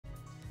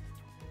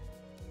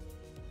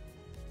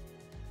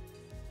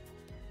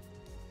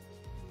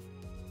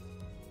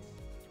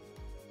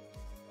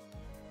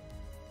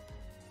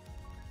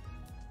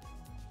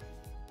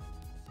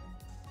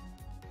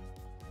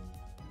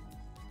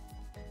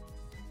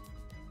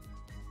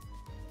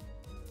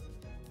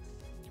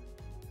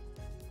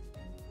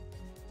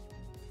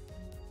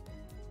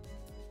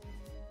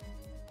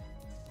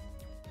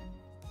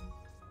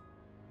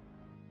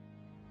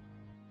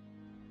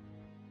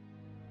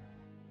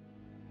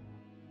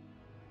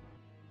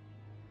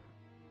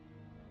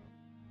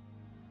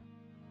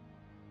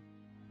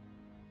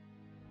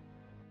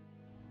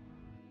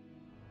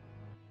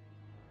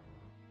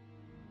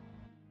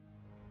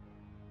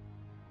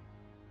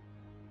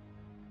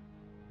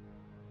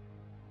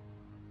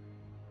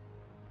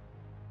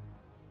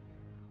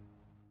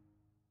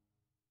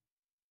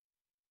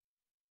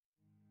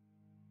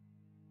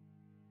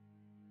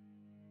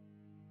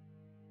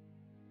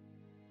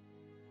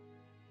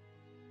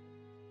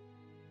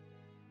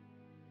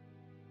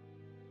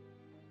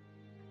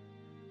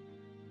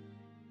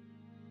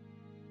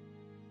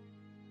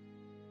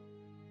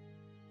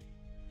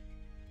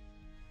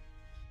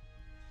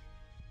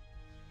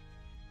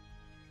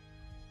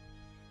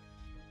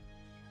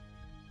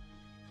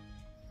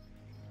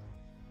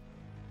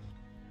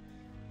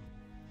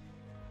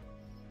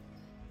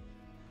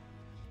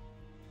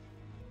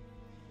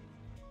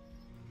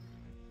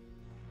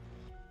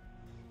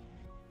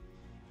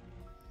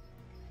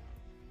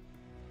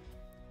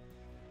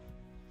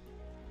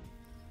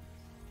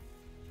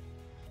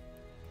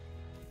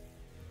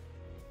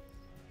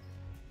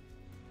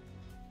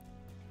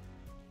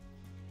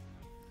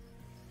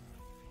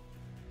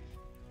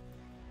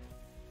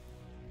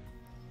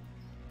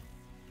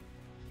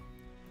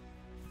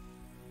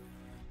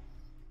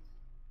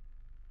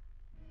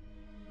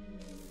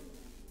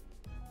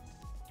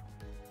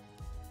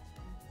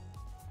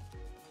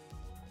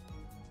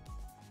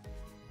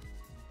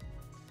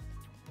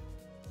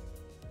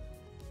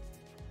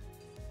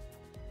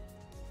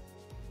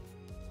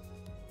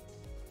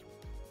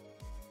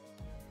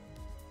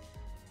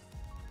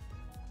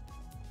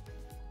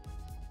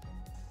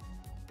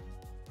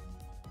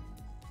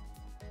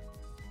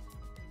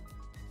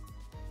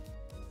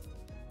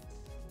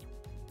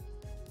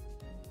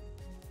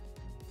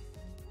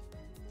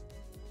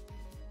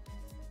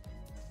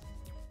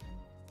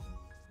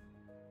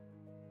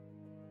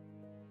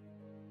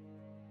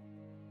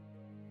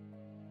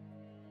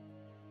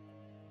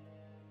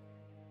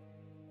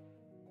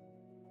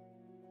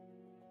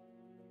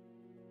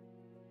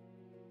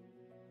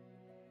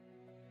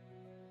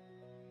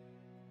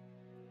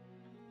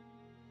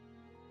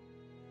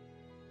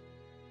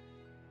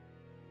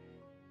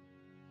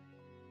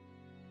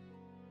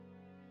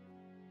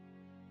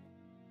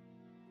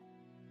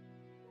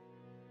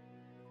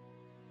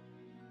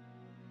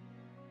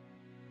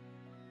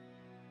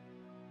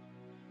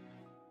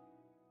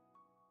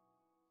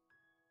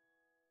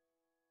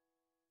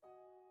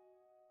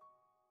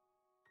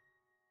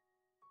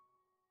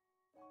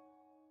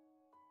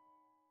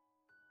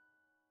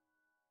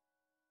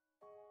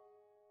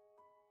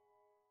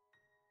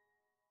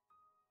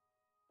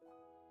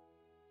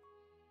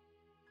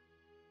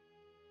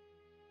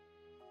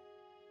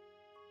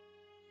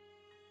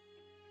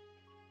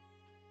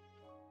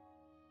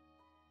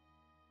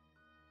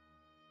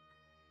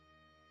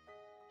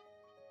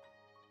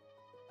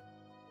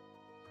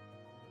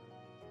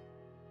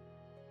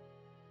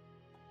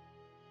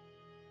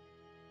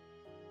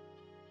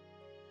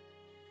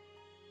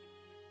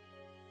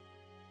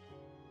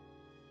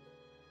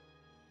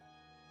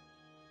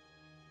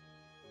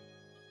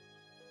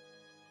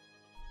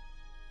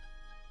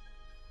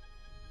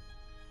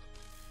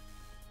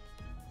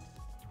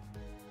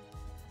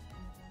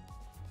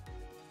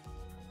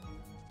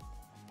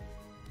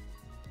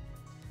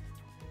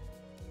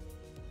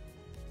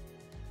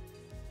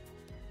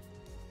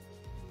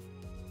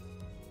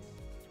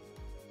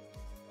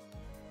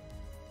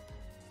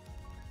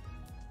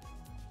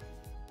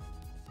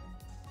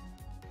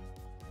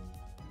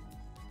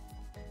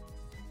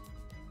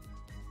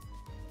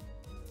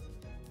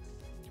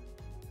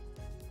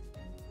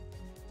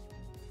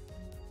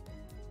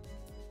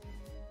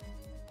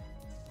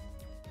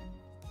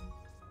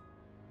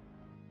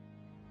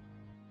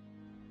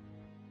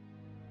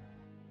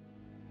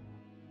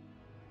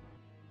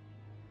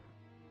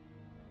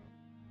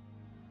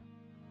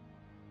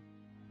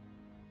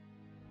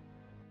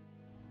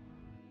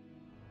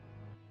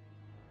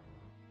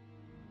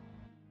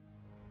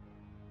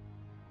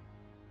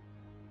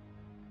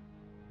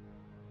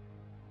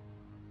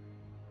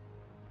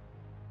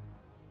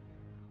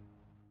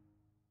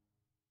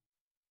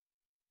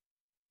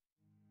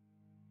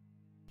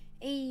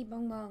Hey,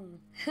 bong bong.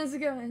 How's it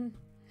going?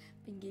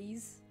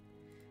 Bingies.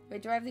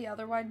 Wait, do I have the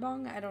other wide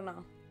bong? I don't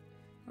know.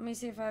 Let me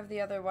see if I have the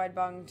other wide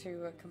bong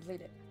to complete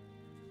it.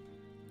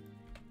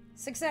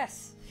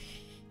 Success!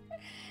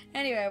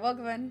 Anyway,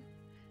 welcome in.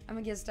 I'm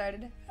gonna get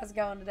started. How's it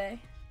going today?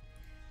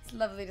 It's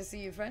lovely to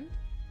see you, friend.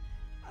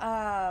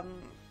 I'm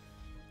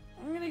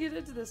gonna get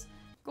into this.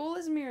 Goal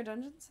is mirror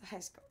dungeons. High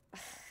score.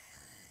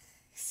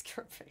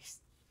 Skirt face.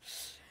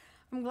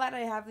 I'm glad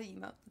I have the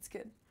emote. That's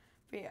good.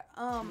 But yeah,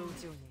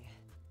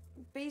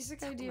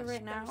 basic idea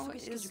right now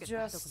is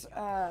just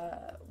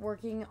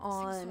working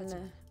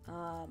on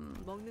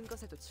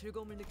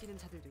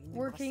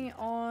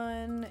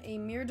a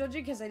mirror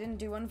dungeon because I didn't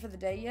do one for the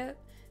day yet,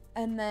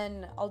 and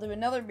then I'll do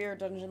another mirror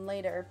dungeon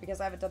later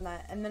because I haven't done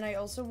that. And then I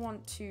also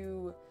want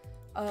to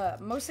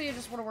mostly I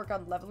just want to work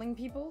on leveling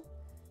people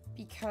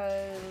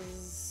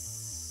because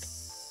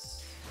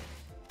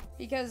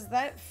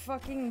that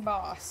fucking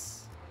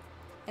boss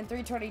in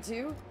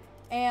 322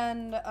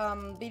 and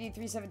beating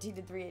 317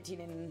 and 318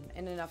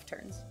 in enough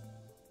turns.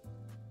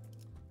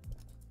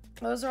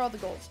 Those are all the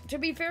goals. To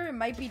be fair, it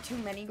might be too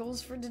many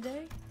goals for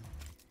today,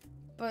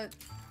 but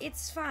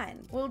it's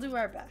fine. We'll do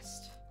our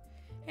best.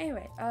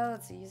 Anyway,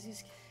 let's see.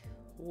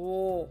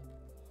 Whoa.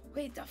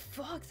 Wait, the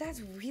fuck?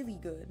 That's really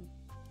good.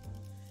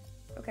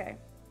 Okay.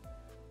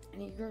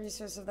 An eager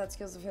resource of that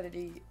skill's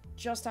affinity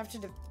just after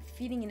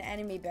defeating an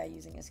enemy by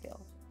using a skill.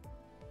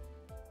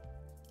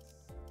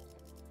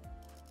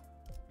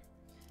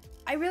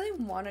 I really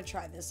want to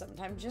try this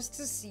sometime just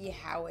to see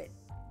how it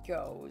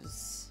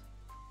goes,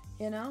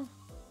 you know?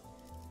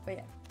 But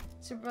yeah,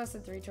 Super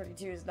Blessed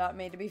 322 is not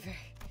made to be fair.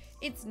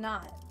 It's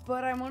not,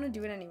 but I want to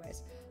do it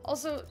anyways.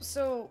 Also,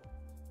 so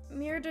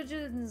mirror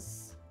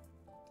dungeons,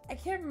 I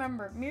can't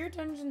remember. Mirror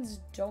dungeons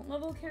don't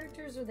level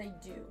characters, or they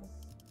do?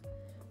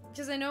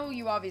 Because I know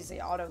you obviously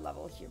auto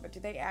level here, but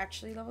do they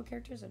actually level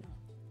characters or no?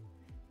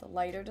 The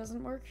lighter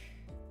doesn't work?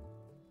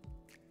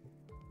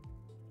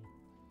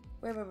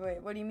 Wait,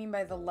 what do you mean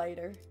by the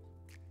lighter?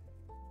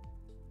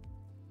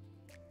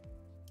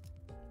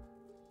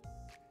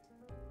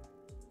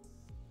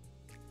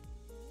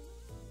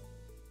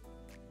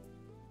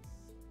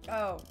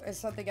 Oh, it's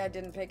something I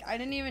didn't pick. I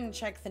didn't even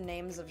check the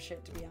names of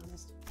shit, to be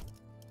honest.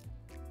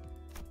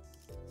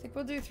 I think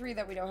we'll do 3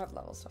 that we don't have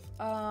level stuff.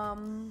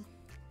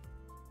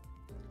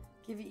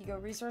 Give you ego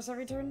resource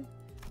every turn?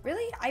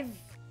 Really?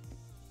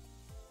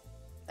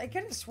 I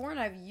could have sworn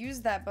I've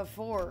used that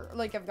before.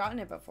 Like, I've gotten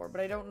it before,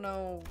 but I don't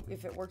know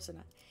if it works or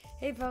not.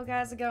 Hey, Poke,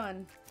 how's it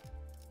going?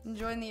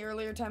 Enjoying the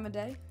earlier time of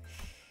day?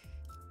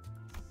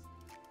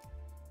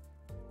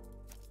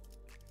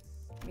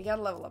 We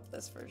gotta level up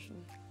this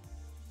version.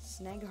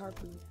 Snag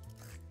Harpoon.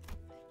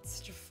 It's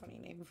such a funny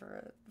name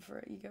for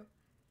a ego.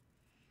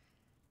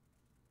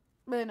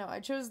 But no, I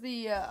chose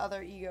the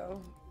other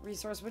ego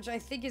resource, which I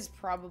think is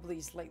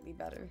probably slightly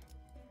better.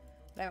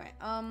 But anyway,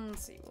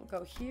 let's see. We'll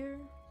go here.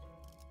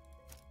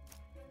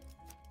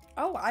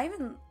 Oh, I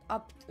haven't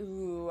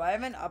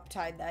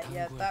uptied that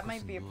yet. That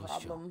might be a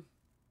problem.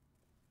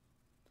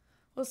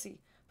 We'll see.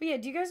 But yeah,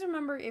 do you guys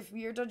remember if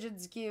mirror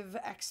dungeons give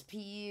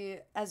XP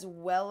as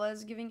well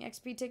as giving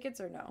XP tickets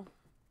or no?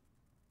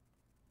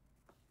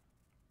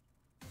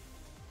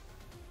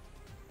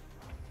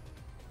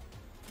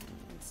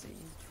 Let's see.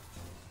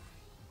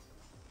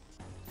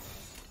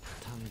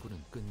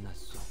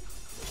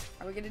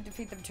 Are we gonna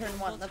defeat them turn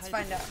 1? Let's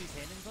find out.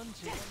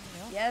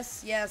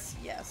 Yes, yes,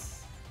 yes.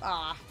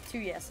 Ah, 2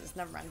 yeses.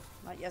 Never mind.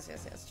 Not yes,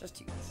 yes, yes. Just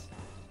 2 yes.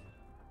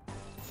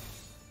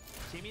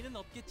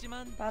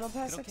 Battle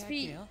Pass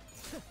XP.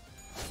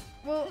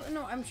 Well,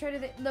 no, I'm trying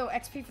to... No,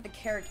 XP for the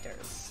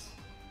characters.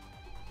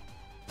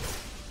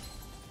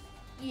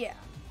 Yeah.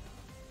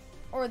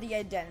 Or the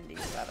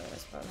identities, rather, I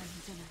suppose.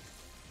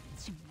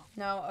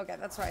 No? Okay,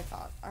 that's what I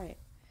thought. Alright.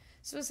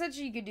 So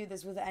essentially you could do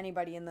this with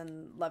anybody and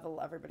then level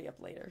everybody up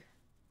later.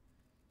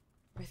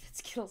 Wait, that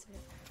Skittles.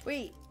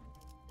 Wait.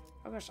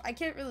 Oh gosh, I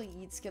can't really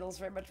eat Skittles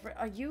very much.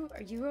 Are you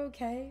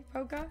okay,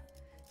 Poka?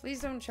 Please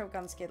don't choke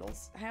on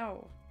Skittles.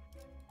 How?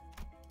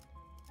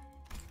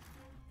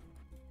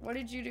 What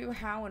did you do?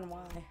 How and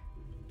why?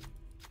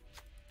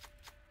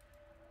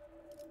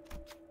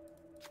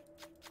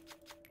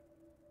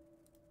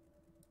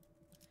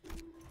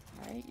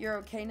 Alright, you're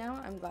okay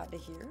now? I'm glad to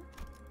hear.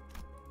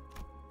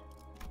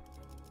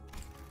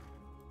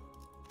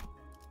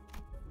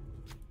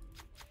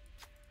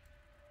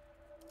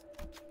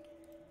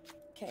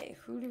 Okay,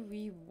 who do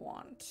we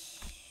want?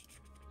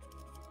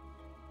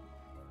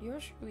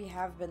 Yoshi, we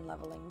have been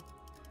leveling.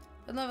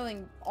 Been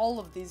leveling all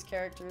of these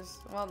characters.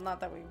 Well, not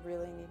that we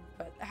really need,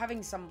 but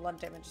having some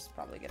blunt damage is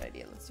probably a good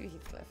idea. Let's do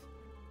Heathcliff.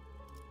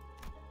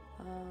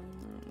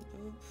 Boop,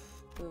 boop,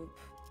 boop,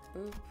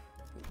 boop.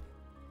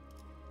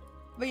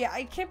 But yeah,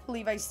 I can't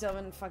believe I still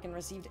haven't fucking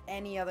received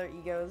any other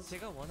egos.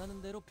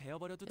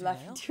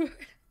 Laughing to it.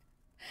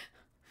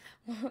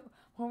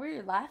 What were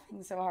you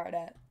laughing so hard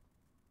at?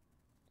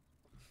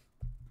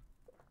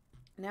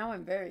 Now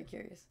I'm very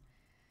curious.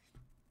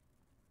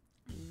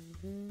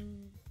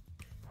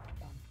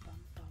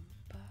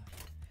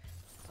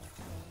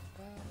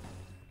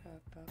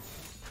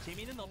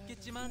 재미는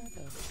없겠지만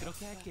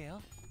그렇게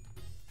할게요.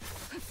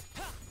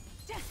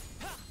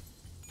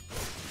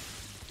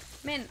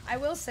 Man, I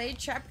will say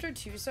chapter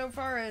 2 so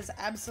far has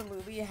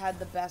absolutely had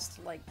the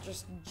best, like,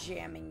 just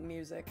jamming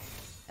music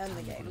in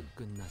the game.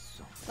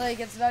 Like,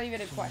 it's not even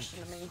a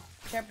question to me.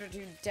 Chapter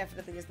 2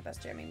 definitely is the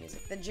best jamming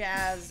music. The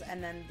jazz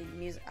and then the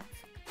music. Oh,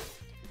 fuck.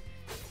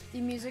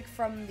 The music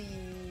from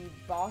the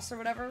boss or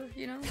whatever,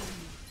 you know?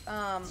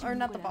 Or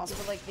not the boss,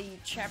 but like the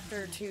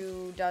chapter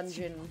 2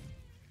 dungeon.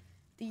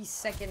 The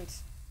second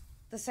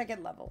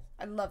level.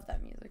 I love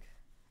that music.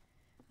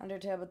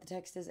 Undertale, but the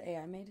text is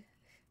AI made.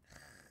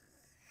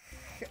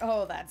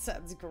 Oh, that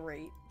sounds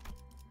great.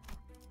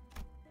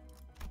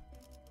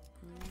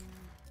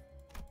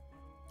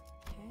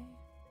 Okay.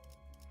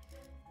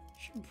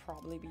 Should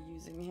probably be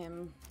using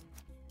him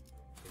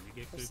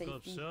for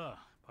safety.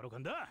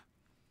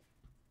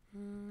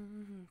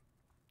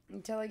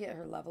 Until I get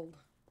her leveled.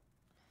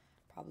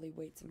 Probably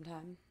wait some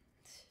time.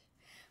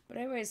 But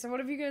anyway, so what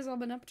have you guys all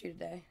been up to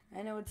today?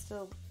 I know it's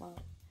still, well,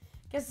 I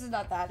guess it's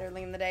not that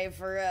early in the day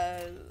for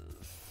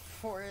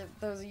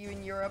those of you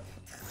in Europe.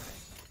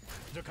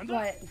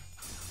 But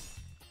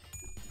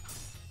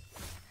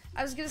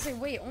I was gonna say,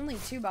 wait, only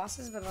 2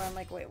 bosses, but then I'm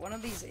like, wait, one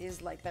of these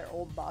is like their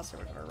old boss or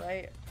whatever,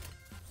 right?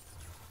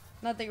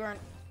 Not that you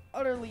aren't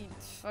utterly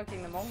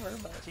fucking them over,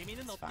 but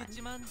it's fine.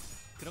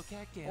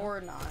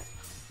 Or not.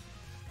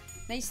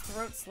 Nice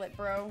throat slit,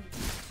 bro.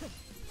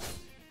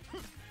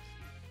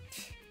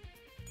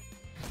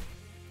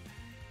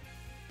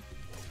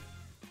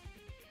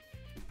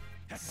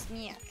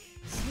 Smack.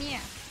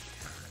 Smack.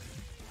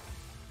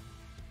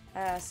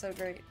 So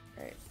great.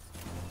 Alright.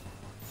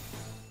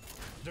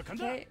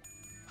 Okay.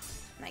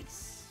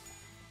 Nice.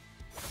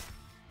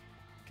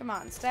 Come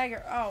on,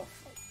 stagger. Oh,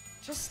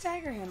 just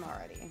stagger him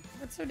already.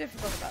 What's so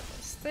difficult about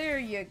this? There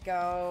you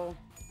go.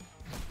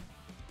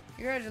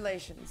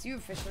 Congratulations, you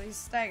officially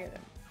staggered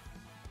him.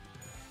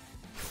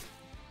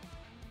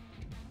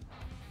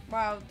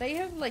 Wow, they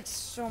have like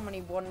so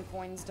many 1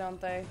 coins, don't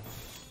they?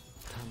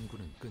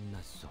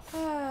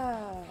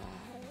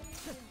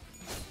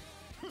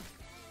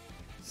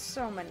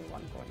 So many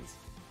 1 coins.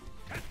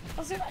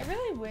 Also, I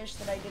really wish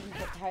that I didn't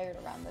get tired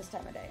around this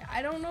time of day.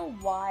 I don't know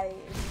why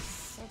it's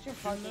such a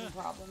fucking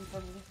problem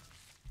for me.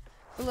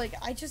 But like,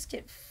 I just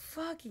get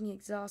fucking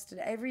exhausted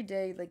every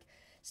day. Like,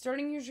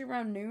 starting usually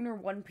around noon or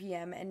 1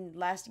 p.m. and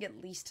lasting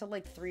at least till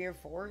like 3 or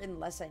 4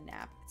 unless I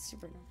nap. It's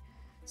super annoying.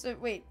 So,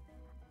 wait.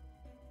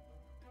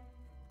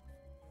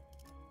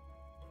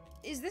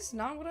 Is this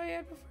not what I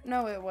had before?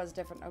 No, it was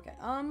different. Okay.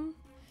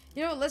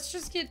 You know, let's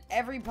just get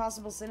every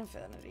possible sin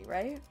affinity,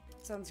 right?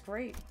 Sounds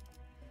great.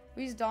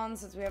 We use Dawn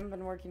since we haven't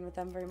been working with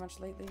them very much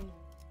lately.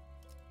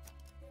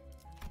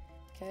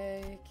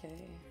 Okay,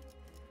 okay.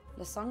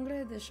 La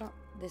Sangre de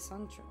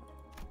Sancho.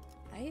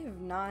 I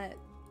have not...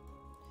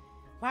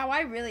 Wow,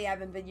 I really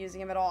haven't been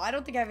using him at all. I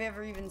don't think I've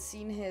ever even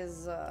seen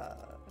his,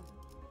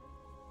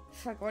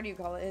 Fuck, what do you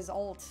call it? His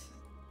ult.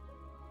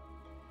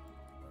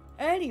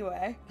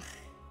 Anyway.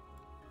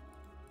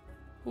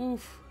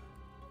 Oof.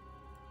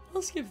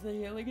 I'll skip the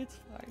healing, it's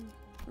fine.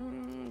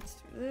 Let's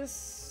do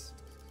this.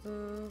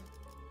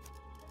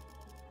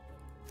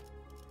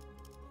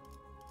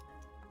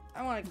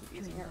 I want to keep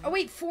using her. Oh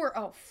wait, 4.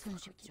 Oh, fuck, we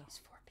can use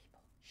 4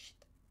 people. Shit.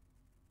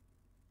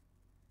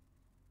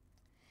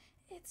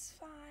 It's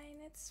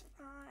fine. It's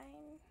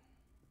fine.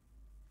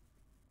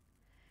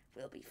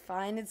 We'll be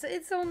fine.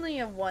 It's only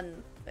a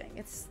 1 thing.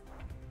 It's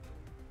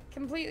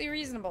completely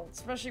reasonable,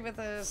 especially with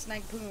a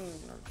snag poon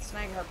or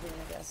snag harpoon,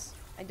 I guess.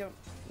 I don't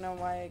know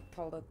why I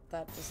called it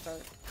that to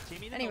start.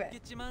 Anyway.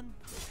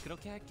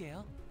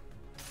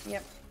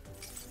 Yep.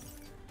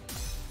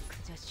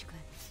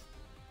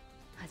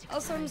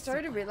 Also, I'm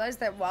starting to realize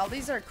that while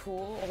these are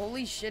cool,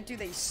 holy shit, do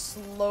they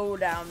slow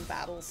down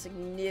battle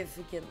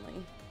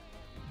significantly.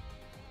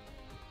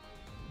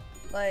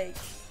 Like,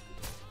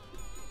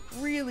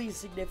 really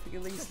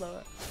significantly slow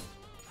it.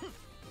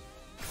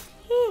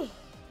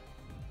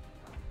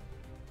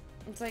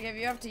 It's like if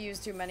you have to use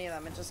too many of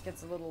them, it just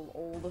gets a little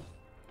old.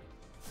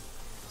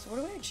 So what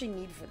do I actually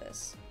need for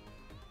this?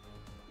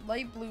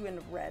 Light blue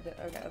and red.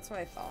 Okay, that's what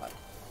I thought.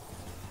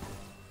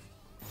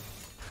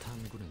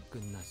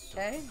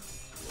 Okay.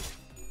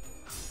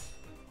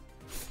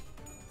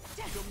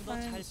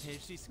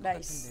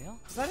 Nice.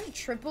 Is that a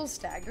triple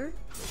stagger?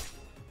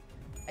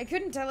 I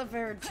couldn't tell if I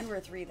heard 2 or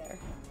 3 there.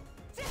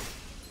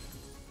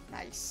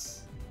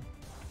 Nice.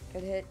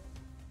 Good hit.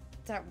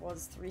 That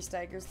was 3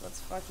 staggers.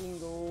 Let's fucking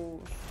go.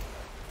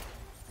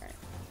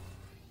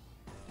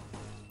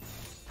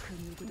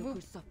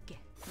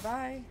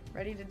 Bye.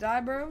 Ready to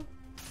die, bro?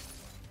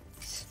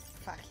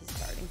 Fuck, he's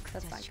starting.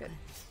 That's not good.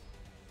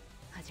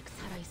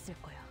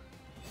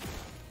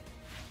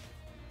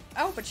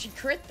 Oh, but she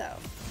crit though.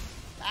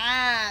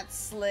 That's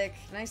slick.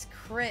 Nice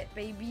crit,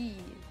 baby.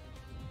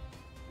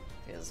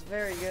 Feels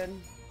very good.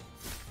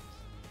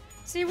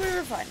 See, we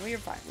were fine. We were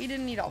fine. We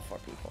didn't need all 4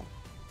 people.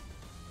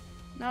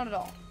 Not at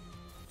all.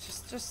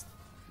 Just,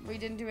 we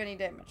didn't do any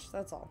damage.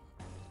 That's all.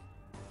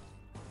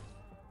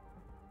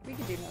 We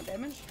could do no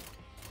damage.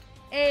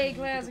 Hey,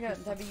 Claire's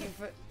got type of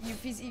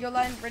Yuffie's ego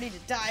line. Ready to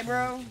die,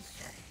 bro.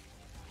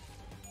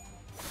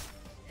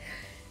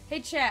 Hey,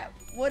 chat.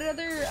 What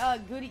other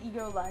good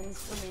ego lines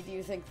for me do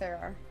you think there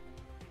are?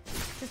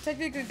 Because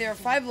technically there are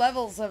 5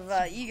 levels of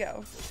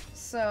ego.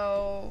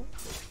 So...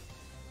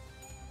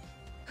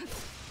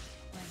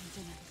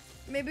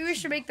 maybe we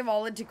should make them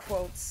all into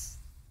quotes.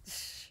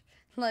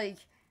 Like,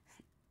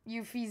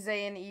 Yuffie,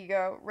 Zayn,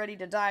 ego, ready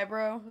to die,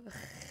 bro.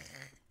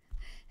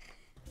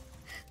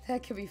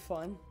 That could be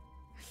fun.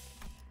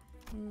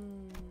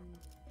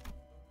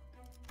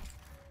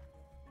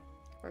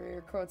 Or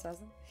your quotes,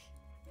 hasn't?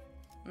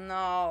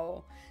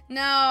 No.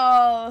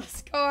 No!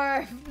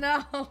 Scarf!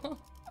 No!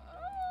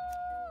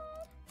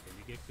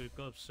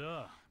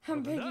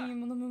 I'm begging you,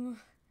 mama.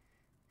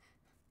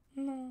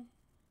 No.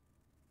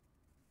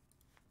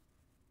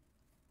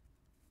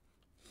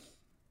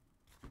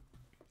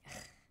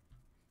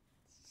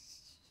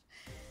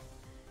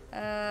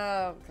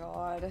 Oh,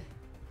 God.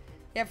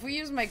 Yeah, if we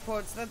use my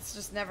quotes, that's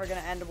just never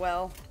gonna end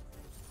well.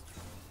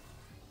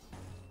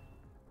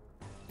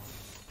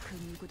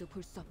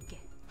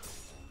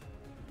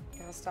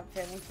 Gotta stop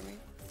failing for me.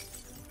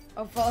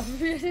 Oh, fall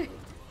for me.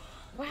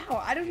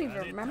 Wow, I don't even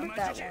remember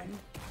that one.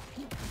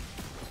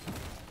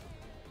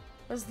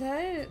 Was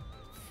that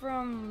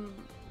from...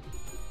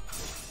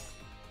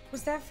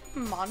 was that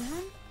from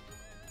Monhan?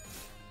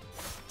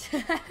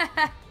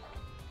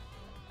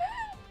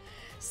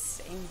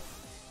 Same.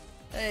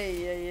 Hey,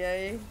 hey,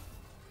 hey.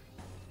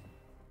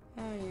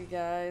 Oh, you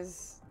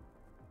guys.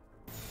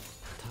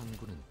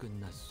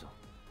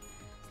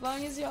 As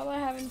long as y'all are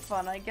having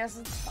fun, I guess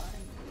it's fine.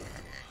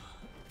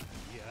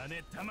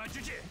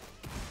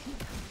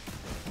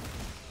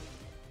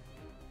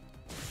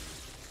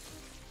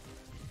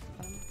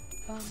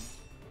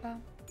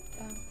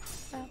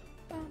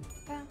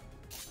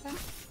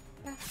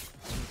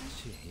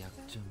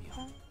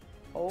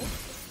 Oh.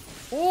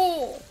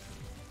 Oh!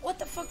 What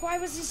the fuck? Why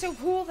was he so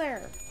cool there?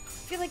 I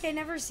feel like I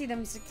never see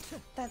them.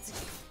 That's...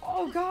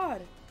 oh,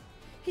 God.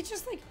 He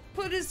just, like,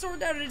 put his sword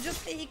down and it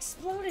just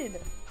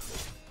exploded.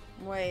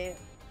 Wait.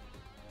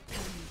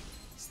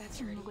 Is that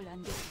dirty?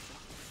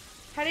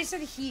 Had I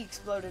said he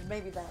exploded,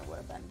 maybe then it would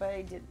have been, but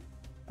I didn't.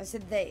 I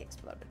said they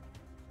exploded.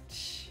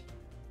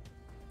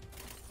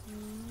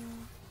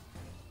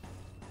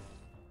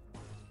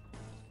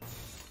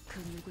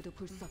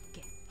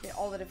 Yeah,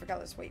 all the different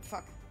colors. Wait,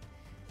 fuck.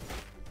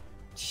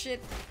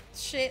 Shit.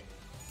 Shit.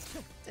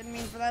 Didn't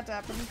mean for that to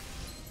happen.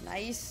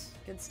 Nice.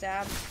 Good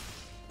stab.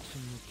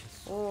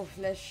 Oh,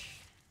 flesh.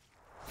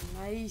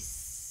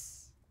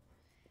 Nice.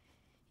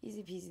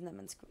 Easy peasy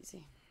lemon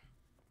squeezy.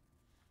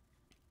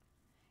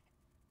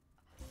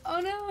 Oh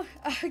no!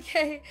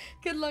 Okay.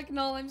 Good luck,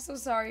 Null. I'm so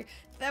sorry.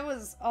 That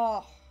was...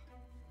 oh.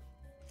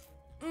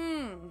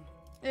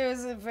 It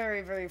was a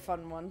very, very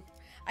fun one.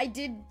 I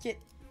did get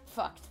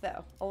fucked,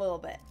 though. A little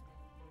bit.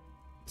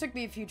 Took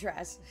me a few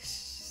tries.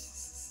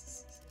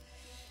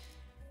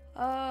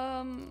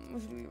 Who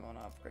do we want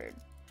to upgrade?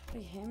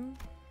 Maybe him?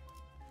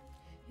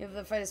 You have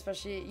the fight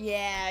especially...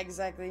 yeah,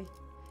 exactly.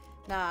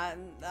 Nah,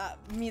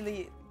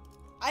 Melee...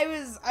 I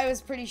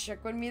was pretty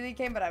shook when Melee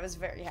came, but I was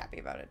very happy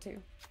about it,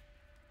 too.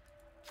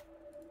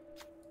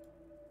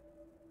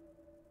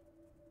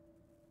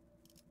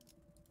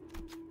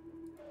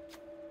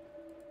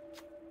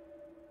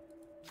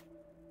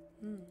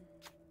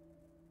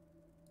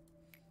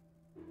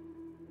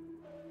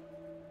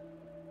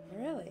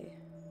 Really?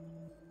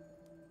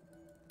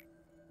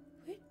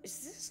 Wait, is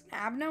this an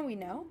Abno we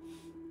know?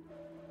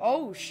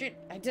 Oh shit,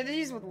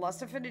 identities with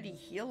Lust Affinity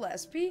heal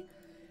SP?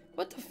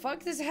 What the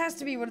fuck? This has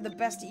to be one of the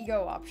best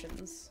ego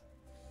options.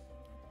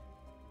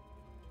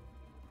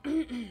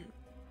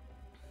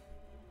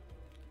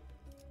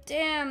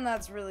 Damn,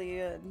 that's really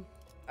good.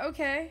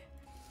 Okay.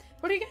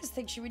 What do you guys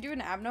think? Should we do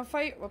an Abno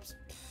fight? Whoops.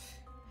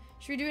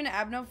 Should we do an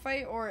Abno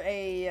fight or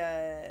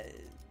a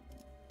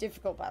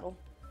difficult battle?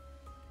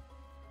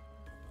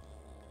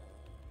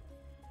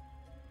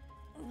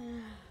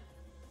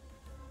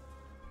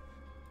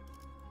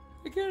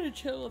 I gotta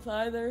chill with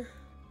either.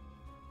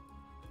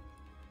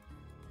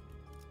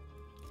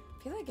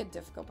 I feel like a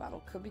difficult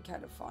battle could be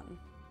kind of fun.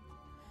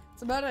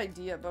 It's a bad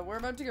idea, but we're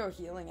about to go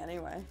healing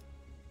anyway.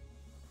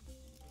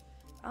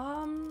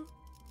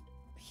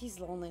 He's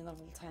lonely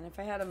level 10. If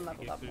I had him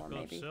leveled up more,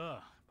 maybe.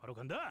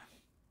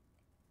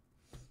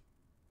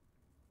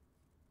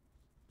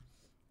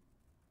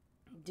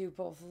 Do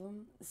both of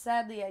them?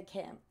 Sadly, I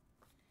can't.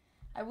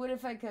 I would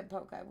if I could,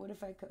 Poke. I would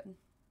if I could.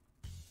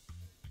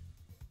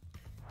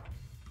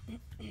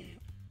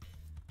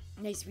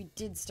 Nice, we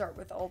did start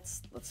with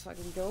ults. Let's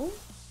fucking go.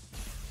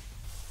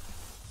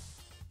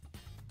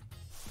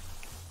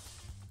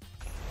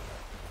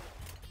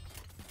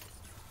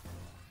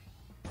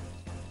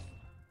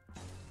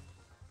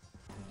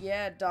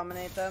 Yeah,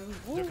 dominate them.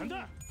 Woo.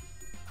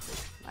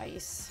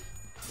 Nice.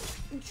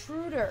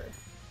 Intruder.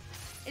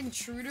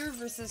 Intruder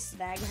versus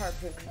Snag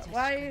Harpoon.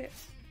 Why?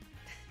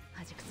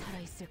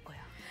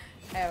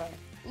 Anyway,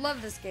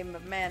 love this game,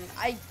 but man,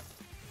 I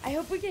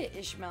hope we get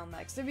Ishmael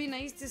next. It'd be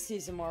nice to see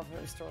some more of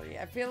her story.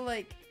 I feel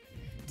like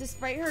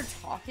despite her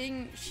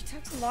talking, she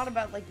talks a lot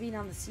about like being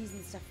on the seas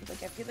and stuff. But,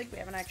 like I feel like we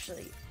haven't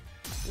actually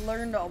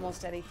learned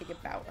almost anything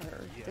about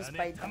her,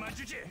 despite that. I'd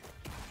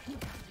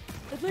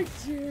like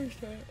to hear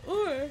that.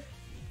 Or,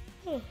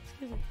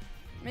 excuse me.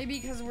 Maybe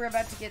because we're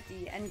about to get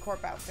the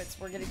N-Corp outfits,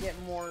 we're gonna get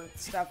more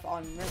stuff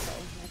on Rizzo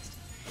next.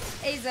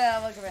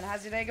 Aza, welcome in.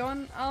 How's your day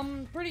going?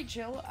 Pretty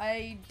chill.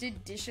 I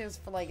did dishes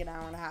for like an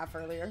hour and a half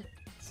earlier.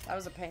 So that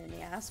was a pain in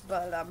the ass,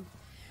 but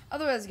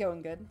otherwise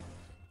going good.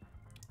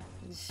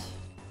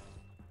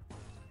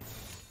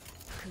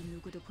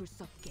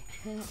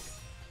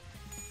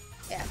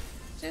 Yeah,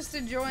 just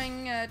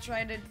enjoying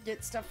trying to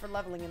get stuff for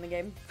leveling in the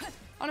game.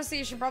 Honestly,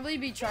 I should probably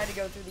be trying to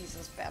go through these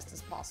as fast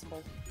as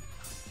possible.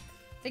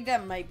 I think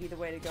that might be the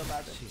way to go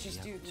about it.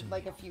 Just do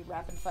like a few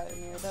rapid fire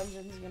mirror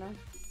dungeons, you know?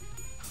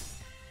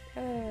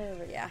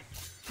 But yeah.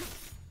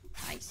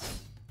 Nice.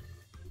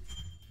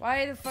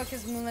 Why the fuck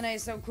is Moulinet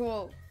so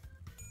cool?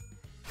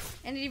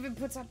 And it even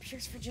puts on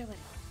Pierce Fragility.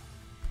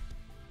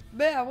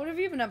 But yeah, what have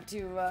you been up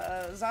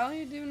to? Zala,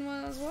 you doing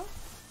well as well?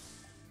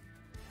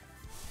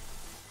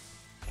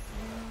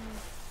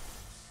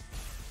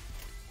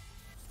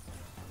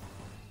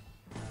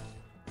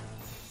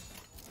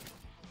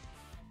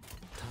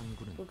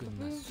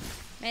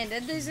 Man,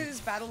 did they say this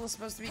battle was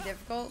supposed to be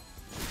difficult?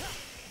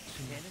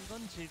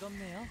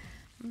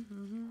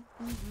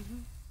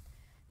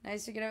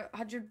 Nice to get a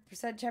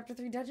 100% chapter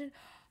 3 dungeon.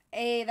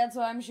 Hey, that's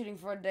what I'm shooting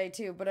for today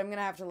too, but I'm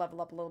gonna have to level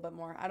up a little bit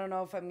more. I don't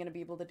know if I'm gonna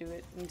be able to do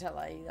it until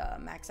I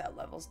max out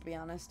levels, to be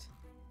honest.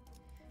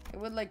 I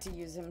would like to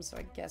use him, so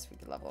I guess we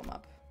could level him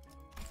up.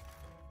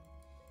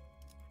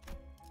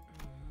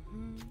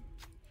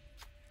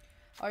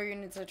 All your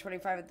units are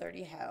 25 and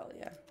 30, hell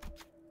yeah.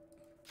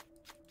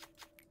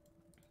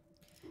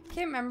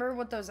 Can't remember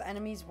what those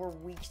enemies were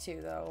weak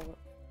to, though.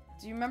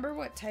 Do you remember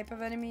what type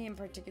of enemy in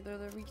particular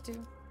they're weak to?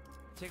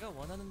 제가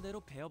원하는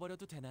대로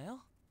베어버려도 되나요?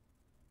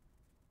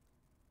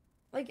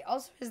 Like,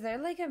 also, is there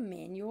like a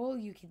manual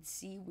you can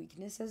see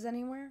weaknesses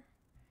anywhere?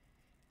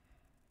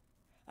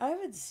 I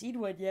haven't seen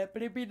one yet,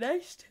 but it'd be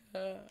nice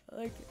to,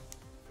 like,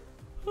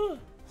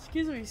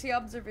 excuse me, see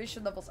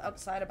observation levels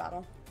outside of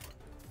battle.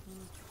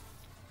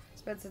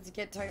 Spencer, to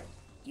get tired.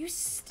 You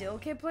still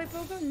can't play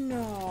Pogo?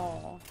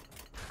 No.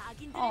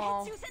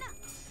 Aw.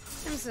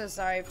 I'm so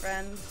sorry,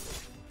 friend. I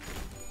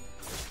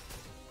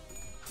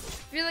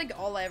feel like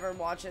all I ever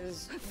watch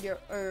is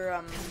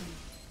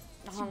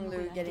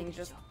Honglu getting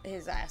just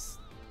his ass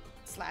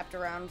slapped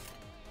around.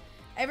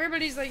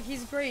 Everybody's like,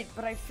 he's great,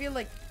 but I feel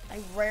like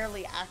I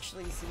rarely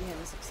actually see him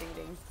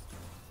succeeding.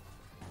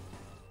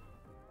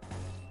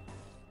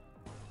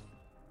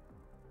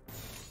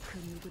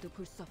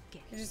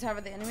 You just have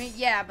it the enemy?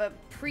 Yeah, but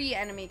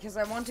pre-enemy, because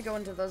I want to go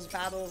into those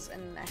battles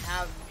and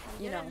have,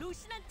 you know,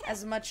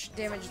 as much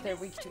damage they're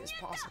weak to as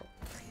possible.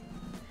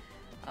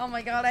 Oh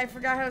my god, I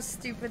forgot how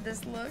stupid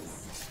this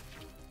looks.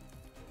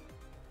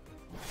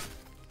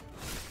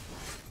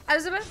 I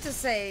was about to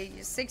say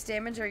 6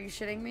 damage, are you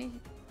shitting me?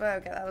 But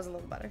okay, that was a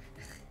little better.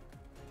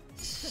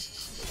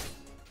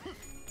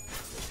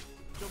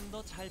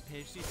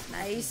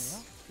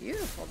 Nice.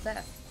 Beautiful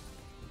death.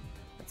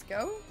 Let's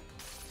go.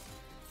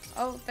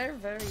 Oh, they're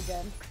very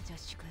dead.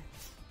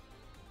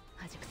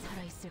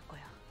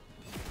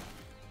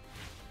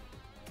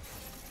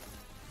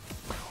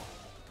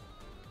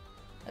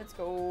 Let's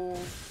go.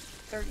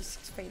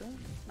 36 fatal.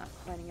 Not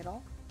complaining at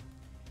all.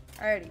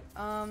 Alrighty,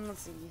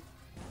 let's see.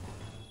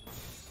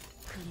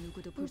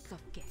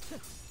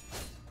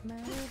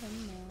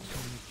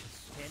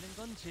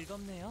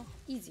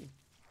 Easy.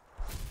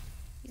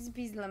 Easy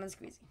peasy lemon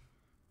squeezy.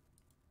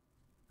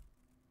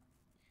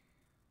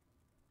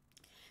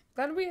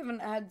 Glad we haven't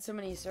had so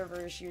many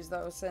server issues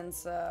though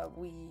since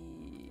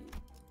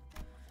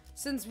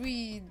since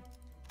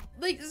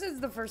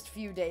the first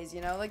few days, you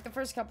know? Like the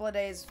first couple of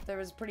days there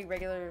was pretty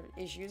regular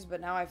issues,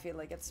 but now I feel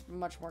like it's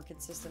much more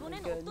consistently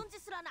good.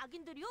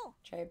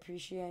 Which I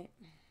appreciate.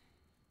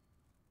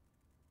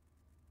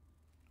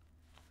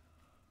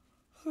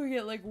 We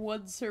get like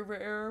 1 server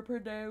error per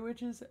day,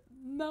 which is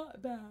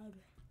not bad.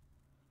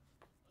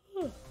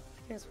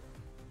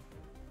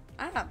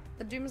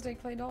 The Doomsday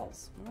Clay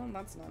dolls. Well,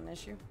 that's not an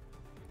issue.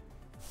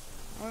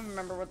 I don't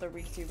remember what they're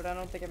weak to, but I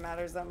don't think it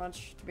matters that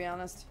much, to be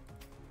honest.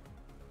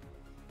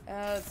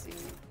 Let's see.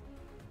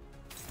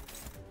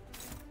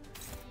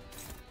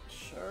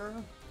 Sure.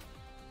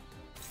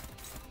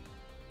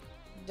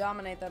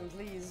 Dominate them,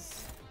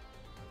 please.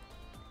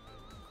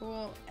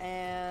 Cool,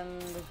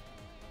 and...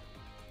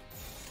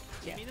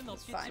 yeah,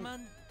 it's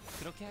fine.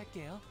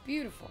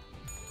 Beautiful.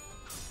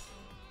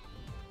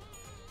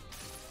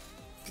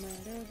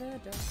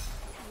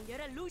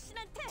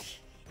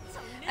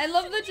 I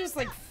love that just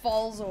like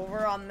falls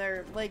over on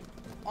their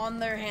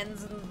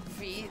hands and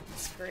feet.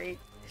 It's great.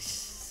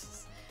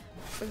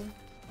 Boom,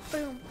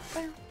 boom,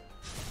 boom.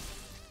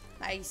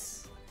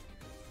 Nice.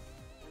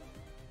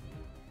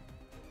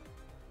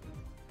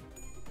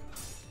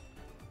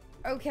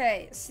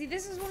 Okay, see,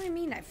 this is what I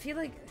mean. I feel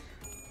like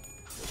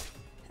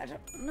I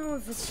don't know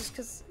if it's just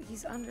because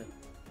he's under.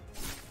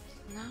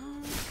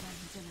 No.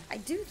 I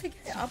do think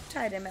I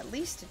uptied him at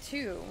least to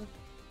 2.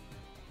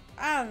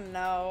 I don't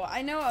know.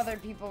 I know other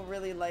people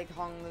really like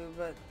Honglu,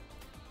 but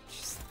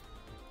just,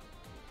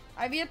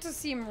 I've yet to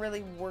see him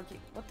really working.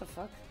 What the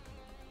fuck?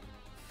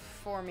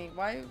 For me.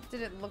 Why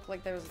did it look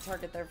like there was a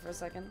target there for a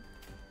second?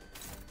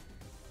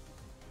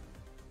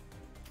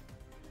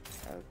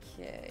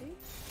 Okay.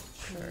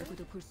 Sure.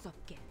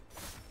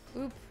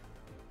 Boop.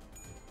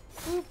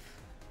 Boop.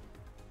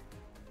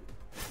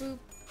 Boop.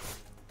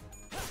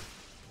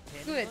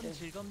 Good.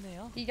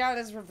 He got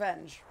his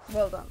revenge.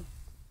 Well done.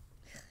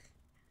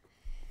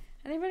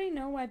 Anybody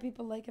know why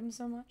people like him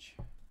so much?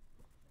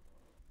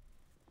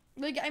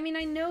 Like, I mean,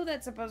 I know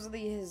that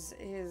supposedly his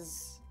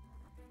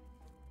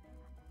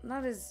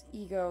not his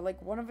ego, like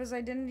one of his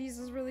identities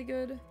is really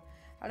good.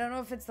 I don't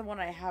know if it's the one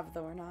I have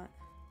though or not.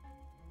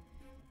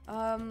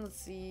 Let's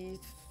see.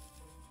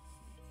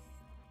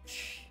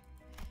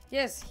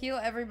 Yes, heal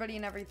everybody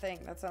and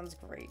everything. That sounds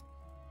great.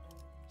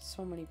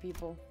 So many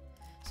people.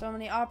 So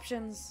many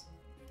options.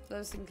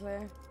 Hello,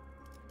 Sinclair.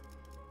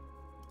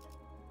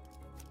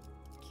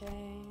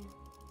 Okay.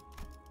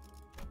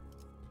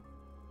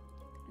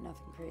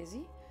 Nothing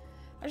crazy.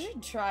 I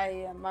should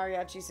try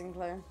Mariachi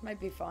Sinclair. Might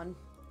be fun.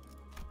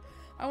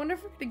 I wonder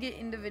if we're gonna get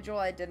individual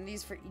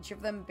identities for each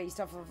of them based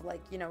off of,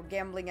 like, you know,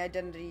 gambling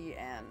identity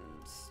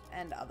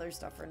and other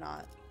stuff or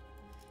not.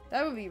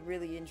 That would be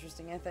really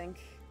interesting, I think.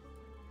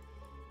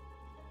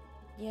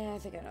 Yeah, I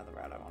think I know the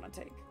route I want to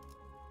take.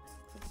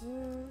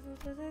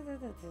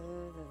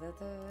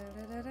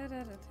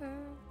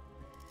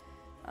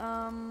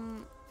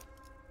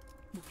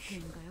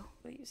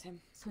 We'll use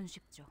him.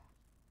 손쉽죠.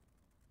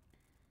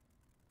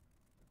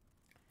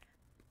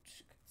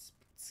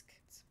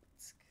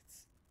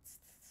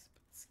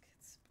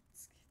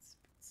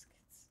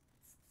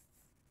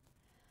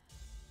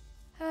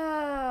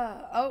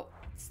 Oh,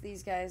 it's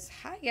these guys.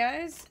 Hi,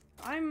 guys.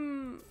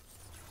 I'm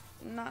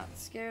not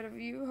scared of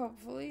you,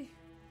 hopefully.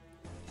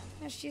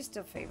 Yeah, she's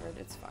still favored.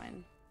 It's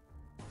fine.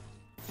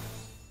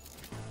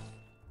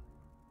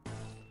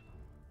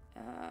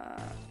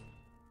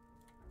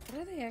 What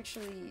are they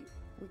actually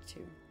weak to?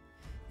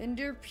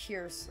 Endure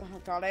Pierce.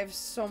 Oh god, I have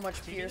so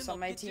much Pierce on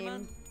my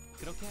team.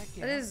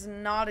 That is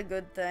not a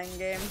good thing,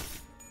 game.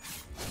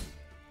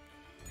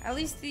 At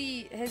least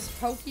his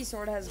pokey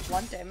sword has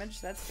blunt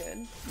damage. That's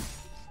good.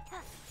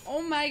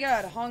 Oh my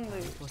god,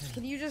 Honglu.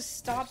 Can you just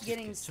stop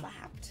getting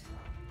slapped?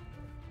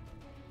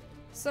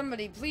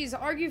 Somebody, please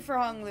argue for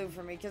Honglu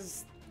for me,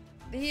 because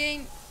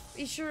he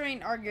sure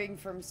ain't arguing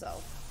for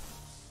himself.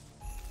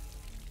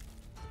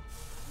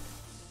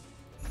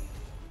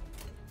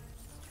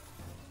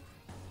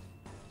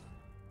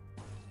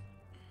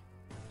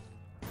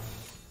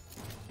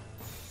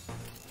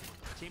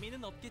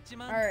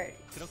 Alright.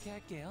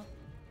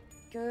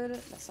 Good.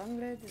 La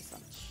sangre de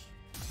Sanch.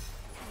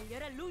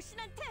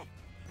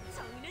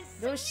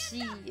 Roshinante.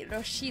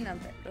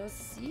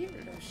 Roshi. I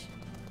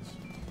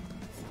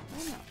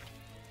don't know.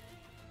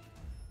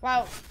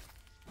 Wow.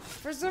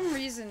 For some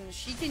reason,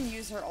 she can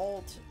use her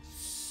ult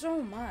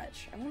so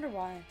much. I wonder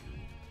why.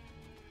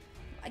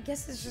 I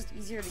guess it's just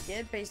easier to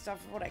get based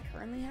off of what I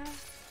currently have.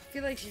 I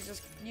feel like she's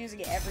just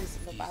using it every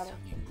single battle.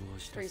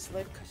 It's pretty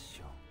slick.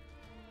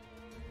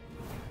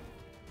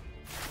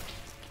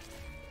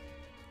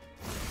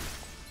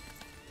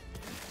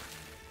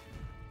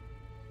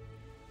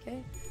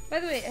 Okay. By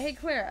the way, hey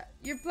Clara,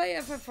 you play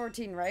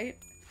FF14, right?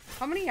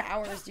 How many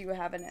hours do you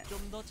have in it?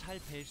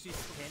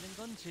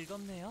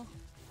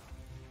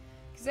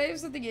 Because I have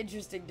something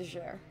interesting to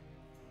share.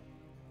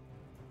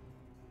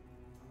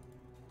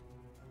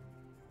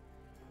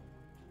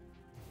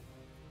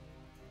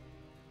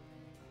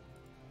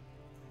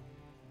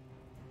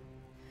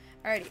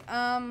 Alrighty,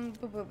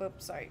 boop,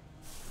 sorry.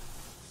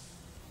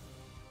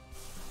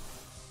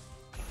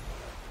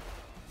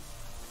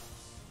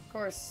 Of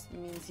course, it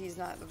means he's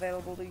not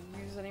available to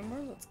use anymore.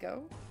 Let's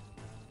go.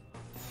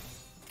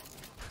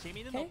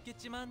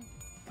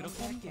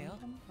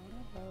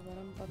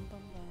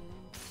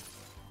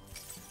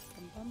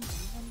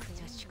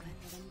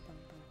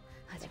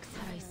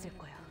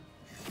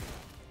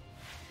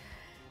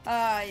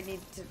 I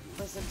need to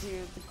listen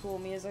to the cool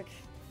music.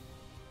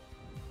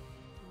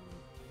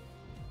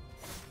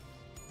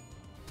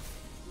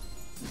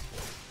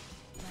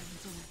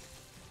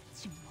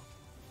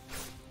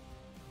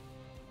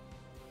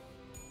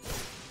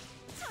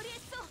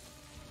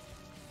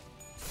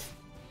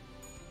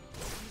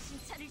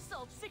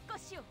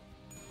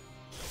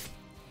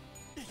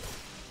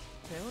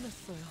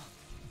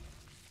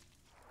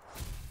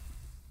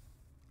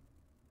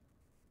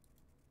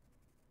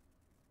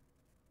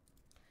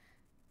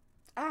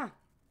 Ah,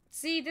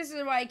 see, this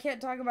is why I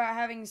can't talk about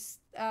having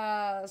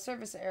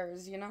service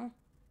errors, you know?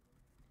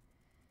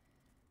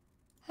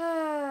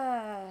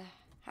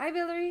 Hi,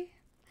 Billary.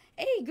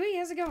 Hey, Gui,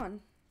 how's it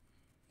going?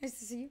 Nice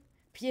to see you.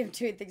 PM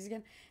doing things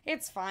again.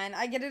 It's fine.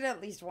 I get it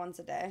at least once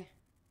a day,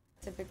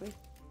 typically.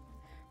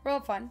 We're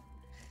all fun.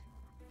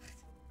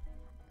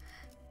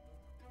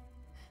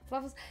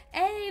 Fluffles.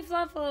 Hey,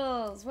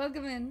 Fluffles!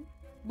 Welcome in.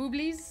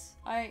 Booblies.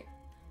 Alright.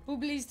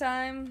 Booblies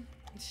time.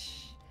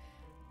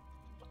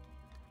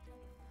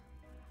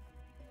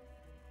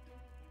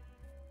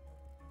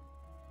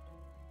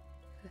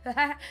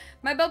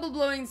 My bubble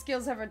blowing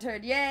skills have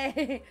returned.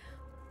 Yay!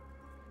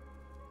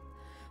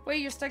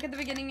 Wait, you're stuck at the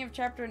beginning of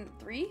chapter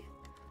 3?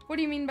 What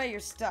do you mean by you're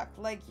stuck?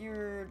 Like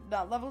you're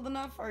not leveled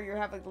enough, or you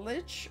have a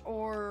glitch,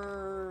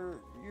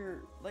 or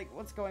you're like,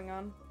 what's going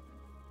on?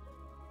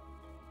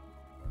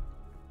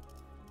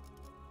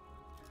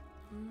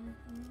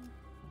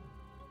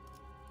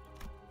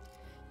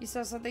 You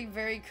saw something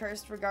very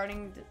cursed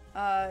regarding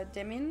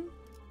Damien?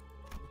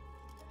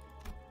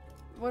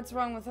 What's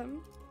wrong with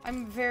him?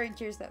 I'm very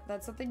curious.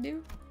 That's something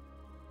new?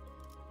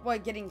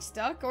 What, getting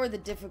stuck or the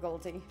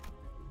difficulty?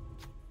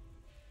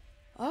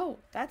 Oh,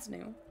 that's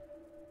new.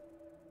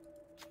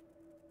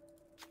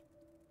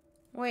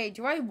 Wait,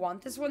 do I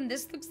want this one?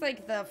 This looks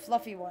like the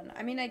fluffy one.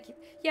 I mean,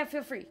 yeah,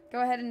 feel free.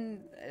 Go ahead and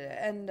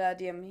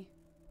DM me.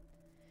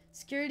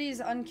 Security is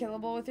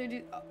unkillable with your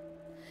dude. Oh.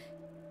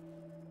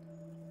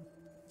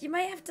 You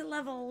might have to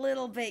level a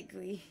little bit,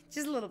 Gui.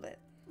 Just a little bit.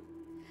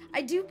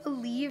 I do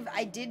believe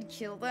I did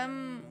kill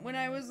them when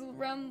I was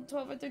around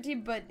 12 or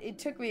 13, but it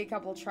took me a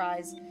couple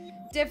tries.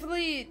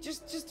 Definitely,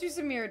 just do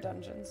some mirror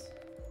dungeons.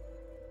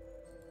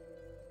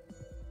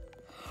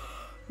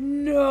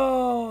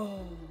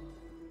 No!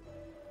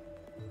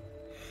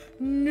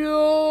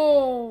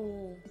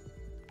 No!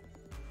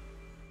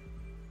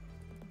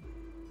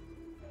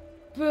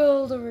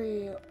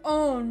 Buildery!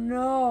 Oh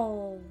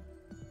no!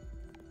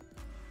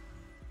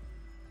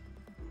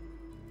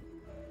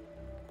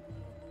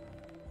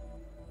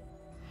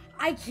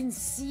 I can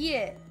see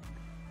it.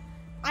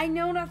 I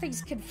know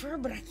nothing's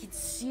confirmed, but I can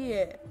see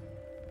it.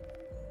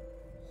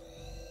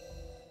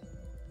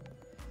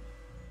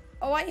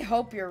 Oh, I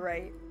hope you're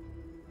right.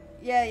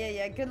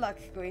 Yeah. Good luck,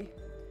 Gui.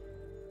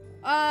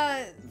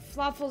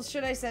 Flawfuls,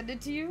 should I send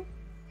it to you?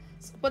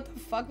 What the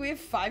fuck? We have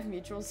 5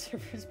 mutual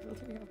servers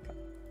building.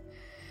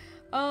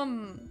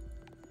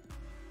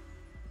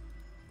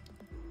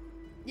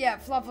 Yeah,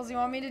 Flawfuls, you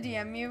want me to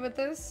DM you with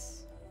this?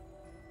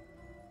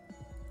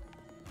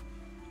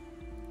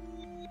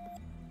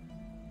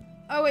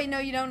 Oh wait, no,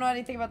 you don't know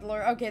anything about the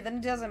lore. Okay, then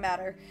it doesn't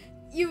matter.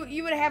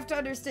 You would have to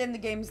understand the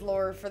game's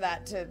lore for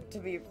that to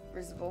be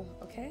reasonable.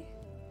 Okay.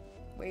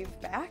 Wave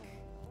back.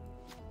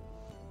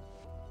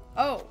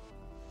 Oh.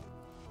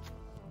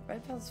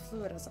 Red Pell's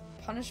fluid as a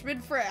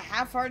punishment for a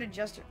half-hearted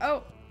gesture.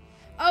 Oh.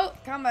 Oh,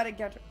 combat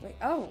encounter. Wait,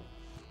 oh.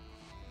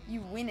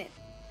 You win it.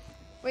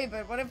 Wait,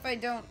 but what if I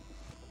don't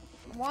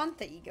want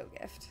the ego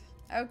gift?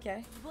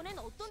 Okay.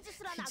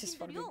 I just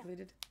want to be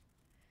included.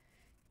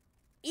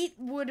 It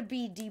would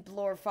be deep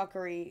lore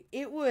fuckery.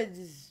 It would...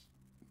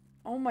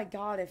 Oh my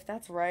god, if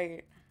that's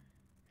right.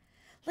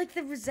 Like,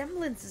 the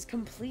resemblance is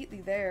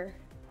completely there.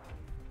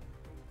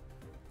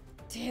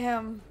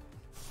 Damn.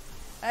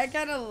 I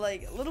kinda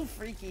like, a little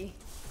freaky,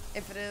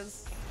 if it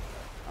is.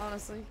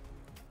 Honestly.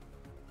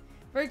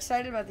 Very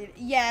excited about the...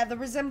 Yeah, the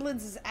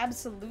resemblance is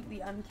absolutely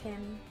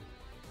uncanny.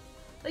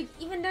 Like,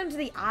 even down to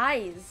the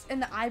eyes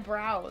and the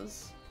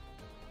eyebrows.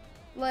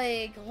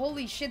 Like,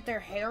 holy shit, their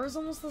hair is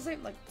almost the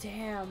same. Like,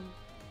 damn.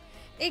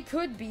 It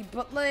could be,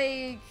 but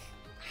like,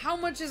 how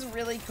much is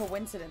really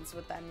coincidence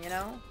with them, you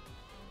know?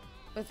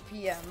 With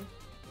PM.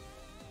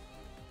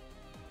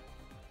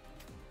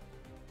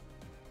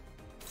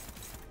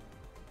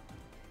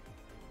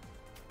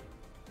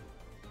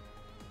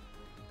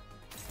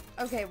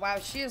 Okay, wow,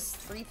 she has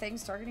 3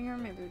 things targeting her.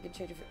 Maybe we could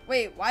change it.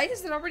 Wait, why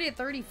is it already at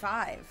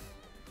 35?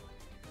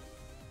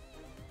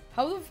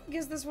 How the fuck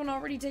is this one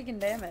already taking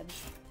damage?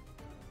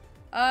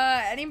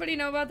 Anybody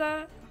know about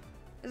that?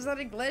 Is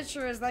that a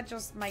glitch, or is that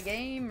just my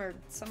game, or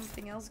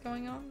something else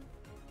going on?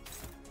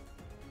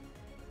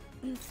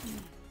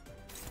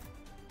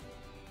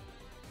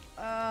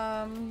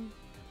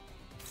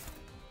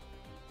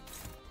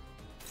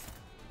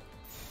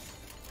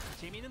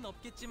 재미는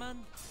없겠지만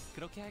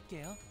그렇게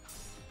할게요.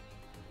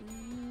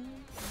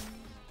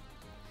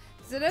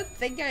 So I don't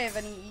think I have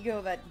any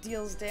ego that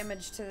deals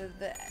damage to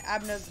the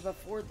abnodes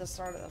before the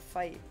start of the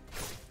fight.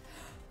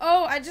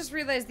 Oh, I just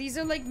realized these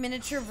are like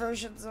miniature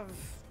versions of...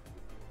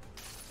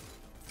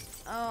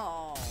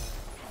 Oh,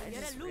 I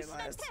just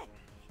realized.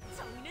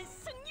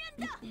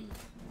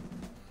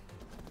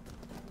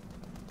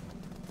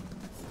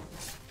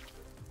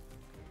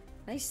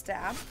 Nice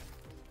stab.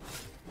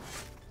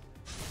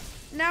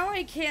 Now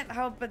I can't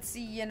help but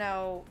see, you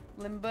know,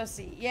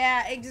 Limbussy.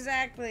 Yeah,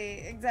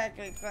 exactly,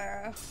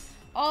 Clara.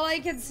 All I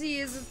can see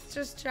is it's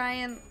just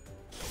giant...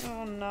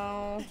 Oh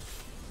no.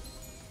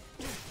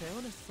 I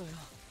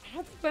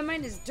don't think my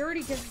mind is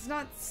dirty because it's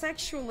not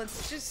sexual,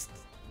 it's just...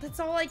 That's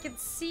all I can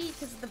see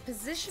because of the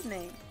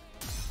positioning.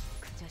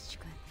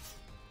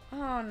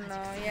 Oh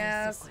no,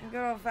 yes.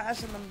 Good old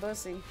fashioned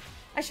Limbussy.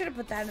 I should have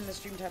put that in the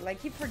stream title. I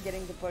keep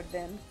forgetting to put it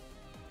in.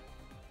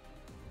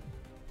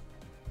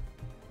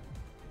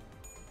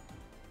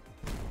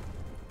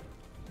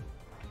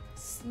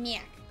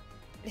 Smack.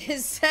 It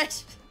is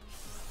such...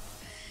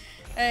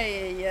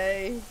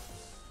 Hey.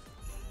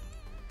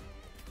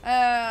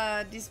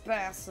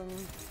 Disperse them.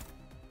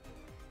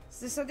 Is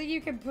there something you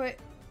can put...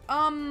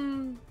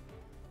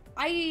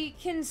 I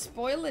can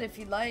spoil it if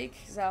you'd like,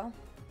 Zal.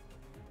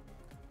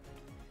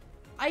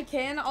 I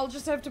can. I'll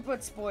just have to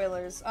put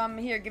spoilers.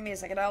 Here, give me a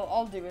second.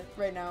 I'll do it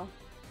right now.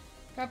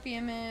 Copy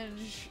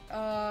image.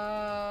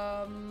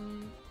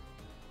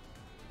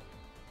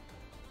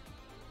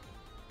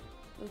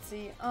 Let's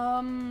see.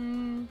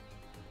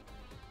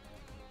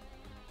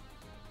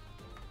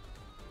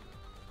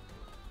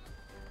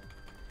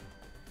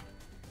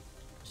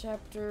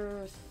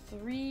 Chapter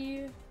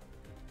 3.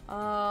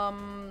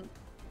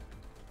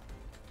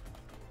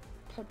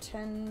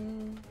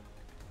 Potential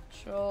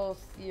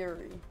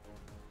theory.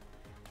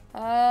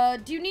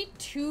 Do you need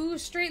 2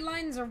 straight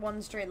lines or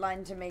 1 straight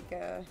line to make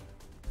a...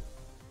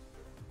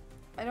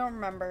 I don't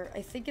remember.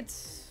 I think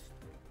it's...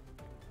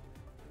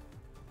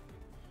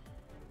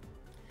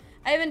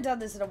 I haven't done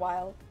this in a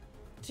while.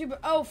 2,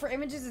 oh, for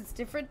images it's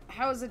different?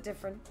 How is it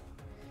different?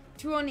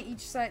 2 on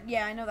each side.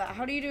 Yeah, I know that.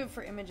 How do you do it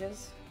for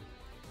images?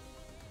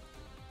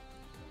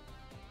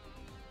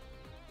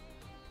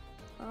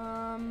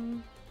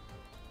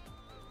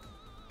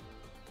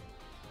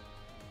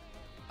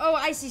 Oh,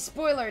 I see.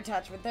 Spoiler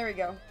attachment. There we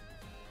go.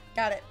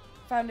 Got it.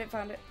 Found it,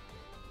 found it.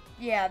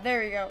 Yeah,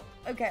 there we go.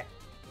 Okay.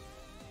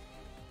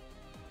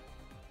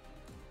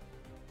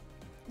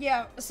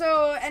 Yeah,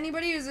 so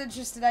anybody who's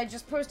interested, I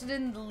just posted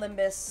in the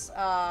Limbus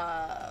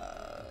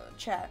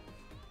chat.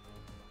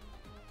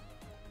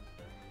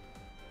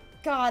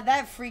 God,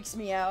 that freaks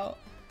me out.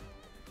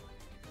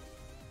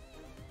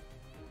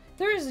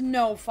 There is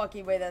no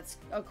fucking way that's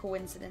a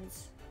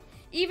coincidence.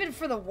 Even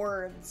for the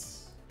words.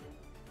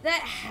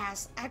 That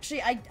has...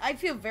 Actually, I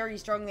feel very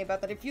strongly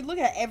about that. If you look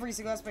at every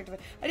single aspect of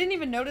it, I didn't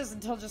even notice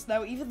until just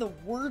now, even the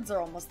words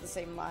are almost the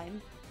same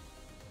line.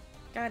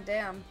 God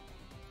damn.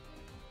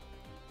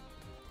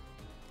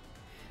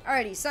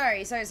 Alrighty,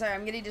 sorry.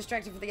 I'm getting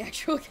distracted for the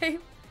actual game.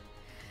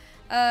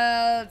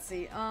 Let's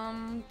see.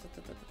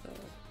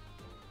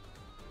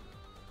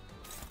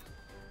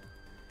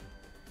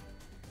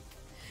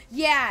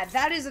 Yeah,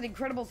 that is an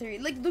incredible theory.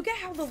 Like, look at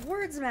how the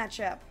words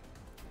match up.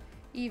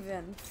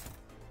 Even.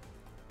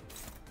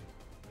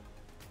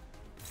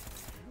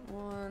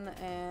 1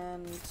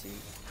 and 2.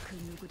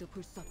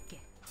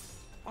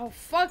 Oh,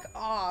 fuck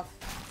off.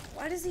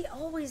 Why does he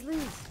always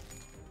lose?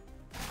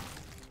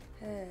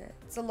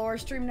 It's a lore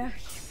stream now,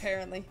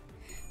 apparently.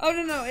 Oh,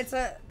 no, it's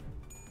a...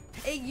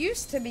 It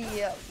used to be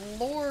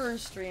lore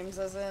streams,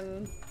 as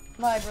in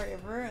Library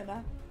of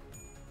Ruina.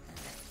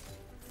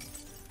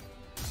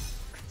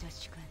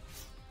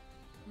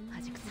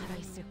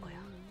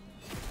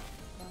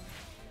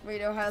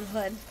 Wait, oh, how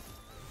led.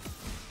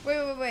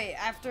 Wait.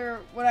 After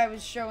what I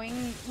was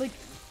showing, like,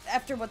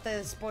 after what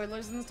the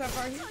spoilers and stuff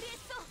are here?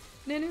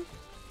 Nunu?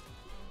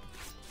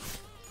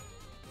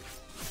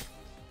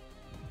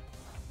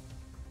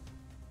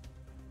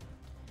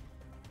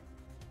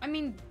 I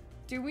mean,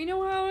 do we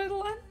know how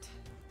it'll end?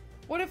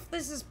 What if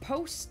this is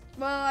post?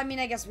 Well, I mean,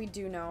 I guess we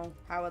do know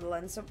how it'll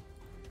end, so...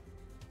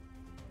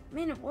 I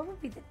mean, what would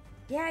be the...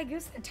 Yeah, I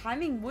guess the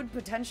timing would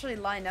potentially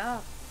line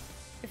up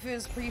if it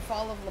was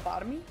pre-fall of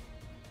lobotomy.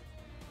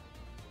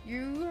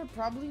 You are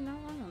probably not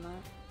wrong on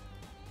that.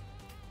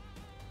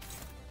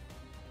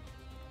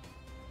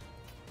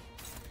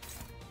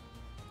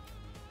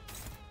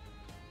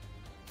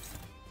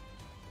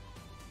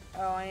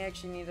 Oh, I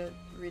actually need to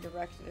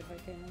redirect it if I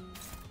can.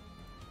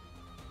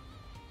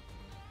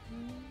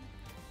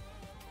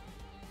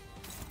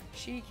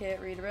 She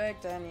can't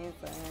redirect anything.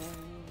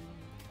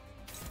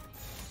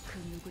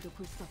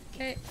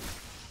 Okay.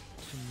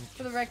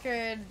 For the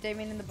record,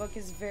 Damien in the book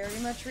is very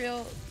much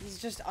real. He's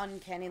just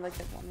uncanny like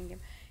the filming game.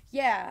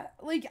 Yeah,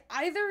 like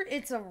either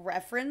it's a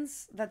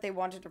reference that they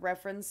wanted to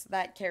reference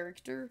that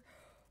character,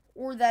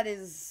 or that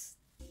is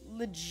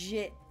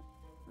legit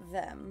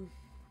them.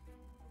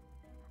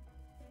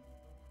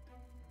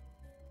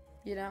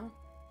 You know?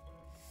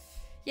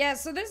 Yeah,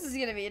 so this is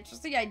gonna be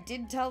interesting. I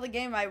did tell the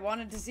game I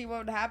wanted to see what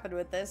would happen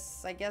with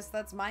this. I guess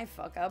that's my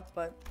fuck up,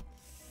 but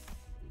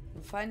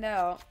we'll find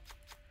out.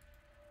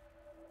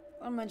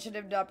 I'll mention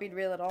him not being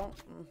real at all.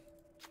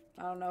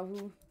 I don't know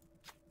who.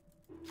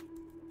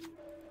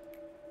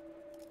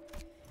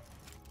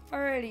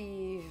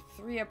 Alrighty,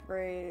 3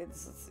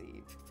 upgrades. Let's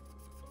see.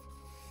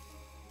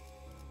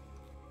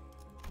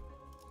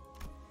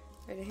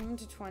 Rated him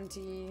to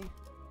 20.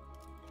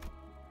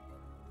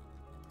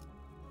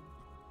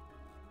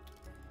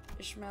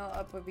 Ishmael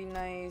up would be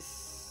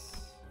nice.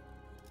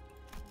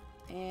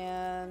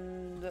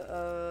 And,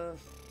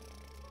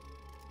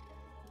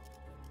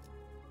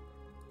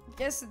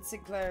 guessing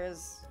Sinclair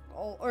is,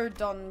 or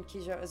Don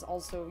Quijote is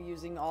also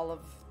using all of,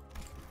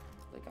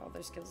 like, all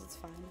their skills. It's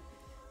fine.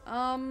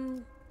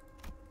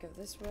 Go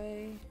this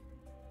way.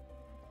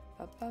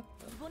 Up.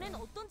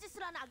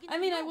 I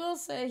mean, I will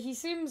say, he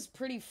seems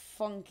pretty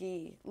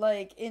funky,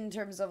 like, in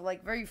terms of,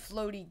 like, very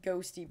floaty,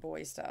 ghosty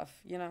boy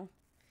stuff, you know?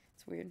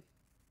 It's weird.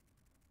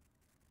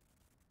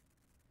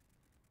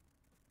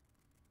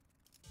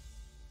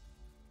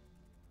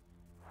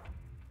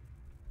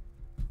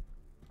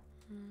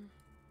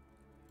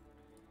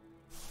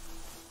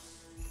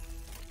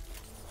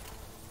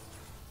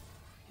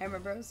 Hammer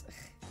Bros.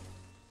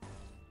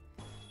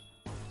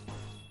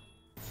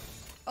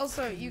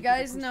 Also, you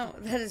guys know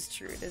that is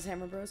true. It is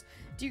Hammer Bros.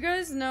 Do you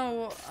guys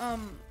know?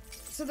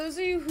 So those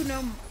of you who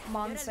know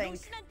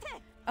Monsink,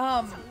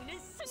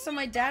 so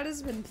my dad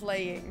has been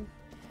playing,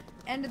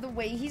 and the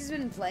way he's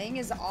been playing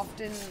is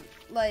often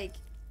like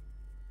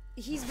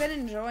he's been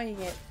enjoying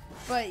it,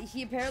 but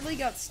he apparently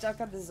got stuck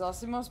on the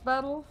Zosimos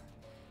battle,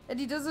 and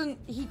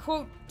he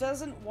quote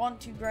doesn't want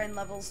to grind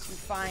levels to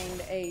find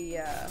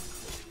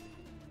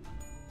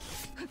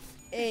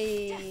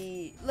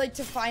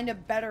to find a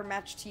better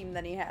match team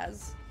than he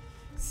has.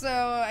 So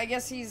I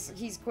guess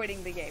he's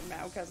quitting the game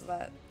now because of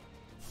that.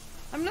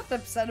 I'm not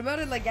upset about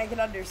it. Like, I can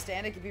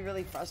understand it can be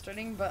really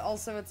frustrating, but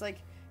also it's like,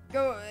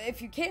 go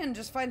if you can,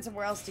 just find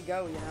somewhere else to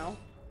go, you know,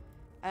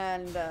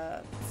 and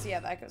see how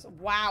that goes.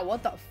 Wow,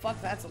 what the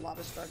fuck? That's a lot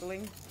of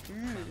struggling.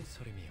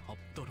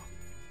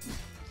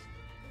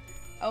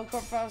 El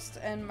Corpost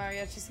and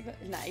Mariachi.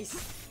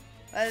 Nice.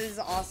 That is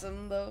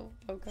awesome, though.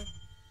 Okay.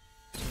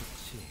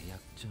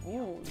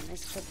 Ooh,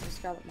 nice clip for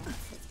Scarlet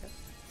Moth. That's good.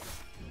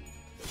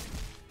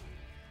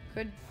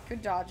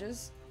 Good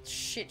dodges.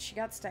 Shit, she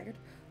got staggered.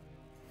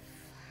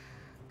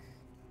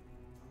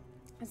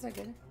 That's not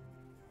good.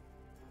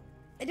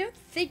 I don't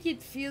think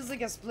it feels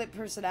like a split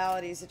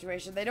personality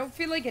situation. They don't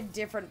feel like a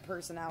different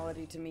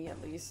personality to me,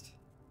 at least.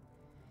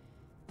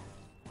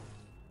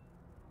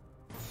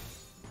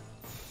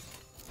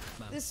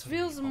 This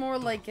feels more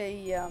like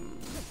a,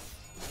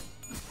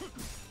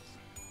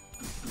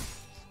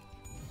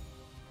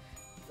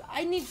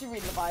 I need to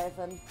read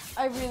Leviathan.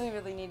 I really,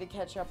 really need to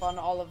catch up on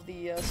all of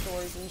the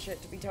stories and shit,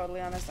 to be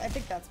totally honest. I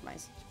think that's my...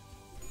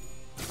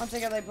 Once I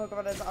get like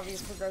Pokemon as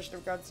obvious progression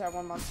of guard style,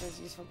 one monster is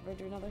useful compared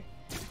to another.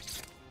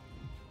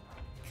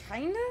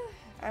 Kinda?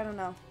 I don't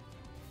know.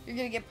 You're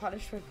gonna get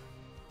punished for...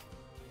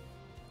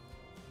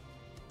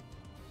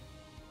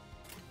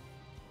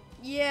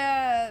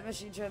 Yeah,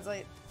 machine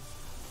translate.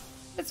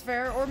 That's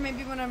fair. Or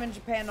maybe when I'm in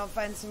Japan, I'll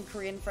find some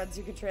Korean friends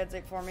who can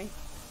translate for me.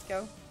 Let's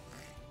go.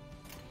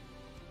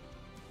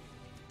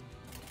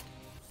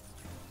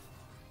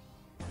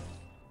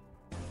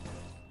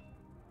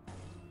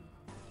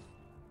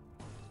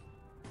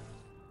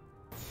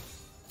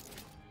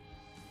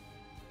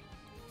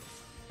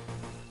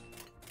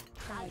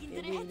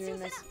 Doing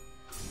this.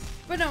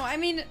 But no, I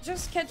mean,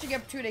 just catching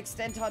up to an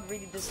extent on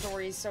reading the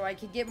stories so I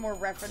could get more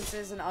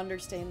references and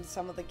understand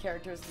some of the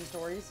characters and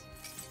stories.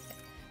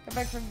 Come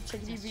back from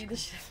Chickadee be the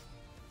shit.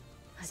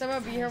 Somehow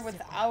be here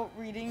without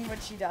reading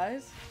what she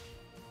dies?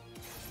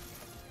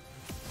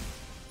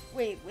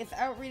 Wait,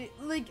 without reading,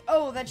 like,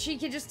 oh, that she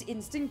can just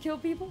instant kill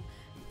people?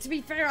 To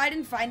be fair, I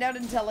didn't find out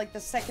until like the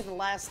second to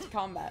last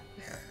combat.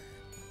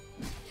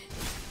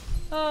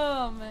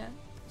 Oh man.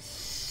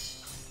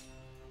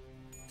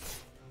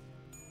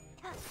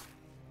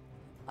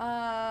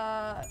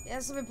 Yeah,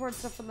 some important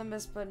stuff from the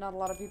mist, but not a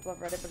lot of people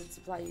have read it, but it's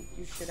a plot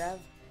you should have.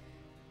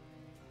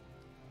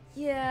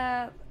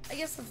 Yeah, I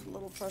guess that's a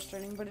little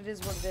frustrating, but it is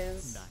what it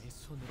is.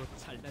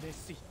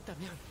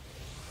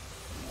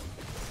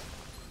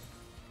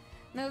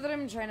 Now that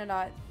I'm trying to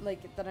not,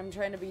 like, that I'm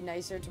trying to be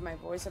nicer to my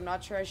voice, I'm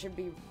not sure I should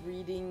be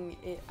reading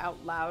it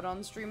out loud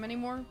on stream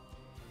anymore.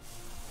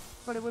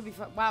 But it would be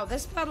fun. Wow,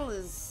 this battle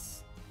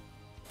is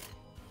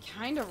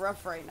kind of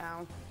rough right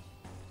now.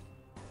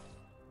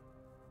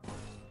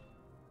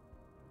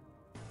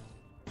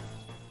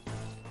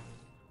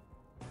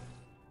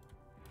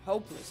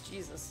 Hopeless,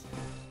 Jesus.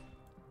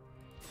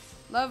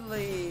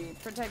 Lovely.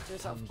 Protect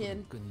yourself,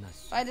 kid.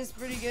 Fight is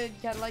pretty good.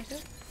 Kinda liked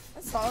it.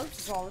 That's solid.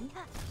 Solid.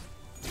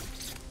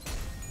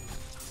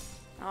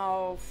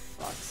 Oh,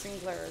 fuck.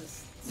 Sinclair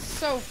is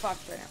so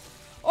fucked right now.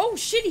 Oh,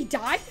 shit, he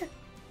died?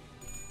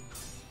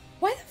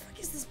 Why the fuck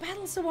is this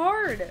battle so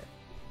hard?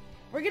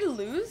 We're gonna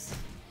lose?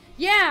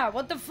 Yeah,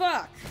 what the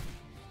fuck?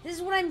 This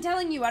is what I'm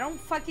telling you. I don't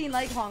fucking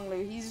like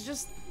Honglu. He's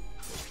just...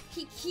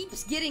 He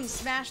keeps getting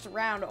smashed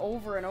around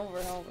over and over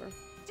and over.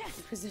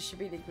 Inquisition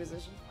beat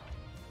Inquisition.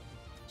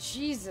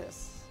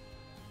 Jesus.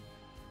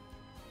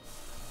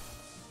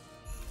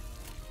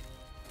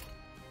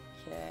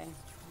 Okay.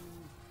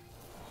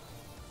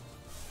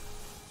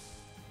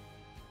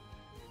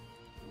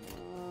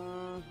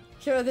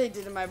 Look what they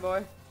did to my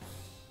boy.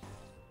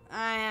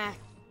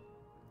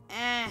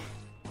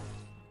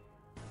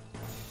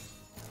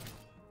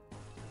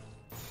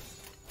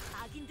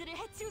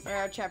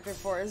 Where chapter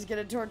 4 is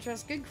gonna torture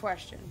us? Good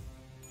question.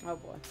 Oh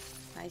boy.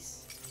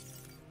 Nice.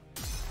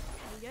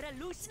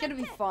 It's gonna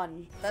be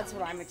fun. That's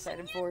what I'm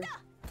excited for.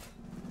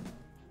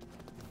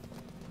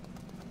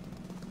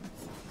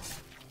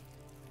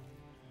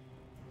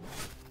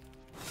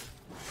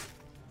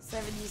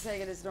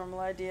 $70 is normal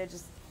idea.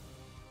 Just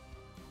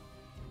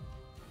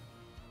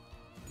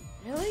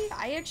really?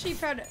 I actually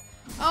found it.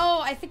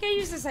 Oh, I think I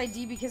use this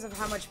ID because of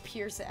how much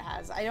Pierce it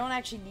has. I don't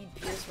actually need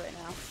Pierce right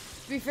now.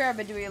 To be fair, I've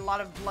been doing a lot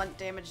of blunt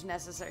damage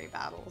necessary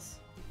battles.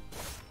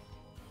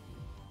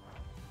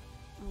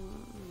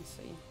 Let's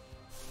see.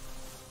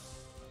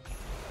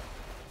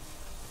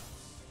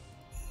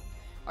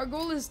 Our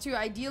goal is to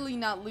ideally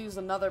not lose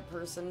another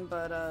person,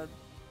 but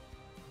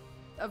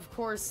of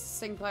course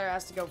Sinclair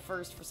has to go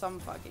first for some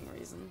fucking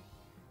reason.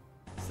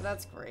 So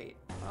that's great.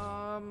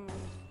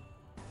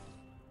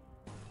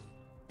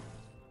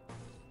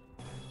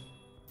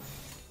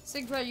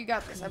 Sinclair, you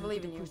got this. I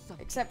believe in you.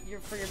 Except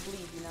for your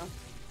bleed, you know?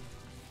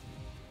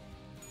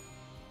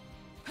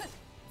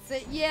 So,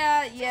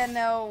 yeah,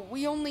 no.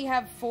 We only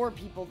have 4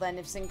 people then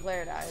if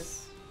Sinclair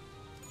dies.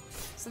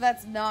 So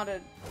that's not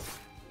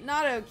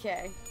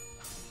okay.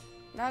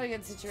 Not a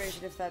good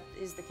situation if that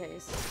is the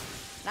case.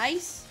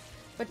 Nice,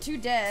 but 2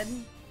 dead.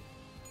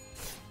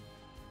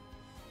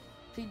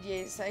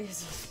 PDA,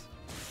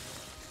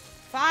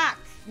 fuck!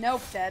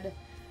 Nope, dead.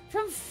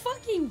 From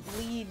fucking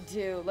bleed,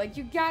 too. Like,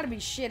 you gotta be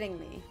shitting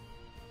me.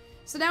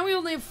 So now we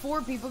only have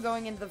 4 people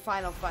going into the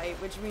final fight,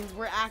 which means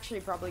we're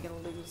actually probably gonna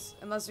lose.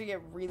 Unless we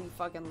get really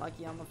fucking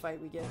lucky on the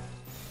fight we get.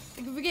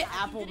 Like, if we get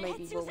Apple,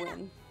 maybe we'll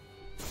win.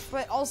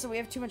 But also, we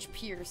have too much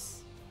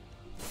Pierce.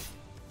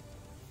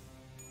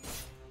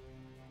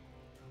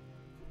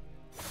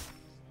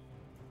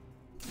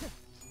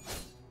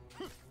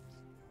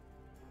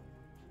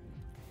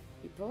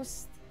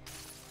 Post.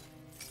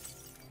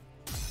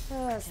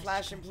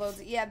 Slash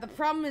implodes. Yeah, the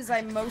problem is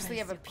I mostly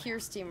have a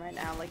Pierce team right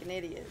now, like an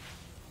idiot.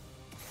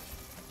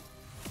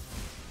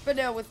 But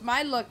no, with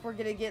my luck, we're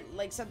gonna get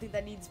like something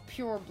that needs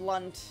pure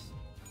blunt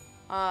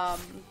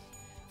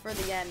for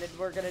the end, and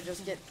we're gonna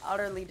just get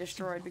utterly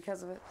destroyed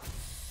because of it.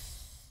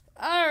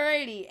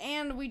 Alrighty,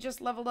 and we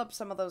just leveled up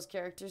some of those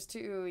characters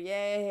too.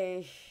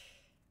 Yay.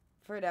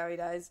 For now he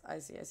dies. I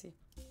see.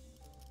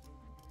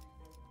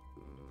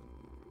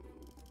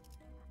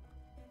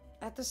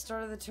 At the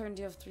start of the turn,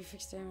 deal 3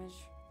 fixed damage,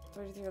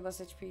 33 or less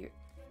HP,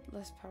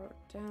 less power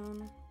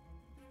down.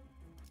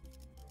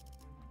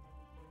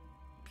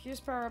 Pierce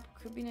power up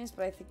could be nice,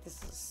 but I think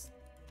this is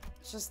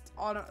just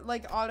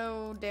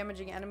auto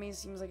damaging enemies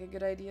seems like a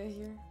good idea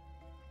here.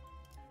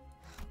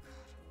 Oh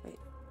god, wait.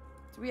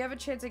 Do we have a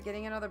chance at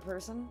getting another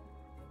person?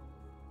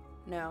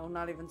 No,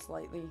 not even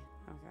slightly.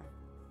 Okay.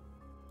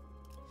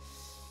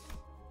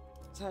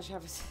 Tosh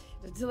have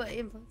a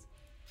delay inputs.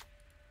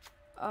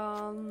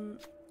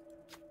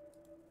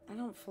 I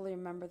don't fully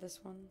remember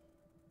this one.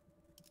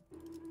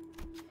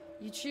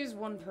 You choose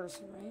one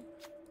person, right?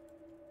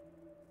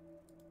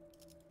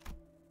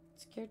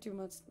 Scared too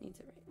much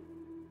needs it, right?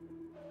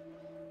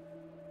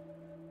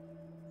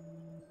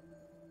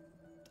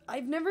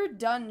 I've never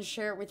done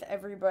share it with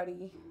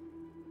everybody.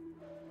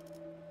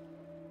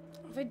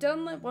 Have I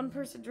done let one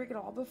person drink it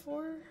all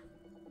before?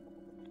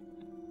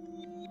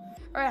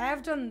 Alright, I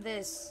have done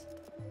this.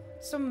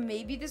 So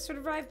maybe this would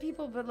revive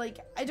people, but like,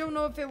 I don't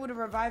know if it would have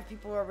revived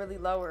people who are really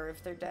low or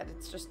if they're dead.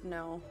 It's just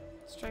no.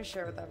 Let's try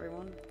share with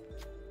everyone.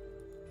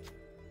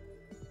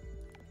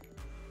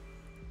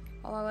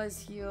 All allies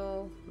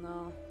heal.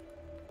 No.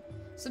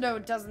 So no,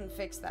 it doesn't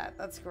fix that.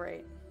 That's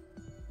great.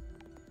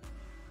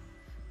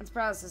 Let's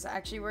browse this.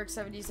 Actually works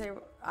 70 say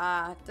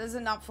does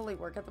it not fully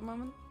work at the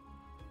moment?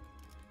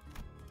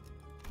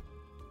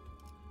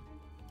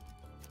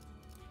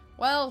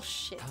 Well,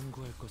 shit.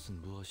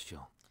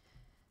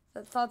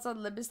 Thoughts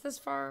on Limbus this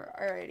far?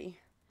 Alrighty.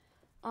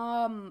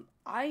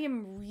 I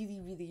am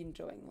really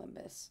enjoying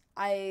Limbus.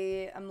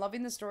 I am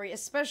loving the story,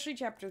 especially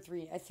chapter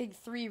 3. I think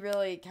 3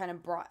 really kind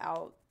of brought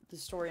out the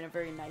story in a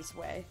very nice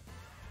way.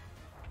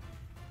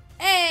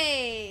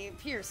 Hey,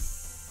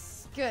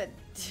 Pierce. Good.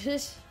 Too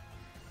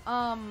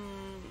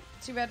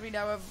bad we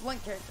now have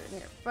blunt character in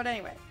here. But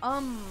anyway,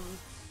 I'm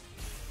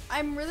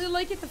really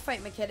liking the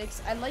fight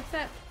mechanics. I like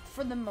that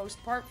for the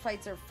most part,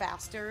 fights are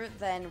faster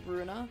than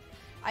Runa.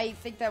 I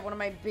think that one of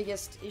my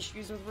biggest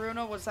issues with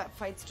Runa was that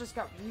fights just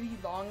got really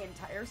long and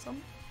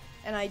tiresome,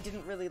 and I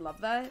didn't really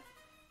love that.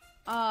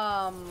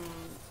 I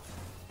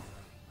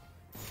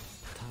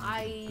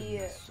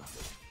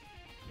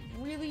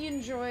really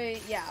enjoy,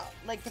 yeah,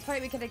 like the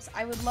fight mechanics.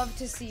 I would love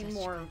to see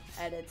more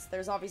edits.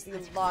 There's obviously a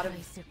lot of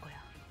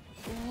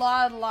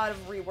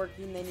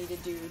reworking they need to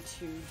do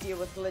to deal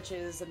with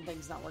glitches and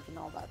things not working,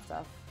 all that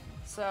stuff.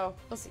 So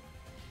we'll see.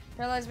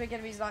 Paralyzed make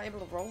enemies not able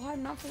to roll.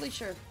 I'm not fully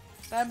sure.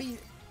 That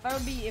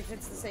would be if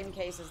it's the same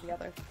case as the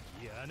other.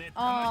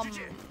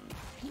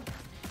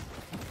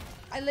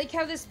 I like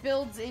how this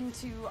builds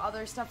into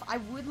other stuff. I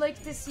would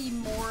like to see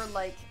more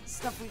like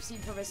stuff we've seen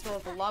from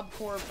Historical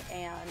LobCorp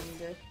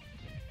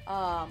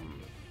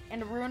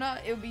and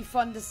Runa. It would be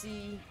fun to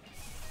see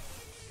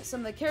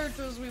some of the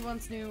characters we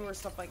once knew or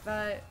stuff like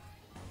that.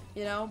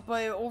 You know,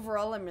 but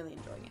overall I'm really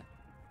enjoying it.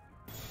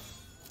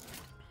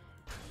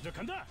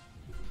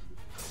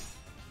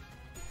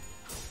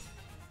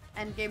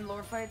 Endgame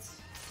lore fights.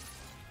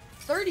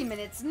 30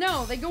 minutes?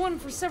 No, they go on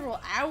for several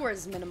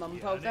hours minimum,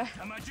 Poka.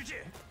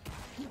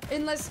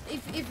 Unless,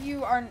 if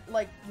you aren't,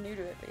 like, new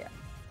to it, but yeah.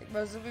 Like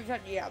most of we've had,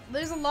 yeah.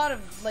 There's a lot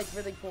of, like,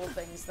 really cool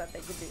things that they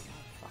could do.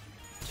 Oh, fuck.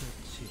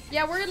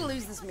 Yeah, we're gonna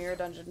lose this mirror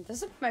dungeon.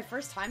 This is my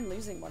first time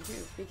losing one,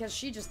 too, because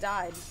she just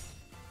died.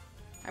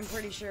 I'm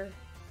pretty sure.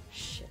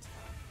 Shit.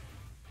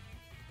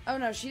 Oh,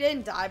 no, she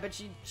didn't die, but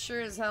she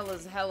sure as hell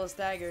is hella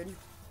staggered.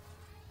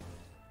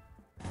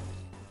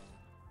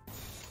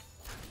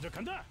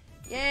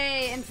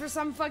 Yay, and for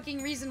some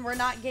fucking reason we're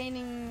not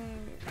gaining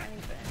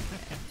anything.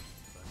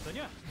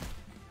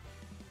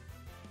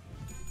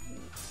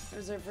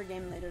 Reserved for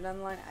game later down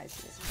the line. I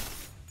see.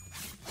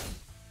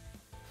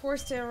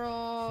 Forced tail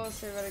roll,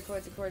 save out of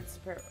coins and chords,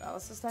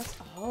 paralysis attacks.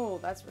 Oh,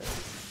 that's really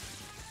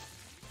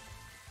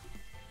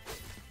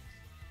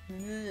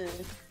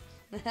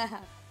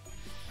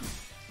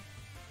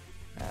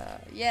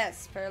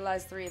yes,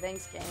 paralyzed 3.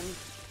 Thanks, game.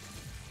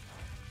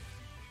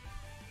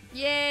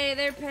 Yay,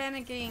 they're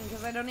panicking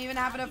because I don't even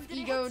have enough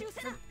ego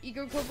for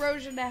ego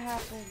corrosion to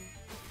happen.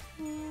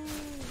 You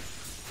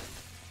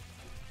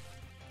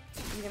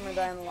think I'm gonna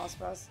die on the lost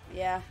boss?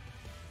 Yeah.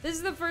 This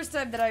is the first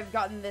time that I've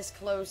gotten this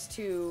close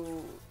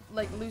to,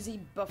 like,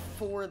 losing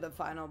before the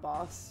final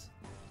boss.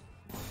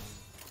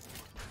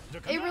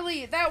 It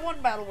really, that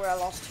one battle where I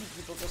lost 2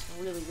 people just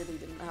really, really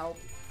didn't help.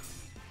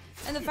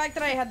 And the fact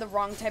that I had the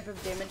wrong type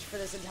of damage for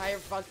this entire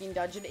fucking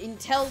dungeon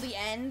until the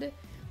end,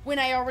 when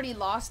I already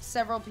lost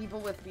several people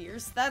with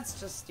beers, that's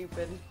just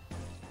stupid.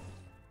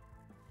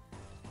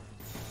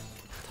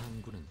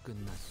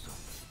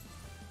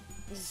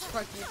 This is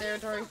fuck you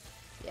territory.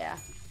 Yeah.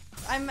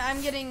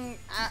 I'm getting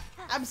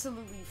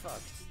absolutely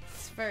fucked.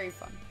 It's very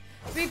fun.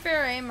 To be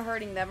fair, I am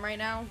hurting them right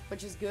now,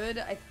 which is good.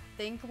 I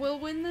think we'll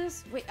win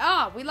this. Wait,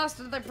 we lost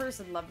another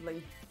person.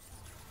 Lovely.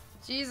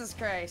 Jesus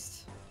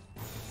Christ.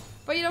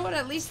 But you know what?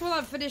 At least we'll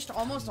have finished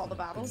almost all the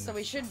battles, so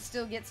we should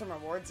still get some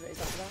rewards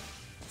based off of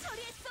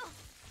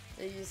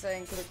that. Are you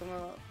saying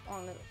Kurokumo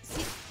on the...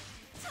 See,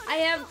 I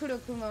have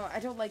Kurokumo. I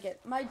don't like it.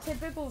 My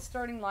typical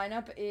starting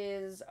lineup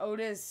is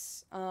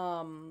Otis,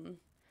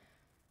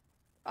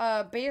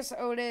 base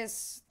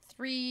Otis,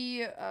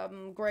 3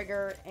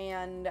 Gregor,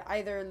 and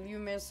either Liu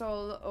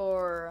Missile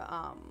or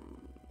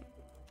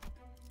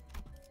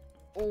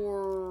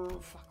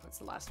fuck, what's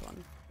the last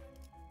one?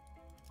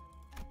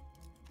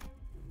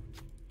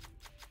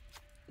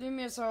 Liu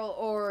Missile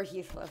or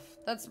Heathcliff.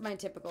 That's my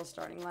typical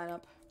starting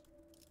lineup.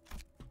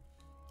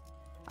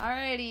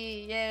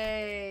 Alrighty,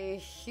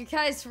 yay. You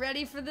guys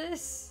ready for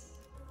this?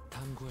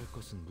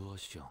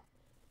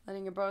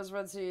 Letting your bows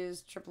run through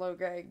use triple O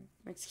Greg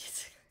makes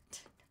kids.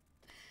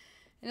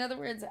 In other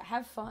words,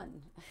 have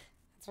fun.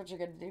 That's what you're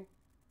gonna do.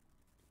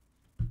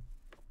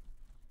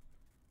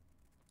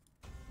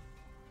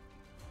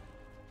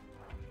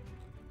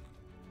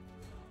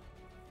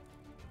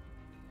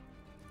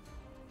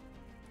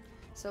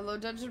 Solo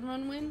dungeon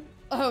run win?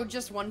 Oh,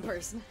 just one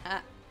person.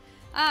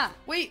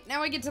 Wait,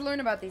 now I get to learn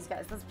about these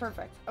guys. That's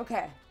perfect.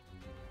 Okay.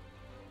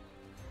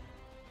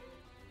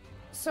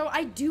 So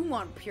I do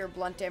want pure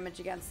blunt damage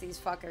against these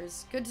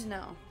fuckers. Good to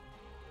know.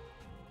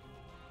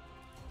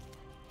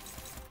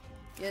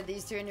 You had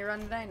these 2 in your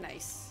run today?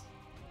 Nice.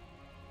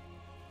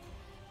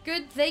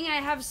 Good thing I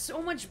have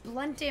so much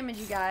blunt damage,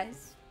 you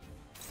guys.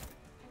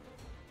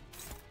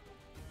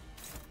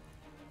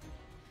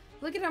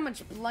 Look at how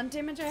much blunt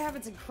damage I have.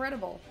 It's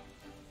incredible.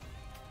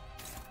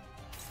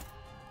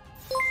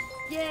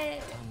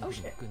 Yay! Oh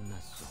shit.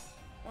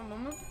 One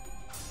moment.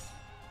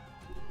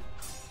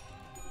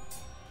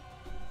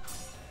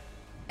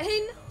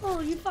 Hey,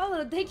 no, you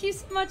followed. Thank you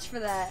so much for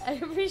that. I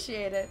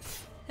appreciate it.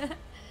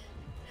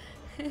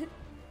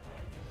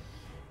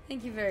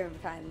 Thank you very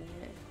kindly.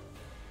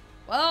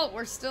 Well,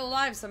 we're still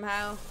alive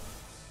somehow.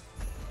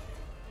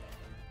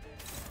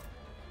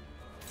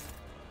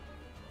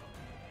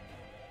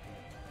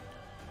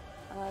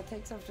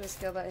 Takes after a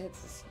skill that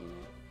hits this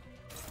unit.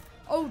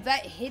 Oh,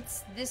 that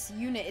hits this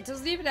unit. It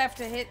doesn't even have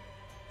to hit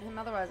him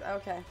otherwise.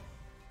 Okay.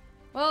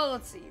 Well,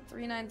 let's see.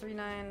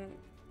 3939.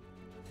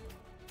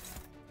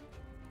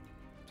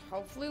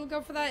 Hopefully we'll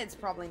go for that. It's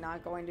probably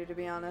not going to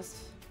be honest.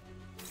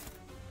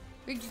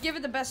 We could give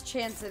it the best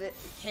chance that it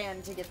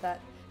can to get that.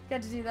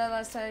 Got to do that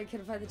last time. I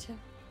couldn't find the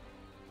channel.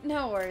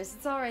 No worries.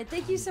 It's alright.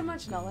 Thank you so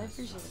much, Null. I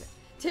appreciate it.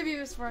 Timmy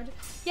was 400.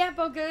 Yeah,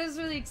 Boca, I was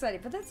really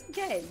excited, but that's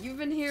okay. You've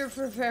been here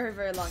for a very,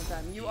 very long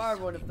time. You are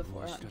one of the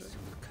 400.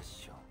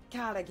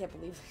 God, I can't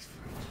believe this.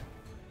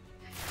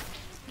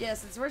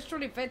 Yes, it's March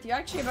 25th. You're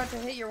actually about to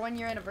hit your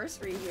 1-year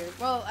anniversary here.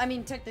 Well, I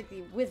mean,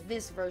 technically, with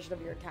this version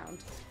of your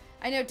account.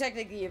 I know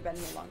technically you've been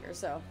here longer,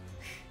 so.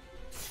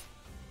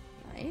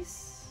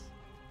 Nice.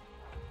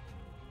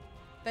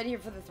 Been here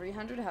for the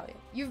 300? Hell yeah.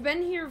 You've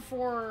been here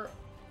for...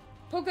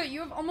 Poca,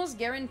 you have almost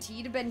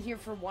guaranteed been here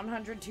for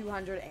 100,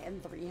 200,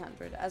 and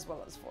 300, as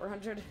well as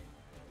 400.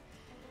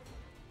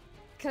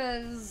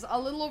 Because a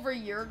little over a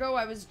year ago,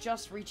 I was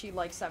just reaching,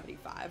 like,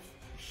 75.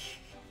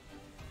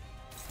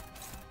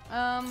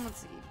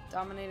 Let's see.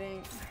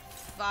 Dominating.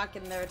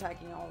 Fucking, they're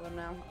attacking all of them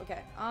now.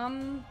 Okay,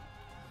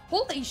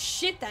 holy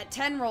shit, that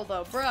 10 roll,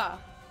 though, bruh.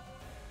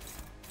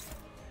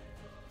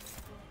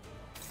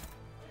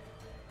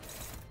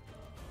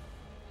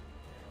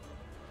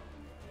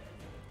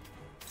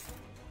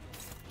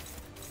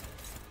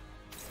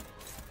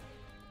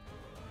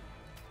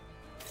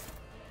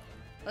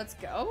 Let's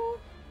go.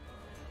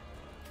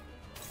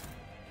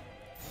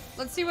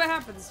 Let's see what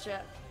happens,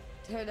 chat.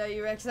 Dude, now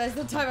you recognize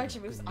the time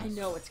action moves. I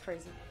know, it's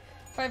crazy.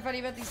 Find funny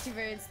about these two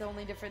variants, the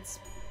only difference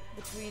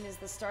between is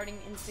the starting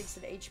instincts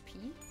and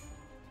HP.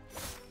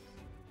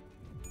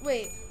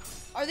 Wait,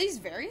 are these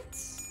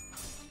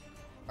variants?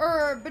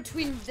 Or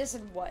between this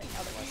and what?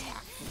 Otherwise,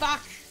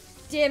 fuck!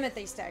 Damn it,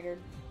 they staggered.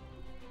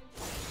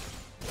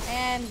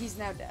 And he's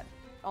now dead.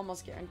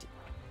 Almost guaranteed.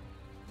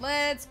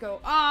 Let's go.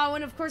 Oh,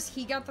 and of course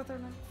he got the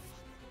third one.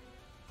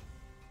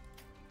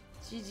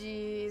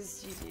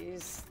 GG's.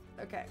 GG's.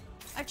 Okay.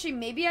 Actually,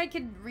 maybe I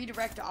could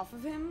redirect off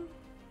of him.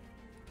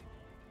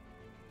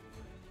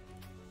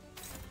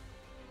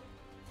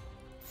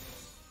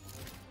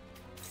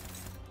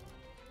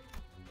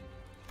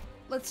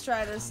 Let's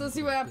try this. Let's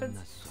see what happens.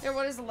 Here,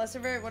 what is the lesser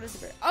variant? What is the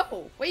variant?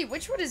 Oh, wait,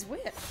 which one is which?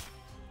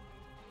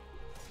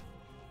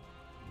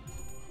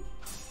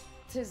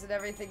 Isn't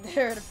everything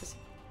there?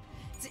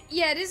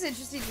 Yeah, it is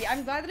interesting to me.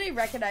 I'm glad that I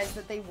recognized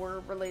that they were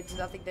related to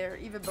nothing there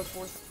even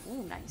before.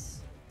 Ooh,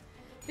 nice.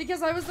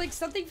 Because I was like,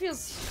 something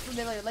feels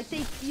familiar. Like, they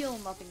feel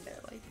nothing there.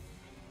 Like,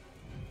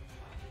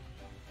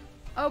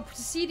 oh,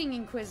 preceding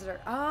Inquisitor.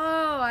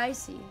 Oh, I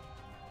see.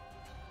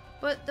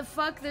 But the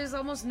fuck, there's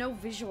almost no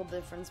visual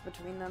difference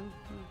between them.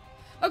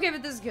 Okay,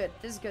 but this is good.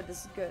 This is good.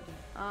 This is good.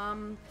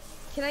 Can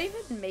I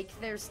even make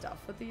their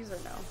stuff with these or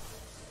no?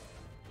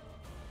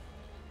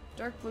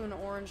 Dark blue and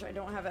orange. I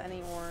don't have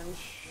any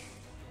orange.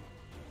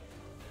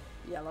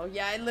 Yellow.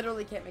 Yeah, I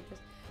literally can't make this.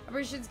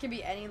 Operations can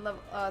be any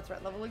level,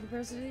 threat level in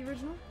comparison to the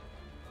original.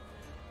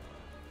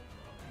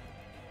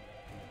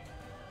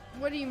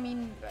 What do you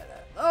mean by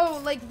that?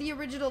 Oh, like the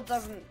original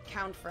doesn't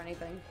count for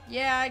anything.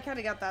 Yeah, I kind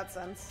of got that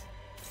sense.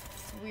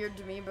 It's weird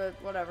to me, but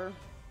whatever.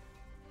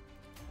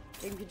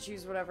 Game can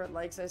choose whatever it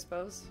likes, I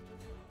suppose.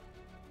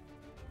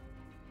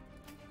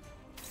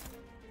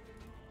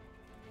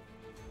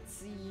 Let's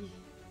see.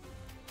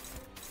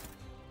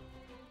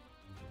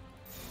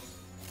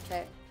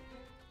 Okay.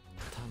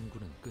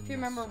 Do you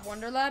remember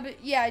Wonder Lab?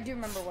 Yeah, I do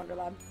remember Wonder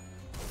Lab.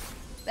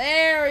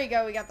 There we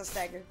go, we got the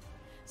stagger.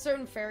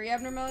 Certain fairy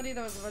abnormality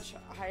that was a much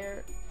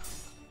higher.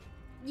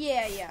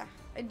 Yeah,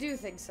 I do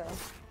think so.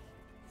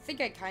 I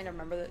think I kind of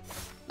remember that.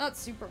 Not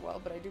super well,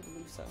 but I do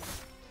believe so.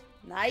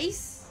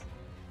 Nice.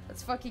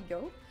 Let's fucking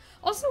go.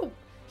 Also,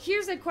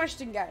 here's a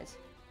question, guys.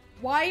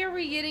 Why are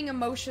we getting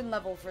emotion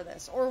level for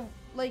this? Or,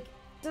 like,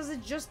 does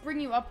it just bring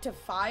you up to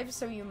 5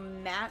 so you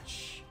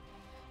match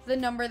the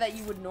number that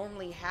you would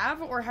normally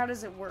have? Or how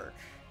does it work?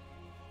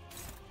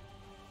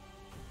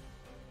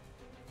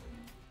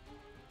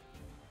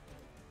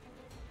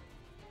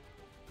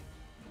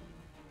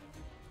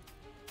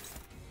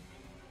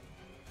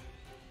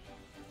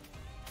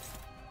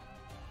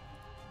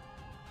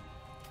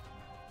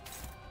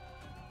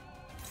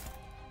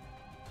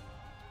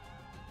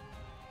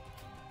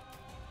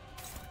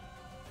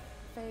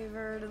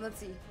 Favored. Let's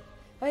see.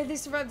 Oh, they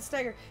survived the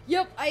stagger.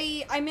 Yep,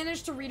 I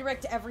managed to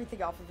redirect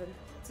everything off of him.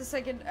 It's the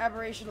second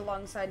aberration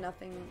alongside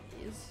nothing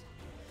is.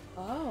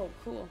 Oh,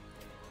 cool.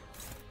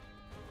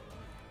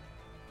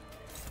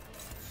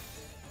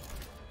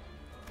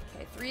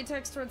 Okay, 3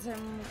 attacks towards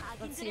him.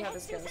 Let's see how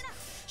this goes.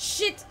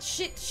 Shit.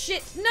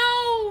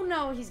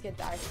 No, he's gonna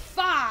die.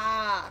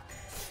 Fuck.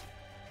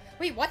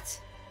 Wait, what?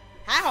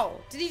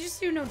 How? Did he just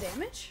do no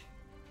damage?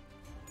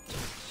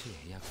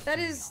 That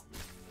is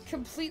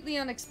completely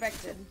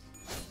unexpected.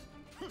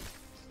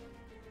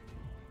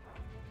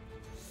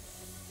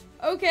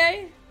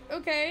 Okay.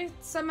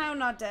 Somehow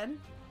not dead.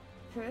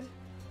 Good.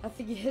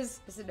 Nothing is.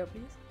 Is it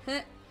nobody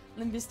is?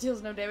 Limbus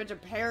deals no damage,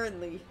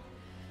 apparently.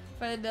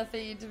 Find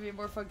nothing to be a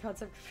more fun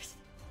concept.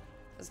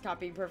 Just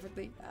copying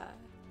perfectly.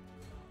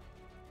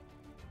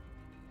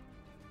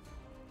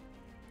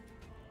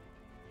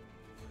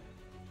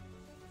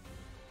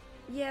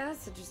 Yeah,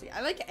 that's interesting.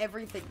 I like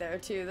everything there,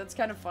 too. That's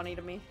kind of funny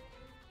to me.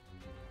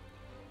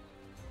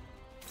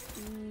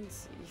 Let's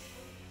see.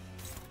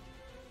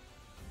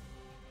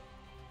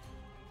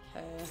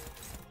 Okay.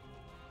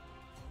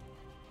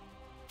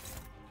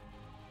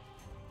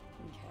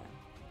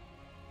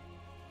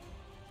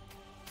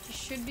 You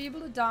should be able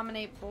to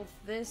dominate both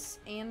this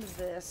and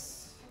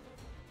this.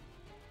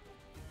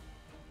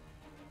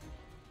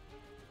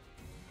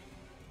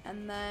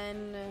 And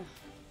then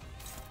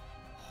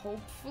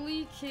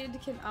hopefully Kid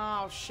can.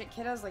 Oh shit,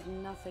 Kid has like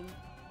nothing.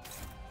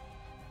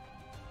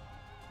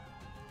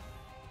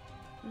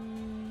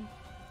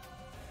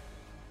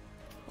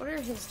 What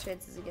are his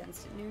chances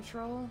against it?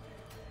 Neutral?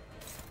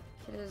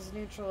 It is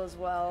neutral as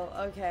well.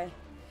 Okay.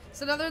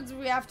 So in other words,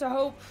 we have to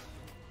hope.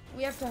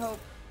 We have to hope.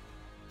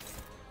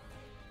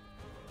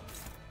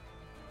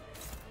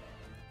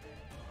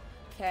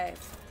 Okay.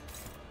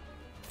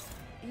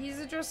 He's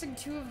addressing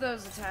 2 of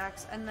those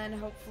attacks, and then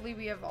hopefully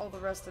we have all the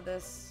rest of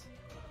this.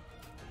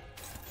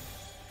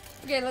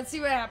 Okay, let's see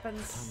what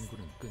happens.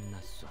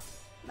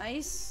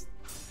 Nice.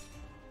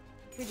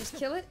 Can we just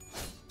kill it?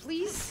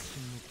 Please?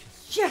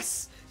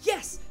 Yes!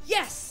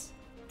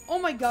 Oh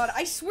my god,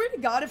 I swear to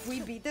god if we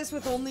beat this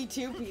with only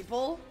 2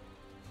 people.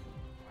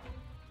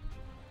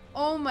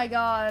 Oh my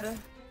god.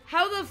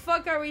 How the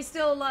fuck are we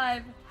still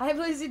alive? Hi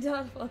Blazy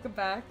Dot, welcome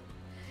back.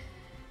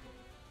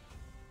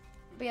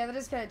 But yeah, that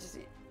is kind of just...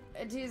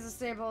 It is a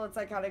staple, it's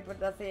iconic, but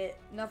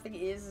nothing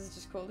is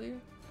just cool to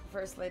you.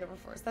 First, late over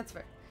force, that's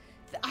fair.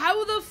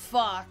 How the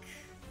fuck?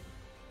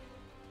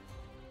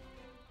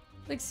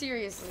 Like,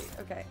 seriously.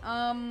 Okay,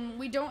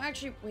 we don't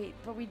actually... Wait,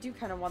 but we do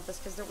kind of want this,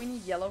 because don't we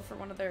need yellow for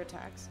one of their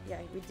attacks? Yeah,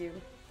 we do.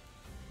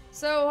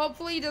 So,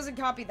 hopefully he doesn't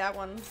copy that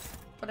one.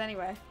 But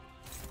anyway.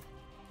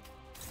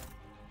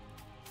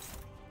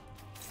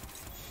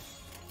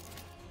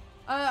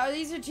 Are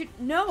these two?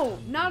 No,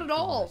 not at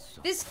all.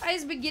 This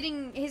guy's been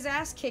getting his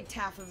ass kicked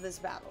half of this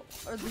battle.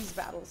 Or these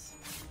battles.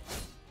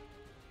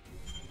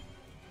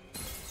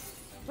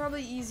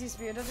 Probably easiest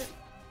way does it.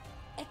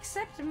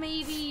 Except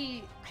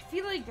maybe... I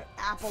feel like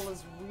Apple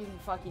is really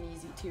fucking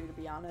easy too, to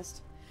be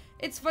honest.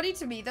 It's funny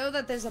to me, though,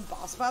 that there's a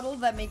boss battle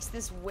that makes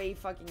this way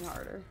fucking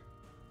harder.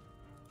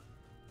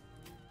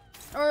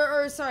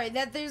 Or sorry,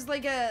 that there's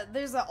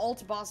an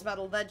alt boss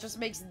battle that just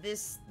makes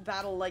this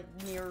battle, like,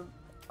 near...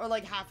 Or,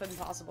 like, half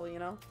impossible, you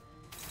know?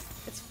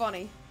 It's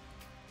funny.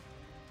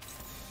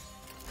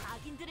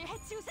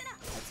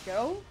 Let's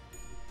go.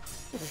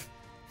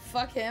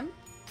 Fuck him.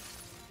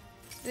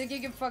 Think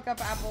you can fuck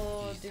up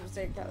Apple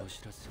Doomsday Calendar?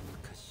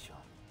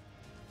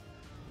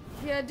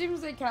 Yeah,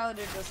 Doomsday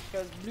Calendar just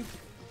goes bloop.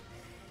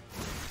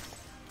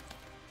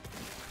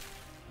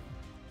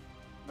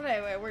 But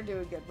anyway, we're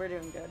doing good. We're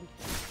doing good.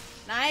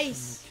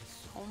 Nice!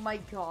 Oh my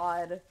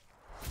god.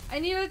 I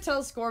need to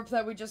tell Scorp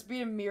that we just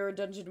beat a mirror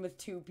dungeon with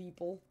 2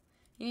 people.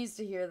 He needs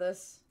to hear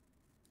this.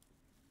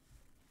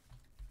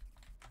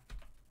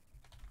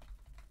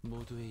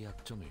 모두의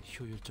약점을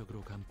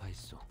효율적으로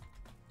간파했어.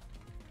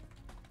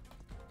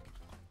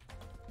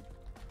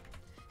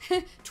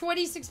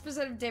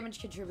 26% of damage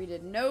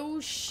contributed. No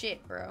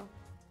shit, bro.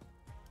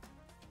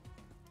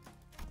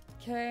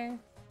 Okay.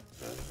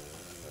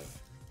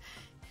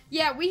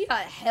 Yeah, we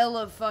got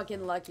hella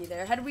fucking lucky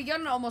there. Had we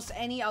gotten almost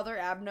any other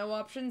Abno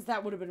options,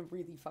 that would have been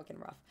really fucking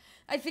rough.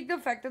 I think the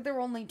fact that there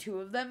were only 2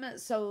 of them,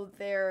 so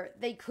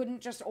they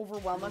couldn't just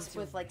overwhelm us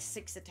with like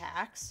 6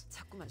 attacks,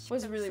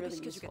 was really, really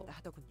useful.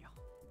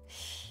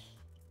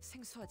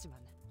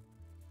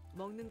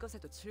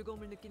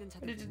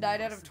 But it did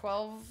 9 out of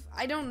 12.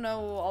 I don't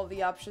know all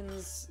the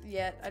options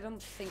yet. I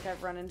don't think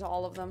I've run into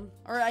all of them.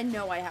 Or I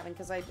know I haven't,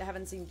 because I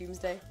haven't seen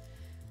Doomsday.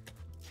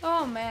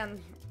 Oh, man.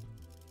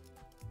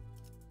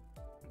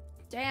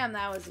 Damn,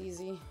 that was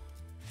easy.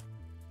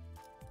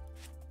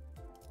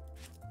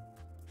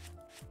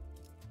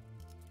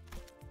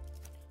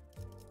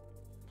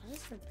 What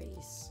is her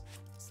base?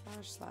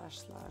 ///. No,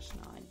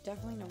 I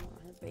definitely don't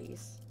want her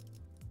base. //.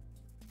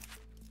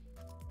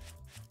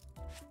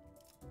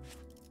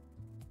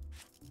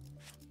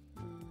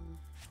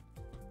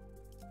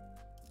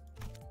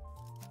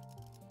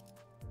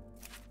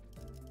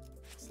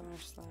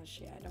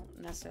 Yeah, I don't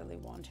necessarily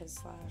want his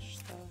slash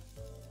though.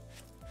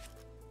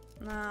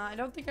 Nah, I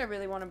don't think I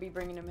really want to be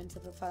bringing him into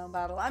the final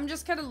battle. I'm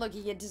just kind of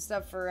looking into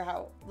stuff for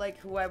how, like,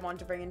 who I want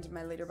to bring into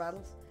my later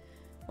battles.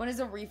 One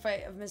is a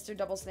refight of Mr.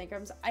 Double Snake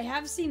Arms. I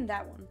have seen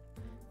that one.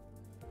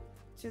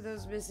 2 of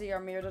those missing are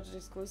Mirror Dungeon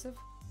exclusive.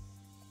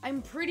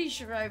 I'm pretty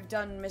sure I've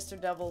done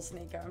Mr. Double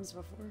Snake Arms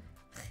before.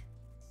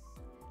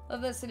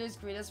 Love that Sinners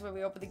greet us when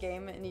we open the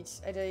game and each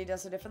identity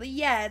does so differently.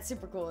 Yeah, it's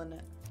super cool, isn't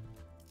it?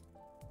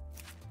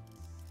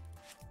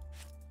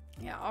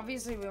 Yeah,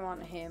 obviously we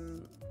want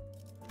him.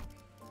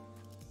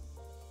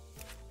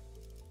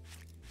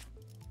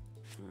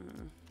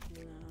 No,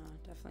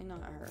 definitely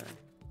not her.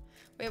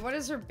 Wait, what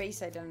is her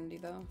base identity,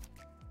 though?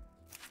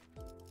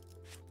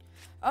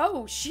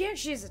 Oh, she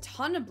actually has a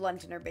ton of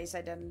blunt in her base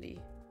identity.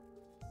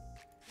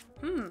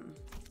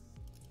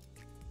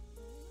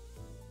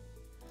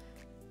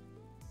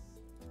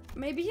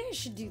 Maybe I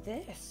should do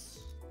this.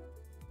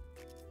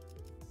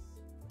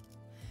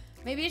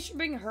 Maybe I should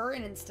bring her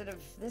in instead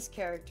of this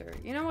character.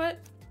 You know what?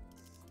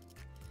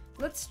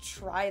 Let's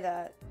try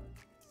that.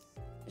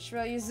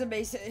 Ishmael uses a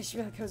base.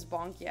 Ishmael goes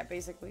bonk. Yeah,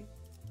 basically.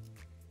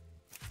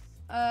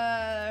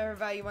 Her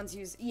value once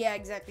used. Yeah,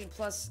 exactly.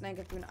 Plus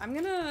Nankapun. I'm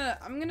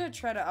gonna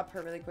try to up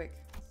her really quick.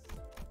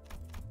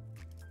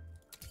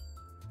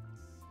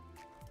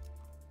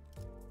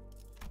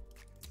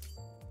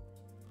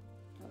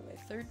 All the way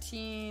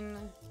 13,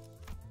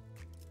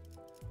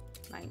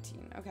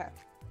 19. Okay.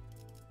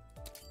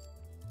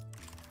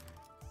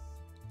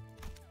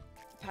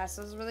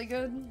 Passo's really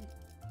good.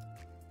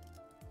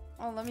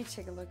 Oh, let me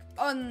take a look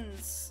on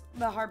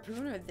the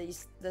harpoon or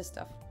this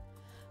stuff.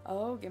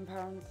 Oh,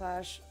 Gunpowder and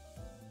Clash.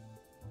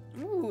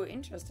 Ooh,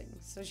 interesting.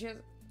 So she has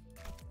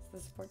the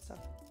support stuff.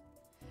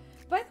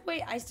 By the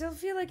way, I still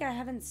feel like I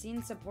haven't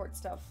seen support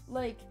stuff.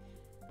 Like,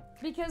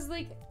 because,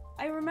 like,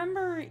 I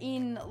remember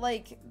in,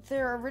 like,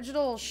 their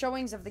original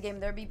showings of the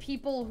game, there'd be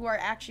people who are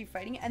actually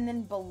fighting, and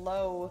then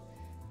below,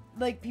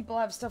 like, people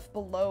have stuff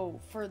below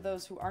for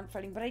those who aren't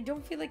fighting. But I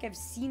don't feel like I've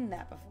seen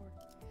that before.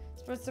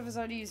 Support stuff is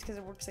already used because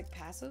it works like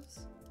passives?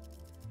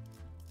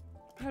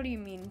 How do you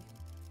mean?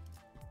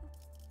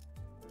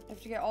 You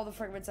have to get all the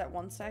fragments at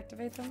once to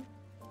activate them?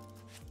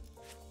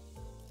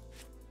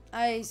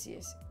 I see,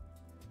 I see.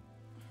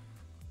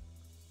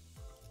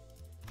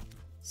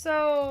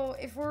 So,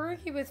 if we're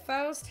working with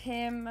Faust,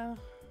 him,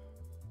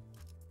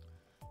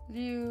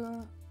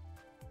 Liu...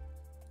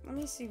 Let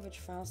me see which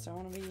Faust I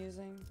want to be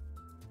using.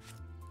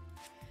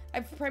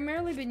 I've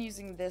primarily been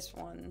using this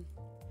one.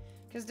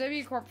 Because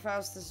W Corp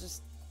Faust is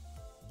just...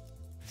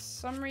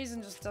 some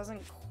reason just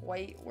doesn't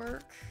quite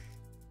work.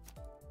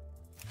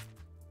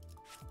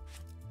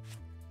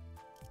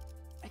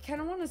 I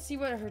kind of want to see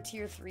what her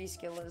tier 3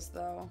 skill is,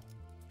 though.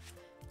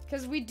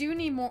 Because we do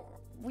need more...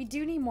 We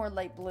do need more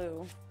light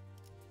blue.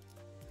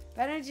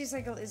 Bad energy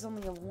cycle is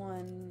only a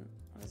 1.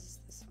 What is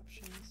this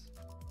options?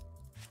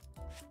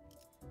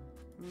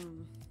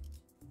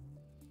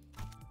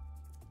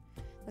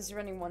 Unless you're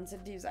running one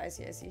set to use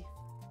IC.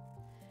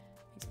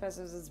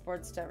 Expressives and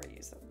sports never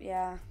use them.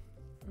 Yeah.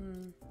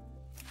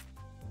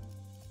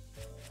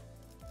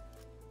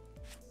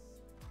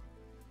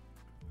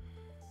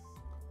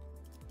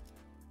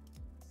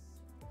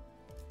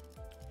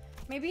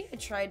 Maybe I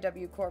try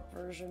W Corp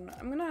version.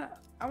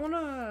 I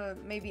wanna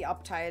maybe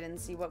uptie it and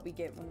see what we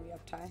get when we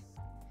uptie.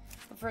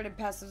 Preferred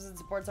passives and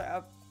supports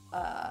are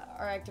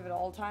active at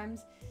all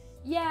times.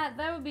 Yeah,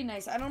 that would be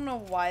nice. I don't know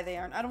why they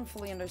aren't. I don't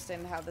fully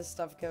understand how this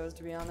stuff goes,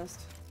 to be honest.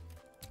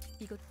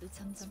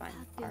 It's fine.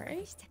 Alright.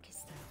 Let's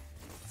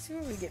see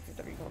what we get for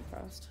W Corp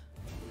first.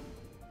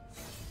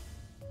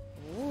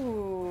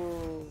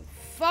 Ooh.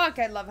 Fuck,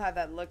 I love how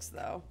that looks,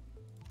 though.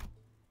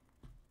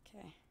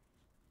 Okay.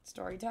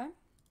 Story time.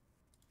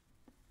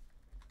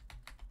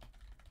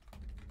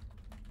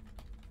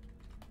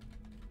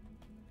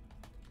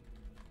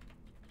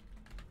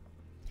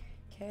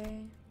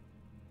 Okay.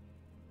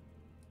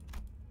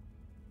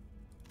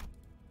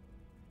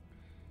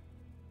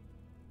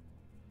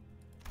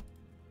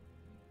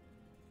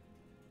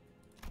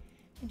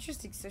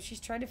 Interesting. So she's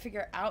trying to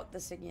figure out the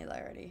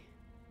singularity.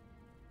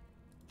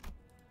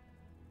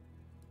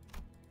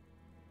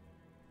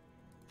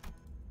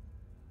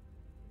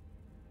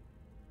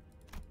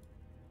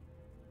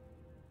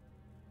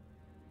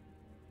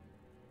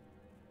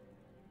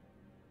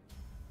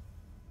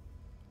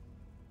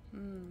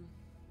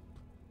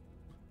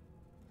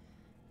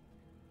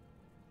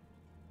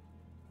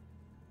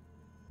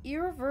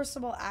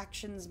 Irreversible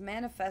actions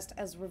manifest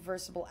as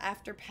reversible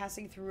after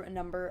passing through a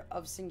number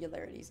of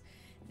singularities.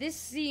 This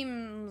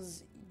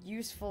seems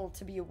useful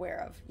to be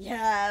aware of.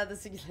 Yeah, the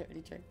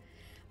singularity trick.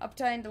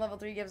 Uptime to level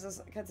 3 gives us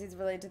cutscenes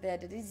related to the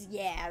identities.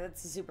 Yeah,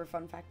 that's a super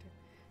fun factor.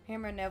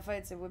 Hammer and nail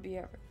fights, it would be...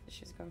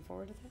 She's going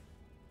forward with it?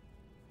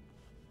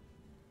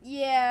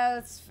 Yeah,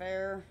 that's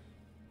fair.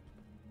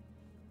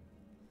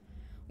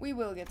 We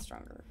will get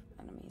stronger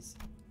enemies.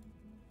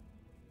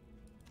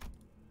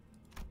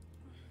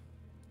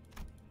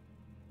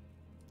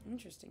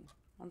 Interesting.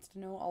 Wants to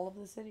know all of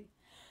the city.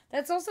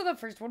 That's also the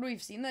first one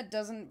we've seen that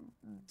doesn't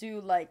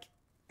do, like,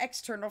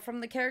 external from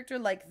the character,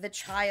 like the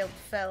child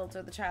felt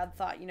or the child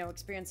thought, you know,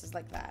 experiences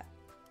like that.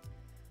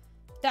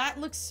 That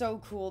looks so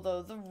cool,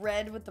 though. The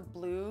red with the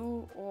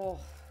blue. Oh,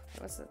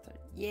 what's that thing?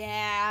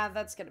 Yeah,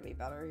 that's gonna be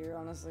better here,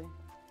 honestly.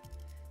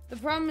 The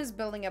problem is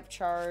building up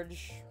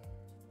charge.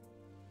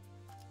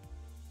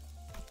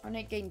 On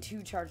it gain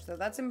 2 charge, though.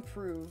 That's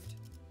improved.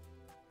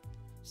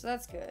 So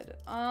that's good.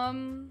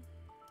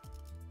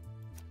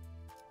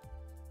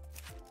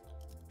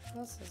 Who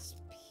else has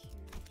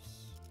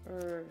Pierce?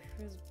 Or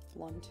who's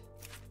Blunt?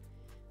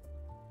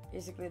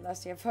 Basically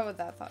Lesty. I've heard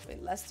that thought.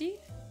 Wait, Lesty?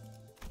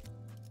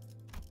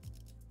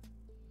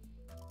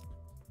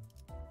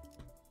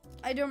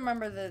 I don't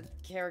remember the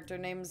character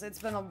names. It's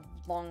been a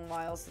long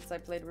while since I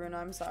played Runa.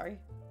 I'm sorry.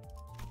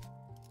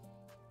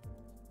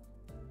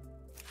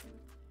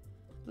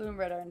 Blue and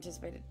red are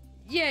anticipated.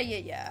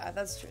 Yeah.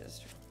 That's true. That's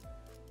true.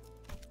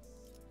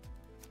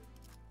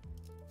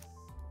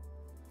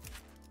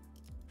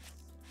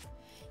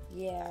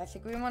 Yeah, I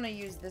think we want to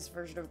use this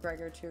version of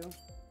Gregor too.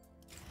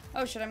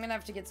 Oh shit, I'm gonna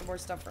have to get some more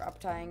stuff for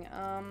uptying.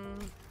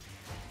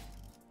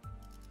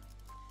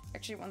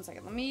 Actually, one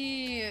second. Let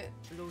me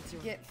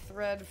get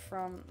thread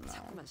from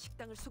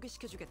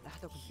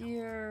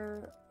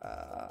here.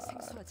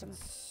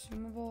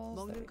 Consumables.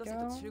 There we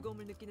go.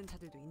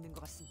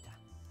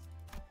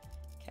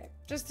 Okay,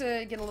 just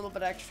to get a little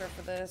bit extra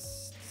for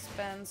this.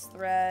 Dispense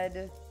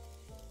thread.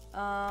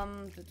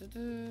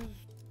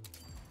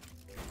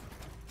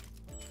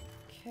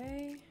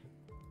 Okay.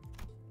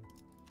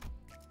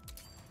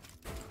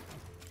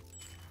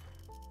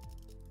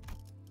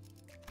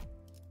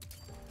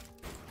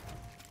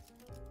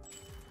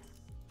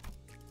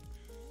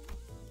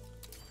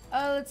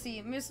 Let's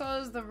see.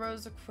 Missile is the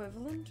rose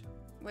equivalent?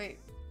 Wait.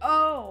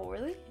 Oh,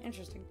 really?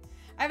 Interesting.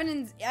 I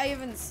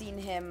haven't seen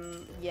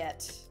him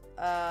yet.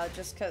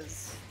 Just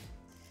cause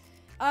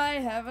I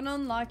haven't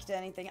unlocked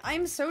anything.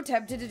 I'm so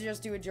tempted to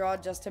just do a draw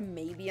just to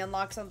maybe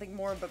unlock something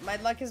more, but my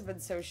luck has been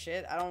so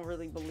shit, I don't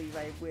really believe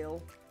I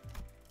will.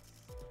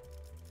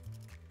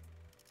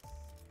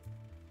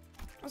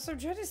 Also,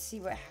 try to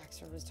see what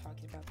Haxor was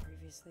talking about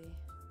previously.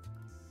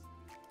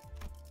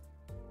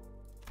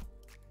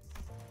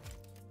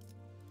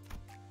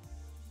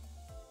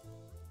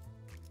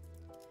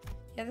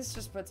 Yeah, this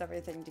just puts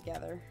everything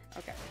together.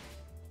 Okay.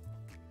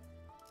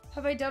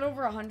 Have I done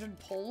over 100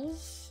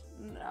 pulls?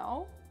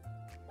 No.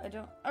 I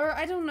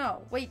don't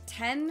know. Wait,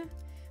 10?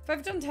 If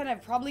I've done 10,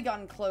 I've probably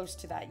gotten close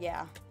to that.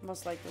 Yeah,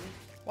 most likely.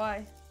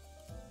 Why?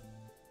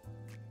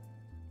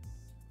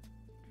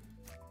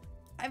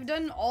 I've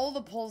done all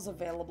the pulls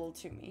available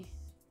to me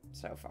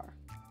so far.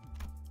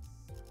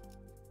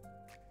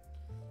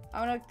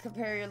 I want to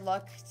compare your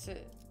luck to...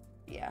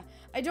 Yeah.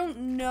 I don't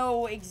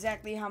know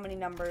exactly how many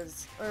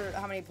numbers, or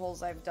how many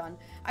pulls I've done.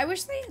 I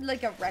wish they had,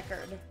 like, a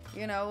record,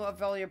 you know,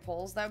 of all your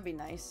pulls. That would be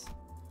nice.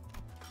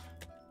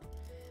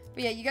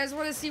 But yeah, you guys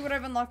want to see what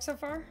I've unlocked so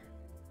far?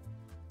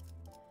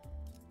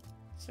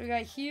 So we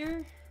got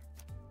here.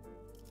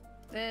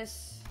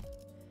 This.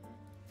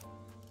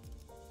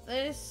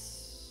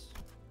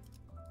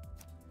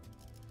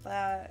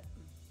 That.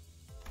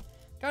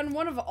 Gotten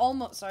one of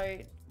almost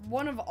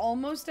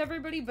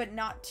everybody, but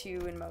not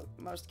two in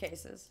most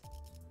cases.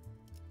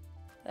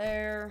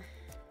 There.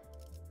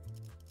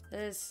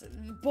 This.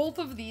 Both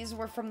of these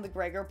were from the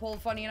Gregor pull,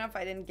 funny enough.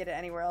 I didn't get it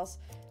anywhere else.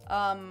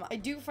 I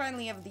do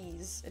finally have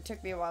these. It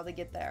took me a while to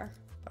get there,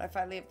 but I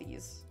finally have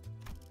these.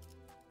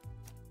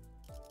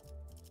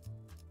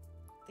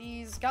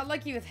 These. Got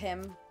lucky with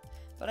him,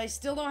 but I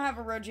still don't have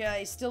a Rogia,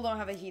 I still don't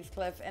have a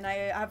Heathcliff, and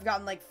I've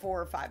gotten like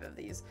 4 or 5 of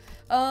these.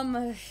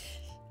 That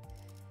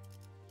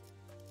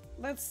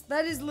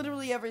is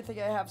literally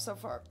everything I have so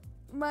far.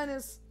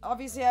 Minus,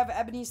 obviously I have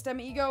Ebony Stem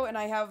Ego, and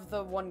I have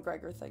the one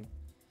Gregor thing.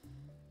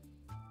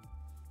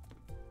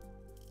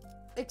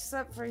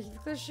 Except for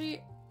Heathcliff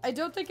sheet. I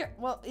don't think,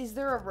 well, is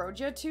there a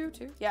Rogia too?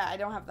 Yeah, I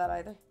don't have that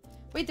either.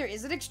 Wait, there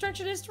is an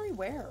extraction history?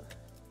 Where?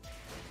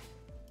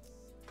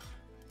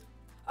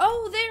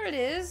 Oh, there it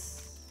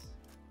is.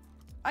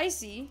 I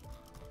see.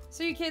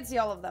 So you can't see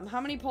all of them.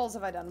 How many pulls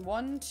have I done?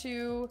 1,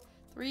 2,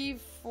 3,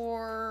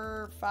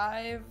 4,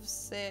 5,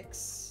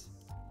 6,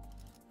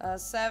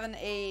 7,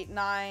 8,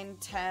 9,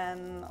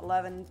 10,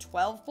 11,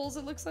 12 pulls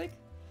it looks like.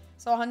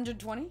 So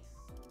 120?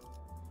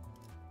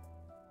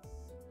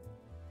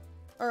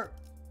 Or...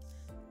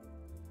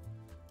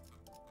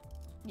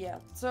 yeah,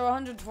 so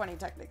 120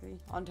 technically,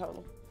 on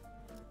total.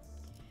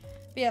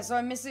 But yeah, so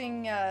I'm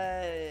missing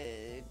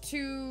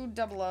 2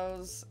 double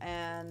O's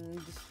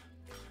and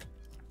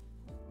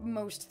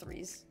most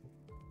 3s.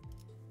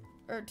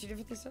 Or 2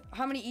 different things.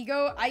 How many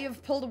ego? I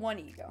have pulled 1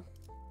 ego.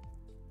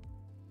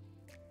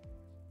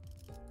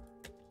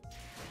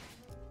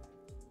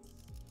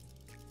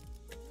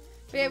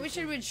 But yeah, I wish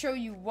it would show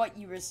you what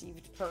you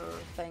received per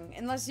thing.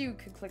 Unless you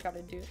could click on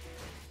it, dude.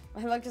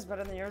 My luck is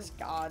better than yours?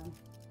 God.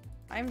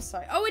 I'm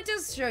sorry. Oh, it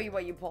does show you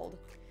what you pulled.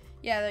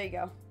 Yeah, there you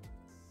go.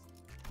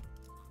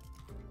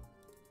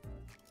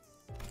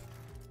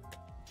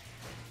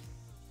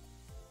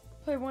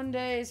 Play one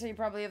day, so you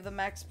probably have the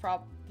max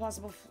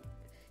possible.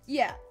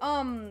 Yeah,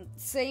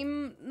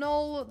 same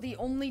null. The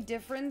only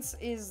difference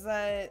is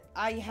that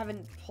I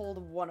haven't pulled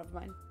one of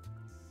mine.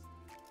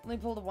 Only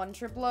pulled 1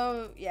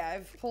 triplo. Yeah,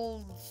 I've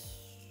pulled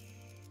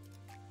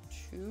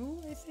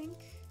 2, I think.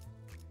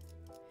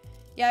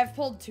 Yeah, I've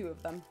pulled 2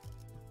 of them.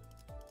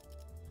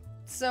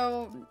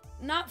 So,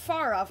 not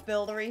far off,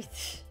 Buildery.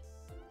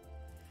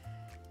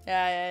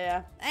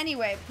 Yeah.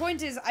 Anyway,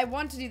 point is, I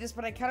want to do this,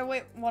 but I kind of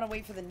want to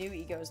wait for the new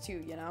egos,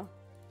 too, you know?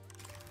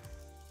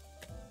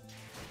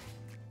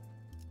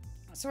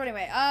 So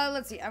anyway,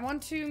 let's see. I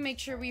want to make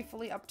sure we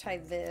fully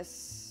uptie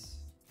this.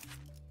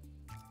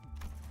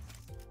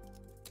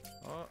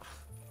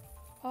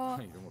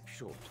 이런 거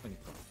필요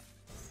없다니까.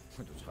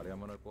 좀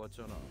잘해야만 할 것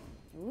같잖아.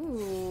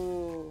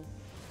 Ooh.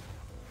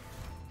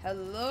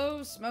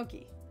 Hello,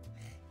 Smokey.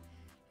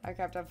 I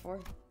capped up 4.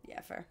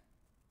 Yeah, fair.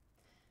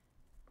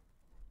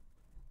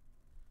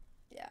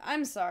 Yeah,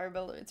 I'm sorry,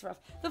 Builder. It's rough.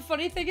 The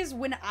funny thing is,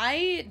 when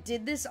I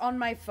did this on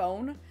my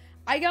phone,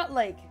 I got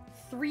like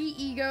 3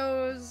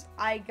 egos.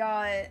 I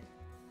got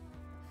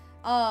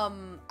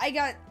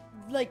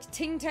like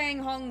Ting Tang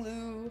Hong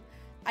Lu.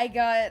 I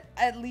got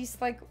at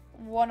least like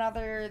 1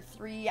 other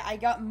 3. I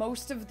got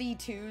most of the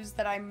 2s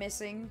that I'm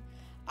missing.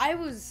 I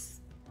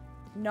was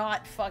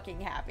not fucking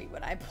happy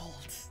when I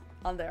pulled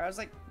on there. I was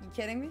like, you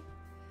kidding me?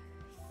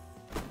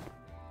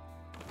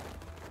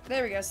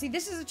 There we go. See,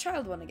 this is a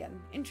child one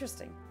again.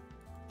 Interesting.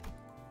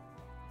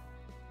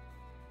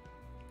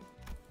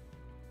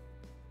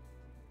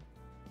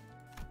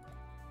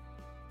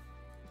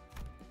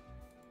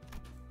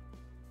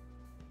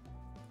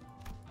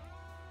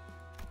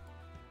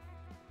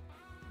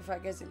 If I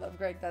guess you love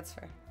Greg, that's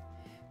fair.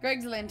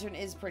 Greg's lantern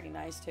is pretty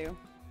nice too.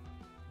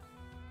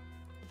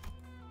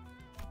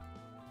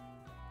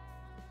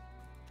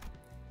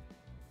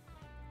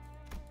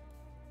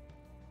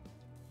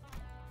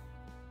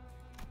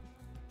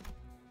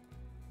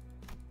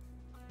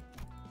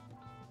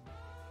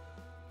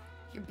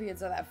 Your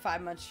beards are that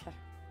 5 much.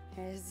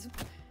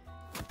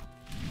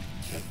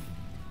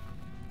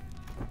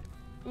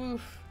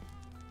 Oof.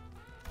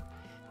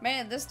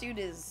 Man, this dude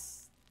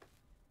is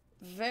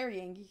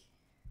very angy.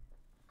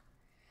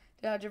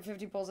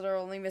 150 pulls that are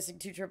only missing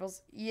 2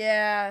 triples.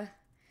 Yeah.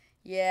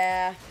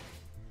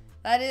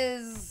 That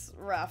is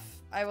rough,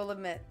 I will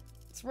admit.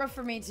 It's rough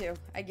for me too.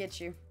 I get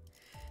you.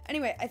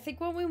 Anyway, I think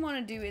what we want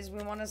to do is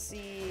we want to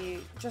see...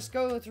 just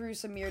go through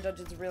some mirror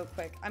dungeons real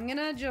quick. I'm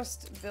gonna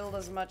just build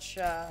as much...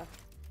 I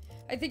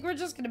think we're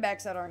just gonna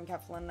max out our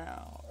Keflin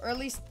now. Or at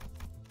least...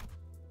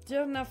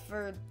 do enough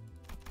for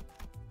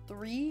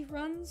 3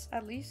 runs,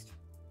 at least.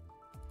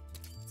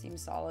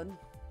 Seems solid.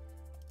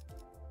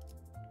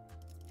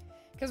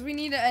 Because we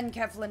need an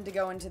Keflin to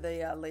go into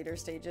the later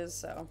stages,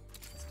 so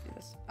let's do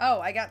this. Oh,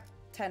 I got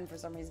 10 for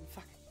some reason.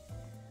 Fuck.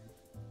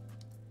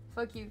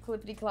 Fuck you,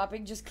 clippity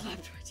clopping. Just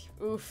clapped your team.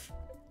 Oof.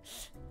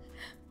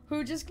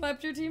 Who just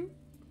clapped your team?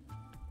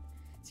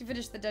 So you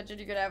finish the dungeon,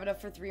 you're gonna have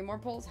enough for 3 more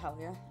polls? Hell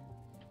yeah.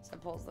 Some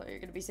polls though, you're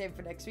gonna be saved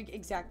for next week.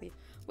 Exactly.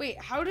 Wait,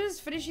 how does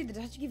finishing the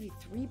dungeon give you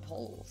 3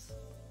 polls?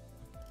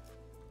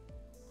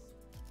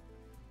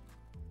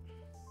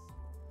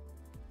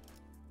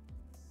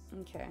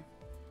 Okay.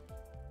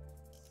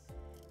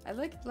 I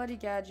like Bloody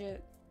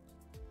Gadget.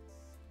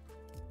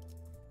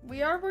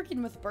 We are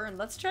working with burn.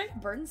 Let's try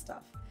burn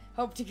stuff.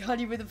 Hope to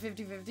God you with a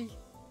 50-50.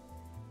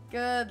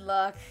 Good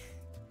luck.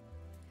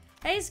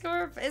 Hey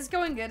Scorp, it's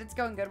going good, it's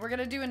going good. We're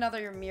gonna do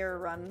another mirror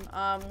run.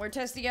 We're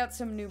testing out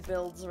some new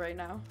builds right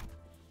now.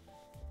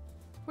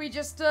 We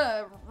just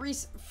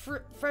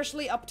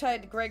freshly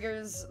uptied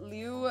Gregor's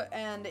Liu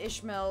and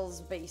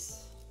Ishmael's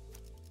base.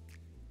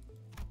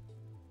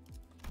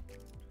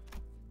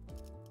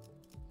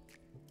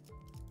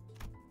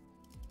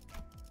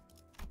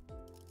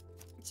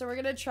 So we're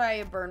gonna try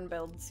a burn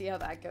build, see how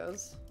that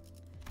goes.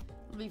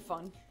 It'll be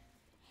fun.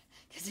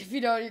 Because if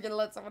you don't, you're gonna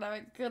let someone have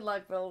it. Good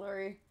luck,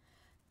 Buildery.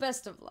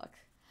 Best of luck.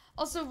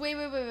 Also,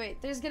 wait.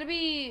 There's gonna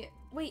be...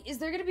 Wait, is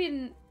there gonna be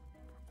an...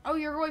 Oh,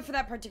 you're going for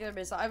that particular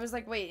missile. I was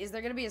like, wait, is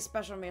there gonna be a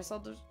special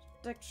missile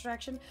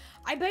distraction?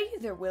 I bet you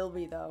there will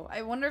be, though.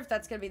 I wonder if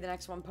that's gonna be the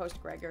next one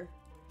post-Gregor.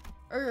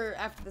 Or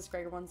after this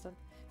Gregor one's done.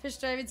 Fish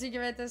driving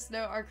secret at this. No,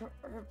 our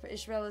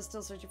Ishmael is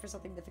still searching for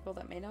something mythical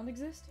that may not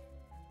exist.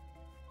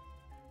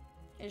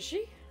 Is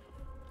she?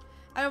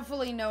 I don't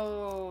fully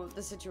know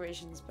the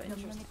situations, but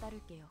interesting.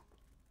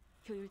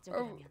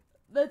 Oh,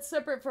 that's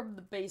separate from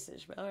the base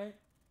Ishmael, right?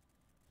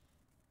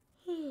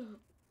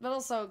 But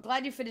also,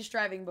 glad you finished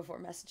driving before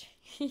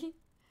messaging.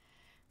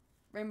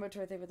 Rainbow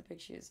Torthe with the big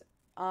shoes.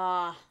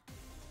 Ah.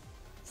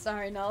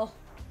 Sorry, Null.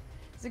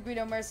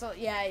 Guido Mercel.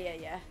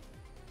 Yeah.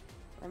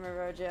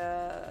 Remember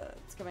Roja.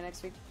 It's coming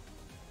next week.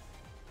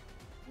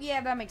 Yeah,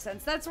 that makes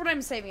sense. That's what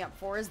I'm saving up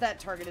for, is that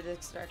targeted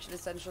extraction,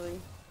 essentially.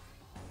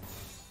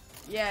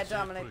 Yeah,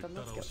 dominate them.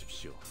 Let's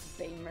go.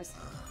 Bane Mercy.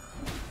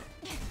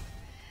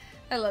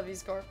 I love you,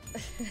 Scorp.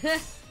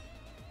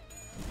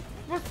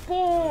 Was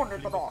born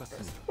in the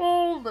darkness.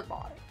 Molded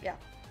by it. Yeah.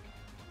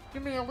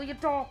 You merely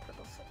adopted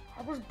us.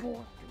 I was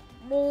born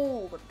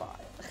molded by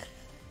it.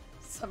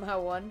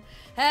 Somehow won.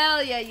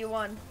 Hell yeah, you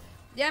won.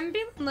 Yeah, I'm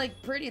feeling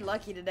like pretty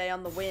lucky today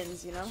on the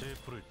wins, you know?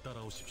 Like,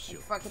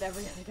 fucking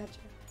everything. I got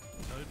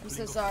you. I'm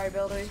so sorry,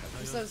 Builder.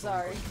 I'm so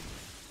sorry.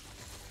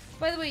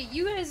 By the way,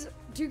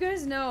 do you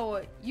guys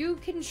know you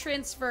can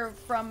transfer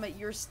from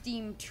your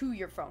Steam to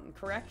your phone,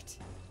 correct?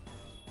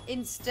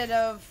 Instead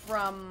of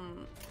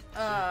from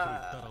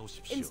phone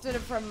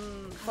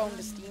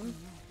to Steam.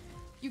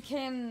 You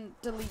can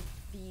delete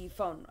the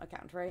phone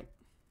account, right?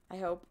 I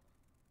hope.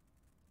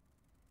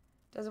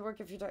 Does it work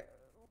if you talk?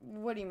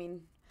 What do you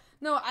mean?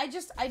 No, I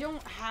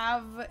don't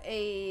have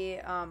a,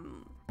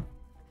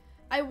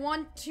 I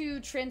want to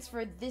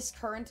transfer this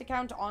current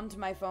account onto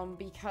my phone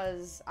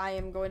because I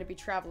am going to be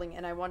traveling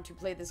and I want to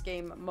play this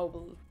game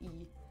mobile-y.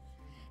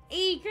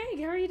 Hey, Greg,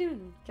 how are you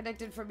doing?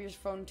 Connected from your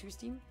phone to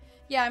Steam?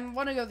 Yeah, I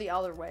want to go the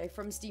other way,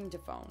 from Steam to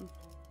phone.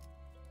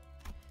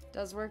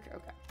 Does work?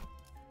 Okay.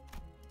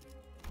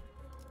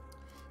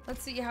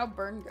 Let's see how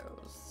burn goes.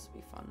 This will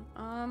be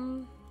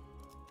fun.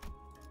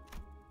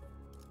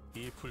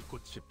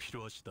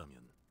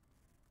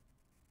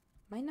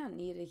 Might not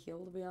need a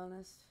heal, to be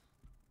honest.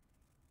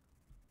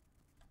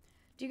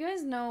 Do you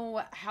guys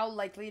know how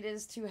likely it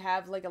is to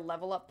have like a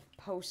level up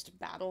post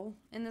battle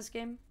in this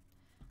game?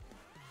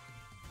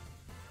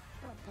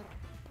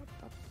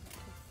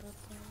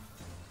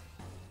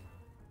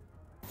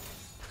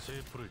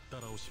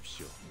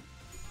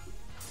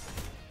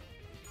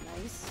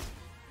 Nice.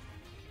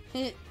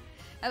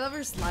 I love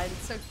her slide,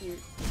 it's so cute.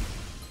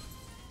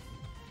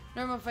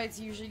 Normal fights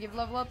usually give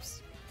level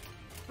ups.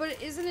 But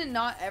isn't it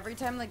not every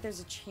time like there's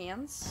a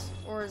chance?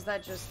 Or is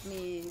that just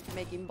me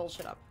making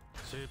bullshit up?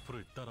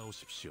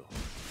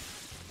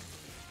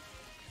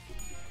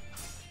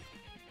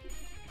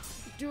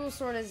 Dual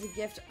sword as a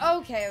gift.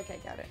 Okay,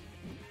 got it.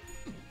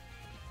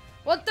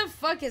 What the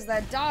fuck is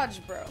that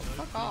dodge, bro?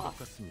 Fuck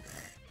off.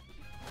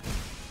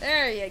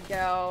 There you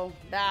go.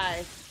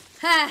 Die.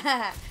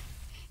 Ha.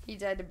 He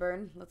died to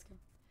burn. Let's go.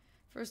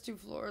 First 2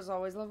 floors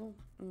always level.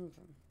 Okay.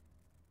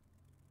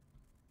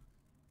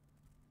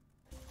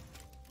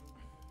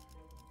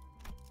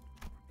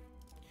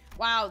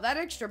 Wow, that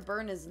extra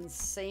burn is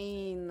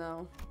insane,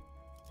 though.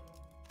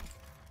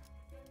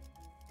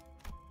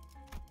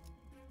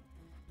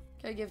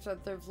 Okay, gift on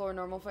 3rd floor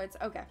normal fights.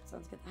 Okay,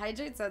 sounds good.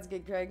 Hydrate sounds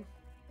good, Craig.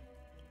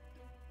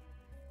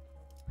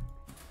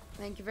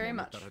 Thank you very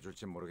much.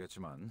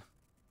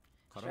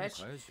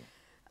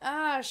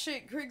 Ah,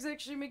 shit, Craig's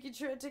actually making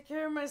sure I take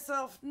care of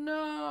myself.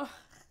 No.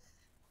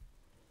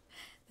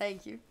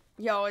 Thank you.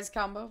 You always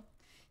combo?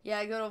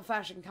 Yeah, good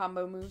old-fashioned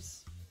combo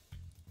moves.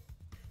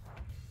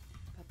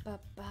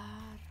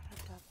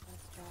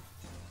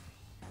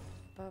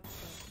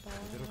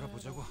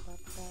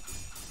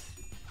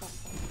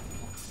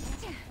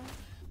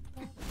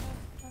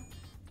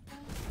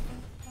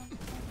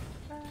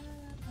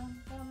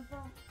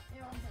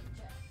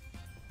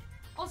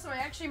 also, I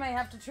actually might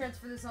have to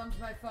transfer this onto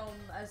my phone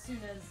as soon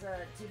as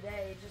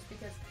today, just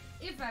because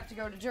if I have to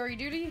go to jury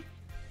duty,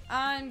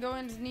 I'm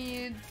going to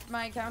need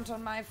my account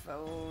on my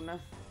phone.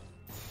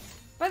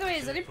 By the way,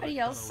 has anybody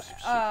else,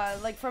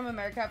 like from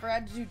America, ever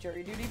had to do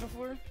jury duty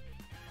before?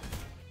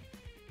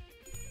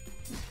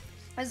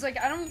 I was like,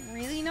 I don't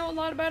really know a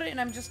lot about it, and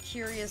I'm just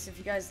curious if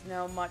you guys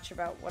know much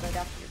about what I'd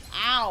have to do.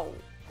 Ow!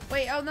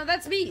 Wait, oh no,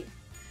 that's me!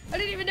 I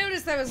didn't even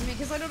notice that was me,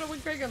 because I don't know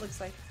what Gregor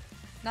looks like.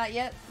 Not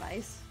yet?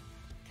 Nice.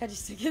 Can you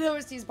stick it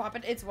over Steve's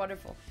popping? It's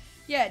wonderful.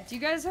 Yeah, do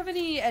you guys have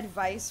any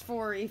advice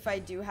for if I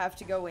do have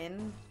to go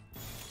in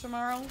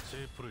tomorrow?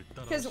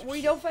 Because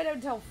we don't find out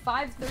until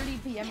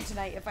 5:30 p.m.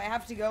 tonight if I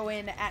have to go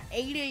in at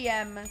 8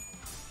 a.m.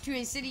 to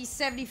a city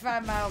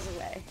 75 miles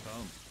away.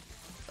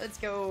 Let's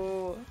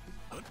go.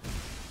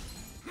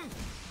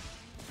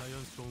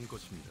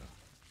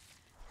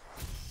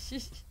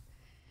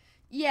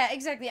 Yeah,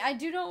 exactly. I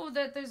do know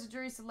that there's a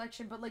jury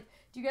selection, but like,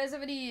 do you guys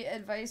have any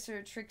advice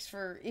or tricks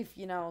for if,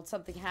 you know,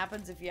 something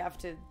happens, if you have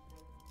to,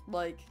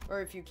 like,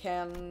 or if you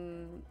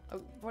can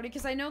avoid it?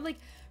 Because I know, like,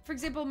 for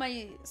example,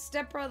 my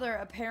stepbrother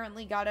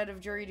apparently got out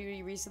of jury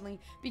duty recently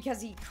because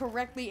he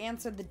correctly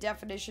answered the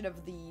definition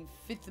of the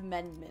Fifth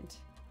Amendment.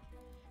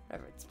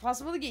 Whatever. It's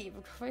possible to get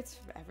even quotes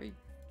from every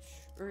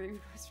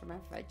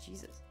fight.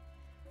 Jesus.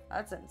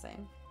 That's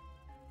insane.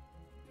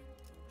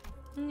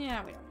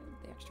 Yeah, we don't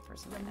need the extra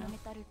person right now.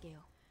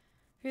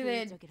 Who they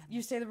had,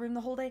 you stay in the room the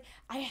whole day?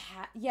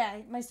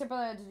 Yeah, my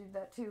stepbrother had to do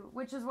that too,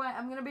 which is why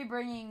I'm gonna be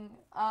bringing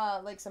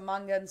like some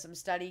manga and some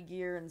study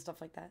gear and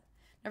stuff like that.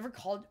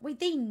 Wait,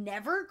 they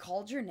never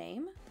called your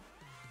name?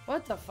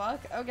 What the fuck?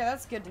 Okay,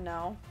 that's good to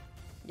know.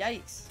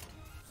 Yikes.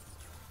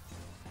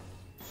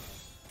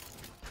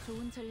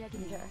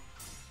 Okay.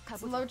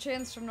 It's a low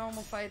chance from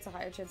normal fights, a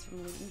higher chance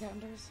from elite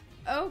encounters.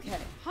 Okay,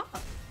 huh.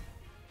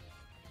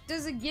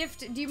 Does a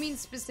gift, do you mean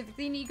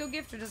specifically an ego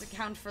gift, or does it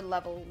count for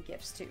level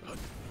gifts too?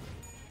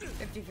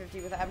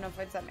 50-50 with I have no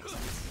fights, that makes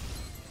sense.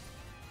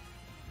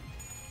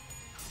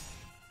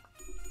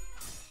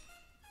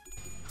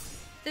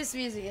 This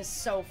music is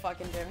so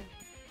fucking different.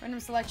 Random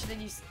selection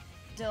and you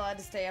still had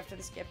to stay after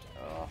the skipped.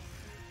 Oh.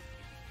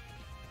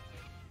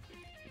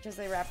 Because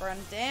they wrap around.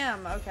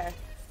 Damn, okay.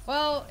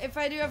 Well, if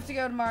I do have to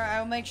go tomorrow,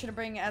 I'll make sure to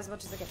bring as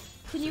much as I can.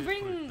 Can you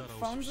bring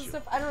phones and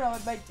stuff? I don't know,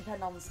 it might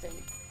depend on the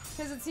state.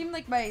 Because it seemed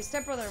like my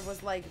stepbrother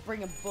was like,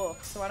 bring a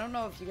book, so I don't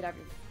know if you could have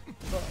your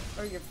book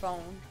or your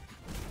phone.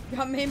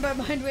 Got maimed by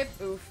Mind Whip?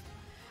 Oof.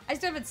 I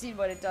still haven't seen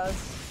what it does.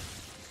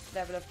 They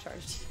have enough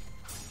charged.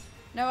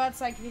 No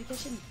outside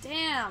communication?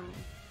 Damn!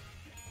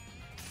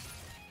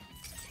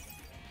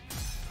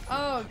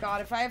 Oh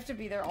god, if I have to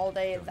be there all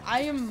day,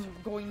 I am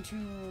going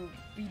to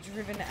be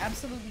driven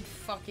absolutely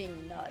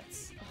fucking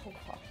nuts. Oh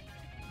god.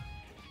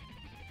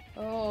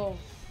 Oh.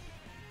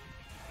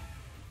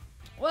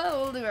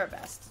 Well, we'll do our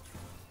best.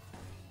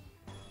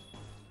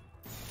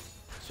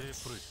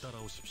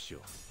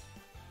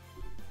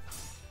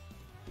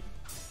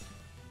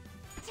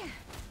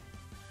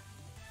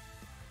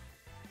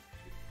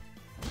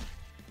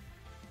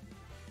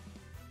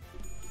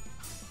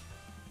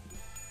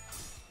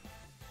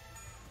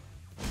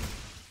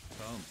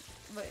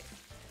 Wait.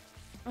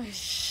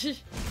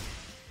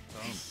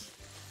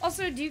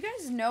 Also, do you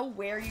guys know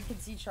where you can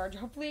see charge?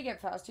 Hopefully I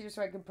get faster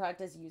so I can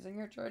practice using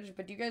your charge,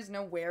 but do you guys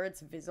know where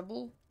it's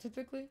visible,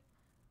 typically?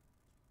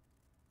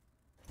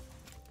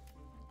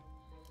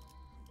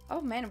 Oh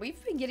man,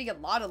 we've been getting a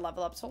lot of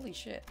level ups. Holy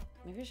shit.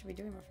 Maybe I should be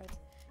doing more fights.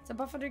 It's a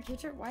buff under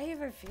K-Chart? Why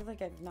have I feel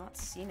like I've not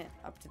seen it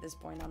up to this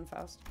point on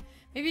Faust?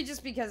 Maybe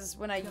just because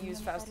when I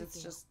use Faust,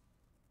 it's just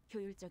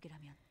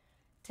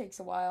takes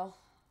a while.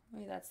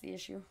 Maybe that's the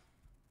issue.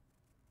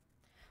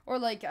 Or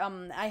like,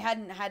 I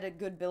hadn't had a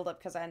good build up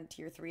because I hadn't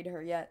tier 3'd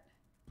her yet.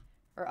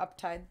 Or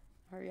up-tied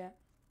her yet.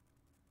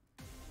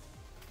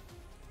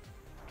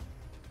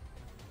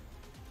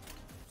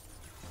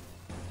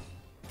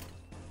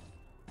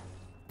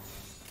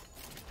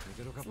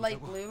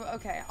 Light blue?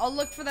 Okay, I'll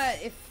look for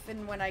that if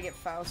and when I get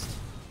Faust.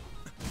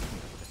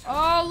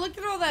 Oh, look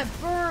at all that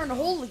burn!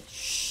 Holy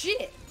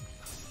shit!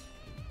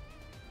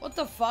 What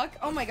the fuck?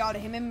 Oh my god,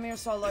 him and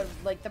Mirsol are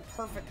like the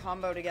perfect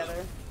combo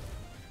together.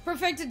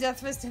 Perfected Death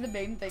Fist to the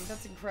main thing,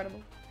 that's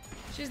incredible.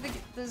 She's the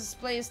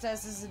display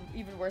status is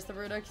even worse than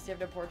Ruda because you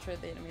have no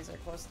portrait, the enemies are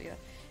close together.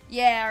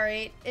 Yeah,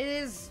 right. It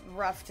is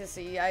rough to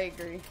see, I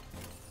agree.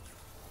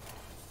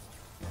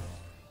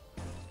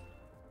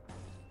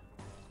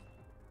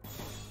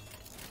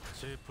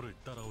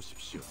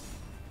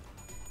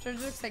 Charge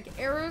looks like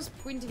arrows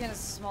pointing at a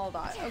small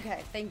dot.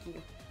 Okay, thank you.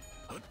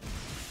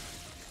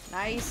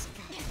 Nice.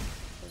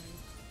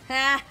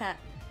 Ha!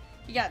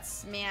 He got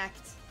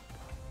smacked.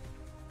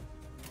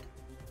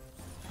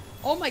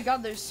 Oh my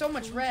god, there's so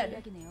much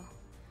red.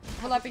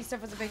 Overlapping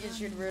stuff was a big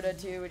issue in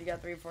Ruda too when you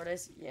got 3 or 4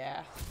 days.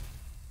 Yeah.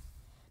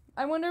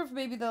 I wonder if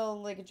maybe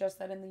they'll like adjust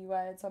that in the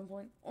UI at some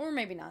point. Or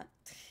maybe not.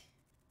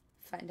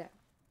 Find out.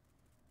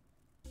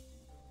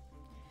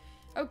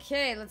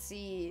 Okay, let's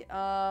see.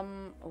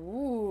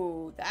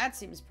 Ooh, that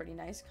seems pretty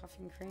nice.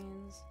 Cuffing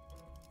cranes.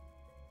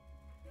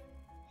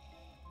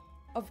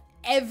 Of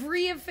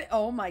every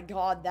oh my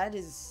god, that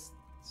is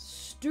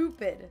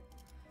stupid.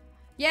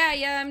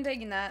 Yeah, I'm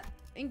taking that.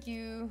 Thank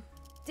you.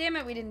 Damn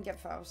it, we didn't get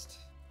Faust.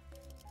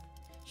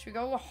 Should we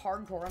go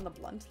hardcore on the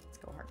blunt? Let's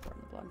go hardcore on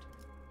the blunt.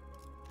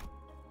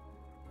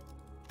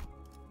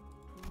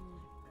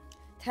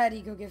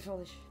 Teddy, go get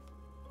foolish.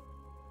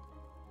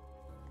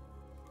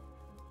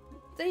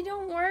 They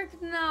don't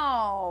work?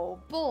 No.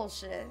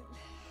 Bullshit.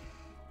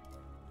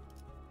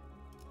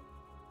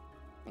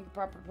 Make a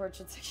proper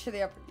portrait section of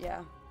the upper.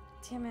 Yeah.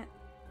 Damn it.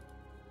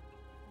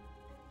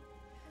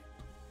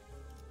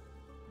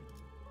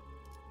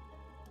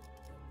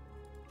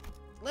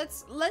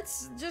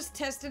 Let's just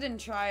test it and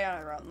try on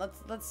our own.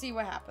 Let's see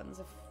what happens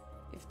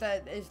if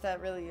that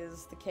really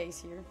is the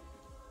case here.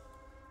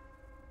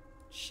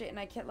 Shit, and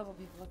I can't level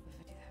people up if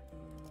I do that.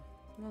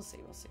 We'll see.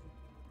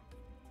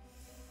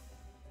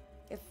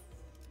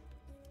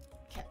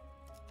 Okay,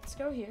 let's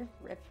go here.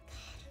 Rip.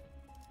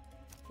 God.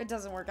 If it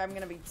doesn't work, I'm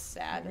gonna be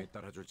sad.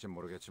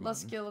 Less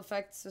skill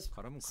effects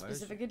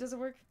specific. It doesn't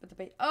work, but the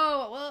base.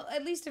 Oh well,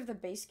 at least if the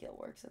base skill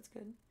works, that's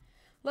good.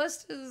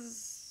 Lust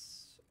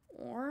is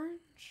orange.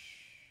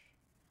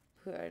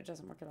 It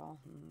doesn't work at all.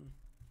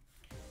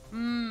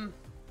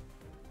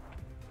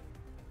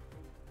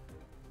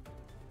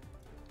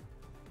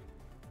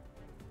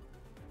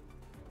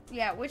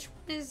 Yeah, which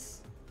one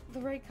is the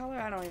right color?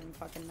 I don't even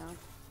fucking know.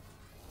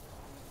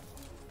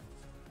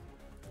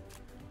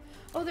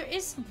 Oh, there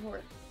is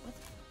support. What?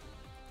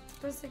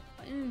 It's like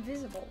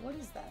invisible. What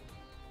is that?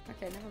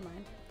 Okay, never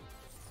mind.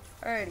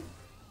 Alrighty.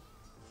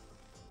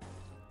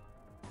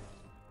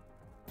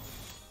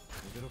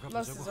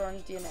 Lust is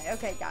orange DNA.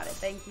 Okay, got it.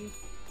 Thank you.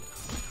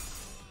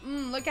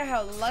 Look at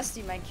how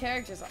lusty my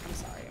characters are. I'm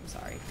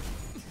sorry.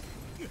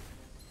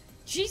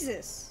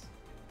 Jesus.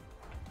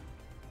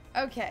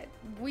 Okay,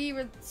 we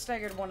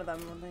staggered one of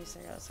them when they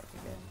staggered us. Okay,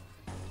 good.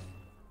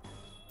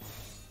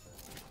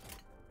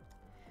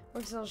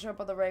 Works will show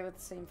up on the ray with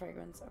the same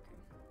fragrance. Okay.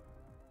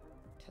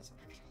 Doesn't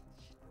work.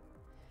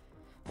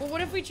 Well, what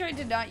if we tried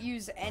to not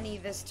use any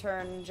this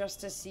turn just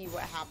to see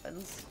what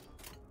happens?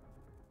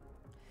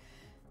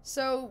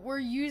 So we're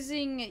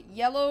using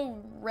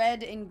yellow,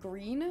 red, and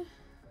green.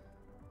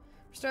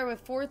 Start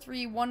with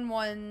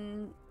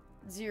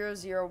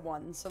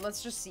 4311001. So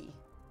let's just see.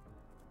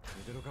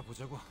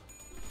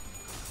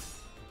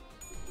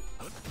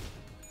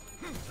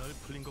 잘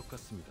풀린 것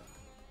같습니다.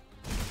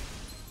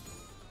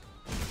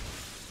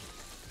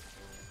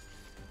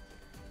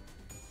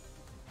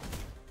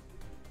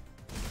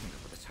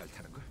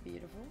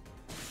 Beautiful.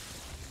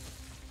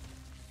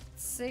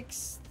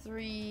 6,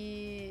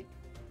 3,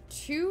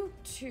 2,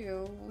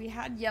 2. We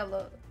had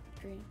yellow,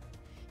 green.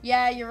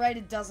 Yeah, you're right.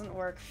 It doesn't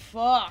work.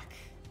 Fuck.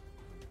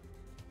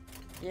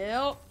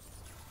 Yep.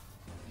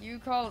 You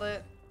called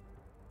it.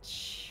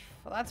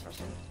 Well, that's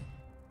frustrating.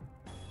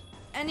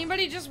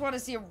 Anybody just want to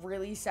see a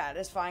really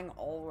satisfying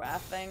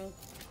all-wrath thing?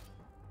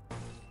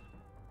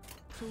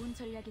 What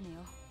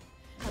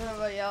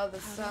about y'all? The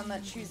sound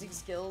that choosing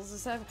skills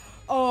is have.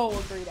 Oh,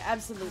 agreed.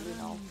 Absolutely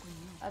no.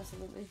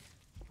 Absolutely.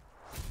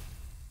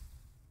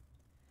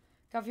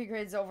 Coffee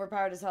grades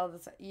overpowered as hell.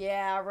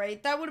 Yeah,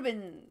 right. That would have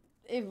been.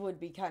 It would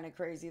be kind of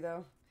crazy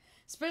though,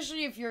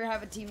 especially if you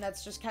have a team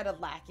that's just kind of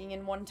lacking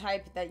in one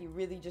type that you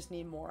really just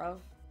need more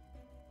of.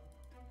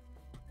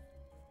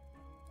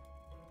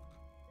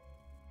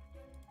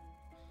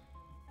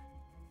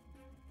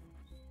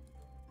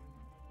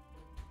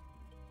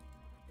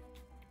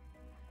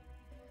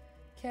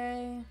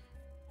 Okay.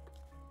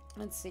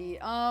 Let's see.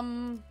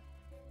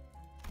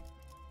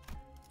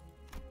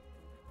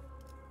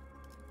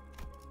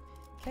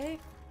 Okay.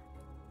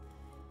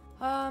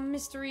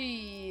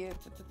 Mystery.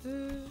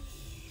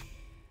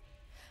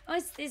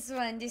 What's this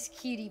one? This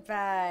cutie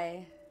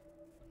pie.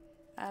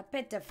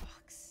 Pet the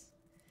fox.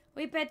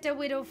 We pet the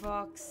widow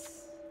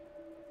fox.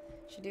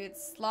 Should do it.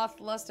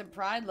 Sloth, lust, and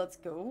pride. Let's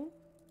go.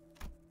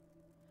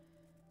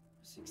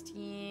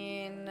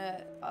 16.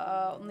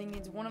 Only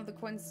needs one of the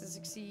coins to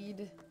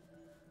succeed.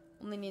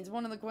 Only needs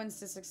one of the coins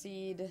to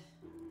succeed.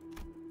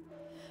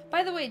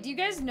 By the way, do you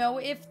guys know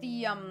if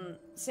the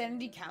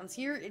sanity counts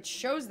here? It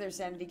shows their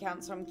sanity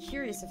count, so I'm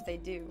curious if they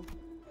do.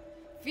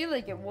 I feel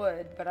like it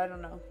would, but I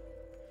don't know.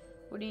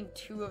 We need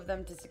 2 of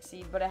them to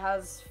succeed, but it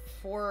has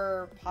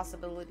 4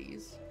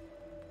 possibilities.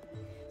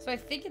 So I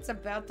think it's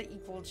about the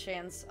equal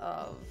chance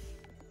of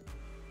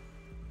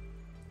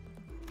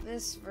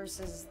this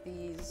versus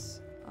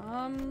these.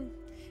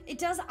 It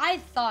does. I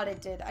thought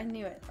it did. I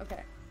knew it.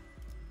 Okay.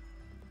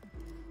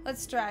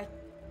 Let's try.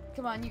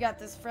 Come on, you got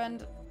this,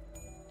 friend.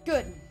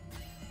 Good.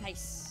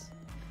 Nice.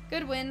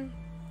 Good win.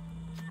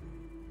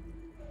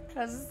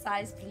 Cause the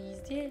size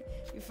pleased. Yeah.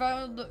 You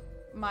found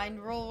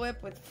mind roll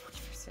whip with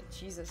 40%.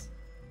 Jesus.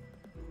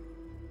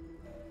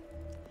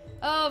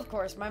 Oh, of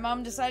course, my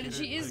mom decided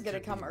she is gonna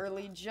come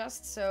early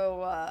just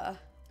so,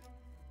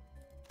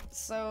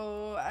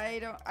 so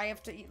I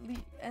have to eat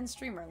and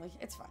stream early.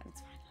 It's fine,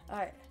 it's fine.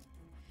 Alright.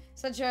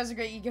 Sancho has a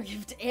great ego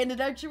gift and it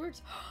actually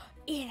works.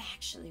 It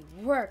actually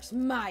works,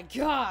 my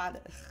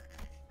god.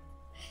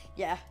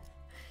 Yeah.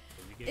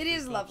 It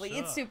is lovely.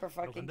 It's super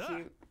fucking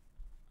cute.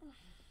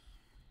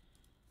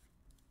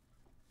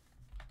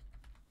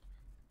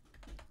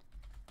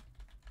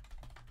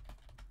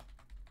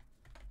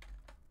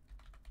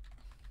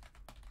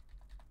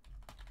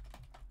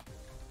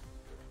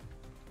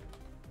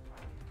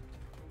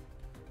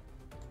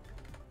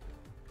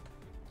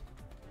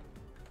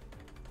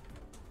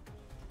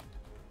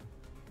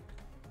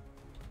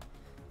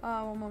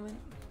 One moment.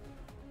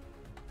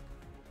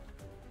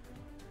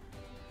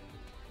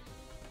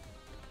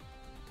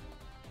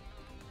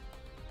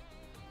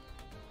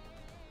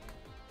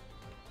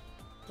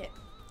 Okay.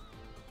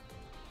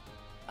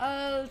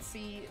 Let's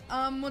see.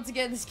 Once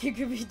again, this kid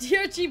could be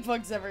DRG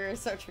bugs everywhere,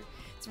 so true.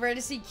 It's rare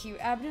to see cute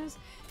avenues.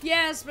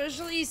 Yeah,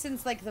 especially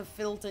since, like, the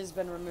filter's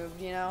been removed,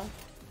 you know?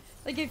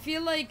 Like, I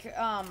feel like,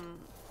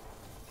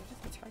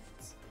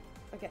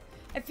 okay.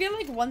 I feel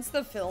like once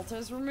the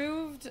filter's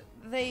removed,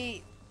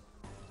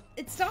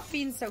 it stopped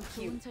being so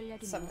cute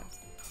sometimes.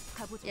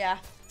 Yeah.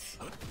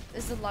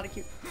 There's a lot of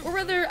cute. Or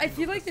rather, I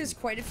feel like there's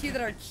quite a few that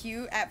are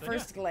cute at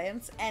first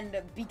glance and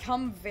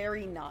become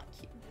very not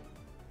cute.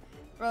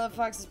 Brother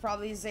Fox is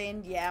probably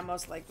Zane. Yeah,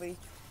 most likely.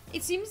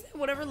 It seems that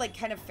whatever, like,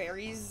 kind of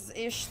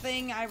fairies-ish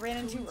thing I ran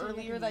into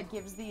earlier that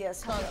gives the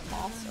scarlet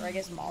moths, or I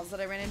guess moths that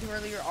I ran into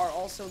earlier, are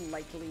also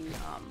likely,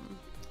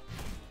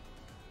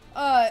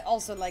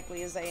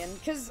 a Zayn.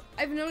 Because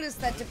I've noticed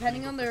that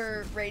depending on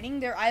their rating,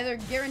 they're either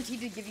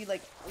guaranteed to give you,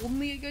 like,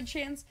 only a good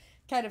chance,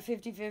 kind of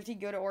 50-50,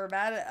 good or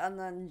bad, and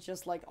then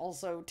just, like,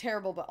 also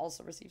terrible, but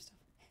also receive stuff.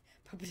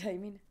 Papadai, you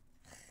mean?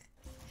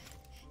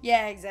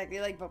 Yeah,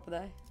 exactly, like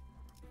Papadai.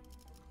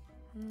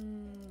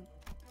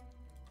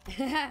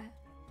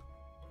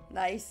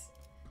 Nice.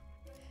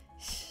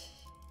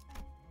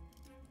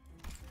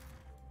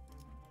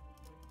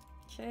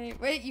 Okay,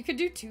 wait, you could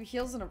do 2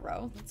 heals in a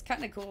row? That's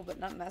kind of cool, but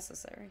not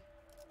necessary.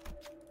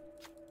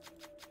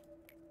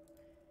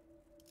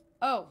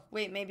 Oh,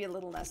 wait, maybe a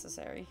little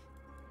necessary.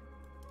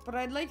 But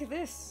I'd like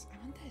this. I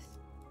want this.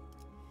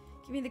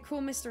 Give me the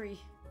cool mystery.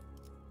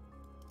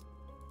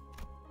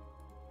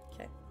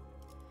 Okay.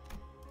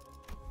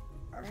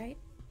 Alright.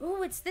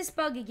 Ooh, it's this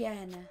bug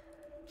again.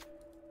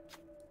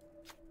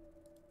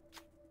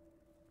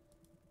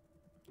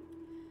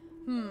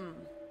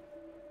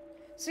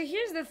 So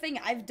here's the thing,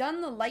 I've done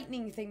the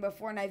lightning thing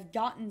before and I've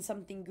gotten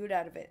something good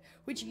out of it,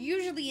 which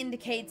usually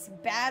indicates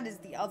bad is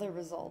the other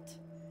result.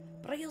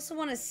 But I also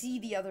want to see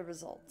the other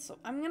result, so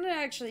I'm gonna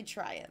actually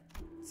try it.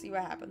 See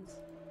what happens.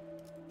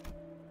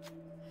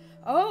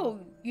 Oh,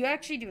 you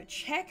actually do a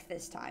check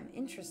this time.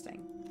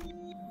 Interesting.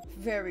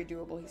 Very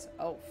doable, he said.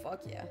 Oh,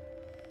 fuck yeah.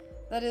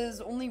 That is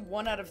only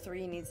 1 out of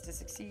 3 needs to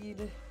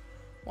succeed.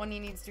 1 he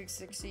needs to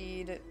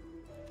succeed.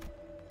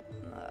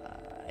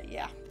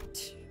 Yeah.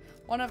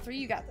 1 out of 3,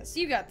 you got this.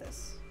 You got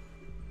this.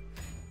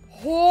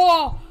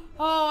 Oh,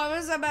 I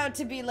was about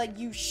to be like,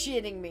 you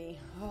shitting me.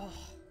 Oh.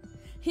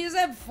 He's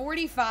at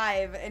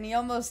 45, and he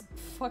almost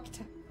fucked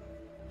up.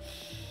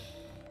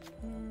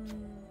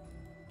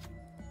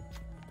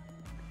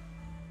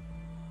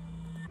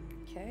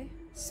 Okay.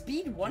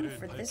 Speed 1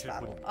 for this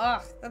battle.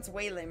 Ugh, that's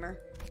way lamer.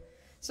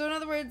 So in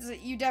other words,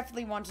 you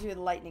definitely want to do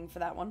the lightning for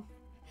that one.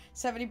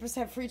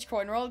 70% for each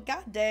coin roll.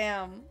 God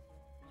damn.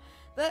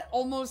 That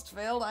almost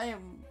failed. I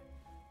am...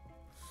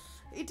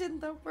 It didn't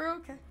though. We're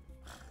okay.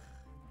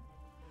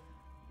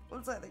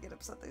 Once they get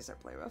upset, they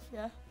start play rough.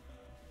 Yeah.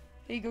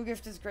 The ego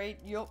gift is great.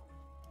 Yup.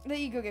 The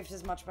ego gift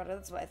is much better.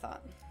 That's what I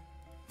thought.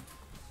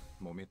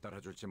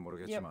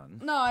 Yep.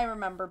 No, I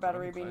remember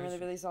battery being really,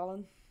 really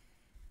solid.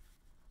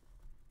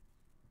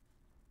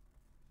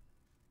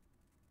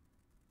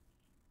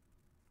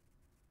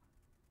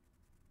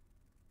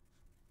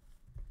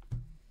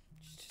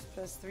 Just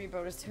plus 3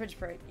 bonus damage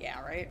per 8.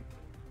 Yeah, right?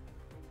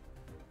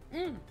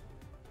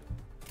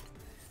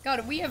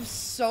 God, we have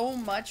so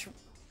much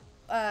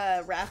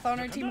Wrath on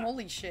our team.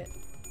 Holy shit.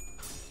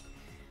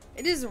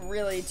 It is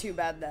really too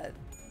bad that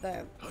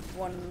that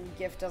one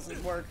gift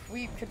doesn't work.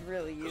 We could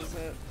really use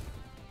it.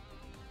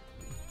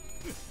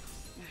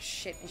 Oh,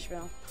 shit,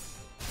 Ishmael.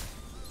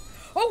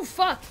 Oh,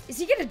 fuck! Is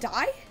he gonna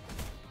die?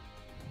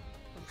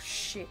 Oh,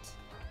 shit.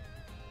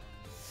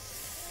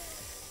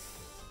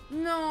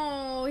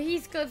 No,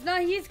 Heathcliff.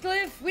 Not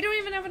Heathcliff. We don't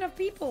even have enough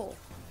people.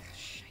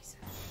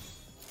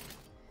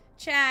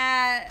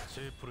 Chat.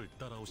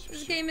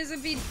 This game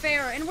isn't being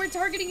fair, and we're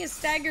targeting a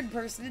staggered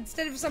person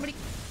instead of somebody.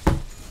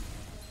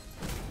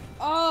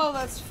 Oh,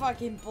 that's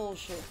fucking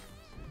bullshit.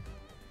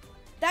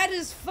 That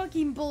is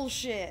fucking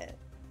bullshit.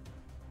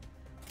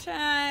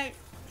 Chat.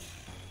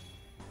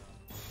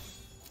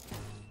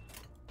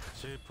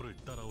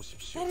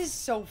 That is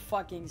so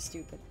fucking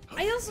stupid.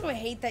 I also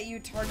hate that you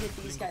target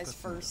these guys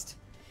first.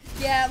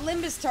 Yeah,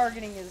 Limbus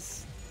targeting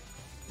is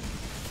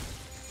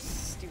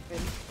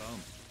stupid.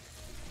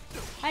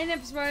 Hi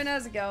Nipsbone,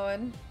 how's it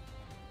going?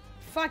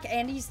 Fuck,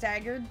 and he's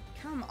staggered?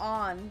 Come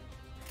on.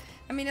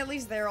 I mean, at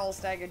least they're all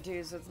staggered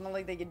too, so it's not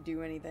like they could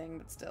do anything,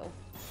 but still.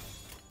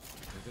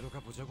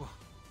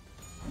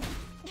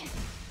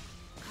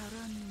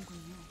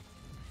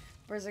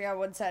 Whereas I got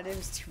one side, it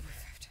was 2.5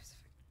 times.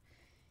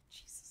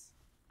 Jesus.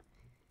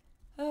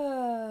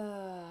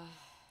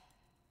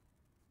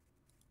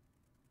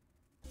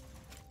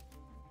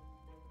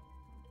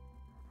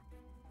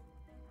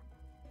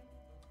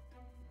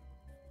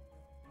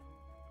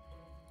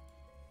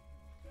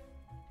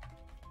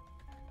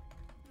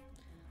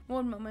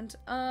 One moment.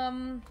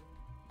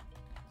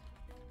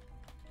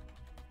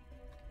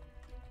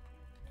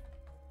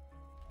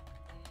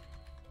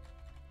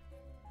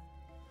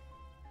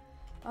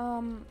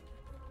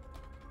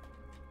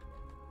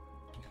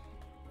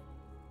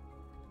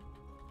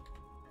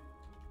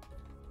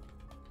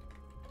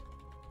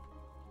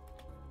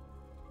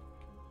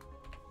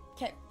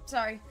 Okay,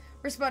 sorry.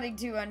 Responding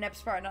to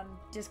Nepspart on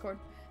Discord.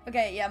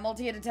 Okay, yeah,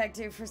 multi-hit attack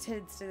 2, first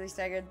hit, silly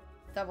staggered,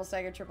 double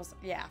staggered, triple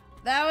yeah.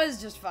 That was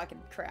just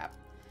fucking crap.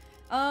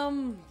 At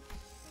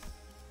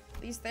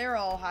least they're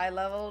all high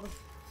leveled.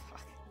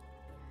 Fuck.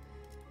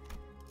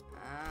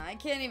 I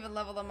can't even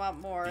level them up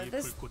more.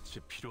 This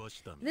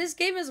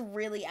game is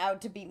really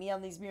out to beat me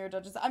on these mirror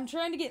dungeons. I'm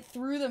trying to get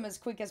through them as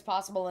quick as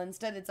possible.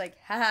 Instead, it's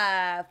like,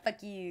 haha,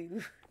 fuck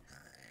you.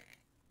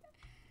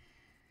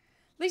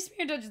 At least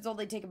mirror dungeons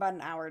only take about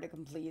an hour to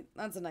complete.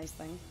 That's a nice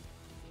thing.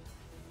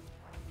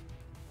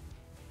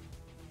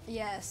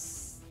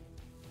 Yes.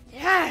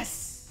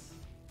 Yes!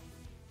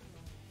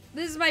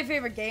 This is my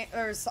favorite game,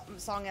 or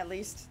song at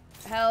least.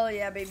 Hell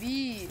yeah,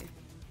 baby.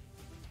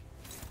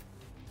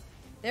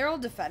 They're all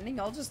defending,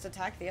 I'll just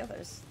attack the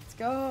others. Let's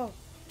go.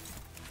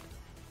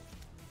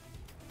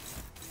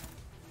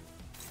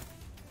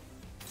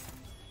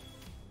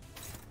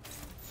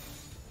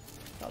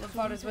 Call the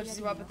pot as much as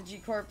you want with the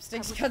G-Corp.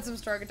 Sticks cut some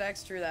strong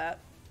attacks, true that.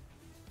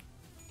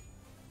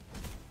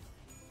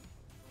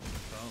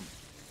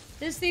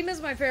 This theme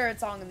is my favorite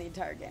song in the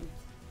entire game.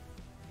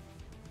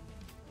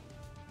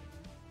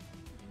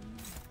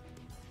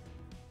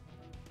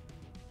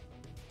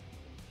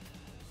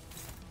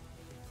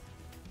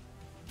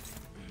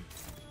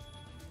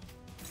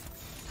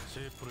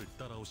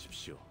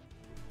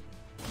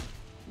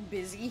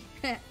 Busy.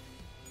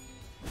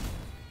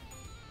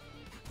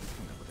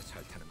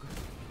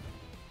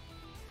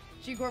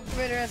 G-Corp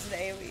Commander has an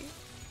AoE.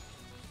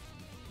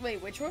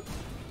 Wait, which one?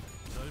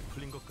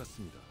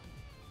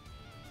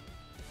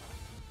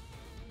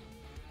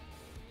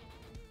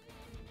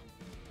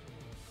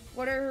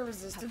 What are her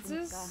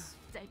resistances?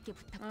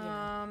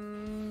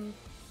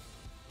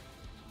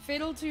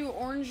 Fatal to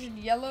orange and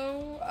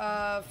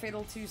yellow,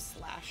 fatal to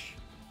slash.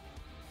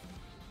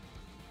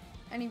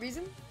 Any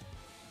reason?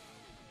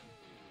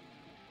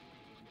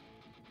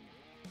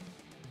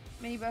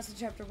 Mini boss in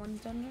chapter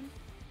 1 dungeon.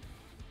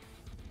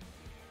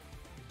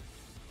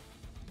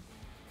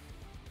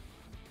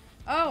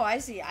 Oh, I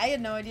see. I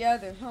had no idea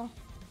either. Oh.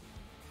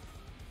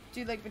 Do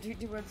you like between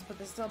two words, but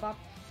they still pop?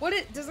 What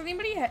it does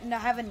anybody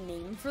have a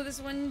name for this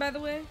one, by the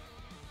way?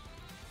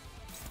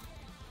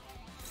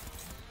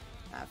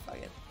 Ah, fuck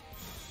it.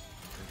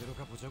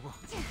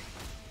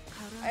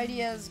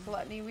 Ideas,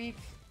 Gluttony Week.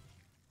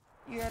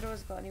 You had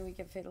was Gluttony Week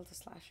and Fatal to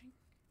Slashing.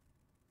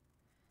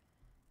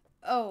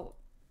 Oh.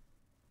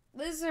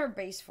 This is her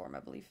base form, I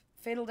believe.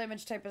 Fatal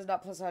damage type is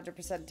not plus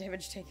 100%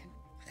 damage taken.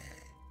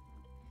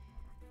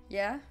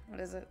 Yeah? What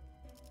is it?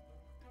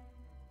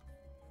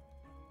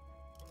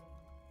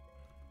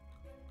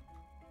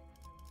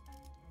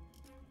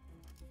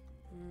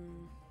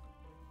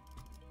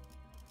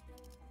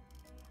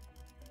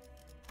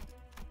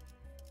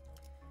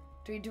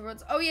 Doing 2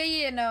 words. Oh,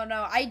 yeah,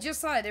 no. I just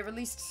saw it. It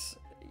released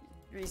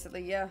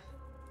recently, yeah.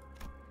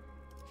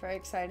 Very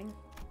exciting.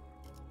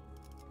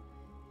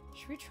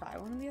 Should we try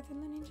one of the other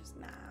ninjas?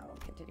 Nah, we'll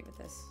continue with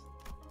this.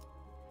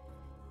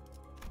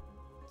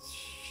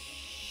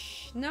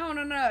 No.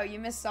 You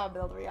missed Saw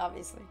Buildery,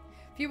 obviously.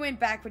 If you went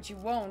back, which you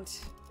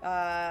won't,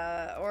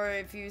 or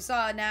if you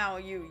saw now,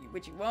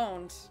 which you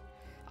won't,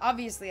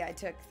 obviously I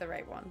took the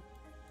right one.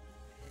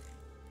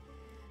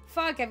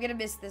 Fuck, I'm gonna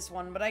miss this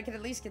one, but I could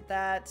at least get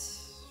that.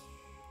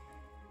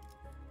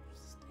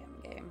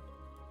 Damn game.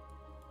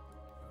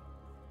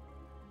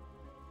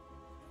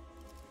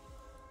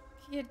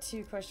 You had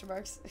 2 question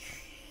marks.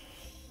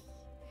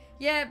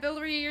 Yeah,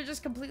 Buildery, you're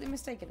just completely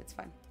mistaken. It's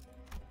fine.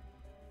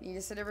 Need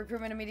to set a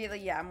recruitment immediately?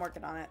 Yeah, I'm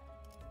working on it.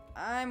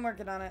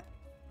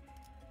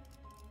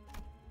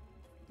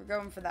 We're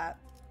going for that.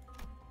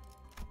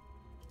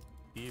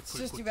 It's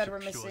just too bad we're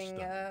missing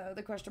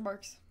the question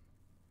marks.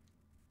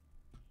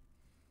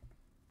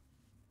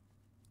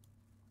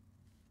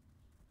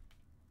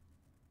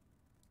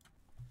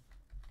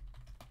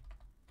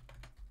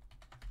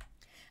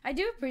 I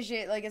do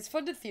appreciate, like, it's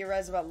fun to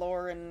theorize about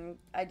lore and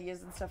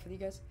ideas and stuff with you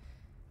guys.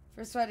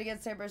 First fight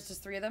against Sabers,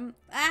 just 3 of them.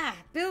 Ah,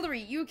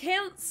 Buildery, you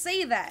can't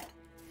say that.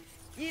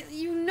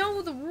 You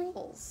know the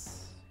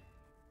rules.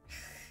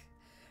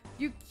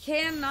 You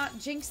cannot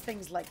jinx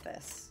things like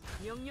this.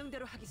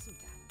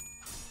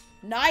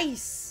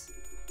 Nice!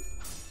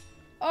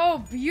 Oh,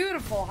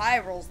 beautiful high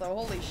rolls, though.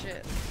 Holy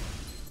shit.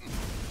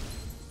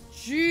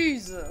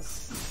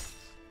 Jesus.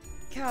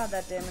 God,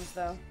 that damage,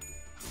 though.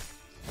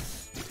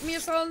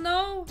 Missile,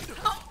 no!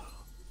 Oh.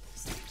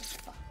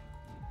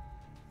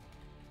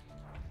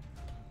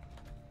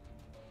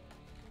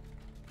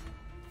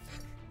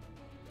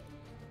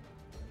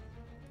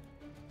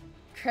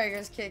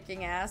 Krager's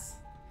kicking ass.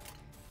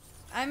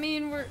 I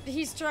mean,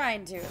 he's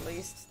trying to, at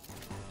least.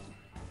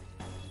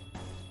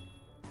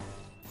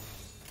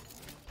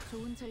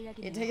 좋은 Yeah,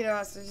 전략이네요. taking a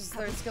hostage's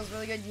third skill's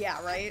really good.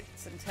 Yeah, right?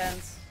 It's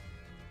intense.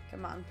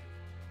 Come on.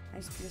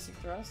 Nice piercing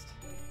thrust.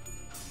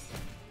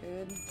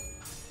 Good.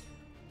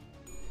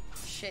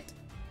 Shit.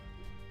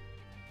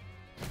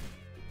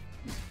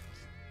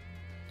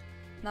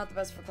 Not the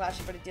best for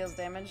clashing, but it deals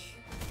damage.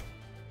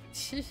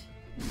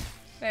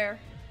 Fair.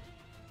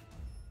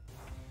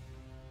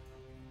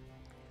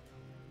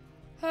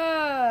 Ay,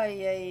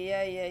 ay,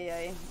 ay, ay,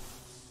 ay.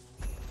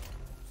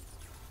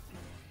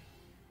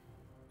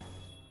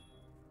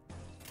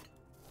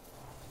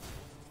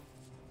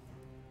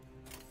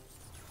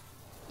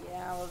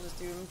 Yeah, we'll just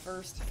do him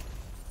first.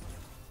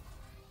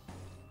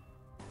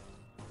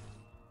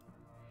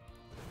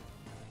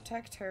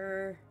 Protect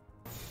her.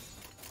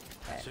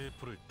 Okay. 제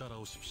풀을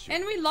따라오십시오.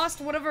 And we lost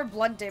one of our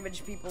blunt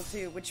damage people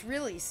too, which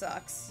really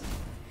sucks.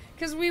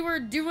 Because we were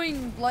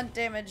doing blunt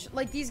damage,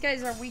 like these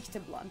guys are weak to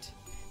blunt.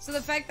 So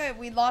the fact that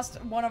we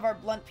lost one of our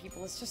blunt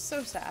people is just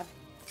so sad.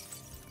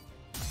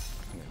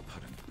 내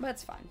팔은 But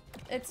it's fine.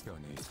 It's 뼈에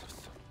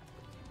있었어.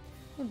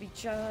 gonna be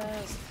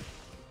just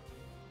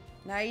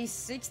nice.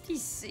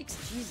 66,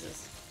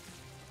 Jesus.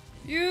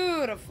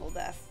 Beautiful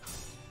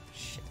death.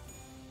 Shit.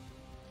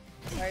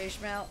 Sorry,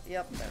 Ishmael.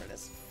 Yep, there it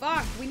is.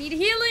 Fuck, we need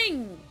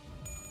healing!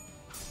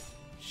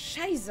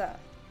 Scheiße.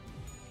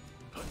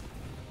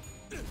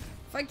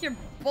 Fuck your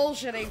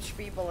bullshit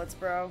HP bullets,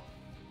 bro.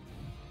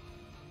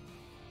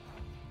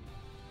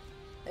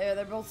 There,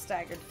 they're both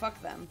staggered.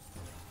 Fuck them.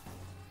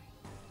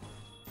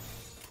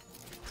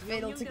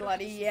 Fatal to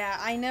Glutty. Yeah,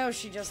 I know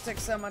she just took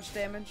so much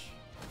damage.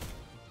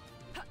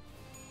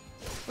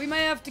 We might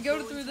have to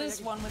go through this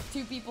one with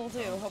two people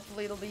too.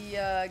 Hopefully it'll be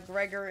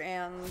Gregor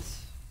and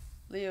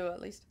Leo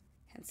at least.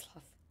 And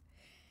Sloth.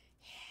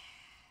 Yeah.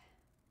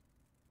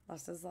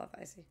 Lost his Sloth,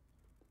 I see.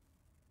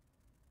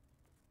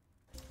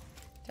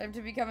 Time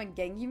to become a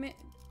Genji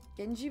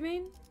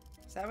main?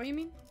 Is that what you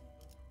mean?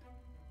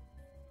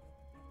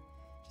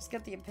 Just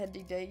got the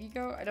impending day you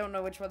go. I don't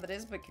know which one that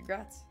is, but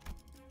congrats.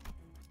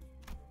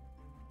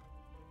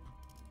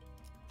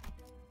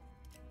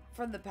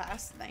 From the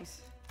past?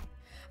 Nice.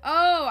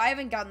 Oh, I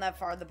haven't gotten that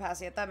far in the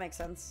past yet. That makes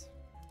sense.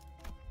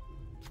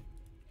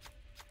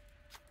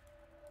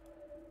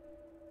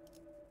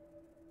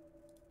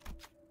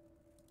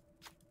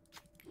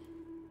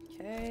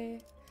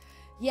 Okay.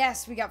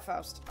 Yes, we got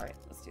Faust. Alright,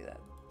 let's do that.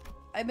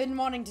 I've been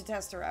wanting to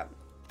test her out.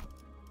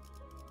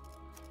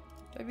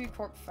 W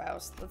Corp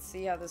Faust. Let's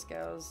see how this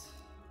goes.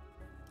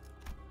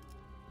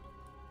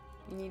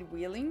 You need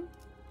wheeling?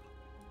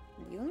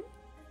 Wheeling?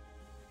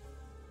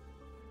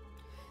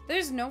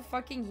 There's no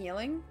fucking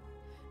healing?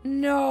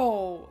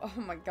 No! Oh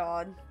my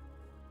god.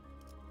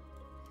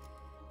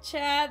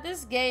 Chad,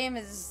 this game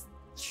is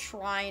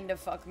trying to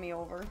fuck me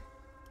over.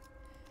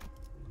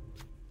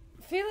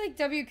 I feel like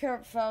W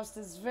Corp Faust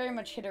is very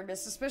much hit or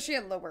miss, especially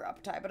at lower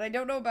uptime, but I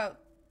don't know about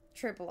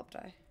triple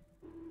uptime.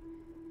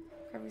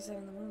 Carvy's out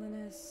in the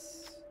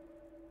wilderness.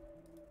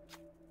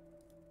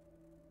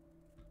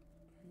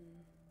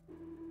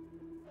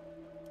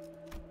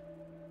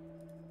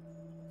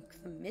 Look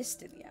for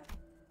mist in the eye.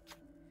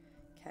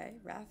 Okay,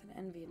 Wrath and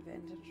Envy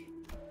advantage.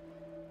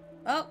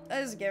 Well,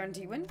 that is a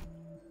guarantee win.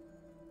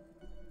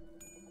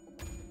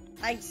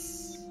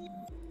 Nice.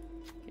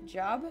 Good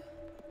job.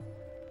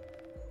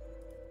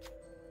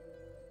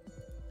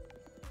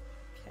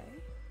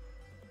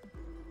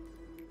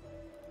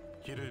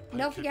 Okay.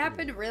 Nothing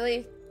happened,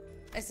 really?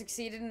 I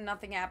succeeded and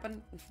nothing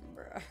happened?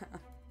 Bruh.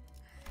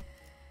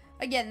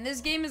 Again,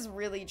 this game is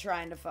really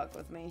trying to fuck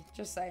with me.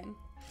 Just saying.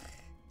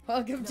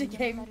 Welcome to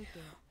game...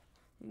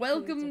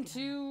 Welcome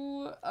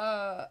to,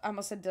 I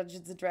almost said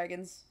Dungeons and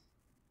Dragons.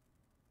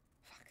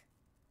 Fuck.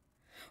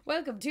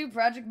 Welcome to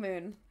Project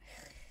Moon.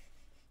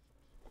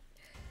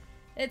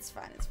 It's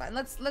fine, it's fine.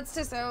 Let's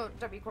test out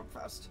W Corp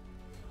Faust.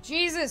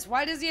 Jesus,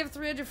 why does he have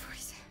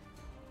 347?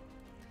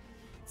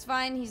 It's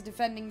fine, he's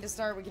defending to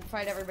start. We can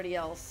fight everybody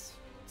else.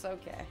 It's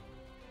okay.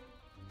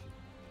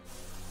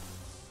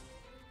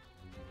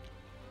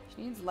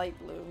 She needs light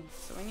blue,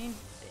 so we need...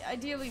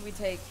 Ideally, we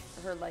take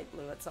her light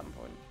blue at some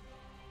point.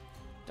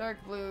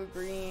 Dark blue,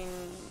 green...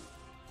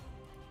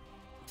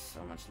 So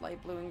much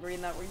light blue and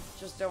green that we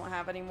just don't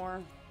have anymore.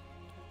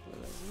 Dark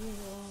blue as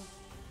usual.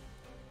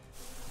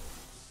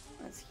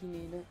 What's he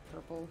need?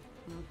 Purple.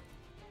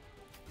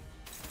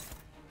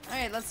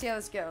 Alright, let's see how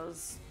this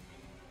goes.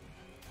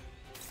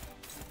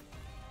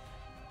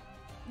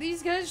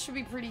 These guys should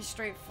be pretty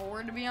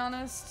straightforward, to be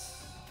honest.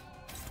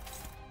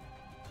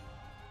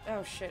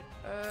 Oh shit.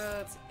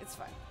 It's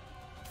fine.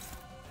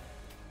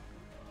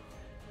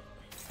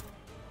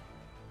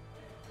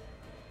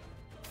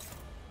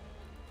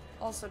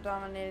 Also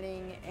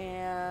dominating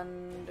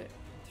and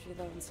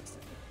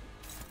 3016.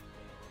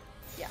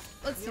 Yeah,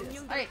 let's do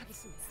this. Alright,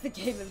 it's the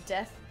game of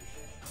death.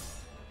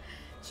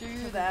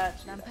 True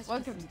that.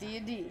 Welcome to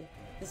D&D.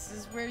 This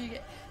is where you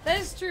get... That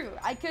is true.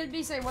 I could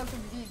be saying welcome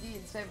to D&D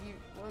instead of you.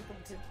 Welcome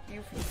to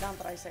you. Not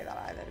that I say that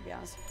either, to be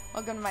honest.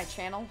 Welcome to my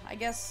channel, I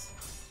guess.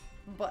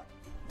 But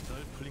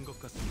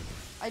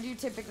I do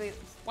typically...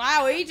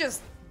 Wow, he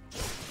just...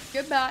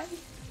 Goodbye.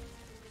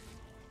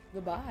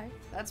 Goodbye.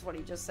 That's what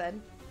he just said.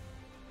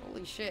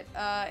 Holy shit.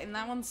 And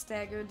that one's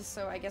staggered,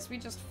 so I guess we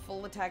just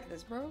full attack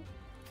this, bro.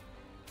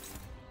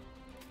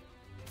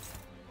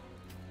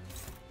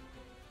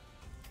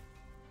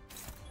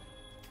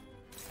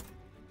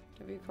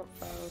 W Corp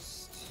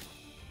Faust.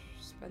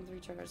 Spend 3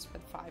 charge,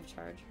 spend 5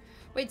 charge.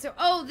 Wait, so,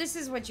 oh, this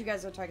is what you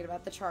guys are talking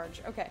about, the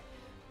charge. Okay.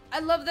 I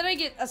love that I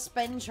get a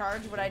spend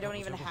charge when I don't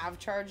even have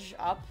charge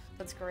up.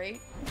 That's great.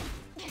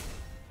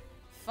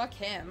 Fuck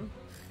him.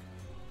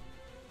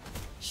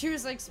 She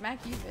was like, smack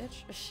you,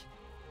 bitch.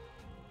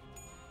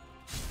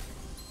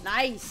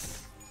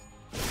 Nice.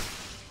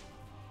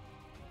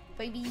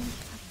 Baby.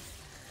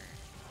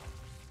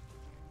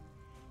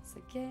 It's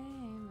a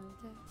game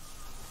of death.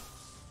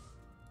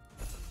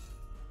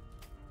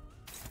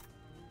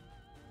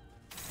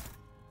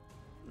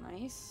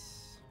 Nice.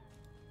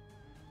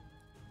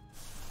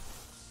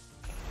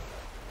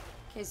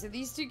 Okay, so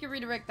these two can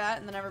redirect that,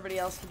 and then everybody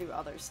else can do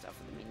other stuff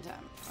in the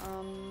meantime.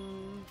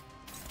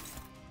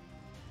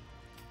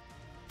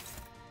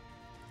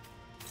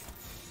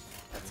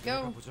 Let's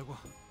go.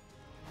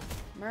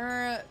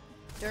 Murder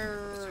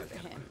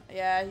him.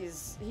 Yeah,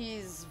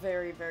 he's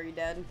very, very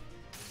dead.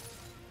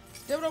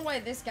 Don't know why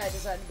this guy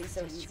decided to be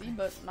so easy,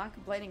 but I'm not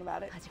complaining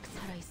about it.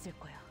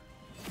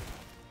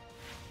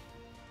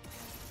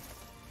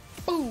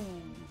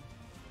 Boom!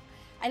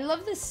 I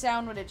love this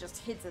sound when it just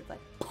hits it,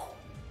 like, boom.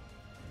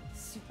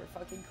 Super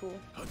fucking cool.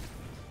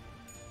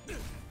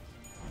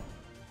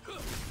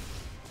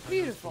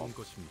 Beautiful.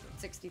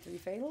 63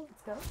 fatal.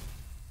 Let's go.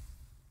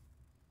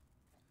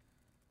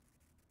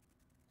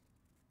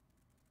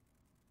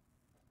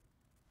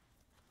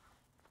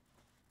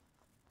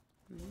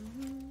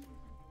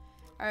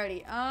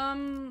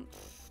 Alrighty,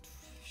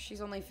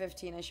 she's only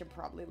 15. I should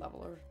probably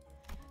level her.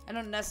 I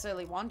don't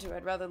necessarily want to.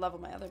 I'd rather level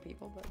my other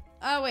people, but...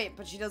 Oh, wait,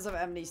 but she does have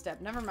MD step.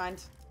 Never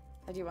mind.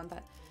 I do want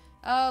that.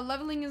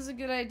 Leveling is a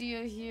good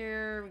idea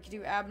here. We could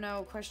do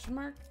Abno question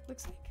mark,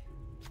 looks like.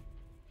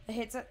 It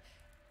hits it.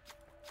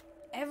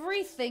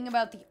 Everything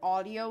about the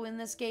audio in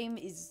this game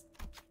is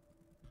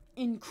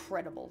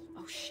incredible.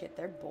 Oh, shit,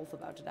 they're both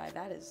about to die.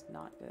 That is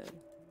not good.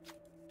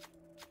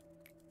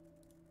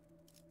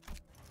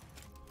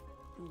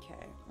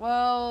 Okay,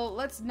 well,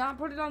 let's not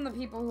put it on the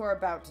people who are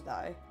about to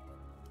die.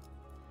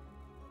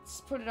 Let's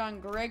put it on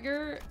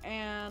Gregor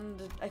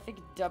and I think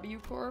W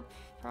Corp,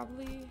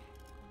 probably.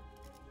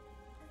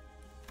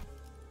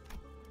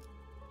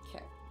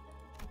 Okay.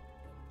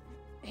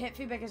 Hit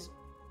feedback is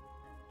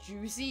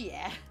juicy,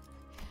 yeah.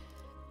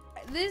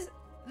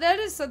 That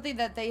is something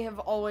that they have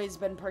always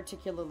been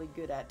particularly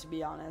good at, to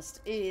be honest,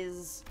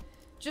 is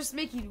just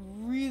making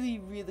really,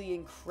 really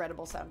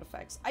incredible sound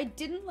effects. I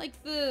didn't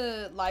like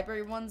the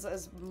library ones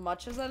as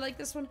much as I like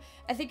this one.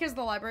 I think as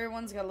the library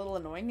ones got a little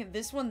annoying,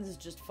 this one's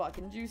just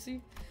fucking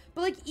juicy.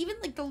 But like, even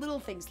like the little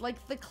things,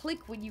 like the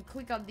click when you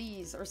click on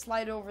these or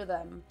slide over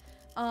them,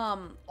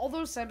 all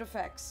those sound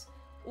effects,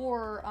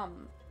 or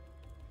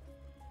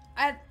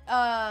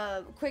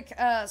quick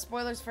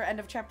spoilers for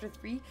end of chapter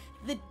 3,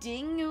 the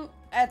ding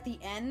at the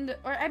end,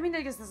 or I mean,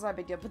 I guess this is not a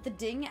big deal, but the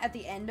ding at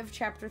the end of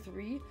chapter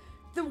 3,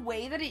 the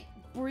way that it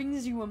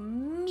brings you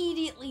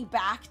immediately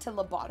back to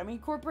Lobotomy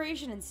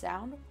Corporation and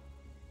sound.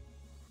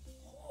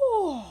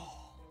 Oh,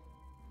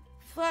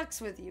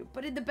 fucks with you,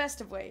 but in the best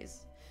of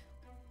ways.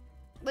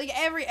 Like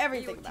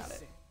everything about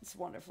it. It's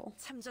wonderful.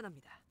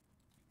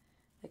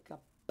 Like a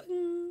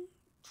bing,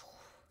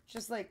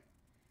 just like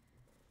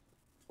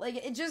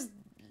it just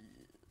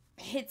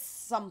hits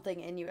something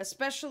in you,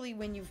 especially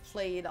when you've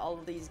played all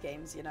of these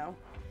games, you know?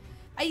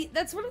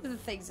 That's one of the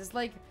things, is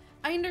like,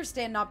 I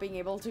understand not being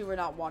able to or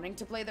not wanting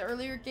to play the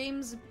earlier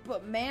games,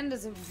 but man,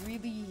 does it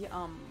really,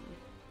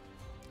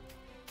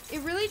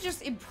 it really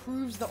just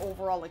improves the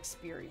overall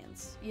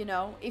experience, you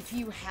know, if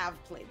you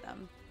have played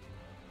them.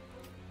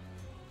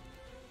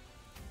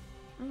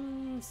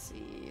 Let's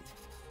see.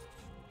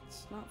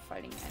 It's not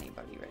fighting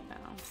anybody right now.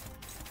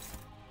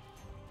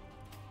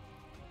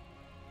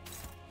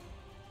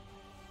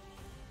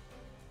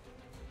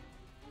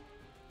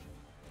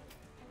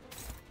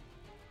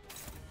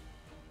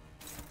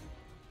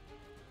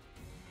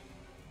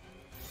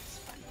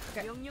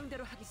 Okay.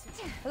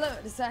 Hello,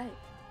 decide.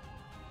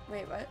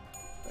 Wait, what?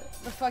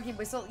 The fucking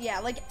whistle? Yeah,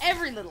 like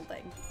every little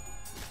thing.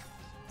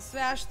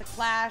 Smash, the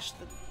clash,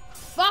 the...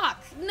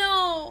 Fuck!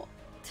 No!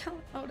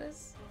 Don't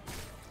notice.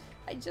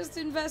 I just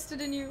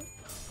invested in you.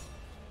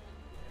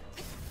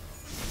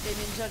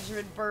 Damien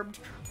Judgment burped.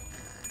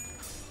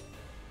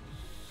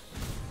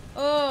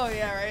 Oh,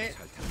 yeah, right?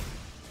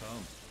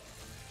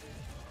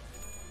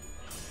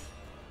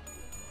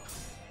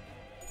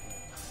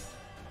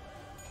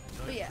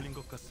 But yeah,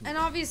 and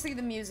obviously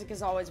the music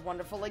is always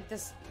wonderful. Like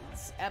this,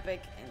 it's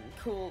epic and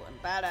cool and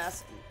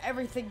badass and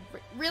everything.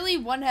 Really,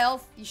 1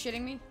 health? You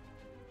shitting me?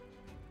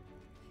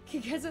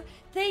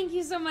 Thank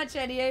you so much,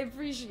 Eddie. I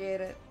appreciate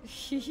it.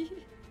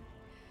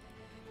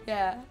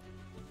 Yeah.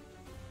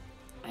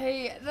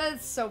 Hey,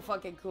 that's so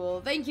fucking cool.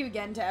 Thank you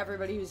again to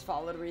everybody who's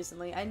followed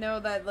recently. I know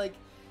that, like,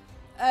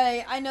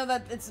 I know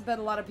that it's been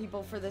a lot of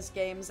people for this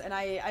games, and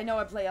I know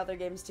I play other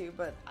games too,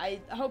 but I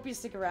hope you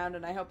stick around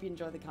and I hope you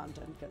enjoy the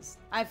content, because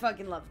I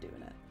fucking love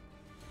doing it.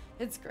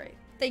 It's great.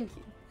 Thank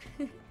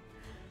you.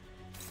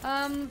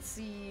 Let's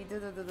see.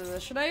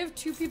 Should I have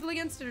 2 people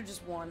against it or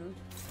just 1?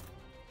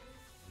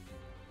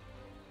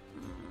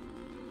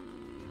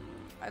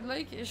 I'd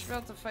like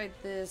Ishmael to fight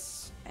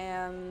this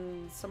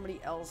and somebody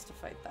else to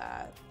fight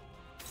that.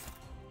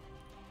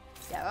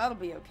 Yeah, that'll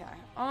be okay.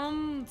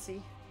 Let's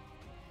see.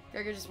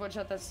 Gregor just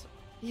one-shot this.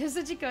 You're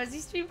such a cozy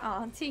stream.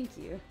 Aw, thank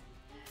you.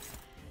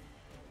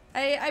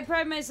 I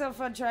pride myself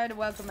on trying to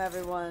welcome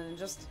everyone and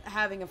just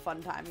having a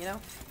fun time, you know?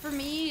 For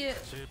me,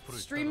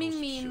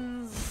 streaming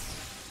means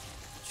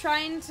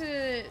trying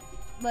to,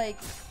 like,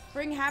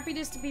 bring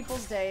happiness to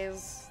people's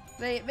days.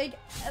 They make,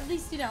 at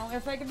least, you know,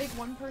 if I can make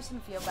one person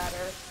feel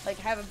better, like,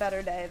 have a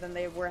better day than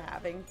they were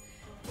having,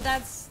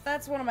 that's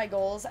one of my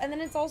goals. And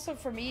then it's also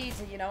for me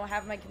to, you know,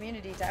 have my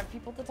community, to have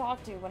people to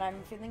talk to when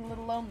I'm feeling a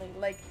little lonely.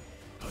 Like,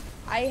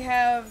 I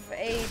have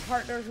a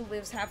partner who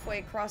lives halfway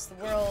across the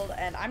world,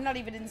 and I'm not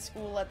even in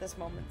school at this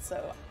moment,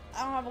 so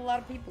I don't have a lot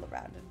of people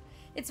around. And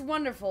it's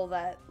wonderful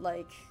that,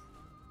 like,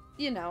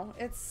 you know,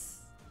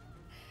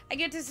 I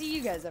get to see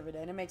you guys every day,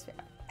 and it makes me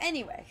happy.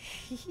 Anyway.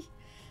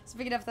 It's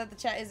big enough that the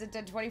chat isn't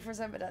dead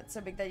 24/7, but not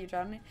so big that you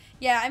drown it.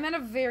 Yeah, I'm at a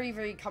very,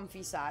 very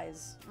comfy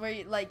size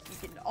where, like, you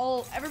can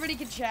everybody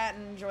can chat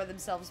and enjoy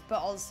themselves, but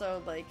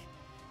also, like,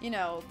 you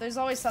know, there's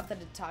always something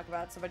to talk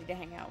about, somebody to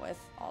hang out with,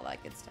 all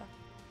that good stuff.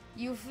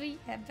 Yuffie?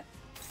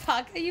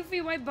 Baka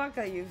Yuffie? Why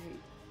Baka Yuffie?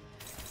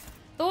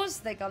 どう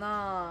してか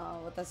な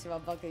私は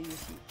バカユフィ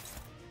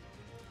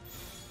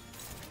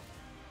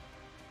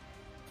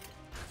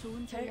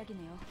좋은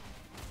전략이네요.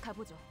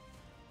 가보죠.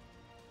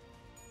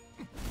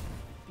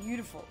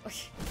 Beautiful.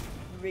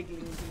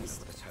 Wriggling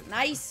beast.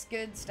 Nice,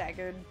 good,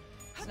 staggered.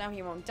 So now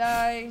he won't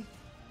die.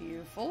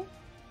 Beautiful.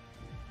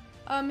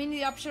 Meaning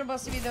the optional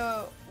boss to be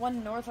the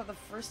one north of the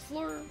first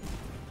floor?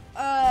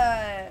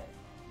 I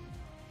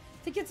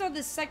think it's on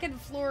the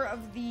second floor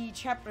of the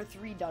chapter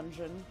 3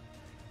 dungeon.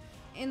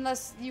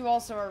 Unless you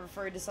also are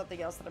referring to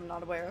something else that I'm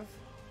not aware of.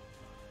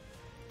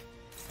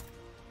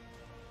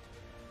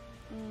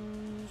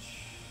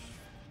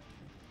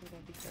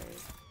 That'd be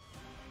great.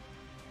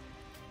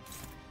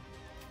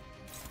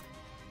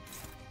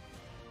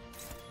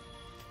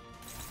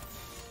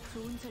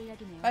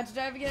 About to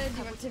dive again. Do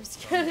you want tips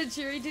to go to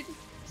jury duty?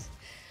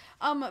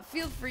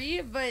 Feel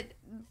free, but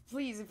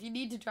please, if you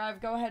need to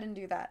drive, go ahead and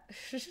do that.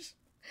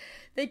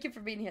 Thank you for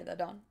being here, though,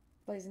 Dawn.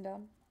 Blazing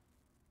Dawn.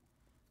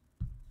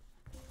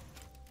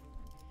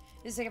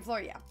 Is second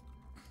floor? Yeah.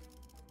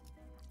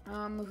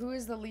 Who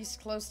is the least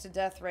close to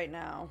death right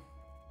now?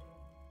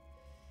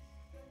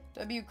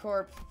 W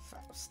Corp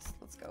Faust.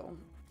 Let's go.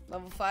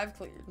 Level 5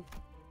 cleared.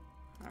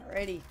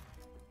 Alrighty.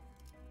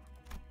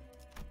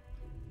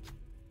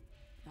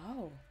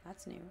 Oh,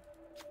 that's new.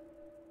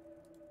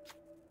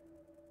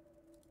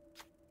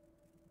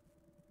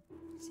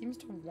 Seems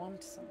to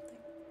want something.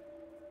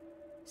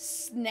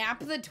 Snap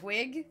the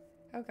twig?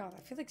 Oh god,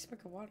 I feel like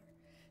sprinkled water.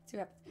 Let's see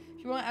what happens.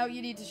 If you want out,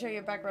 you need to show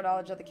your background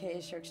knowledge of the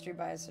case, your extreme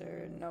bias,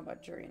 or know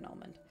about jury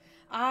annulment.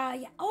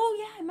 Yeah. Oh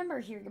yeah, I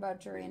remember hearing about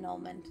jury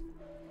annulment.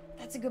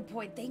 That's a good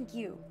point, thank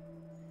you.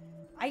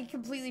 I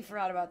completely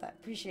forgot about that.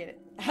 Appreciate it.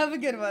 Have a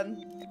good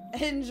one.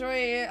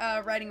 Enjoy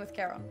riding with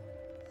Charon.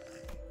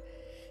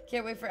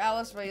 Can't wait for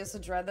Alice, but I used to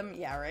dread them.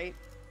 Yeah, right?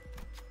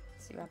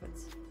 Let's see what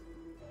happens.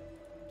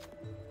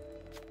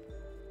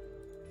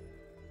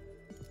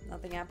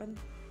 Nothing happened?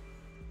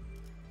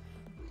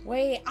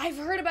 Wait, I've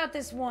heard about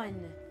this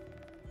one.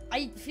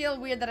 I feel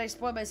weird that I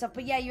spoiled myself,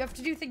 but yeah, you have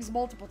to do things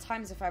multiple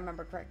times if I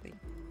remember correctly.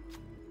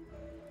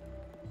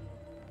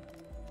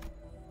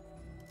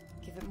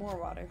 Give it more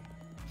water.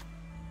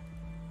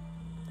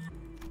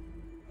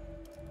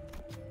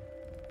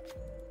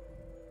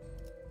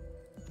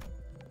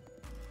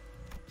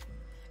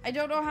 I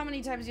don't know how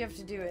many times you have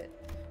to do it.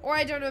 Or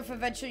I don't know if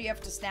eventually you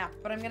have to snap,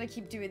 but I'm gonna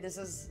keep doing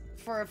this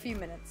for a few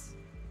minutes.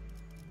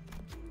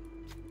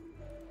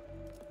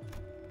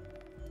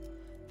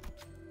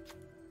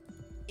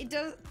 It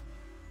does...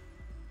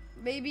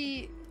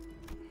 Maybe...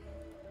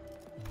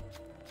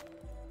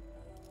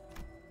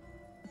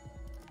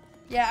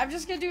 Yeah, I'm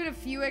just gonna do it a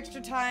few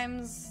extra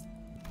times.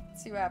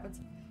 Let's see what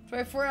happens.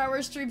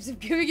 24-hour streams of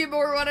giving it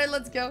more water,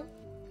 let's go.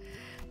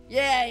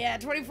 Yeah,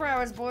 24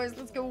 hours, boys,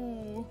 let's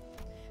go.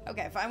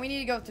 Okay, fine, we need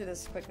to go through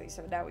this quickly,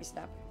 so now we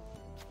snap.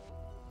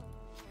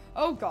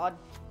 Oh god,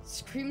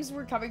 screams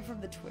were coming from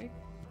the twig.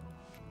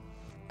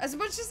 As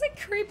much as it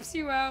creeps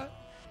you out.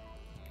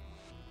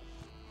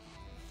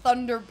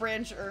 Thunder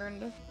branch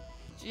earned.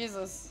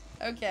 Jesus,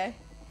 okay.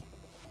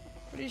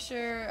 Pretty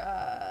sure,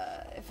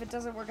 if it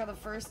doesn't work on the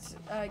first,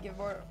 give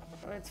more,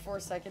 it's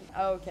 4 seconds.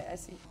 Oh, okay, I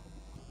see.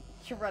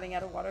 You're running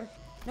out of water.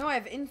 No, I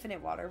have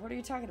infinite water. What are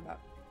you talking about?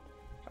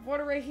 I have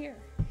water right here.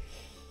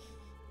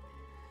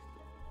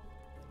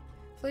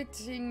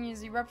 Inflicting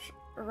use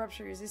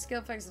rupture use skill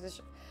effects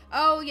addition.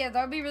 Oh yeah,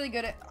 that would be really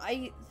good.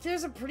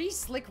 There's a pretty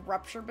slick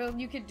rupture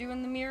build you could do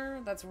in the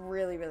mirror. That's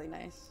really, really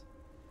nice.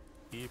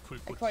 I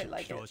quite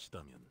like it.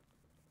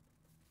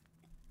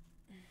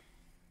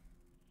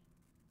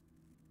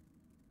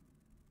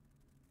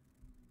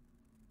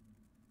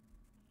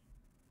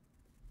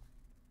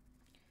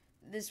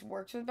 this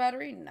works with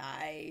battery.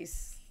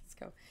 Nice. Let's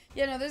go.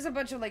 Yeah, no, there's a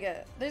bunch of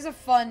there's a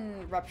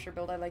fun rupture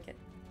build. I like it.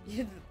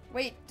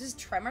 Wait, does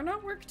Tremor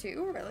not work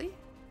too? Really?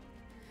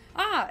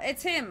 Ah,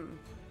 it's him.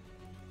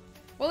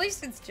 Well, at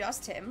least it's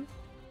just him.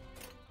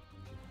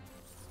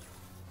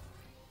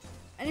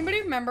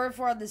 Anybody remember if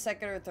we're on the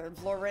second or third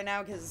floor right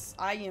now? Because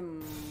I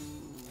am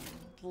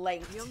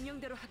blanked.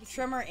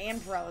 Tremor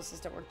and paralysis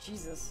don't work.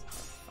 Jesus. Oh,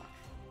 fuck.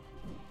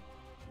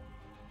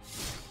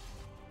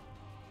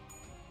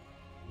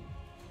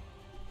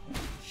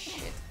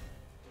 Shit.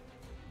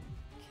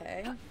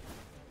 Okay.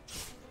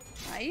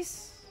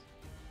 Nice.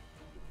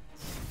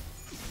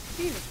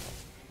 Beautiful.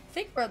 I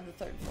think we're on the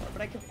third floor,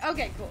 but I could.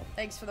 Okay, cool.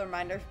 Thanks for the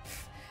reminder.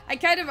 I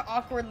kind of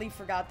awkwardly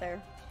forgot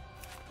there.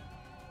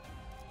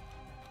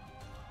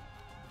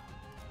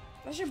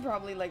 I should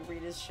probably like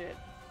read his shit.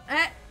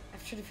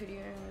 After the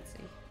video, let's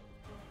see.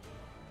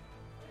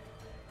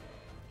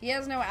 He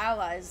has no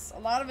allies. A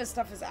lot of his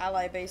stuff is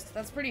ally based.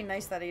 That's pretty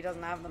nice that he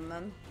doesn't have them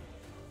then.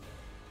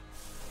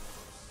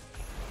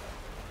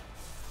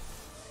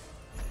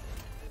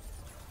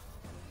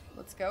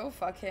 Let's go.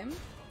 Fuck him.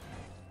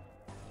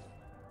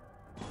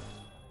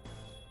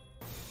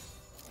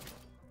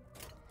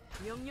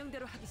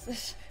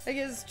 I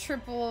guess 000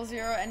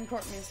 and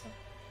court missile.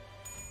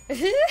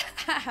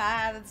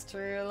 That's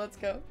true. Let's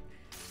go.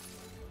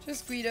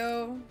 Just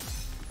Guido.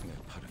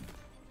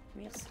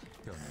 Yes.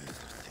 You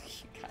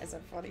guys are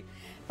funny.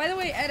 By the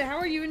way, Ed, how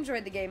are you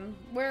enjoying the game?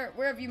 Where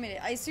have you made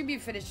it? I assume you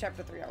finished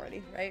chapter 3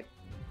 already, right?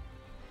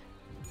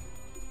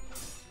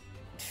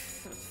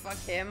 Fuck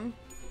him.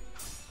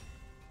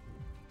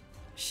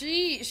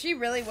 She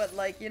really would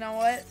like, you know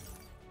what?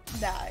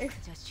 Die.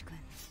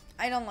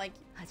 I don't like you.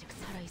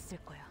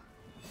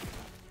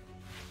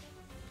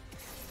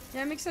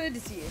 Yeah, I'm excited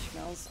to see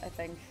Ishmael's, I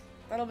think.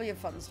 That'll be a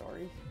fun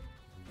story.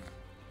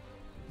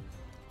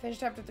 Finish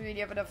chapter 3, do you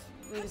have enough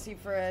lunacy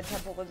for a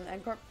temple with an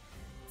end corp?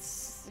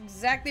 It's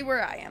exactly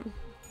where I am.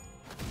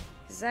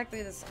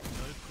 Exactly the same.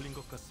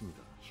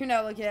 You're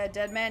now looking at a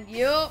dead man.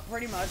 Yup,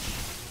 pretty much.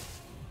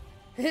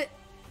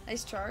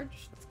 Nice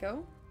charge. Let's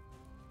go.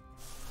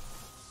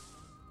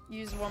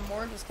 Use one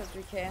more just because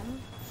we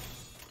can.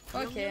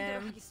 Fuck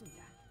him.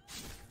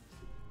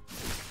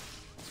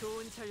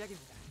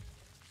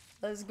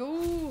 Let's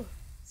go,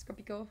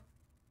 Scorpico.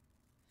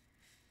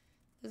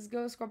 Let's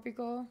go,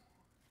 Scorpico.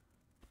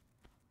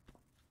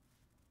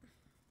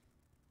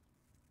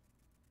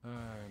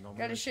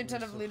 Got a shit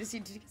ton of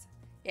lunacy tickets.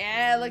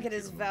 Yeah, look at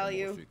his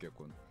value.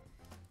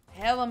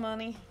 Hella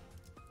money.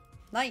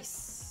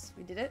 Nice.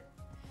 We did it.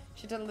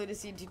 Shit ton of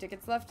lunacy and 2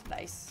 tickets left.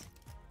 Nice.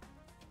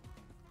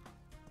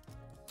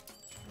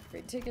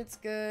 Great tickets,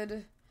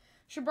 good.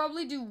 Should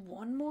probably do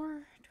one more.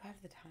 Do I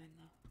have the time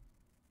though?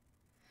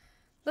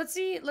 Let's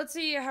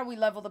see how we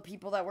level the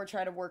people that we're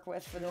trying to work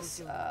with for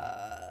this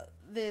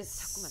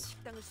this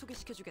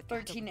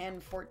 13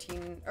 and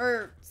 14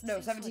 or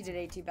no 17 and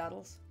 18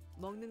 battles.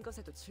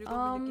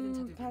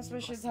 Past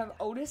missions have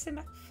Otis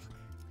in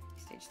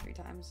stage 3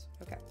 times.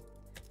 Okay.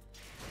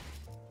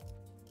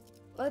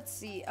 Let's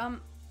see.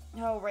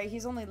 Oh right,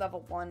 he's only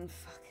level 1.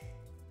 Fuck.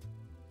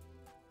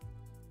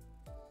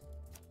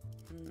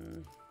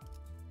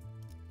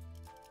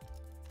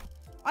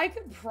 I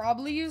could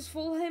probably use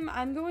full him.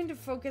 I'm going to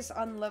focus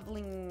on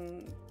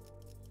leveling.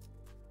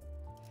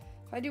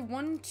 If I do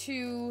 1,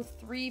 2,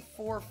 3,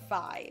 4,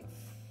 5.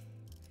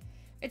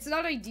 It's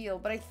not ideal,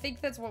 but I think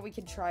that's what we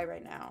can try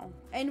right now.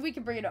 And we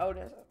can bring it to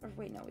Otis. Or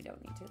wait, no, we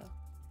don't need to though.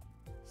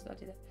 Let's not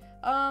do that.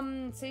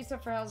 Save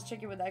stuff for Hell's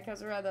Chicken when that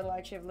comes around. That'll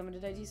actually have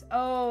limited IDs.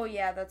 Oh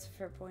yeah, that's a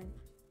fair point.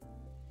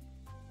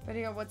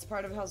 Depending on what's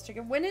part of Hell's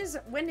Chicken. When is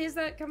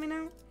that coming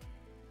out?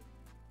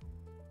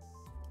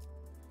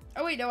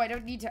 Oh wait, no, I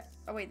don't need to.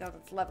 Oh wait, no,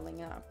 that's leveling,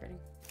 not upgrading.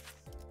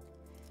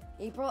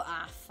 April?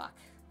 Ah, fuck.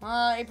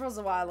 April's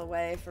a while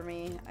away for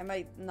me. I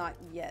might not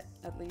yet,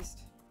 at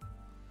least.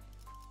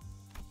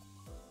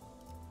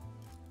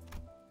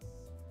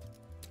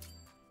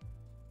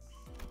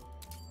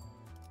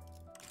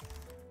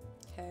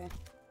 Okay.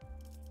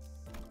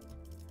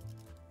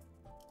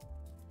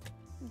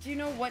 Do you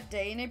know what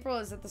day in April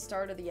is at the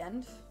start or the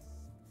end?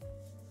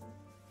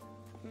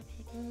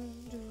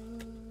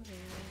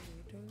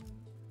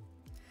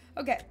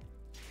 Okay.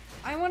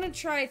 I want to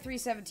try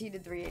 317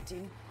 and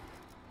 318.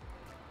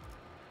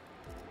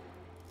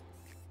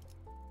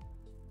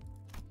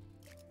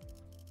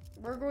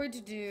 We're going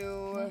to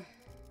do...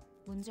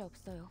 문제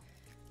없어요.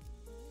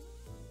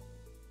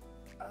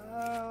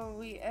 Oh,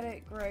 we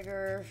edit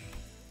Gregor.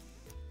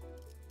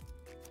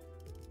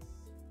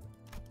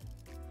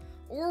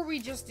 Or we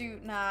just do...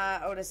 Nah,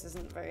 Otis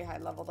isn't very high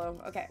level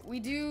though. Okay, we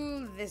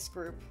do this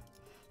group.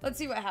 Let's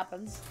see what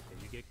happens.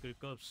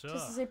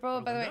 Just as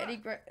April, by the way,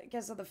 any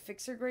guess on the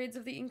fixer grades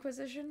of the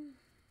Inquisition?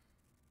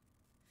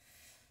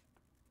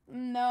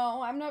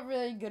 No, I'm not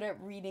really good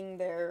at reading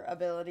their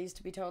abilities,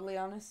 to be totally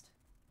honest.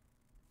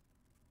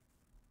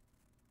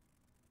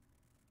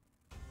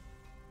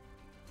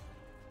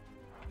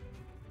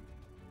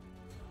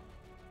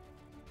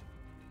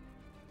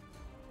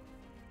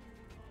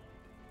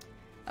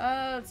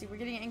 Let's see, we're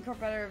getting Incor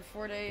better in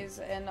 4 days,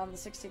 and on the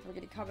 16th we're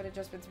getting combat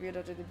adjustments, mirror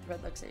dungeon, and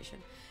relaxation.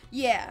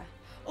 Yeah.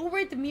 Oh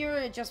right, the mirror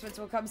adjustments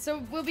will come,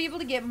 so we'll be able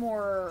to get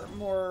more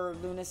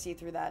lunacy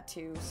through that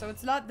too. So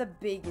it's not the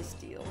biggest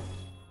deal.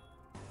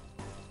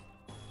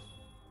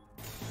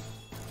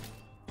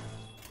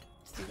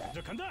 Let's do that.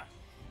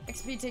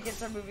 XP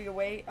tickets are moving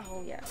away.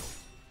 Oh yeah.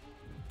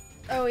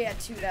 Oh yeah,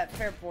 to that.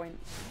 Fair point.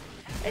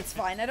 It's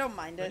fine. I don't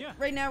mind it.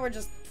 Right now we're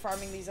just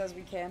farming these as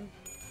we can.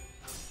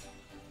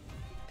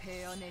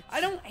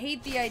 I don't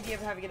hate the idea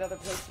of having another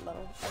place to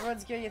level.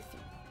 Everyone's getting a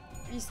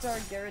 3-star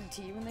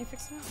guarantee when they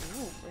fix them.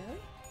 Ooh, really?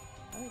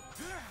 Oh.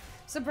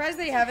 Surprised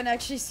they haven't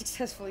actually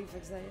successfully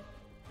fixed that yet.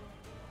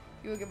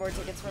 You will get more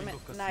tickets from it.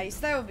 Nice.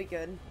 That would be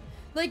good.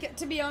 Like,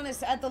 to be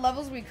honest, at the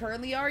levels we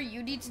currently are,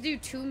 you need to do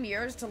 2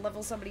 mirrors to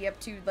level somebody up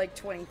to, like,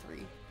 23.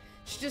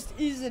 Which just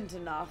isn't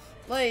enough.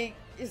 Like,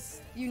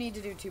 you need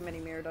to do too many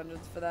mirror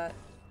dungeons for that.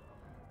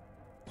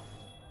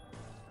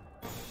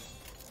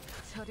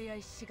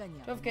 12k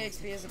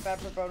XP isn't bad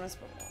for bonus,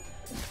 but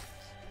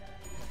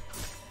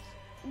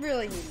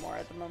really need more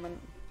at the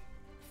moment.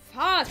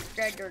 Fuck,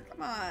 Gregor,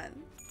 come on.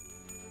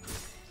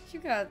 You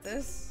got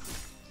this.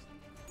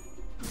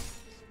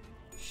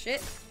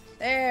 Shit.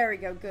 There we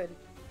go, good.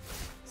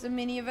 It's a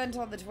mini event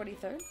on the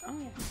 23rd.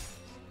 Oh yeah.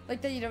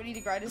 Like that you don't need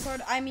to grind as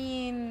hard. I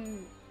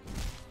mean,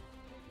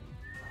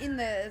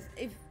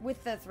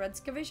 with the thread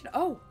excavation.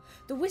 Oh,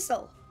 the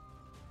whistle.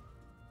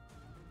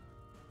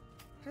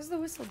 What does the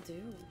whistle do?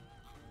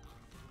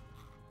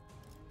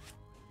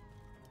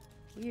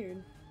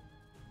 Weird.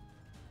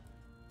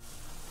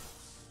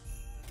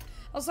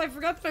 Also, I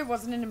forgot that I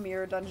wasn't in a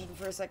mirror dungeon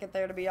for a second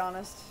there, to be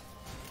honest.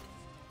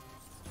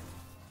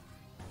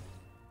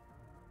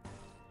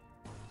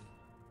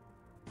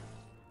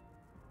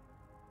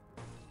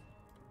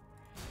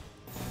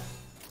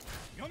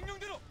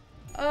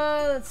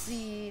 Let's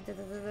see.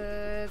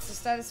 It's a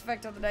status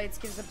effect on the knights,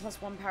 gives them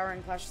 +1 power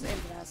and clashes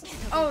infinite assets.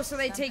 Oh, so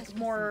they take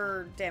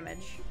more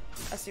damage,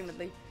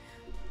 assumedly.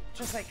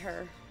 Just like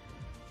her.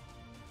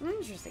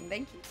 Interesting,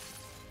 thank you.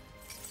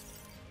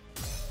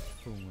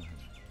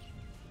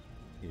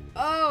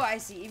 Oh, I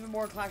see. Even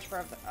more clash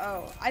for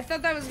oh, I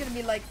thought that was gonna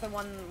be like the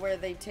one where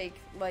they take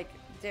like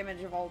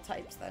damage of all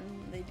types. Then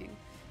they do,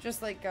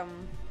 just like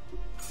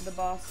the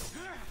boss.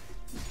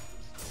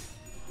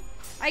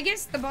 I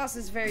guess the boss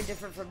is very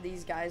different from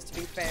these guys, to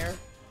be fair.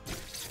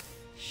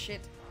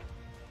 Shit.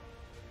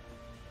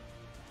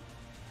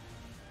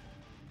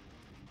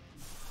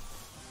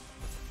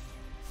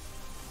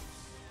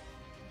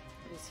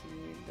 Is he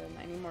done?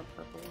 I need more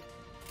purple.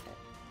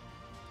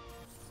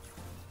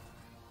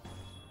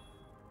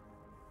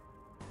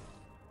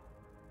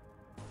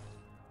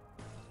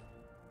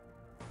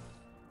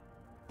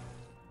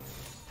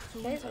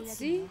 Okay, let's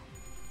see.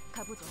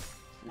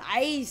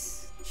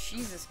 Nice!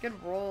 Jesus, good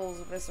rolls,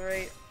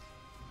 Eviscerate.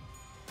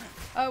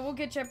 We'll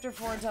get chapter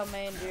 4 until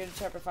May and do to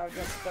chapter 5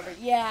 until September.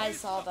 Yeah, I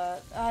saw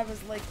that. I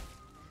was like,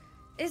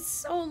 it's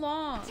so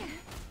long.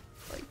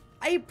 Like,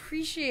 I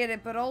appreciate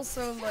it, but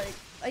also, like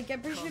I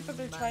appreciate that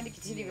they're trying to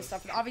continue with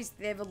stuff. And obviously,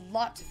 they have a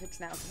lot to fix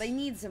now, so they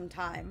need some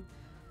time.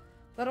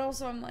 But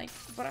also, I'm like,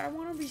 but I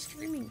want to be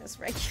streaming this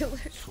regular.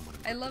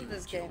 I love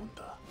this game.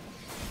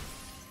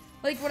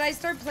 Like, when I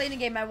start playing a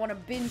game, I want to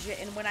binge it,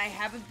 and when I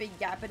have a big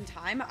gap in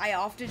time, I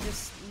often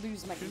just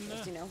lose my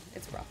interest, you know?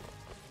 It's rough.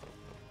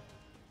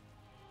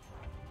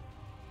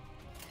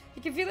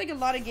 You can feel like a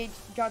lot of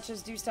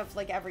gachas do stuff,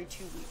 like, every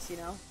 2 weeks, you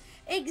know?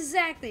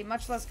 Exactly!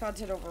 Much less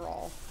content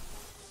overall.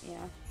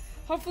 Yeah.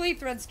 Hopefully,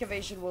 thread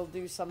excavation will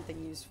do something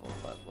useful,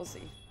 but we'll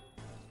see.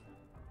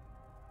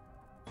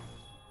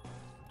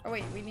 Oh,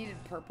 wait, we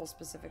needed purple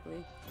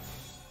specifically.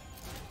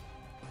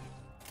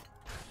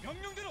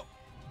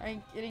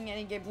 Aren't getting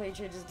any gameplay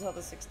changes until the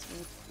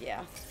 16th.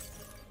 Yeah.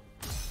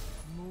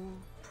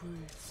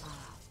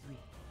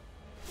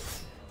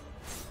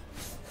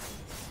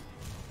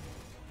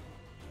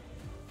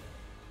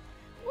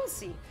 We'll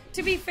see.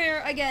 To be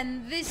fair,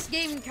 again, this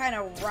game kind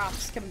of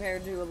rocks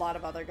compared to a lot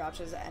of other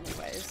gachas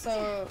anyway,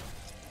 so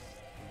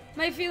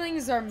my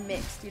feelings are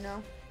mixed, you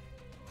know?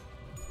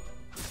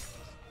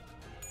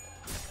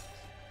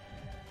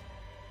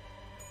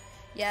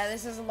 Yeah,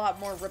 this is a lot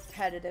more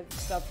repetitive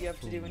stuff you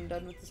have to do when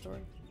done with the story.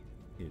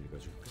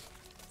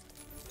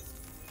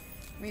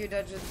 Mirror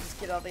dungeons,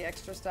 get all the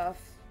extra stuff.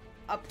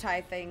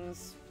 Uptie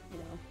things, you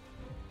know.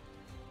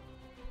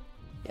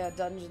 Yeah,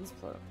 dungeons,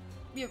 plural.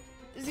 Yep.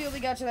 Is the only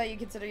gacha that you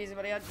consider easy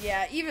money on?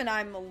 Yeah, even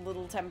I'm a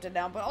little tempted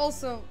now, but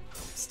also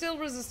still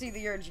resisting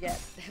the urge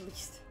yet, at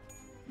least.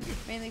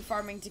 Mainly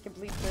farming to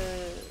complete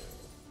the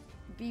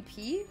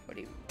BP? What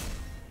do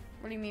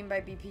you mean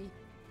by BP?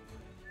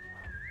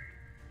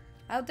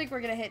 I don't think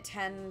we're gonna hit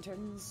 10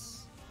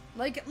 turns.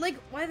 Like,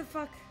 why the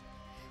fuck?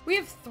 We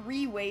have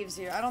 3 waves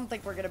here. I don't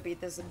think we're gonna beat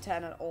this in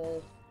 10 at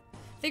all.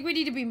 I think we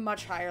need to be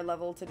much higher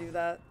level to do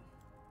that.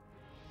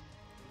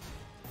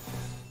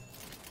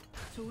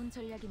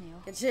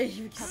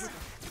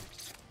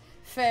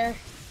 Fair.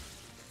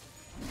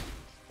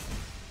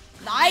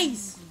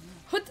 Nice!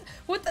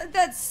 What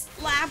that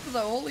slap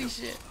though, holy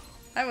shit.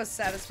 That was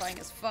satisfying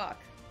as fuck.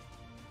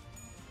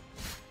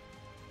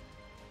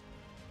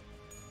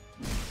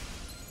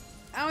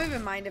 don't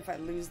even mind if I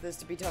lose this,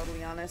 to be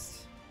totally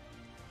honest.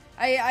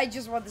 I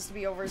just want this to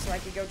be over so I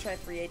could go try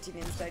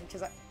 318 instead,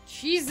 because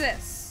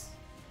Jesus!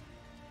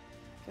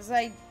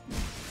 Because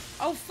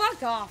oh,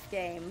 fuck off,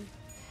 game.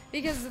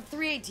 Because the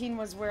 318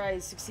 was where I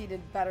succeeded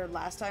better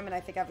last time, and I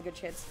think I have a good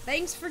chance.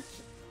 Thanks for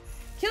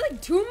killing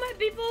 2 of my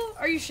people?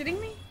 Are you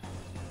shitting me?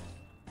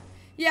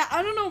 Yeah,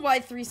 I don't know why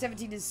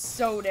 317 is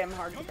so damn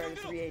hard compared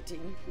to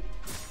 318.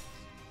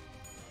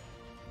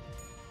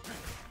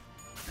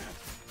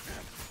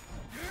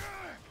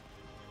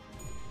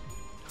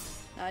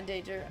 Not in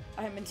danger.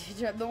 I'm in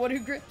danger. I'm the one who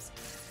grips.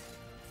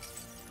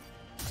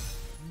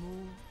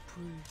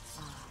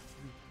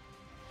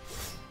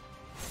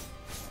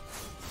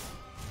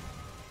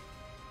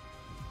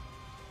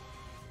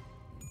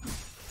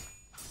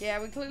 Yeah,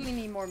 we clearly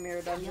need more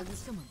mirror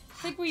dungeons.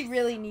 I think we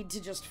really need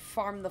to just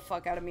farm the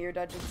fuck out of mirror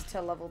dungeons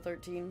till level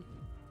 13.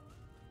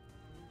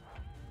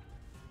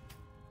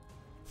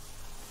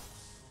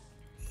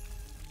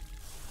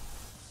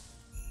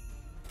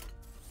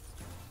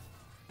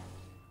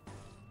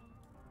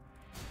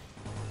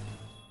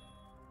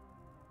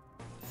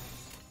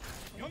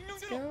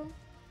 Let's go.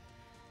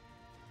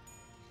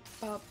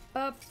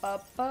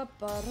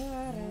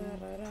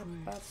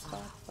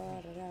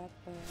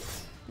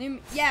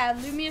 Yeah,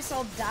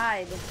 Lumiasol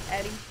died,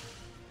 Eddie.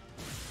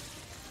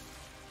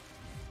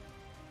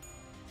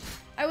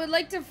 I would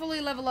like to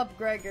fully level up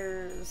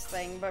Gregor's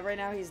thing, but right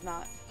now he's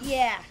not.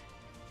 Yeah.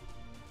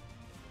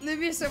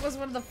 Lumiasol was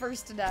one of the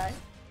first to die.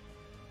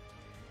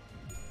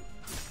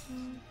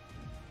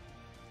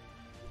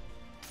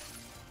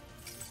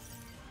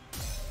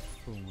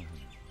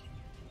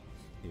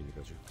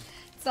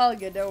 It's all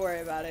good, don't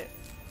worry about it.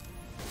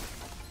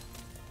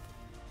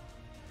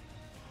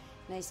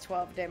 Nice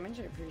 12 damage,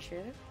 I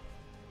appreciate it.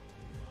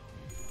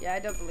 Yeah, I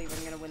don't believe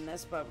I'm gonna win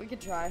this, but we could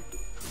try.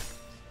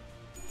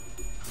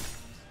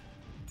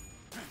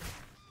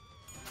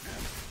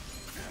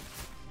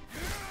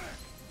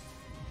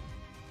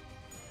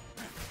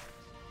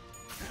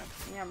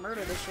 Yeah,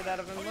 murder the shit out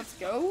of him. Let's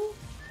go.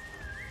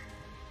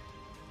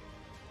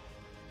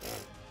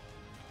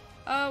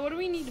 What do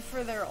we need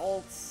for their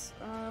ults?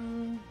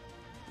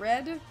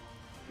 Red?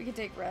 We could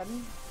take red.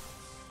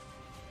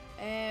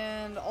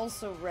 And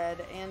also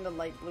red and a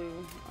light blue.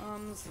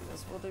 Let's do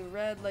this. We'll do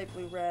red, light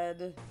blue,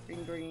 red,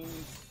 green, green.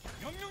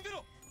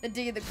 The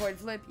ding of the coin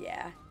flip,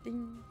 yeah.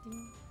 Ding,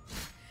 ding.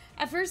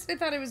 At first I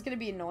thought it was gonna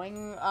be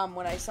annoying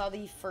when I saw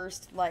the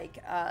first,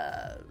 like,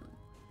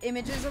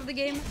 images of the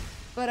game.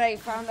 But I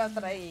found out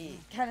that I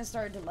kind of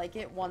started to like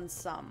it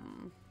once,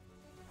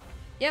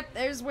 Yep,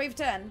 there's wave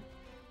 10.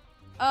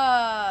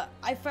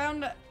 I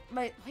found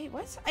my... Wait,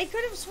 what? I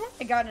could have sworn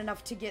I got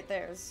enough to get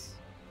theirs.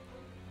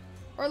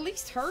 Or at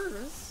least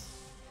hers.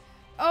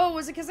 Oh,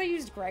 was it because I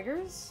used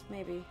Gregor's?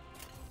 Maybe.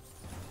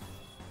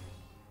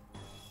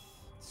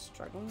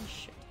 Struggling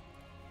shit.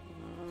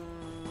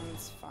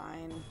 It's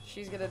fine.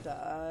 She's gonna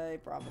die,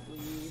 probably.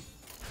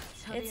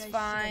 It's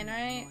fine,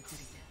 right?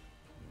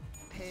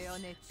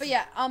 But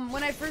yeah,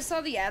 when I first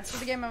saw the ads for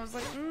the game, I was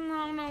like, I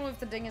don't know if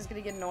the ding is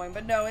gonna get annoying.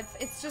 But no,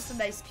 it's just a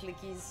nice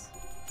clickies.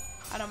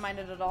 I don't mind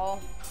it at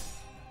all.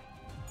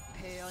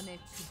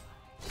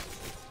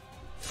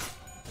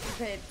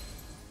 Okay.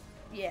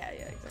 Yeah,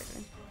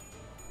 exactly.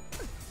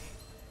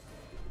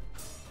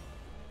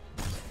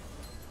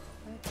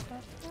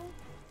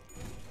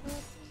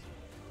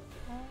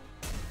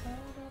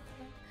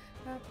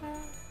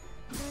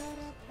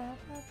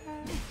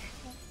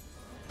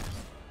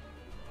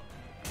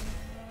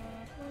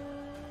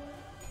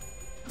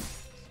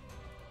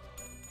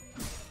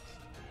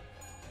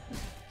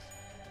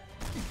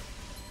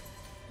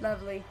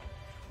 Lovely.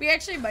 We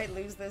actually might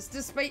lose this,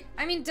 despite...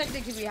 I mean,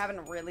 technically we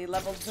haven't really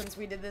leveled since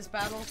we did this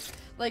battle.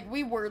 Like,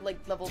 we were,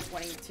 like, level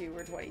 22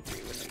 or 23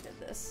 when we did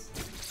this.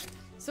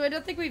 So I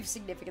don't think we've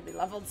significantly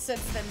leveled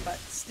since then, but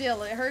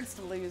still, it hurts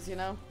to lose, you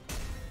know?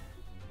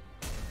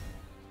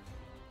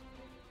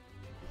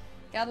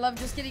 Gotta love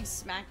just getting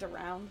smacked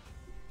around.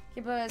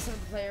 Keep some of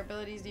the player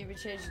abilities, need to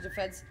change to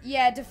defense.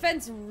 Yeah,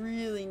 defense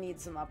really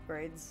needs some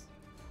upgrades.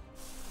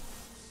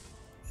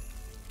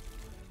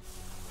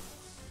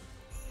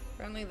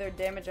 Apparently their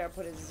damage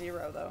output is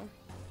 0, though.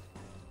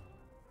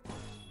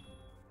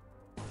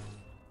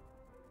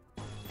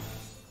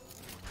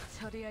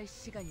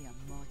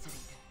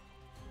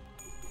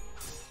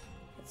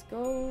 Let's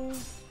go.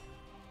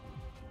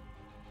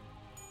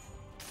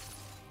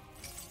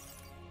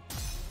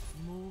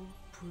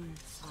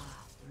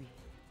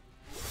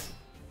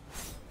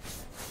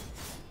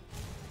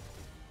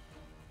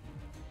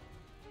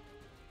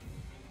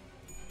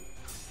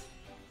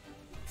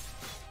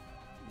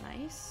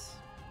 Nice.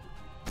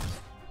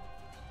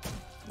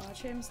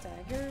 Watch him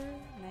stagger.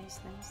 Nice,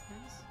 nice,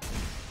 nice.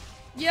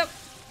 Yep,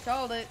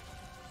 called it.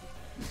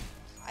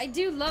 I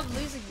do love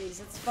losing these.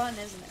 It's fun,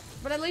 isn't it?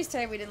 But at least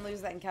today we didn't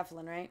lose that in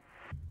Keflin, right?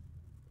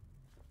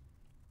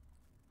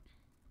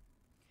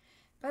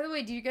 By the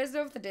way, do you guys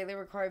know if the daily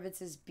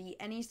requirements is beat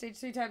any stage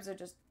 3 times or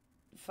just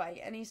fight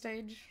any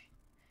stage?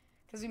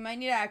 Because we might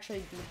need to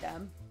actually beat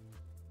them.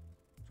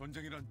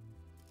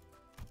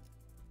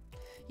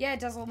 Yeah, it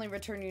does only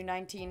return you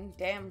 19.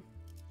 Damn.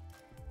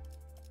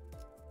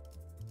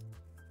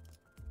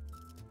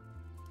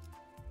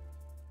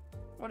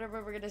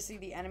 Whatever, we're gonna see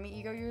the enemy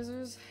ego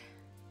users.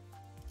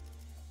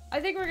 I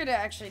think we're gonna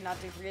actually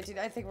not do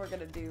 318. I think we're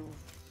gonna do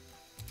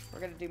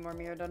more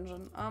mirror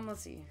dungeon.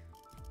 Let's see.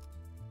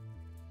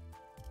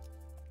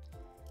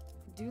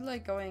 Do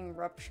like going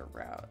rupture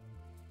route.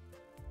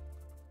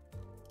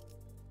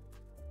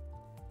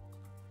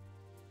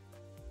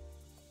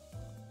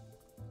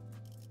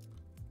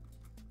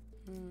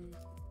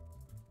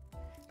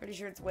 Pretty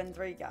sure it's win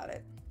 3. Got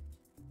it.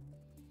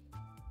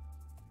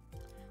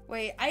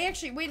 Wait,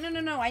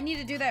 no. I need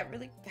to do that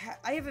really.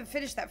 I haven't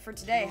finished that for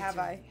today, have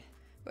I?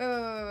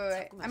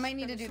 Wait. I might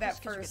need to do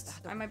that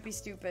first. I might be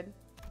stupid.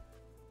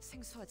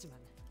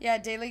 Yeah,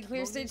 daily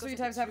clear stage 3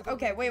 times.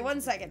 Okay, wait 1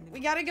 second.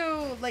 We gotta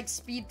go like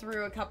speed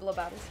through a couple of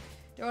battles.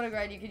 Don't want to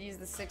grind. You could use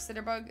the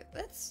 6-hitter bug.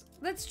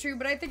 That's true,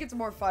 but I think it's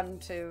more fun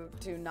to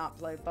not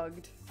play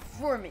bugged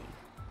for me.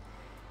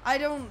 I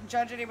don't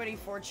judge anybody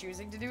for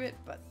choosing to do it,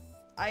 but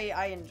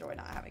I enjoy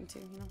not having to,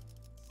 you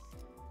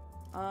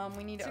know.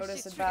 We need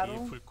Otis in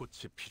battle.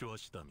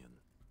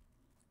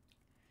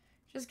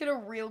 Just gonna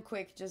real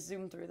quick just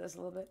zoom through this a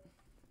little bit.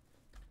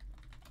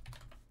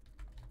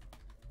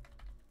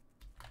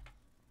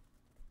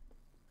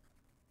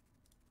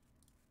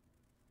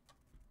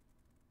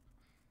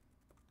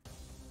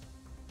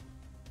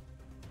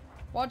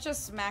 Watch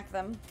us smack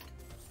them.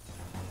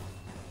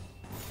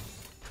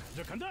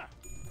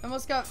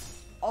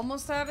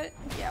 Almost have it?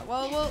 Yeah,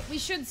 well, we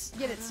should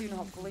get it soon,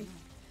 hopefully.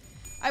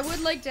 I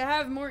would like to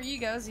have more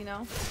egos, you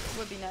know.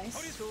 Would be nice.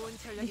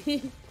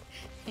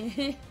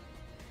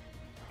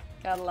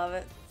 Gotta love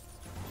it.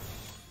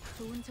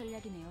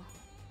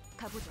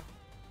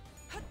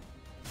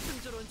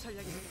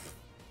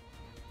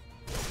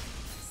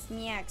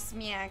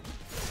 Smack.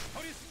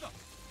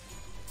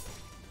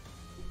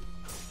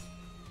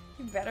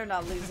 You better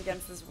not lose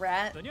against this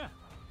rat.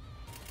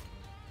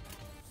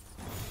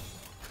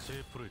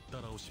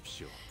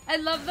 I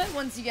love that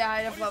once you get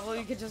high enough level,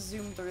 you can just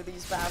zoom through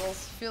these battles.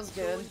 Feels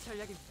good.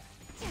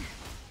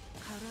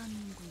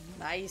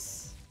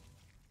 Nice.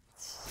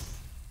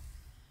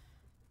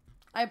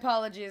 I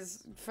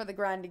apologize for the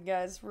grinding,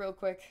 guys, real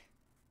quick.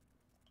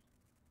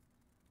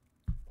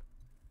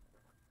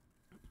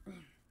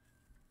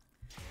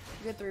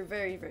 Get through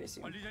very, very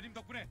soon.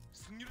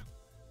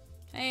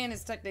 And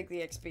it's technically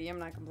XP, I'm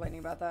not complaining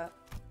about that.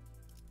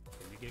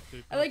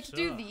 I like to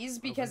do these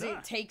because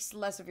it takes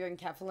less of your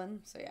enkephalin,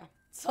 so yeah.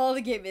 That's all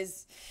the game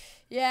is.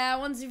 Yeah,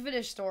 once you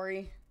finish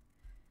story.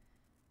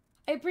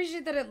 I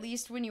appreciate that at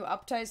least when you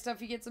uptie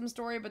stuff you get some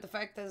story, but the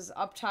fact is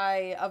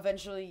uptie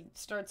eventually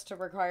starts to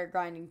require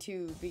grinding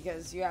too,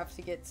 because you have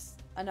to get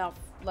enough,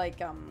 like,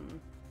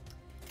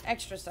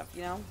 extra stuff,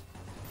 you know?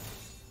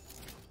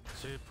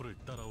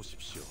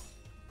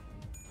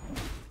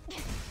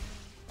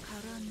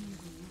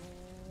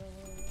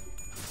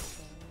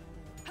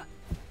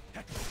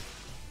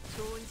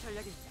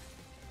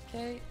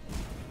 Okay.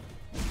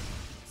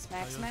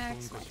 Smack.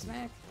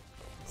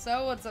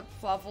 So, what's up,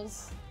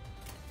 Fluffles?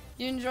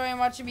 You enjoying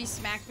watching me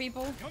smack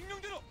people?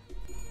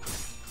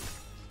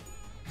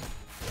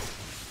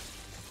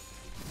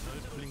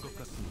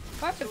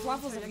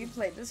 Fluffles, have you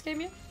played this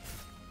game yet?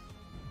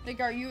 Like,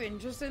 are you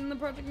interested in the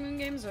Project Moon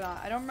games or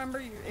not? I don't remember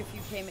if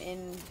you came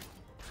in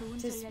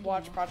to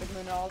watch Project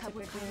Moon at all,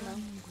 typically, you know?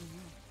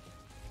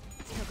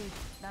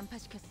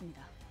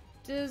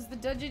 Does the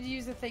dungeon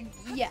use a thing?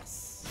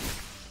 Yes.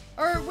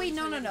 Or wait,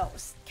 no.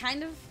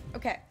 Kind of.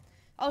 Okay,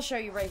 I'll show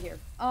you right here.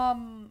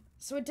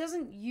 So it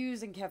doesn't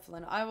use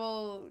enkephalin. I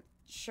will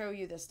show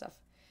you this stuff.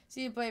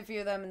 See you play a few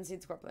of them and see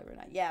the score play or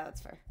not. Yeah,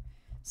 that's fair.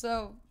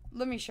 So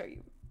let me show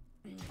you.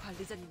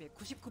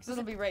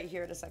 It'll be right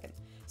here in a second.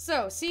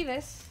 So see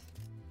this.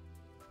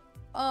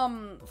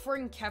 For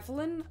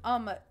enkephalin,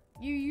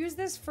 you use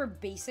this for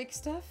basic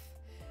stuff.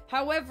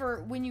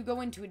 However, when you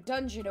go into a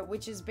dungeon,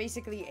 which is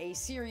basically a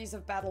series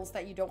of battles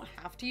that you don't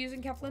have to use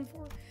enkephalin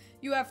for,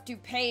 you have to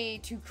pay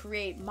to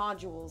create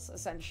modules,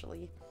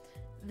 essentially.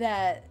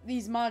 That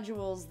these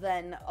modules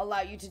then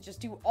allow you to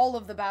just do all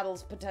of the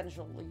battles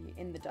potentially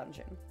in the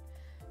dungeon.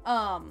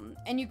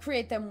 And you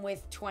create them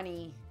with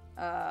 20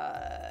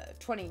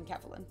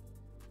 enkephalin.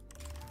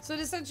 So it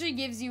essentially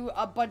gives you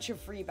a bunch of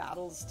free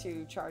battles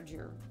to charge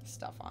your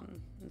stuff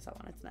on, and so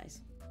on. It's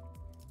nice.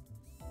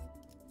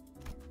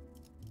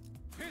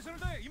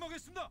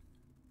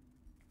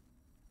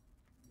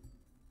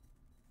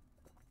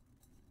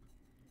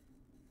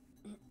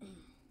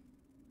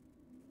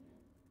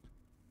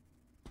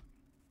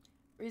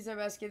 Reason I'm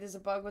asking, there's a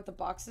bug with the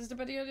boxes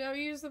depending on how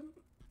you use them.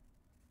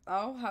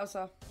 Oh, how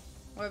so?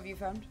 What have you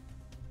found?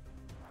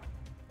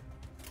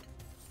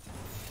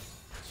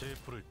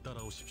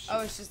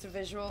 Oh, it's just a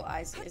visual?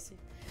 I see.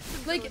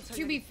 Like,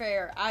 to be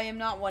fair, I am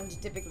not one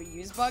to typically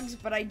use bugs,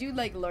 but I do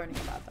like learning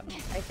about them.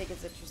 I think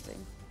it's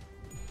interesting.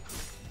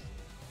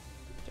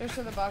 Just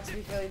for the box to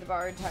be fairly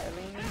devoured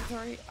entirely in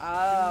inventory.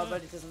 Oh,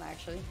 but it doesn't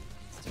actually.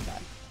 It's too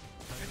bad.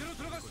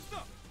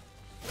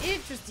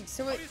 Interesting.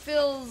 So it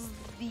fills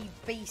the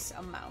base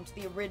amount,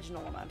 the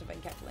original amount of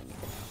enkephalin you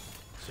can have.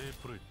 제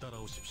프를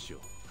따라오십시오.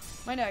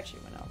 Might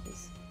actually win all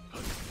these.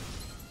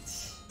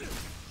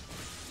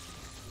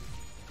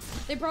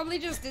 They probably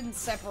just didn't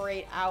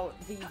separate out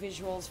the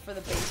visuals for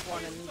the base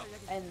one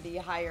and the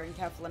higher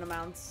enkephalin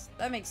amounts.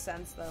 That makes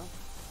sense, though.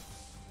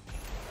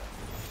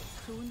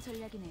 좋은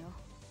전략이네요.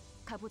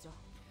 가보죠.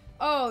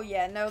 Oh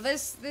yeah, no,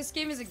 this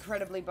game is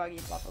incredibly buggy,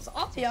 Fluffles.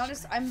 I'll be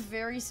honest, I'm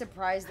very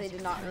surprised they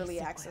did not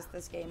early access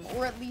this game,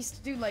 or at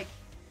least do like,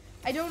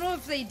 I don't know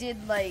if they did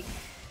like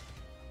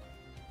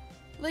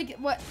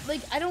what,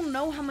 like I don't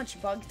know how much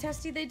bug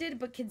testing they did,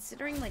 but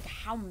considering like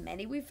how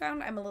many we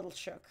found, I'm a little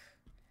shook.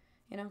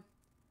 You know,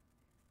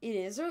 it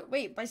is.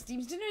 Wait, by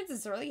Steam standards,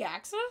 it's early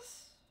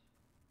access.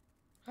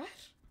 What?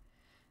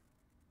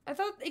 I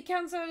thought it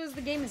counts out as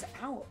the game is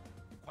out.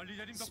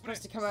 It's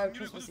supposed to come out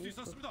Christmas Eve.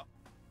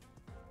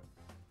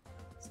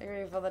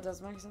 If all that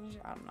does make sense.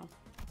 I don't know.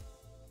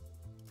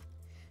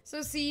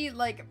 So see,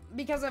 like,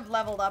 because I've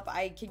leveled up,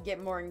 I can get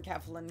more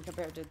enkephalin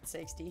compared to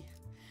 60.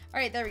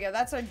 Alright, there we go.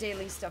 That's our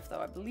daily stuff,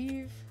 though, I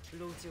believe.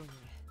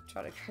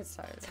 Try to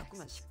criticize.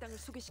 자꾸만 식당을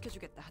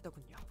소개시켜주겠다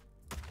하더군요.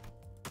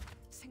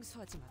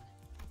 생소하지만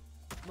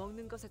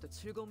먹는 것에도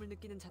즐거움을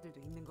느끼는 자들도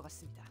있는 것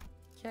같습니다.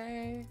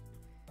 Okay.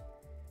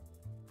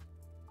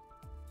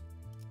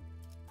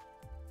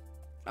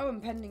 Oh,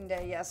 impending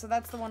day. Yeah, so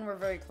that's the one we're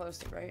very close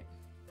to, right?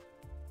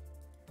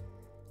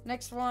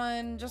 Next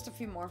one, just a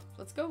few more.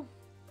 Let's go.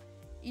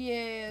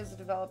 EA is a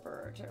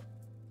developer.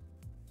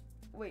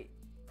 Wait.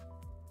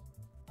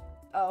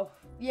 Oh,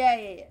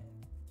 yeah.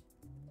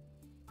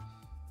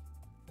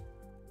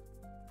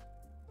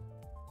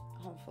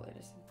 Hopefully it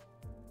isn't.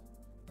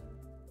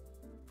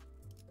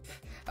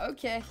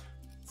 Okay.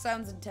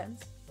 Sounds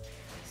intense.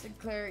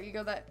 Sinclair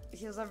ego that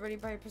heals everybody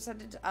by a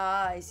percentage.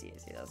 Ah, I see.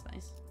 That's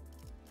nice.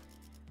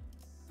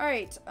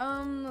 Alright,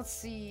 let's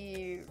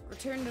see.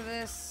 Return to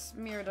this.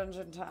 Mirror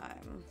dungeon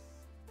time.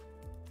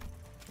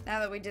 Now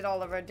that we did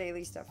all of our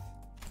daily stuff.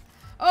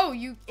 Oh,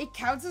 it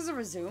counts as a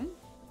resume?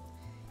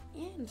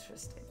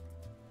 Interesting.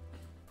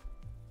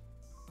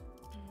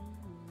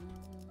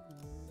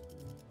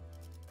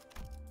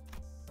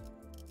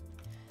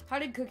 How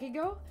did cooking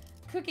go?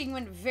 Cooking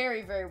went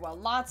very, very well.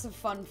 Lots of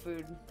fun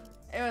food.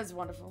 It was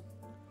wonderful.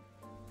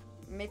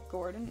 Mick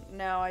Gordon?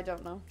 No, I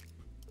don't know.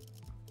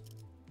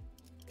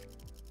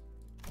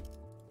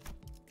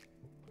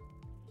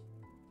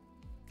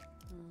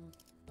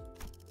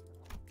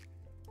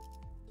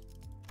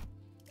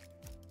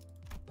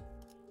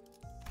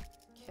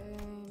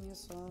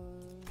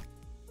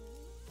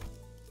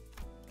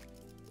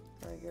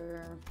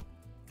 Gregor.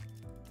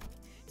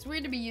 It's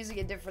weird to be using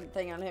a different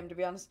thing on him, to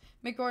be honest.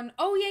 Mick Gordon.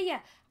 Oh, yeah.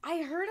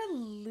 I heard a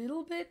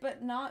little bit,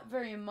 but not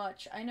very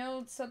much. I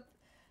know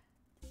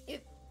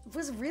it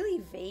was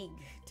really vague,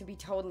 to be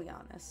totally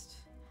honest.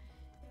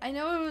 I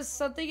know it was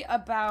something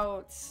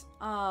about,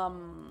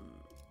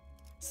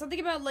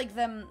 like,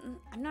 them...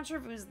 I'm not sure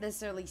if it was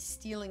necessarily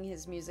stealing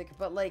his music,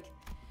 but, like,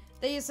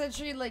 they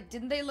essentially, like,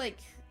 didn't they, like...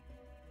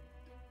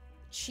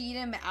 cheat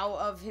him out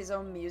of his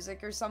own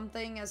music or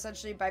something,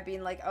 essentially by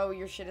being like, oh,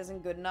 your shit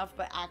isn't good enough,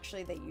 but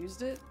actually they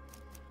used it?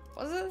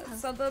 Was it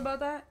something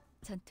about that?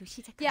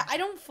 Yeah, I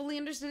don't fully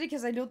understand it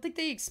because I don't think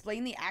they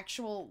explain the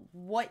actual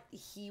what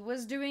he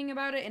was doing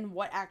about it and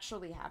what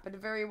actually happened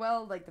very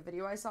well, like the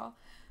video I saw.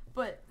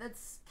 But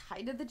that's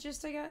kind of the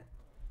gist I got.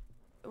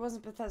 It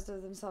wasn't Bethesda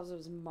themselves, it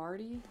was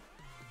Marty.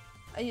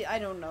 I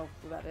don't know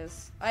who that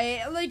is.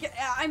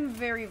 I'm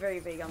very, very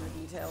vague on the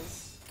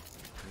details.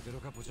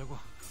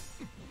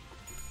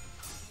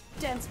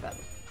 Dance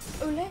battle.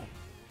 Ole.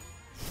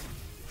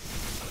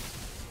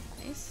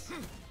 Nice.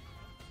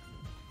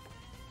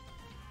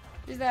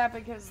 Is that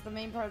because the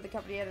main part of the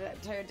company had an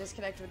entire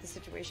disconnect with the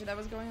situation that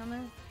was going on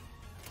there?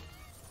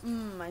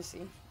 I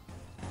see.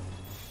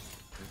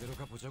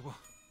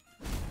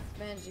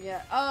 Managed to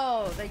get...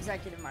 Oh, the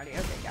executive Marty.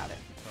 Okay, got it.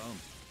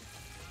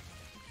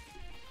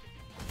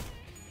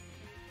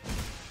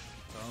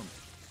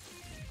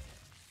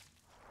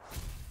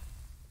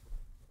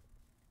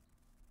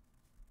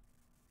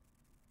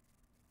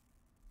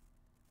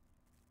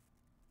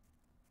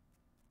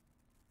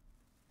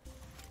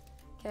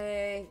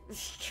 Okay.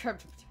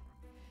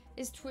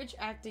 Is Twitch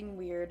acting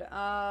weird?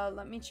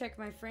 Let me check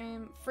my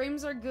frame.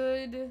 Frames are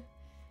good.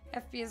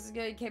 FPS is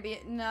good.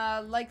 KB,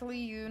 nah, likely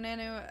you,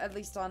 Nanu, at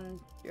least on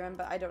your end,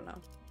 but I don't know.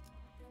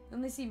 You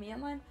only see me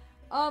online?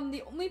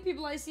 The only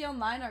people I see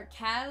online are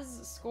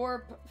Kaz,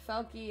 Scorp,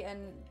 Felky,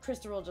 and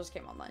Crystal just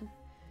came online.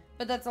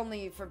 But that's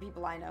only for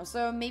people I know.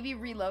 So maybe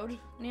reload,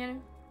 Nanu.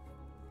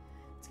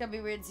 It's gonna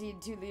be weird seeing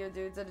two Leo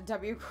dudes at a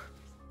W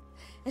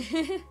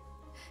corp.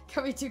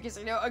 Coming to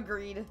Casino,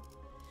 agreed.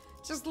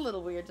 Just a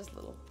little weird, just a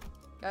little.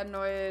 Got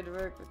annoyed,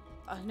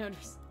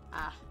 noticed.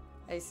 Ah,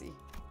 I see.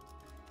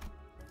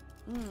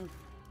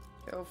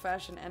 Go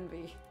fashion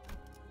envy.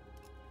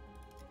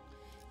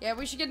 Yeah,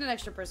 we should get an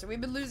extra person.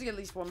 We've been losing at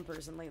least one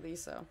person lately,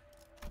 so.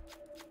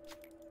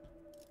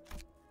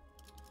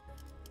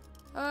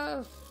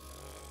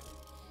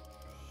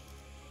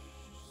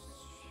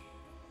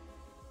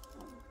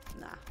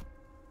 Nah.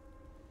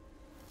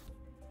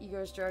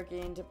 Ego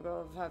stroking,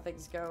 typical of how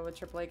things go with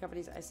AAA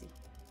companies. I see.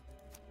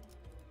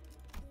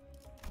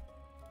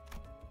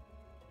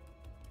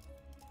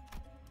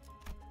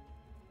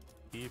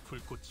 이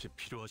불꽃이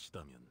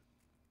필요하시다면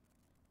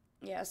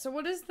Yeah, so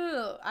what is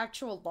the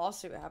actual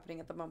lawsuit happening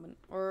at the moment?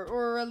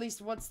 Or at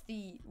least what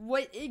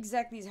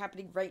exactly is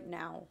happening right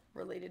now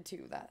related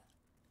to that?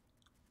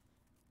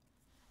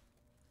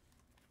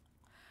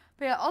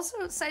 But yeah,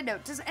 also, side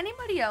note, does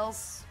anybody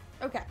else...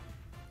 Okay.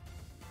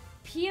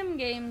 PM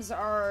games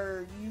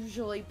are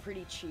usually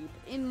pretty cheap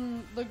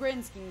in the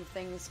grand scheme of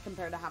things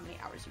compared to how many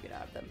hours you get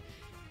out of them.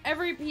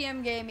 Every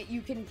PM game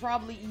you can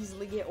probably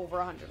easily get over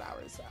 100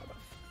 hours out of.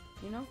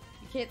 You know?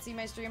 You can't see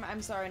my stream?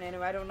 I'm sorry,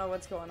 Nanu. I don't know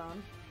what's going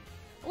on.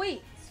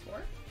 Wait,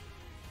 Scorp?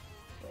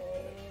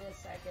 Wait a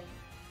second.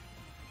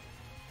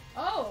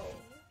 Oh!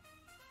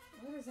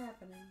 What is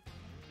happening?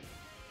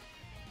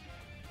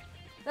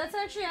 That's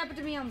actually happened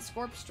to me on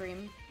Scorp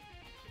stream.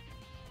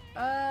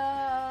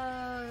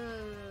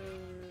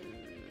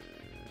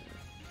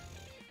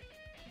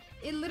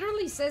 It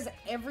literally says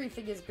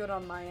everything is good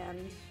on my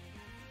end.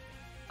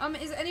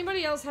 Is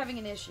anybody else having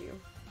an issue?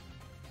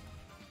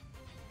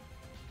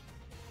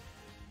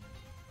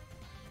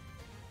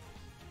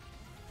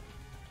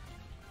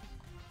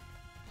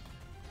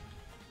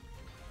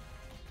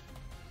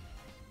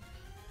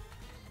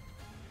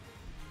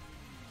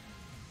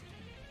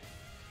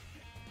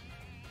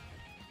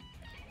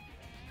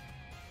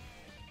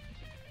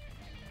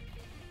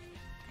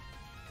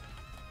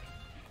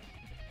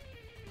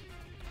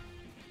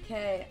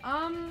 Okay,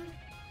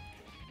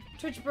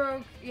 Twitch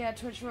broke. Yeah,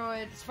 Twitch broke.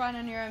 It's fine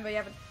on your end, but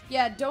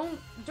yeah, don't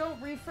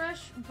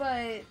refresh.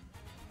 But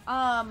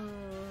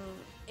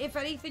if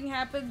anything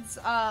happens,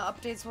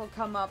 updates will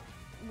come up.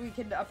 We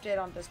can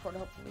update on Discord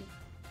hopefully.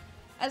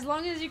 As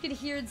long as you can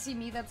hear and see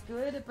me, that's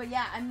good. But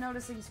yeah, I'm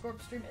noticing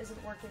Scorp stream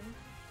isn't working.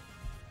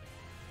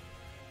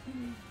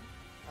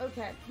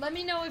 Okay, let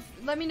me know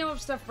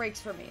if stuff breaks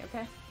for me.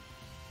 Okay.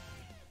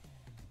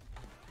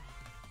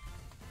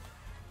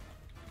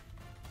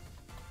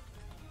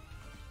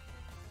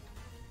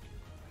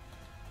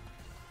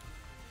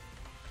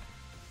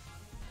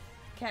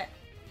 Okay.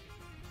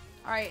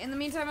 Alright, in the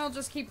meantime, I'll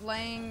just keep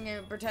playing,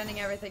 pretending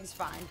everything's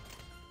fine.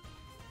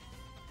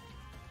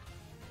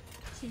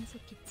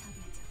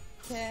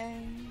 Okay.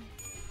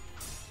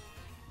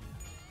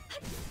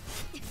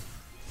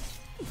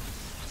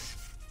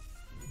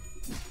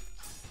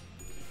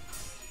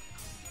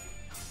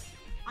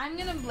 I'm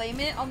gonna blame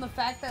it on the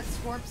fact that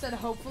Scorp said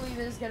hopefully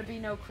there's gonna be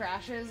no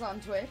crashes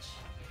on Twitch.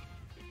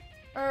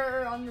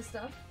 Or on the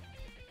stuff.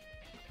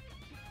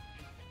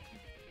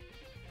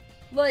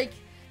 Like...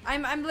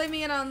 I'm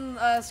blaming it on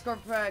Scorp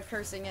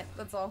cursing it.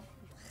 That's all.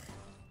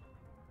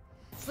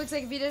 This looks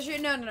like a video issue.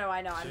 No,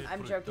 I know.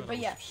 I'm joking. But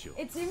yeah,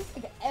 it seems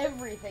like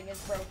everything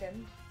is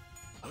broken.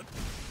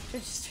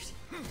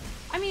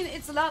 I mean,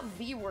 it's not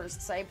the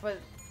worst site, but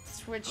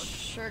Twitch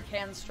sure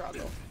can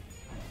struggle.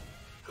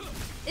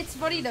 It's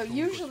funny though.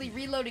 Usually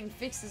reloading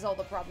fixes all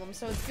the problems,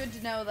 so it's good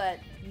to know that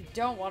you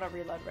don't want to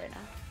reload right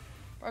now.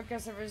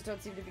 Broadcast servers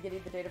don't seem to be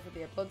getting the data from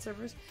the upload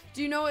servers.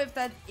 Do you know if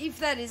that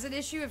is an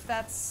issue? If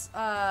that's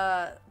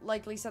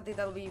likely something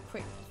that'll be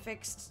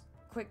fixed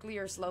quickly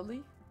or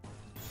slowly?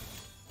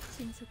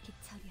 Depends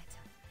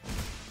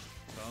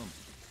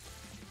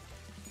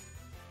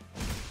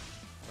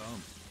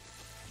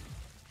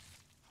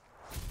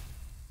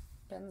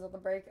on the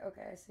break.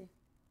 Okay, I see.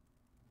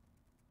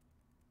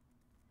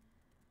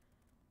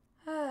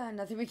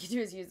 Nothing we can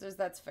do as users.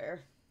 That's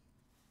fair.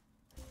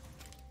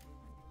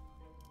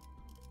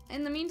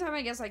 In the meantime,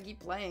 I guess I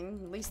keep playing.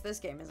 At least this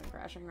game isn't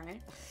crashing,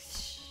 right?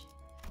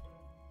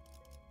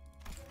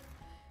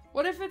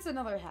 What if it's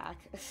another hack?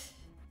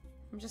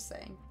 I'm just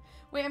saying.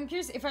 Wait, I'm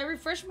curious if I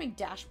refresh my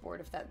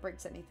dashboard if that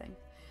breaks anything.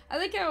 I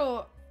like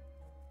how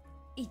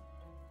it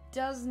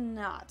does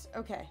not.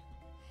 Okay.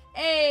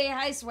 Hey,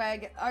 hi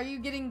Swag. Are you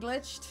getting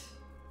glitched?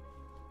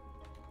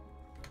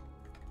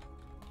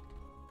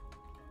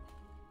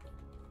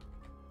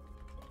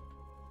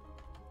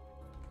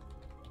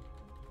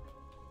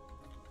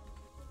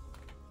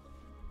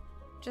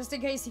 Just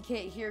in case you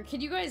can't hear. Can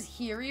you guys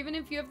hear even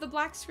if you have the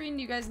black screen?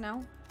 Do you guys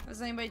know?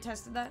 Has anybody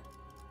tested that?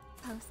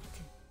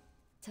 파우스트,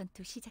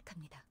 전투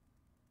시작합니다.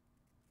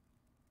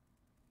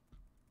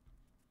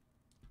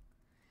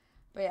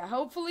 But yeah,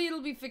 hopefully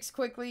it'll be fixed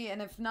quickly,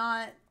 and if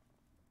not,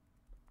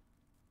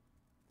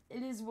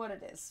 it is what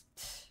it is.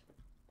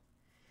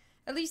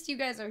 At least you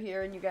guys are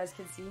here and you guys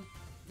can see.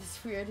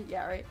 It's weird.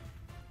 Yeah, right.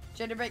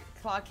 Genderbreak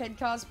Clockhead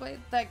cosplay.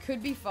 That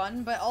could be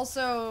fun, but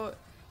also,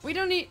 we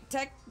don't need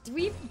tech. Do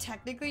we even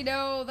technically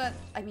know that?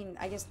 I mean,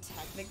 I guess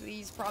technically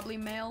he's probably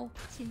male.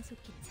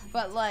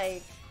 But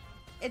like,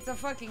 it's a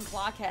fucking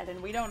clockhead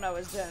and we don't know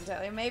his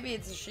genitalia. Maybe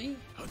it's a she.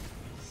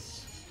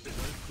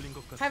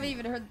 Haven't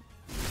even heard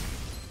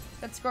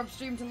that Scorp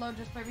stream to load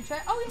just by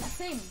retry. Oh yeah,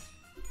 same.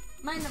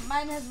 Mine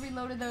has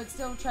reloaded though. It's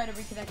still trying to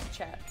reconnect to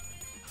chat.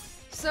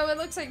 So it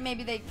looks like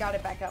maybe they got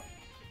it back up.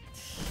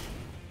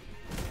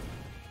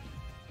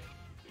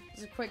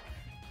 It's a quick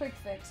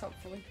fix,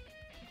 hopefully.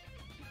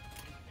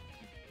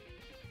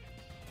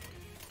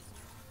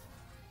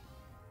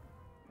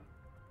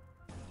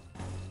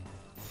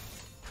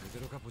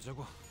 어디로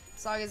가보자고.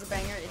 Song is a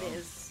banger. It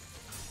is.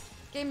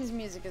 Game's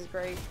music is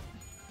great.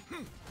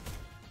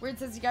 Weird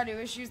says you got new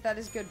issues. That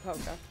is good,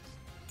 Poka.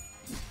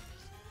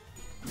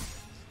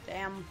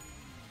 Damn.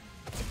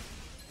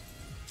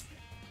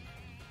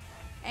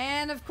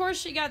 And of course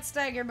she got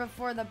staggered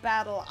before the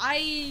battle.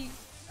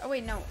 Oh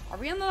wait, no. Are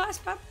we on the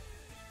last battle?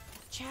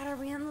 Chat, are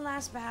we on the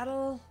last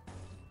battle?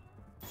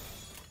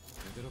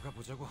 어디로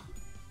가보자고.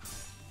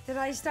 Did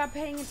I stop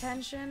paying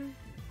attention?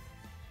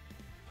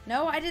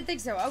 No, I didn't think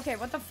so. Okay,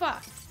 what the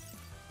fuck?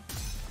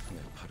 내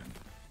팔은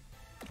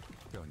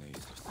뼈에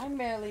있었어. I'm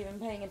barely even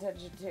paying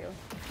attention too.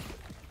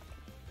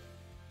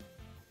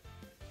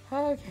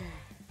 Okay.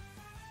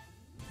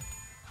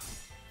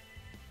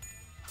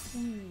 I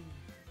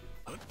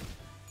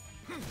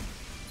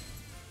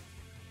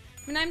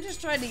mean, I'm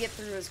just trying to get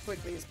through as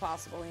quickly as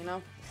possible, you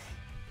know?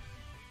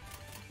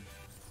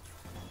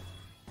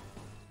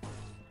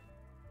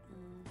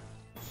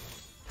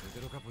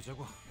 어디로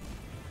가보자고.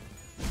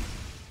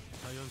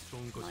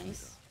 자연스러운 것입니다.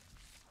 Nice.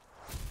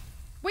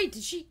 Wait,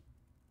 did she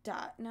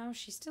die? No,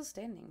 she's still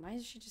standing. Why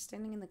is she just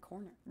standing in the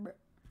corner? Bruh.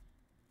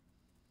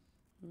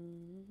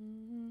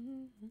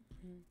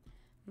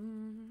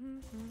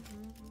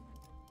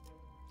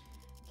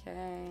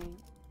 Okay.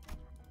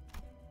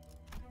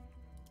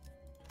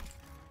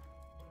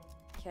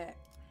 Okay.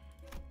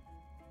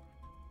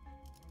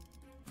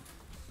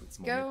 Let's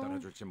몸이 go.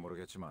 따라줄지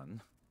모르겠지만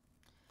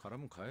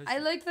가라면 가야지. I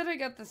like that I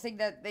got the thing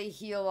that they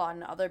heal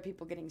on other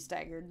people getting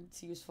staggered.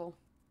 It's useful.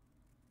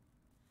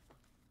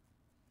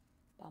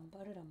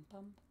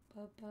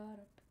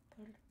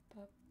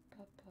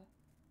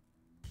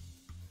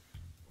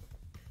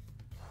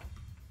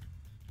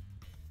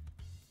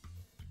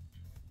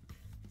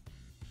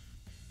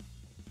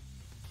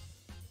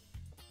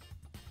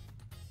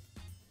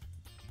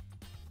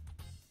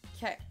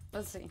 Okay,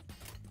 let's see.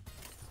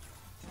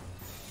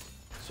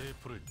 제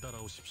풀을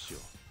따라오십시오.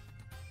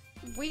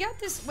 We got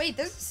this. Wait,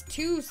 this is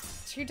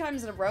two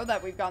times in a row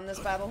that we've gotten this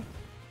battle.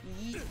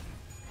 Yeet.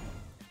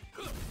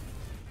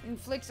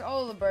 Inflicts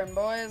all the burn,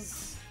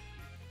 boys.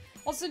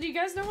 Also, do you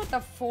guys know what the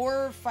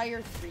 4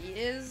 fire 3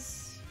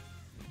 is?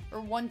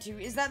 Or 1 2?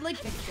 Is that like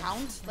the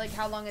count? Like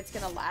how long it's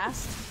gonna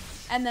last?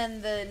 And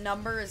then the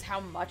number is how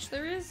much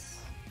there is?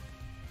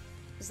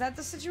 Is that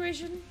the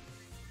situation?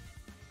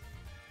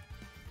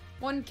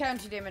 1 count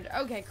 2 damage.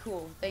 Okay,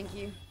 cool. Thank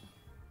you.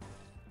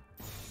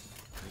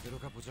 어디로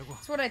가보자고.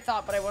 That's what I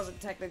thought, but I wasn't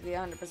technically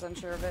 100%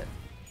 sure of it.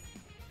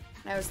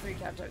 That was 3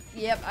 count 2.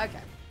 Yep,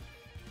 okay.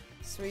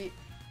 Sweet.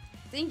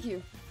 Thank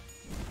you.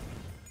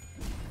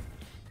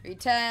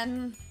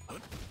 310,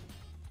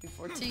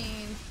 314,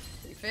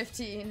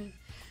 315.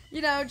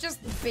 You know,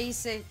 just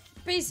basic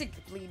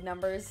bleed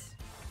numbers.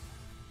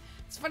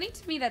 It's funny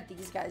to me that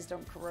these guys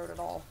don't corrode at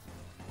all.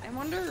 I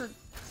wonder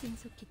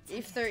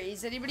if there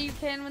is anybody who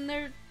can when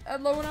they're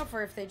low enough,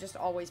 or if they just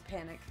always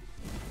panic.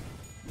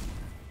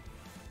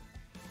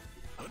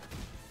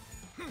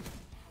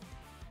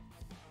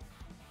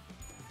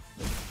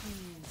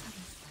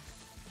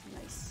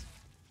 Nice.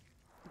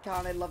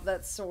 God, I love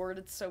that sword.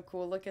 It's so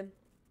cool looking.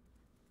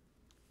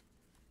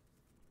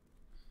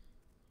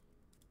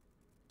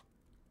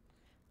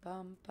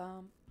 Bum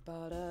bum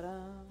ba da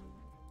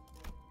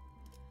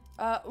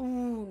da.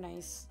 Ooh,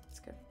 nice. That's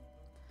good.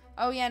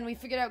 Oh yeah, and we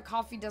figured out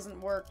coffee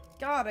doesn't work.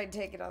 God, I'd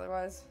take it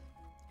otherwise.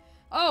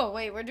 Oh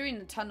wait, we're doing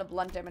a ton of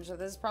blunt damage, so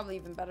this is probably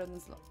even better than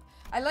slow.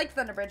 I like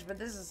Thunder Bridge, but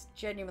this is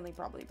genuinely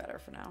probably better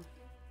for now.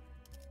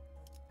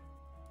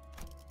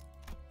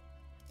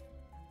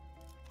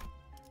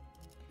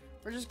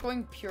 We're just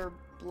going pure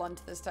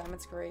blunt this time.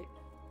 It's great.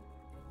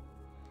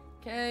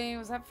 Okay,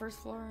 was that first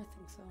floor? I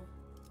think so.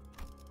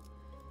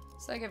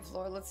 Second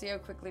floor. Let's see how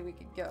quickly we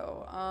could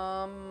go.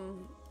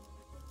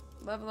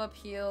 Level up,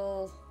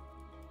 heal.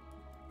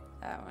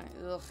 That way.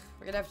 Ugh.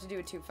 We're gonna have to do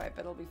a 2 fight,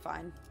 but it'll be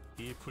fine.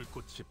 이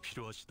불꽃이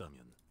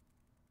필요하시다면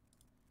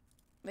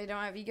They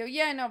don't have ego.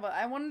 Yeah, I know, but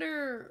I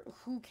wonder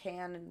who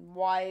can and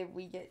why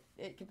we get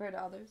it compared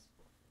to others.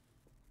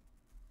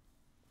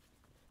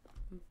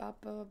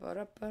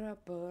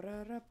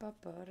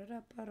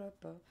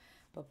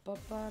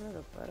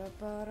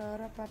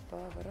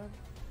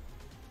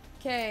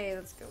 Okay,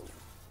 let's go.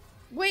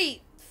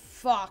 Wait,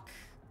 fuck.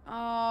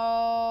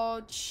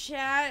 Oh,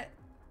 chat.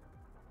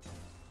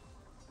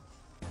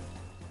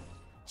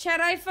 Chat,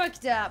 I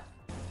fucked up.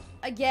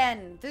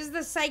 Again. This is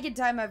the second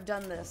time I've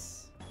done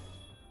this.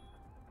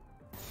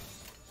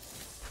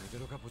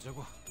 어디로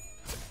가보자고.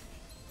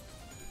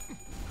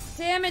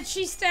 Damn it,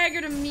 she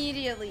staggered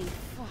immediately.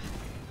 Fuck.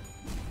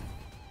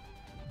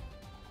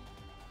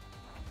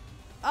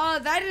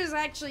 That is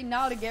actually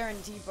not a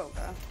guarantee,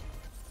 Poka.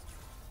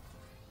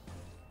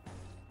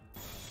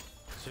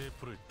 제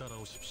풀을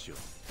따라오십시오.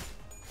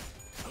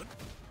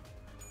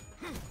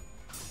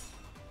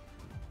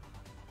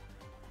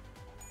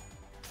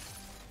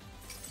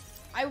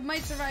 I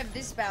might survive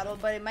this battle,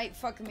 but it might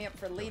fuck me up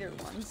for later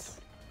ones.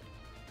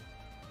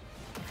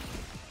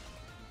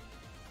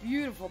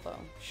 Beautiful, though.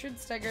 Should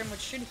stagger him, which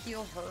should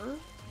heal her,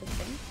 I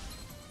think.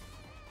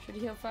 Should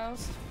heal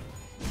Faust.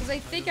 Because I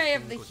think I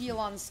have the heal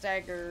on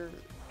stagger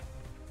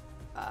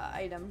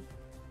item.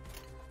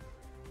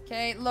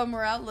 Okay, low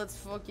morale, let's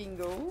fucking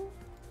go.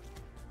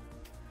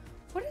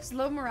 What does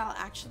low morale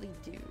actually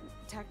do?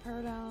 Attack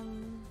power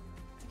down,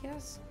 I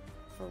guess?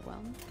 For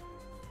whelm?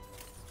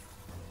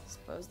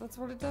 Suppose that's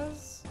what it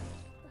does?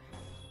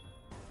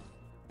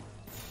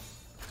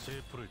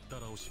 제 불을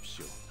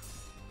따라오십시오.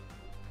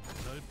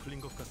 잘 풀린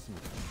것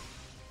같습니다.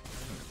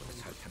 생각보다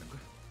잘 타는 걸.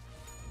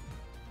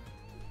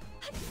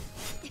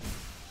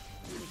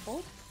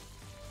 Beautiful.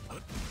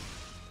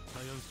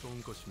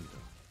 자연스러운 것입니다.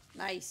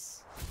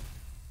 Nice.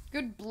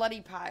 Good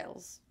bloody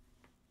piles.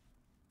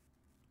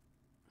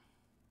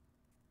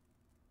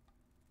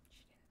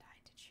 She didn't die,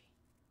 did she?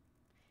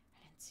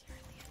 I didn't see her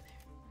at the end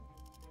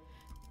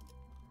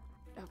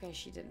there. Okay,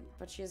 she didn't,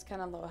 but she has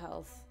kind of low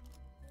health.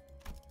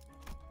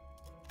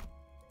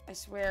 I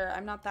swear,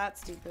 I'm not that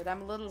stupid.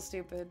 I'm a little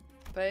stupid,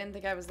 but I didn't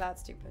think I was that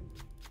stupid.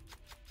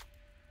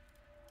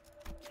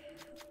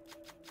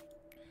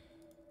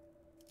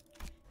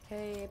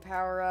 Okay,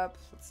 power up.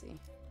 Let's see.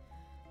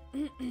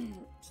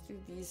 Let's do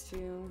these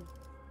two.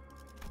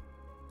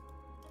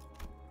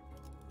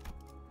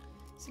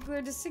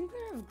 Sinclair, does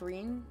Sinclair have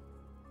green?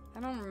 I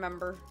don't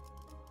remember.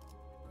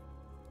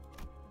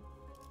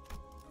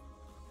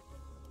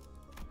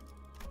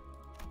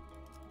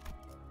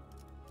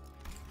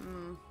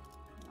 No,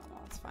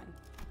 it's fine.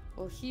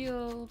 We'll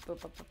heal.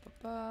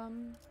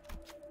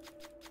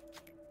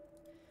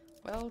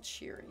 Well,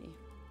 cheery.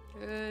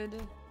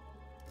 Good.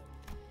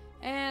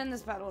 And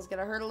this battle is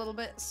gonna hurt a little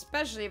bit,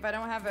 especially if I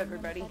don't have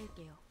everybody.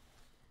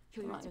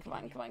 Come on, come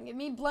on, come on. Give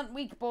me blunt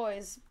weak,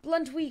 boys.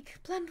 Blunt weak.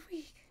 Blunt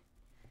weak.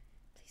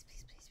 Please,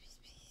 please, please,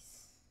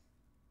 please,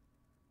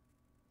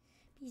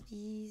 please. Bees,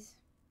 bees.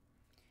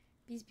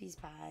 Bees, bees,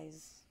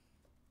 pies.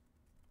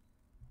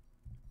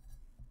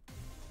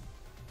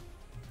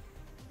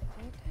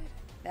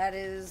 That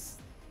is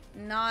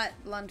not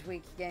blunt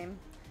weak game.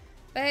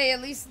 But hey,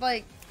 at least,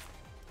 like,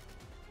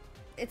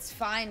 it's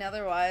fine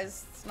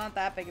otherwise. It's not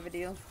that big of a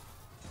deal.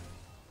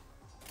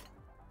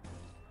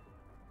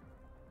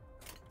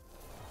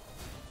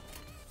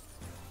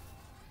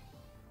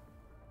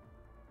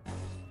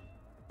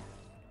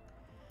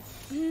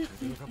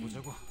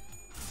 가보자고.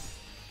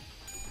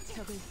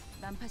 적을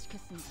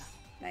난파시켰습니다.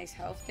 Nice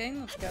health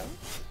gain. Let's go.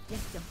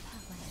 약점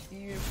파괴.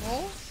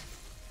 Beautiful.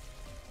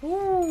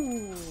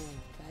 Ooh,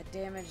 bad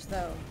damage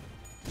though.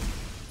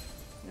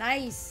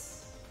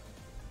 Nice.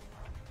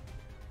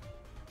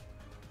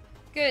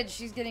 Good.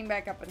 She's getting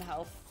back up in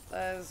health.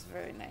 That is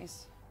very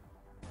nice.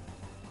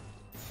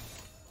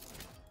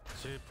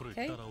 제 불을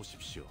Okay.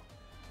 따라오십시오.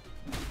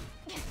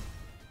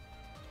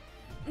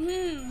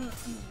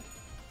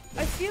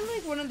 I feel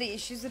like one of the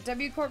issues with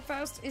W Corp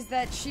Faust is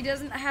that she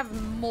doesn't have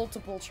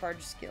multiple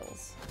charge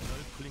skills.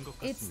 잘 풀린 것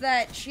It's 같습니다.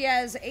 that she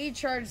has a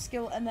charge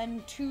skill and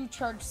then 2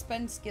 charge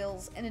spend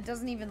skills, and it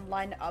doesn't even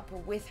line up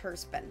with her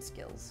spend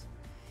skills.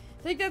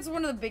 I think that's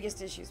one of the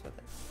biggest issues with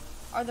it.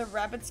 Are the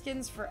rabbit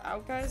skins for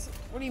out guys?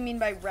 What do you mean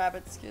by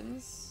rabbit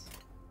skins?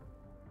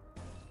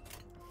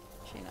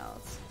 Actually, no,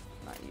 let's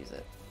not use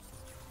it.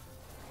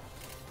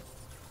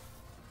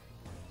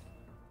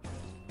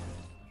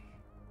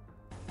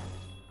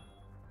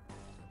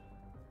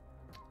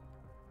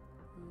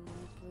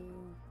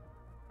 Blue.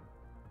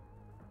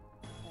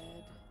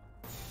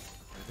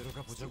 Red. 제대로 See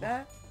가보자고.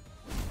 that?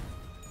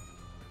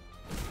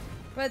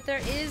 But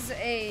there is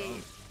a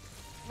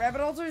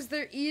rabbit altars.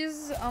 There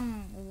is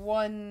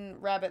one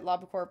rabbit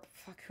lobcorp.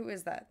 Fuck, who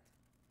is that?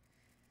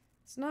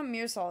 It's not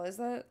Mearsal, is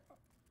that?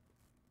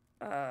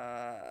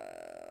 I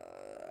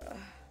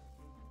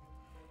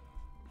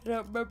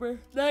don't remember.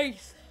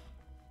 Nice.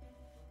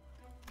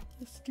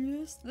 Let's do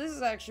this. This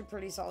is actually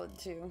pretty solid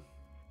too.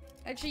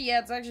 Actually, yeah,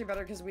 it's actually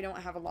better because we don't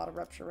have a lot of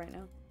rupture right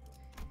now.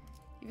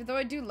 Even though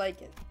I do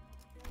like it.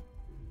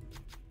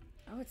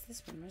 Oh, it's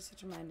this one. Where's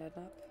such a mind end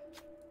up?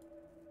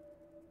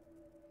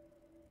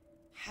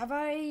 Have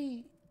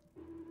I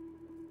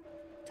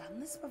done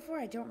this before?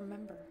 I don't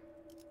remember.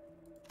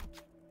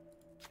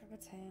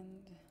 Rabbit's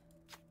hand.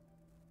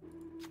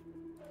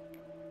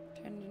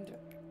 Turned into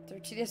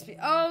 13 SP.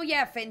 Oh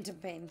yeah, Phantom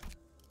Pain.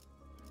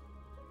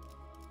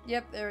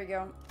 Yep, there we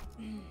go.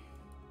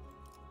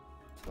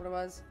 That's what it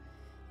was.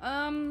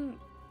 I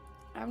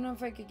don't know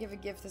if I could give a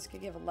gift. This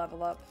could give a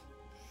level up.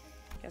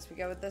 Guess we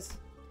go with this.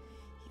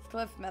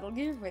 Heathcliff Metal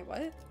Gear? Wait,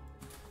 what?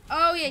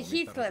 Oh yeah,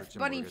 Heathcliff.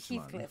 Bunny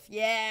Heathcliff.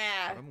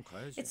 Yeah. 그럼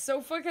가야지. It's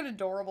so fucking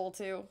adorable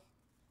too.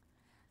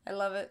 I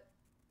love it.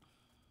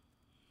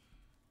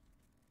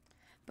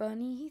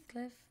 Bunny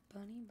Heathcliff.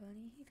 Bunny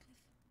Heathcliff.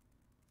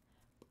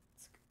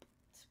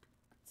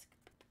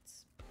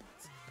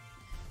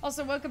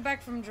 Also, welcome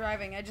back from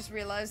driving. I just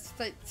realized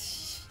that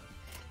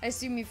I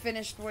assume you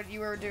finished what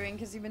you were doing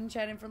because you've been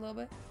chatting for a little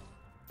bit.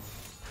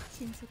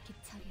 신속히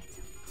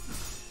처리하죠.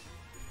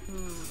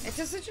 It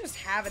doesn't just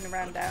have an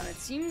round down. It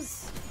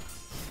seems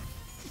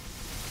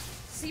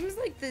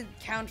like the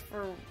count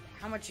for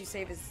how much you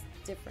save is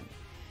different.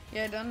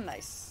 Yeah, done.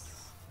 Nice.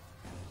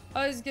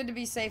 Always good to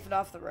be safe and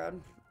off the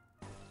road.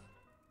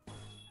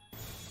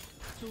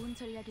 좋은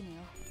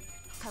전략이네요.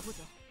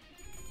 가보죠.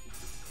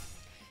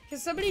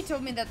 Because somebody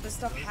told me that the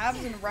stuff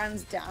halves and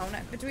rounds down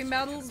between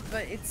battles,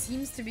 but it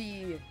seems to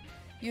be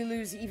you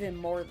lose even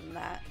more than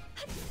that.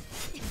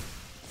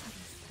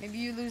 Maybe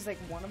you lose like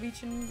one of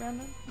each in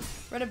random.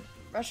 Read a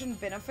Russian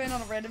Benefin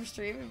on a random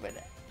stream, but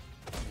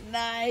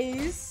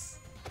nice.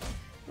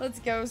 Let's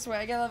go,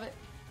 swag. I love it.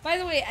 By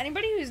the way,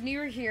 anybody who's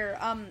newer here,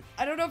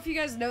 I don't know if you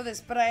guys know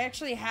this, but I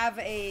actually have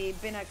a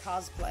Bina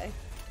cosplay.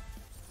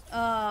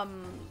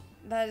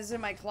 That is in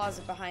my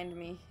closet behind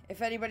me.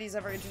 If anybody's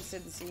ever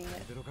interested in seeing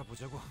it.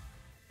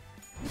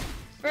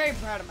 Very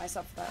proud of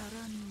myself for that.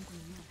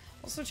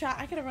 Also, chat,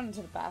 I gotta run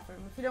into the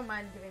bathroom. If you don't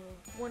mind giving me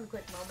one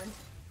quick moment.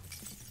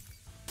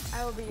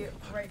 I will be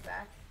right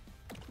back.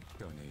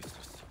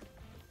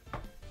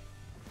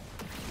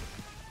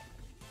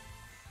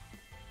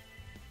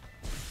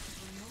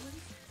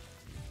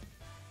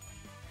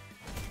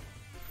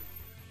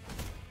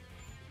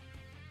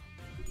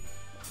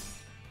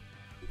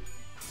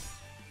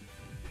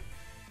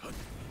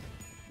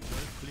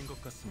 잘 풀린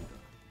것 같습니다.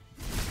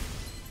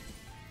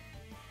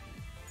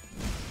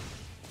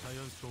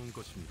 자연스러운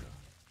것입니다.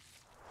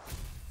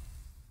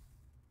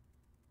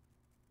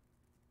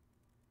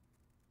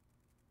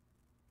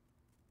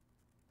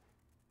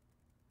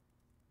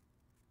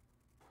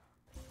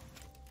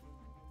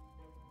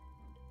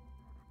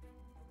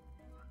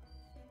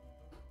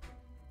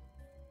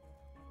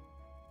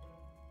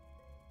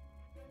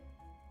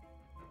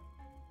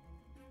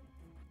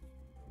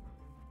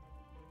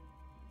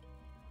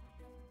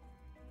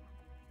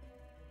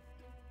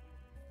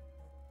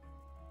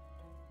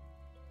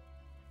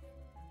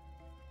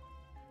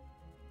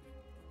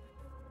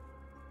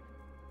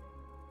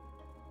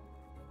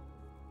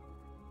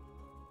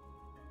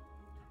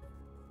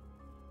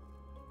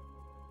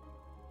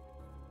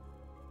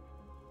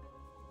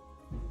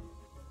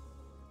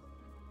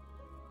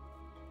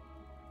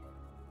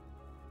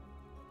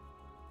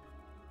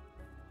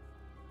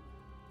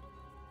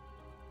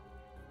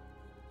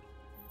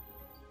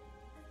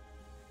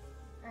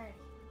 Alright.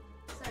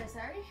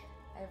 Sorry.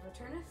 I have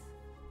returneth.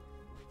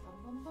 Bum,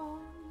 bum,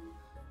 bum.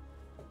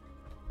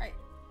 Alright.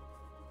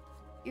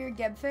 You're a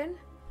Geb fan?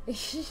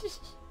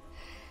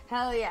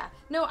 Hell yeah.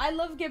 No, I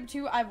love Geb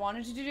too. I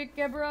wanted to do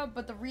Gebra,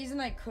 but the reason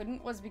I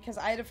couldn't was because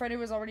I had a friend who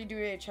was already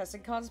doing a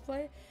Chesed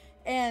cosplay.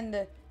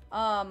 And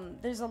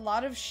there's a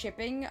lot of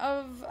shipping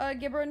of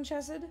Gebra and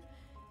Chesed.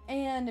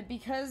 And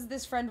because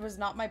this friend was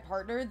not my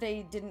partner,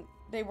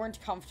 they weren't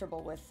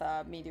comfortable with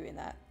me doing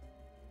that.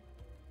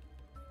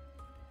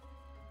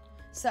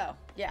 So,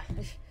 yeah.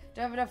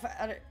 Don't have enough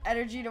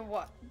energy to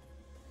what?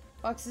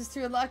 Boxes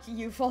to unlock,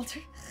 you falter.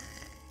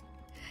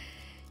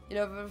 You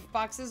don't have enough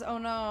boxes? Oh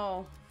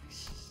no.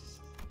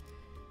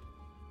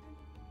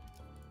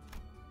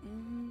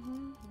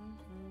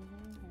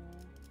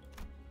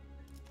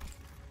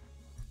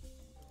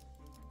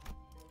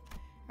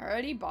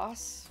 Alrighty,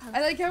 boss.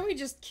 I like how we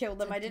just killed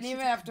them. I didn't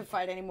even have to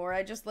fight anymore.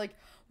 I just, like,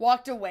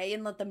 walked away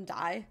and let them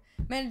die.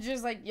 Man, it's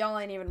just like, y'all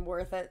ain't even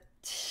worth it.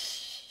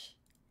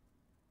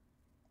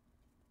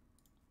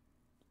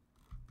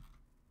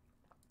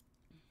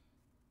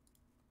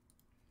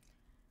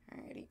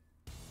 Alrighty.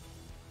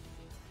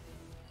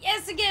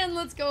 Yes, again,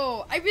 let's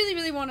go. I really,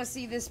 really want to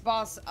see this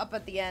boss up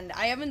at the end.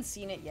 I haven't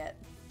seen it yet.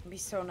 It'd be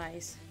so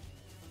nice.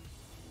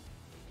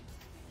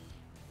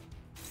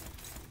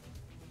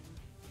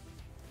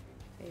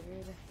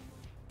 Favored.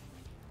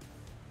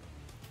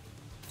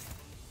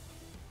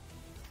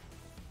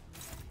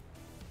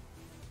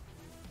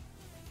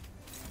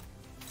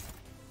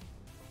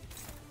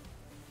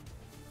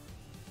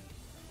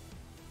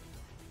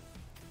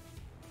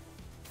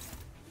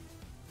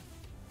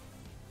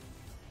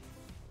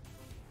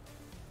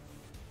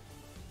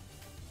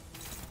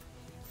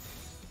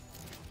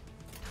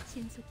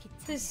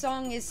 This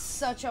song is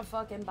such a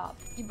fucking bop.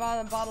 You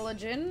bought a bottle of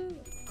gin?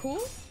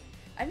 Cool.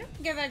 I don't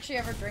think I've actually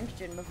ever drank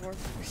gin before.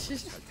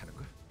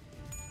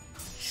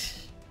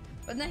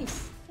 But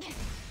nice.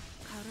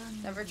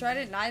 Never tried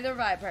it, neither have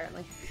I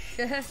apparently.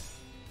 I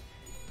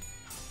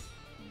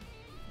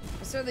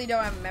certainly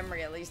don't have a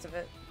memory at least of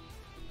it.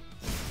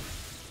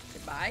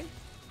 Goodbye.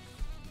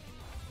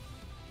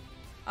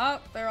 Oh,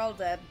 they're all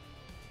dead.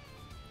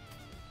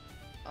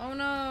 Oh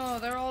no,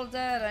 they're all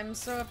dead. I'm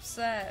so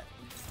upset.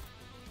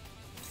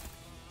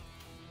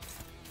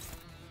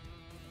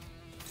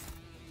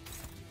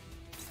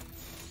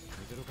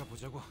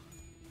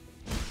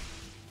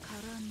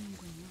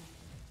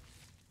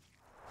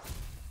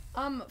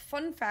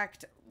 Fun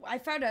fact, I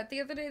found out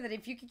the other day that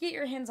if you could get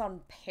your hands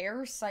on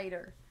pear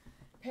cider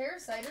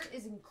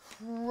is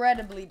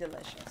incredibly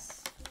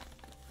delicious.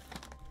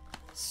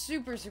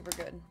 Super, super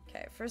good.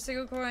 Okay, first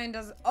single coin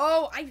does...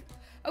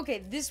 Okay,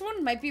 this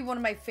one might be one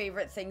of my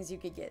favorite things you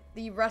could get.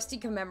 The Rusty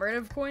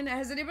Commemorative coin.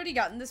 Has anybody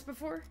gotten this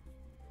before?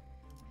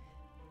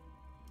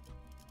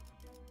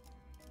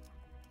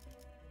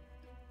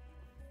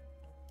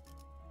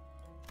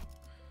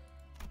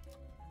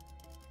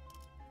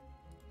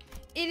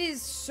 It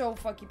is so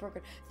fucking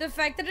broken. The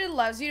fact that it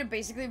allows you to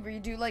basically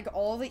redo, like,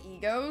 all the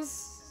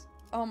egos.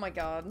 Oh my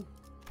god.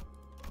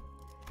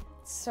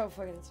 It's so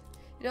fucking...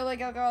 You don't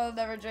like alcohol,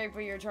 never drank,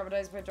 but you're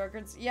traumatized by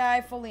drunkards? Yeah,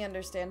 I fully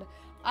understand.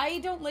 I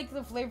don't like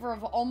the flavor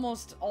of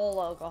almost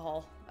all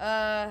alcohol.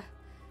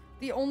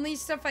 The only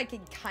stuff I can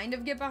kind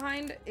of get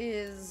behind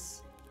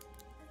is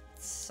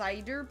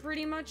cider,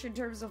 pretty much, in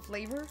terms of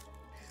flavor.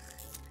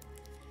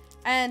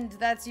 And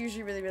that's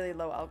usually really, really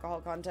low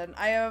alcohol content.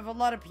 I have a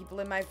lot of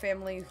people in my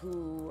family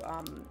who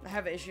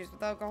have issues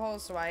with alcohol,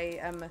 so I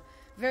am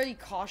very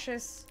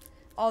cautious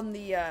on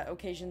the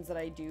occasions that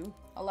I do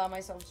allow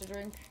myself to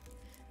drink.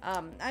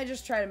 I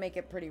just try to make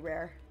it pretty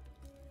rare.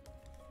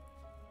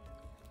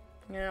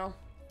 You know?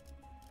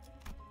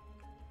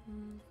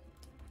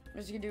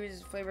 What you can do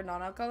is flavor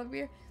non-alcoholic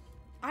beer.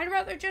 I'd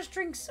rather just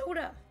drink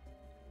soda.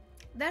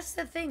 That's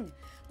the thing.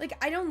 Like,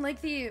 I don't like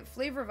the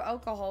flavor of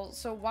alcohol,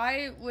 so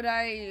why would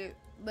I,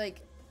 like,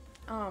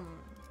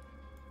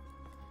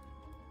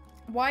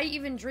 why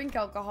even drink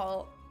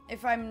alcohol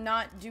if I'm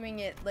not doing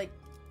it, like,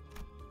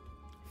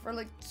 for,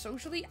 like,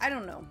 socially? I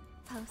don't know.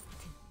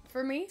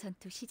 For me,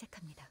 전투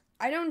시작합니다.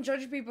 I don't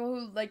judge people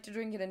who like to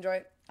drink and enjoy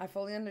it. I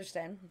fully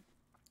understand.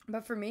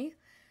 But for me,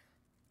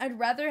 I'd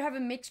rather have a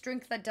mixed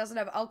drink that doesn't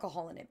have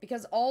alcohol in it,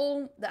 because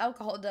all the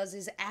alcohol does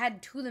is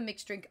add to the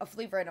mixed drink a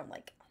flavor I don't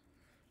like.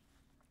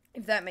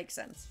 If that makes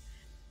sense.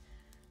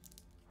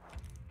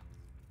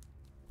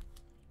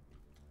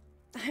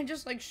 I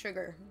just like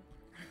sugar.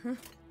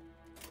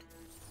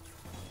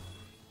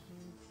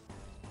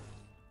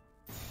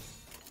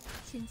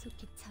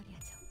 신속히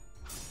처리하죠.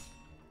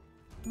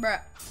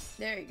 Bruh.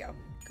 There you go.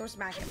 Go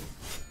smack him.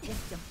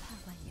 약점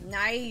파악완료.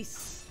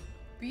 Nice.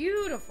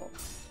 Beautiful.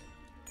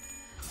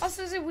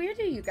 Also, is it weird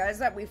to you guys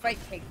that we fight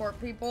K-Corp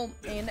people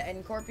and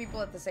N-Corp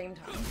people at the same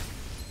time?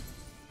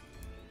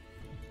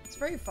 It's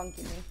very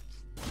funky to me.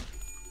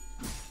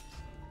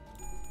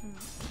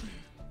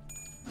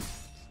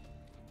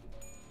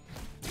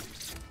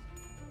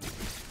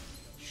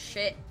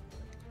 Shit.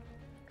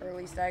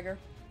 Early stagger.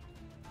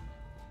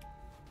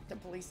 The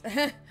police.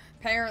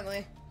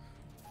 Apparently.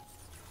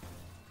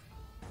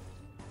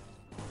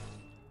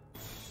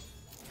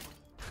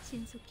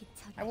 신속히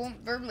처리. I won't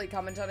verbally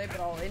comment on it, but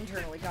I'll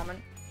internally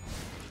comment.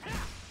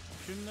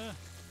 쉽네.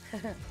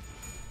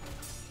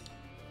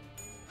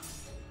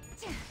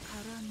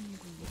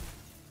 가라앉는군요.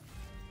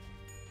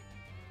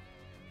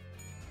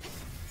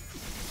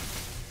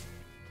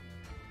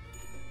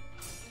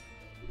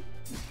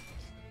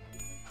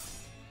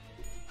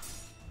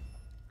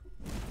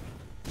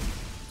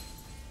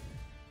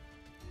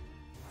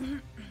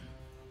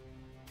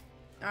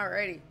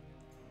 Alrighty.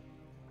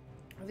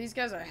 Well, these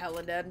guys are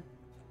hella dead.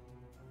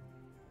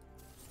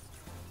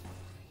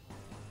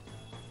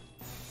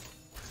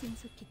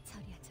 신속히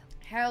처리하죠.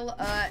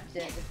 Hella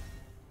dead.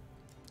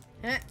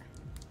 Eh.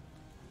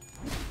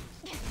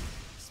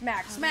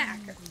 Smack, smack.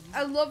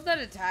 I love that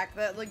attack,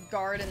 that like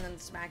guard and then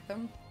smack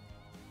them.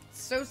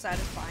 It's so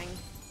satisfying.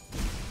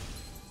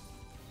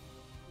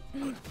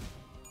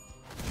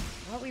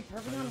 What we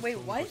perfect on? Wait,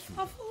 what?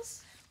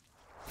 Waffles?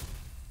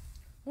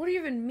 What do you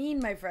even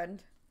mean, my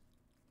friend?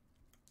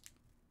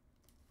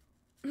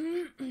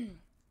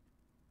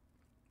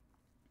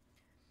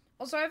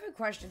 Also, I have a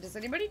question. Does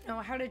anybody know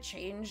how to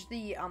change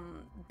the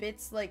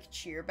bits like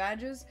cheer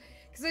badges?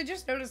 Because I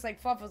just noticed,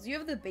 like, Fluffles, you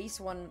have the base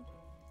one,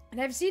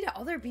 and I've seen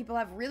other people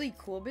have really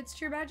cool bits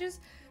cheer badges,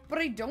 but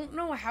I don't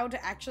know how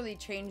to actually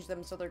change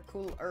them so they're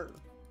cooler.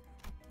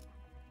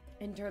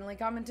 Internally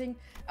commenting.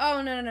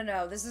 Oh, no, no, no,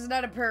 no. This is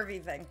not a pervy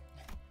thing.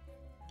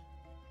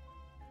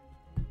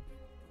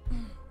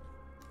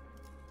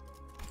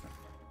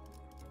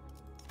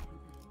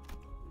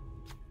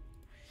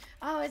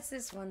 Oh, it's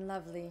this one.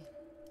 Lovely.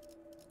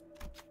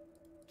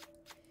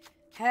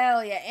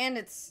 Hell yeah. And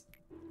it's...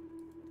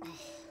 Oh,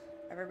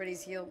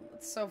 everybody's healed.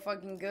 It's so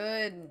fucking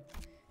good.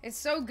 It's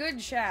so good,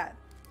 chat.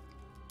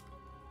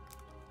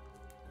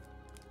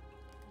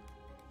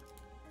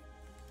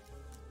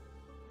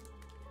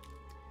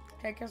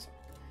 Okay, cause...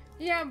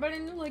 Yeah, but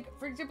in, like,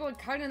 for example, a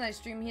Kite and I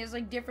stream, he has,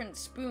 like, different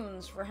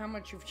spoons for how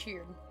much you've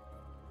cheered.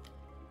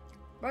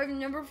 But I've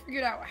never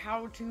figured out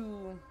how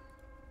to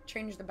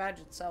change the badge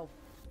itself.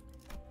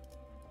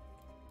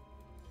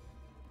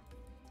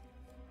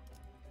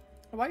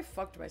 Oh, I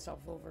fucked myself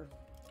over.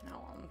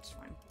 No, it's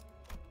fine.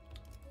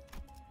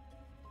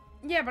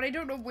 Yeah, but I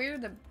don't know where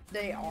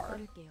they are.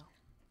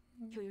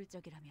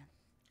 효율적이라면.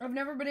 I've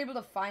never been able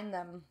to find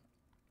them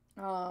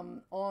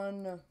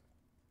on...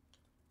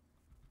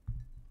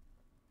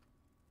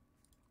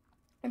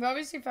 I've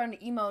obviously found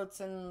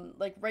emotes and,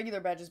 like, regular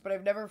badges, but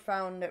I've never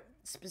found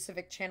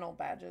specific channel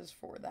badges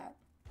for that.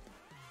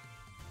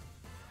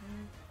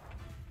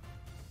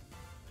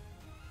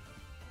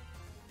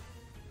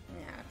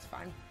 Yeah, it's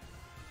fine.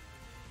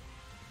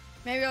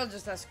 Maybe I'll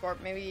just escort.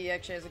 Maybe he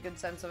actually has a good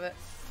sense of it.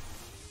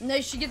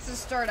 No, she gets to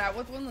start out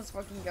with one. Let's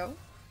fucking go.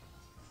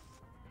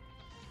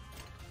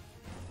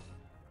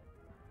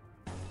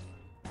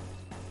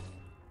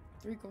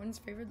 Three coins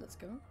favored. Let's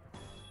go.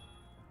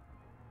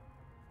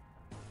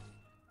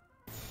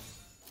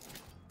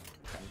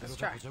 Let's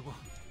try.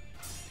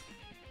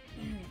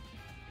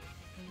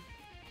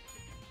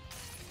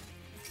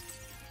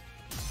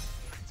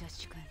 그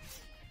자식은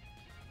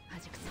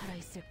아직 살아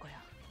있을 거야.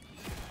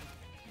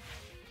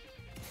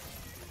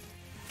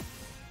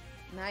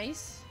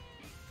 Nice.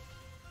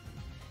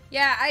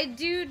 Yeah, I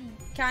do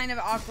kind of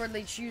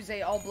awkwardly choose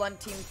a all blunt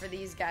team for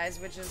these guys,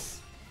 which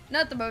is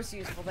not the most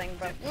useful thing,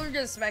 but we're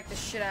gonna smack the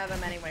shit out of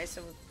them anyway,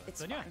 so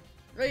it's fine.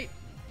 Right?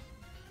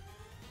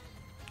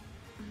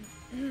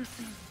 그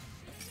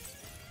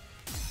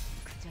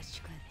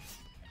자식은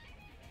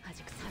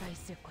아직 살아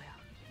있을 거야.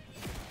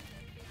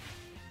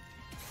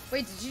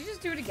 Wait, did you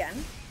just do it again?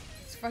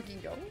 Let's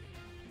fucking go.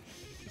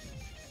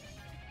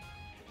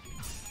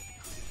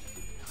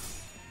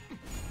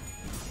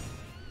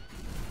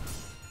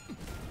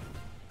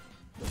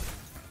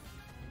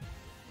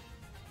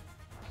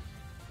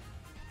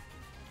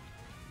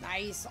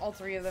 Nice, all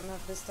three of them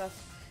have this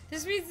stuff.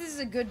 This means this is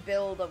a good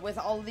build with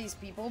all of these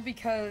people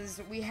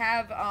because we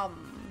have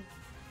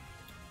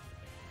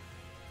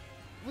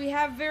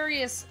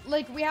various,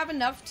 like, we have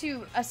enough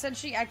to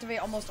essentially activate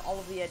almost all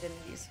of the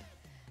identities.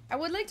 I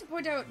would like to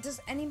point out,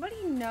 does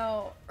anybody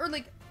know, or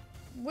like,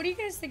 what do you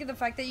guys think of the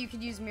fact that you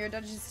could use mirror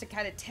dungeons to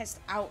kind of test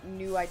out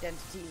new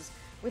identities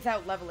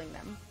without leveling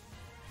them?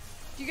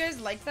 Do you guys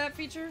like that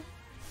feature?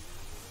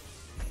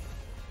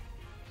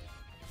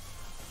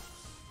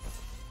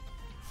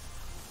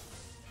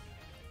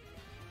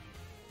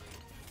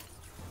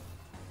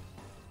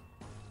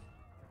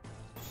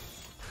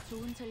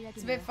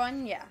 It's a bit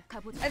fun, yeah.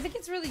 I think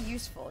it's really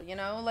useful, you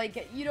know?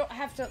 Like, you don't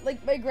have to,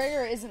 like, my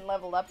Gregor isn't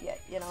leveled up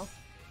yet, you know?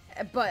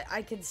 But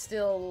I can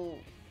still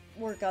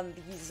work on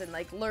these and,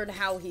 like, learn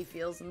how he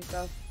feels and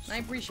stuff. And I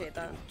appreciate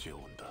that.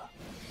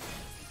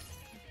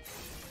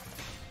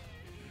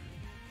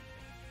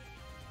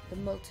 The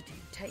multitude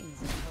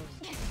tightens its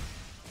pose.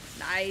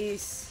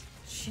 Nice.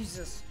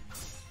 Jesus.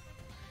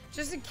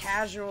 Just a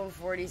casual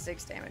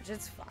 46 damage,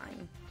 it's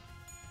fine.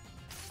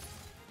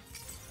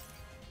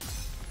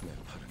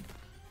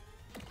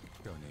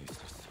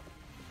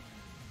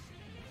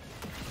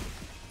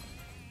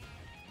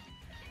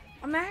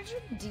 Imagine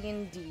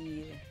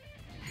D&D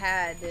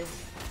had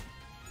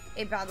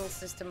a battle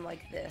system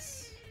like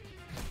this.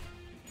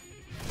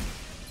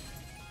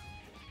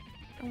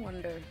 I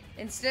wonder.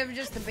 Instead of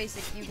just the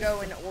basic you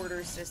go in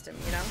order system,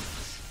 you know?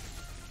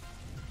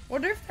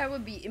 Wonder if that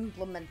would be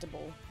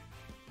implementable.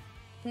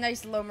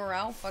 Nice low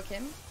morale, fuck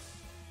him.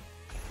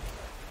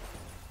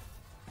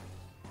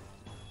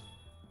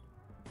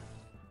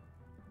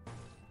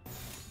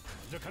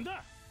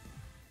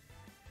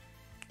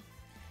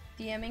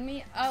 DMing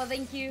me? Oh,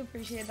 thank you.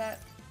 Appreciate that.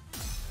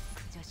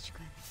 그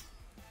자식은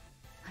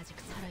아직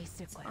살아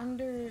있을 거야.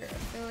 Under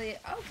affiliate.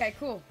 Okay,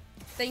 cool.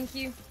 Thank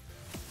you.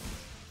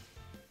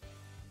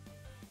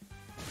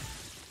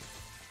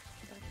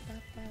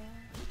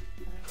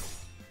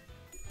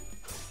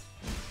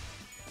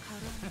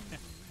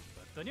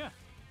 어떠냐?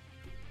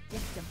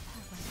 약점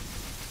파괴.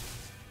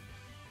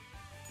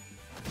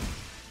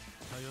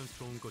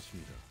 자연스러운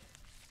것입니다.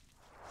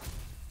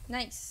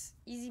 Nice.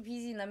 Easy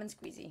peasy lemon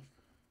squeezy.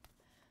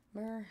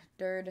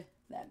 Murdered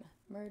them.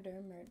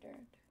 Murdered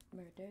them.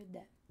 Murdered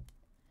them.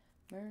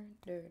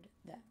 Murdered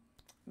them.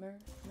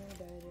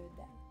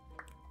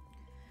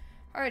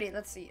 Alrighty,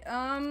 let's see.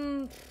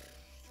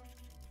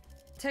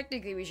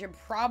 Technically we should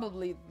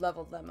probably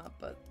level them up,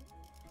 but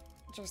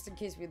just in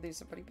case we lose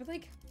somebody. But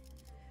like,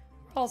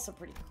 we're also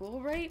pretty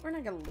cool, right? We're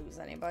not gonna lose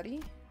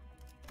anybody.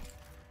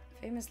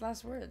 Famous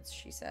last words,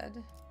 she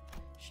said.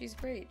 She's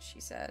great,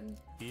 she said.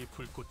 이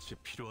불꽃이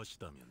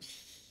필요하시다면.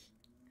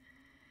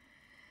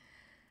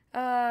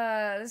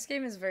 This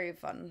game is very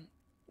fun.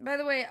 By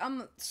the way,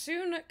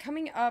 soon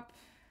coming up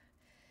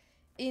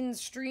in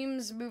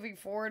streams moving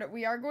forward,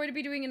 we are going to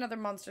be doing another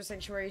Monster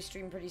Sanctuary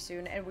stream pretty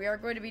soon, and we are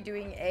going to be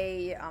doing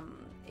a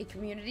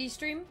community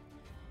stream,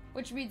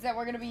 which means that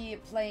we're going to be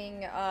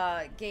playing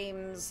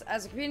games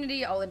as a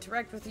community. I'll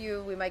interact with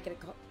you. We might get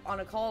on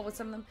a call with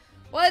some of them.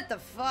 What the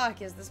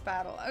fuck is this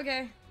battle?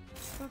 Okay,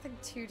 it's nothing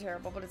too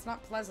terrible, but it's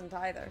not pleasant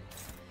either.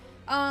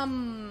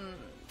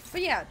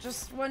 But yeah,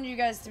 just wanted you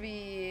guys to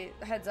be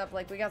heads up,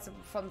 like, we got some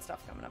fun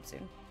stuff coming up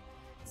soon.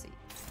 Let's see.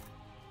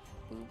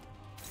 Boop.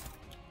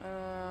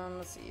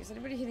 Let's see, is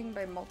anybody hitting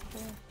by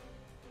multiple?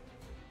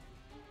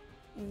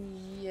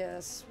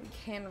 Yes, we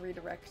can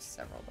redirect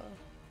several, though.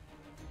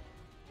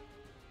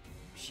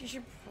 She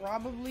should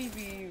probably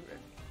be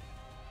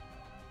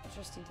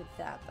adjusting to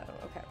that, though.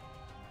 Okay.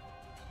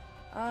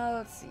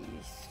 Let's see.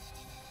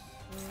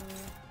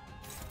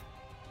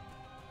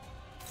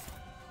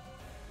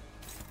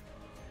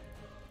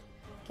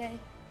 Okay.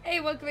 Hey,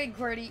 welcome in,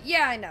 Cordy.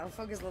 Yeah, I know.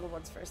 Focus little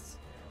ones first.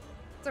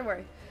 Don't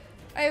worry.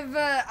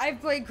 I've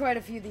played quite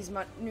a few of these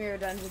mirror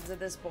dungeons at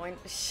this point.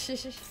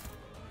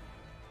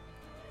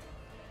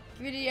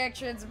 Community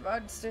actions,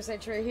 Monster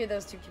Sanctuary, hear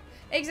those two.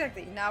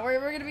 Exactly. Now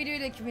we're gonna be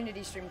doing a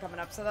community stream coming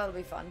up, so that'll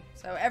be fun.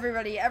 So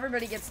everybody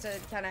gets to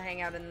kind of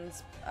hang out and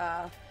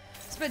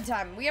spend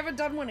time. We haven't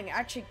done one in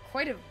actually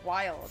quite a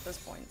while at this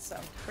point, so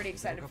pretty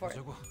excited for it.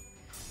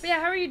 But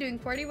yeah, how are you doing,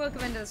 Cordy?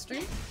 Welcome into the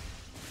stream.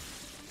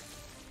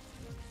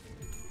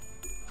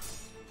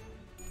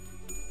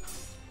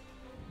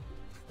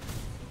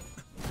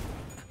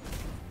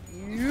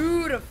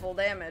 Beautiful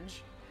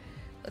damage.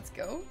 Let's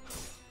go.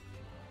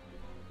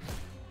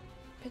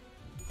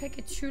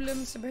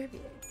 Pecatulum suburbia.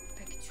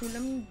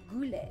 Pecatulum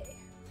gule.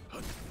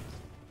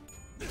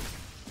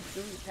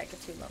 Gooey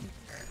pecatulum.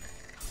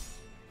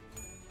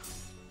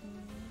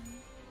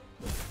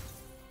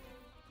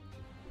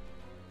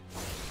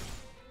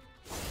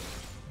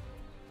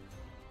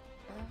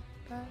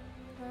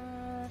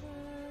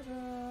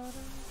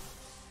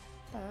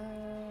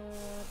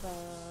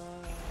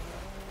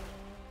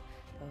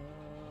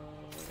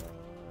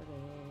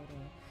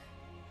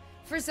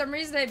 For some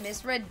reason, I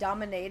misread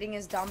dominating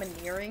as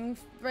domineering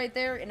right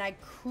there, and I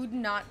could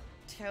not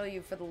tell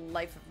you for the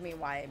life of me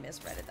why I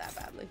misread it that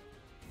badly.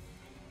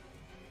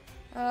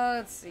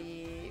 Let's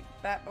see.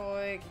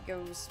 Batboy could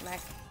go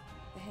smack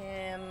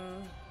him.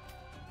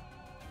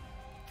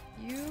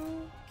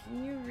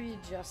 Can you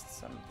readjust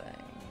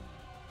something?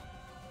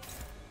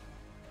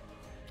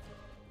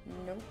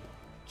 Nope.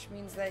 Which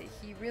means that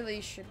he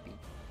really should be.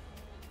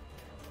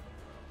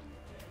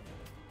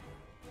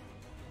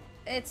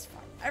 It's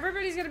fine.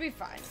 Everybody's gonna be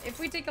fine. If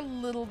we take a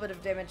little bit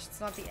of damage,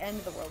 it's not the end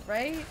of the world,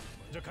 right?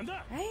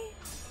 Right?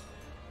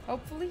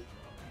 Hopefully.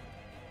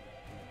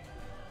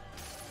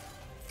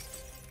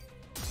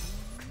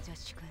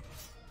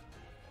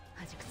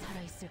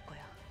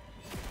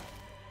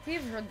 We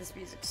have heard this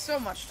music so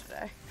much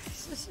today.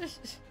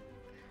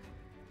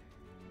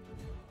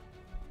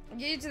 I'm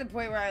getting to the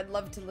point where I'd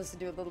love to listen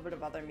to a little bit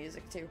of other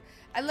music too.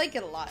 I like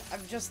it a lot.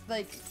 I've just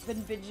like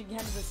been binging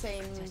kind of the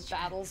same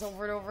battles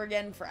over and over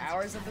again for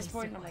hours at this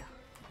point, and I'm like,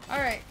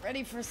 alright,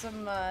 ready for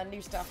some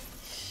new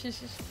stuff.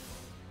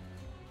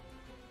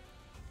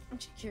 I'm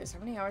just curious, how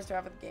many hours do I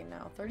have of the game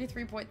now?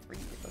 33.3.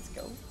 Let's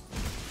go.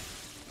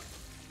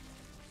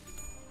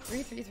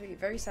 333.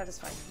 Very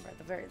satisfying at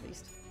the very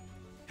least.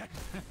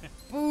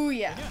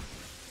 Booyah.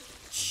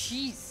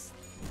 Jeez.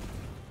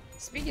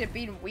 Speaking of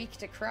being weak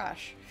to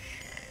crush.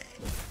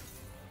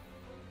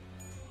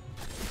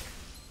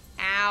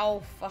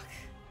 Ow, fuck.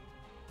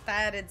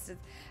 That instant.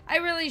 I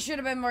really should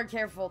have been more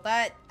careful.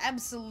 That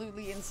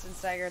absolutely instant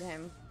staggered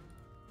him.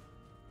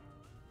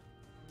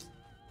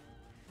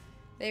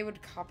 They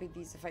would copy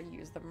these if I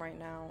used them right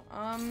now.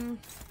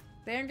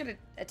 They aren't gonna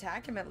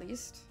attack him at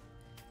least.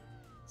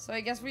 So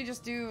I guess we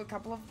just do a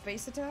couple of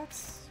base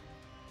attacks.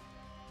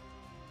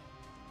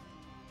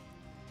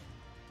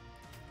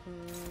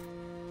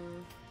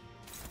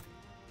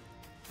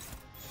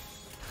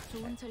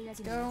 Let's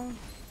go.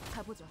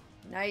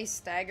 Nice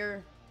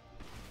stagger.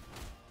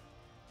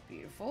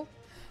 Beautiful.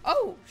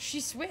 Oh, she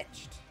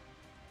switched.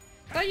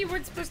 Thought you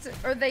weren't supposed to,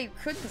 or they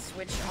couldn't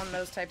switch on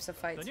those types of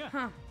fights.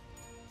 Huh.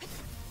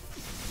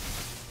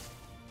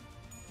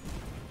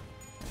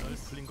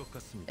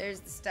 There's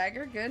the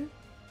stagger. Good.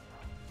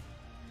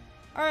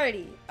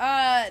 Alrighty.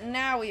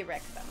 Now we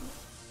wreck them.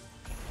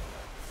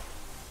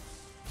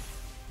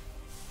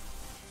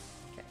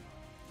 Okay.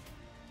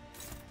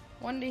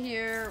 One to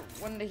here,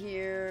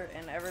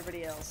 and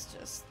everybody else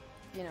just,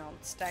 you know,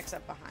 stacks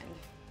up behind.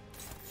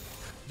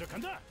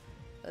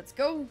 Let's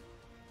go.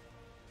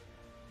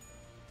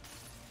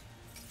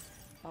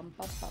 Bum,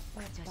 bum, bum,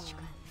 bum, bum.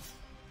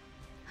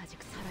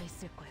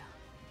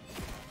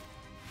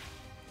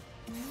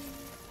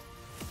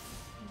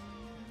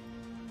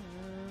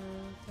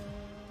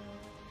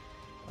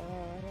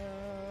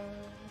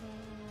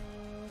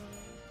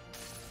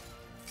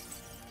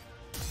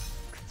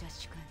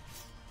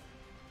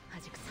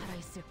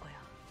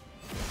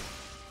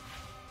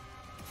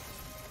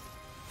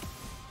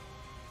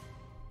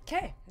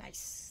 Okay,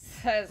 nice.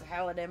 That is a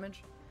hell of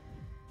damage.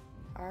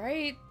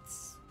 Alright.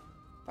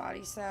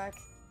 Body sack.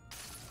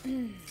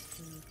 I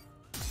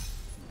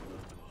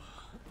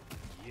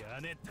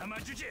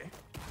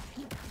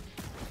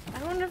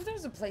wonder if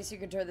there's a place you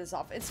could turn this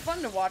off. It's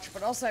fun to watch,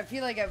 but also I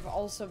feel like I've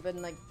also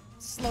been like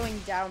slowing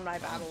down my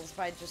battles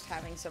by just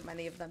having so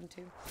many of them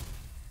too.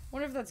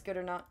 Wonder if that's good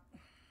or not.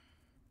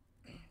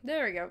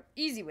 There we go.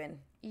 Easy win.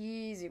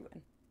 Easy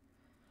win.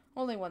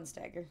 Only one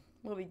stagger.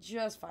 We'll be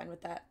just fine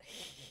with that.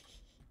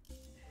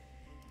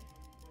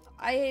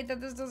 I hate that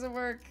this doesn't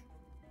work.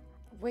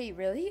 Wait,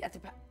 really? At the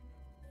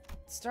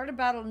start of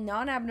battle,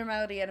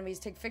 non-abnormality enemies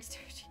take fixed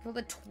damage equal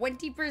to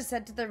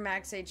 20% to their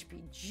max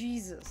HP.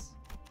 Jesus.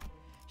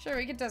 Sure,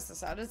 we can test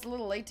this out. It's a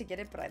little late to get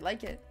it, but I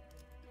like it.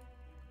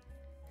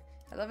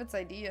 I love its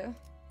idea.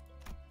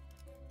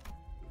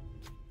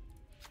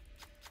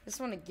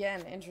 This one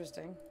again,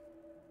 interesting.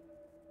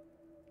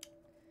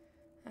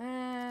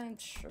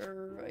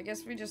 Sure. I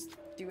guess we just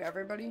do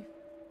everybody.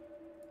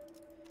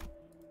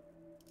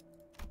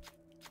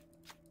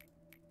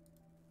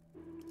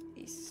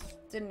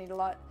 Didn't need a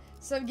lot.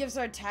 Some gifts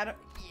are tad.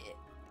 Yeah.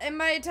 And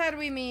by tad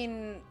we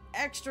mean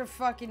extra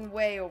fucking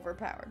way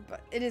overpowered,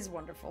 but it is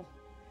wonderful.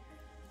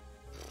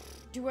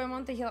 Do I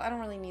want the heal? I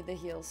don't really need the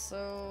heal,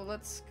 so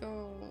let's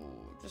go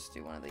just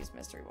do one of these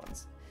mystery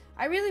ones.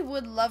 I really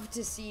would love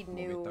to see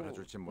new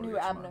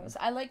abnos.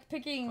 I like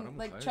picking,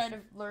 like trying to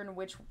learn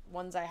which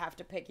ones I have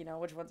to pick, you know,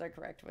 which ones are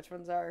correct, which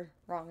ones are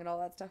wrong, and all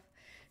that stuff.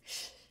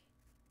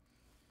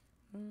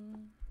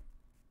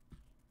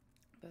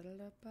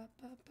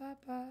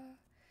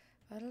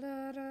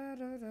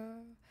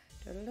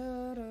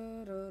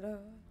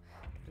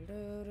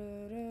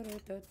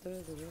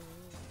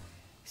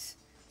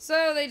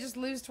 So they just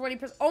lose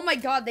 20%. Oh my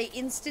god, they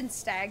instant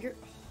stagger.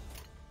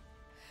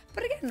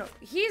 But again,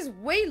 he's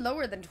way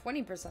lower than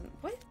 20%.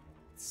 What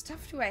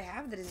stuff do I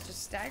have that is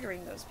just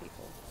staggering those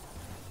people?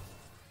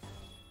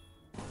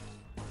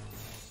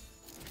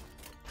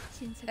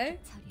 Okay.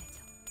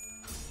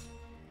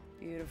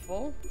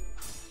 Beautiful.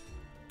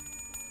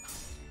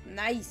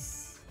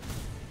 Nice.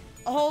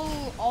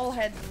 All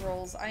head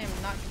rolls. I am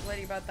not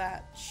complaining about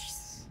that.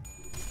 Jeez.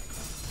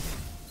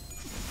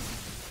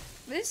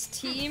 This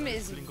team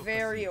is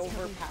very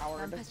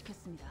overpowered.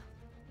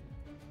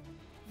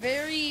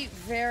 Very,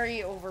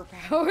 very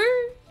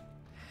overpowered.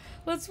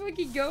 Let's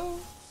fucking go.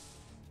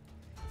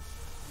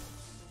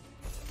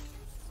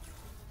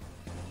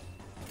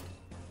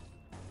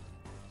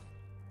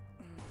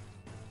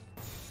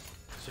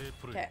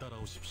 Okay.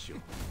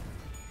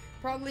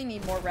 Probably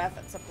need more Wrath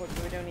at some point,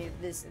 but we don't need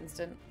it this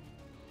instant.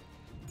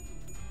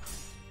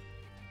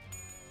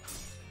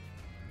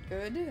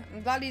 Good.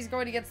 I'm glad he's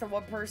going against the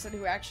one person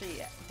who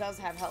actually does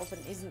have health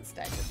and isn't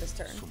staggered this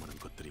turn.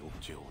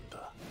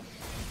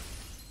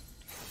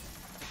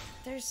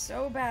 They're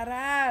so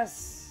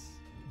badass.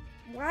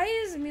 Why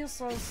is Emil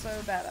so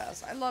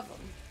badass? I love him.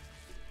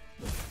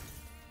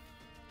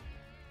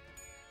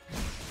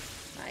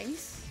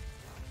 Nice.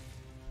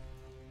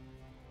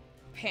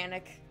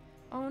 Panic.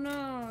 Oh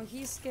no,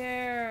 he's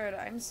scared.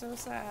 I'm so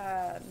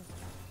sad.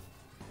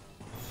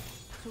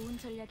 좋은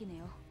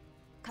전략이네요.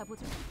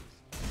 가보죠.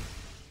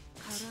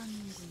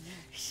 가라앉는군요.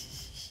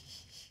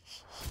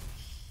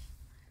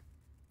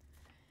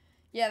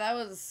 Yeah, that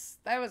was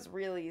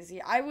really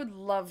easy. I would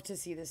love to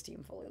see this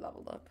team fully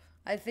leveled up.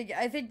 I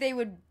think they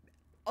would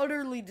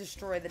utterly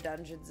destroy the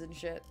dungeons and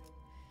shit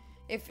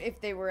if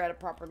they were at a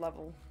proper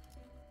level.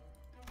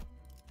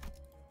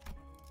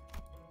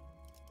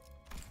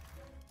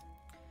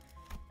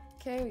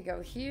 Okay, we go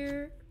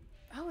here.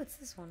 Oh, it's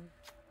this one.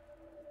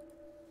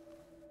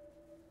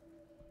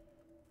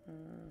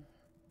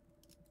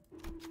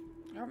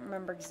 I don't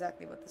remember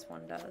exactly what this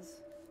one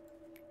does.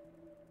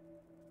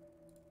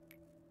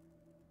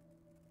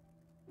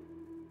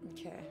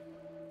 Okay.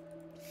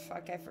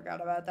 Fuck, I forgot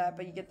about that,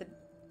 but you get the...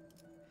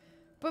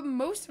 But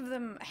most of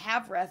them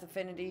have Wrath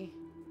Affinity.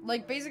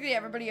 Like, basically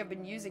everybody I've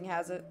been using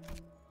has it.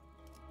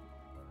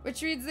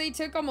 Which means they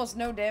took almost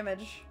no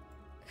damage.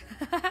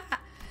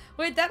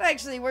 Wait, that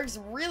actually works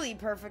really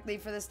perfectly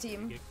for this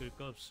team.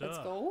 Let's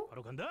go.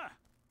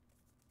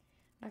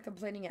 Not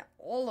complaining at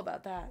all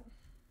about that.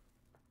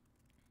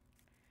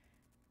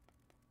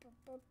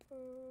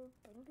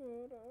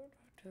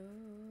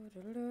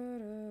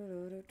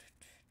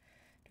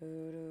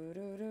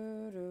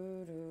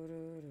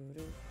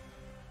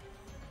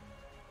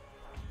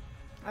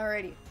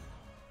 Alrighty.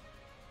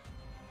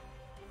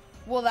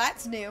 Well,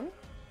 that's new.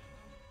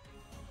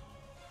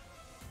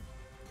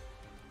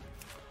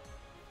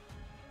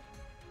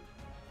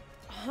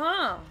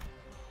 Huh.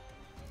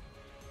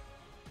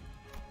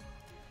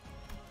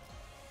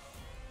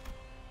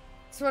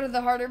 It's one of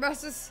the harder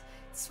bosses.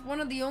 It's one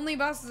of the only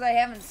bosses I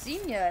haven't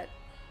seen yet.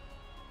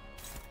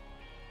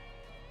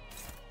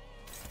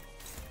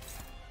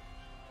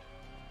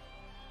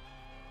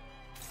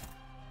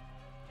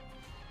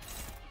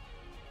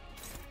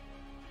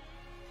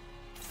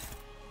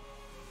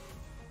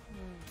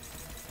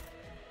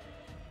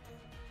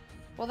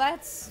 Well,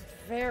 that's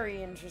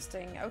very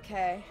interesting.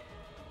 Okay.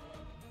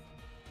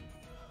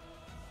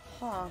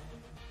 Huh.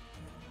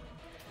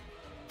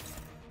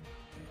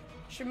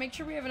 Should make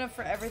sure we have enough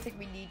for everything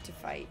we need to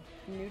fight.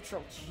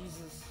 Neutral,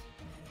 Jesus.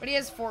 But he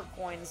has 4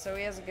 coins, so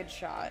he has a good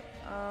shot.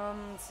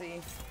 Let's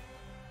see.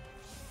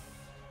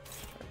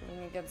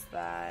 Struggling against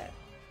that.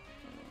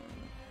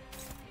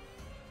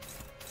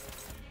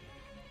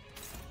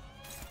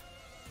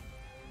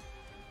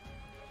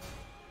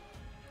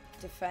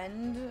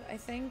 Defend, I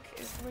think,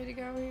 is the way to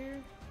go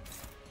here.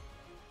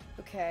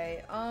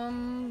 Okay,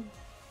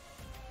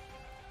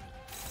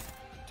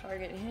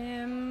 target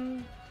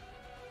him.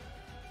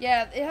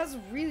 Yeah, it has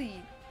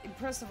really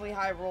impressively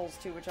high rolls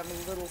too, which I'm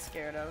a little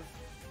scared of.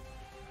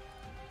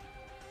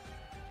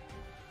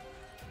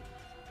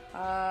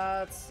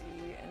 Let's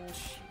see, and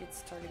she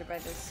gets targeted by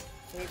this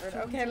favorite.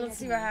 Okay, let's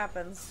see what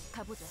happens.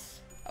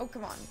 Oh,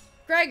 come on.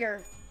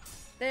 Gregor!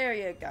 There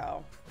you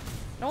go.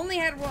 It only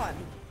had 1.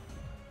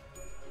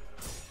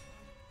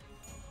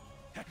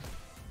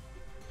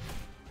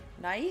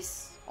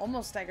 Nice.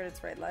 Almost staggered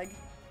its right leg.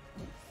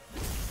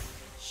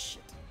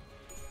 Shit.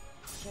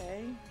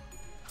 Okay.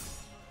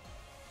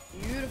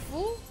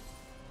 Beautiful.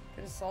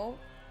 Good assault.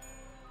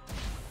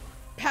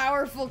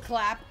 Powerful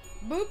clap.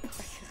 Boop.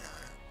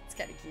 It's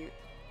kind of cute.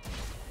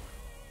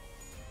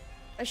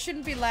 I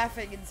shouldn't be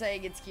laughing and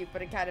saying it's cute,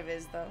 but it kind of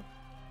is, though.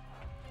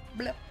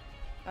 Blip.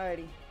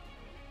 Alrighty.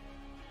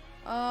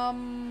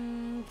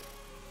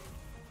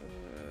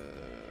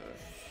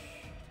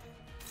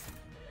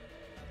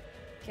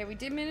 Okay, we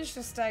did manage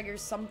to stagger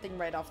something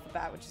right off the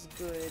bat, which is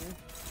good. Do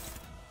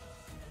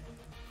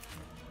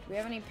we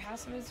have any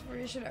passive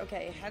inspiration?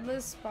 Okay,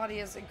 headless body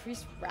has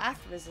increased wrath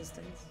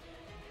resistance.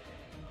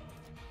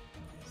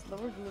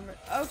 Lower bloomer.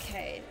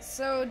 Okay,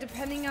 so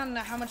depending on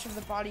how much of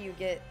the body you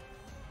get.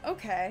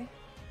 Okay.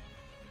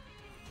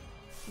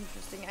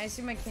 Interesting. I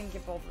assume I can't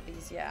get both of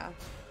these, yeah.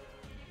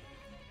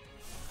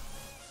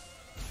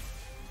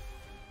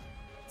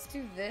 Let's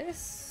do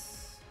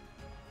this.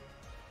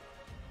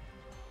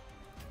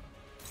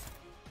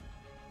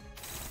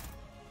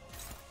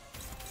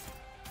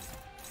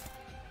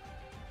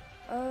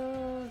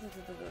 Oh,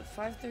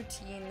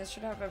 513. This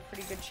should have a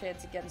pretty good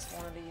chance against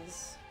one of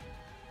these.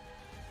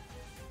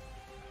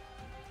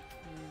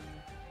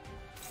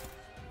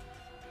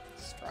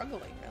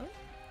 Struggling, really?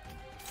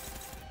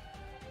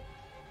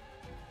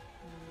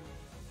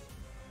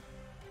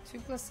 2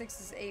 plus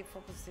 6 is 8,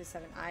 4 plus 2 is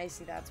 7. I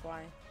see, that's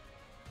why.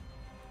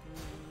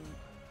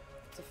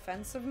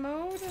 Defensive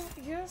mode, I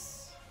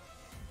guess?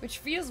 Which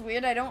feels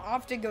weird. I don't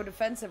often go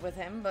defensive with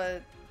him,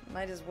 but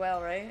might as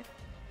well, right?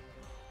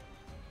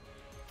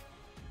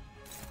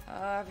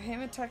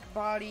 Him attack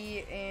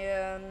body,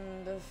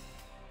 and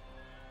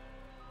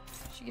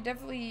she could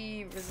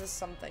definitely resist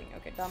something.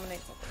 Okay,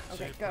 dominate something.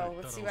 Okay, go.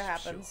 Let's see what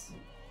happens.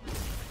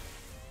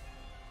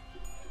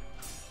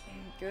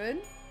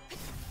 Good.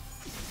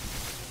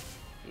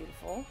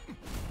 Beautiful.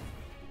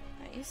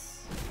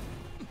 Nice.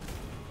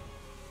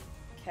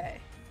 Okay.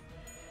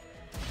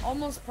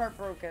 Almost part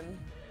broken.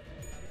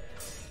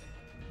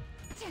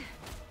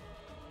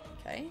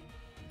 Okay.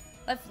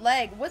 Left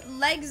leg. What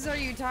legs are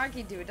you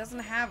talking to? It doesn't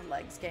have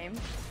legs, game.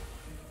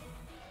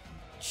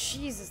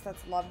 Jesus,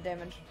 that's a lot of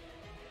damage.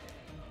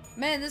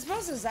 Man, this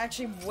boss is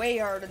actually way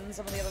harder than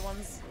some of the other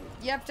ones.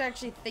 You have to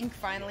actually think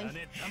finally.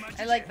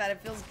 I like that.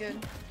 It feels good.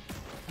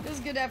 Feels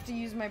good to have to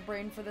use my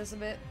brain for this a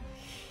bit.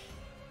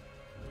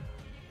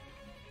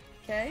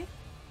 Okay.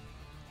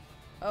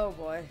 Oh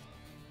boy.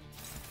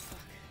 Fuck.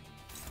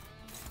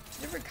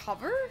 Did it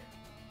recover?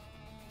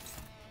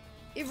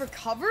 It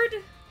recovered?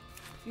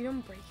 You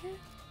don't break it?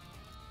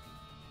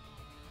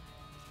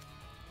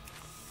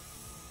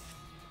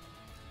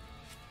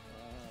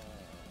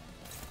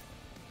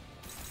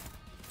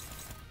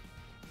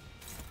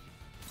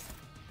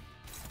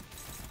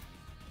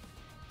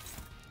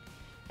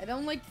 I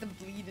don't like the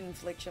bleed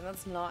infliction.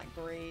 That's not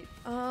great.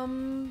 Is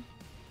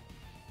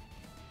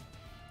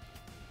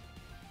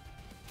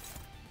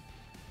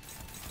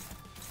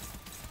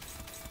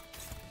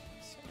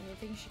there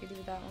anything she could do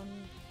with that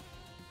one?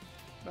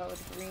 About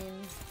with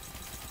green?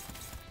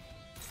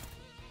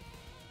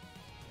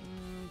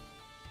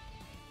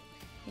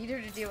 Need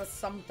her to deal with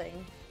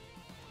something.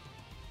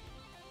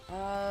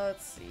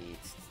 Let's see.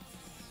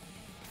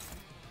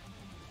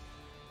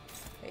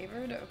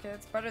 Favored? Okay,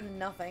 that's better than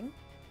nothing.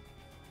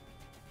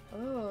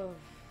 Oh.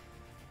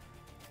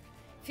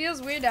 Feels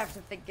weird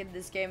after thinking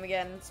this game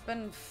again. It's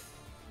been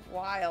a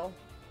while.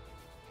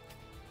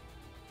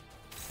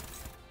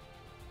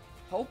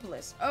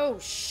 Hopeless. Oh,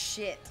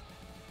 shit.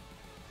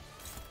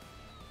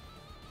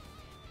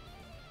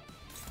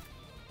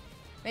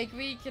 Maybe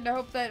we can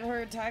hope that her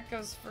attack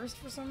goes first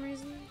for some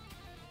reason.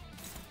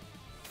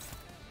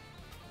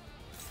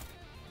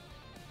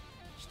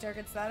 She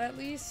targets that at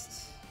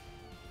least.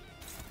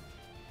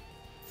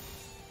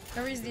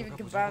 No reason even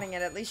combining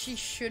it. At least she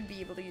should be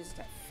able to use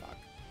that. Fuck.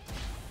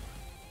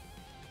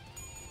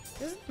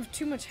 Doesn't have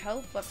too much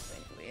health left,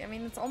 thankfully. I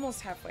mean, it's almost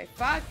halfway.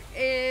 Fuck.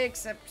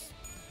 Except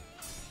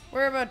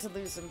we're about to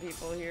lose some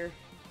people here.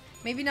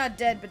 Maybe not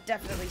dead, but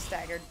definitely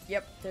staggered.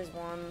 Yep, there's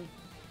one.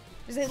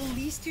 There's at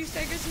least 2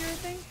 staggers here, I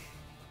think.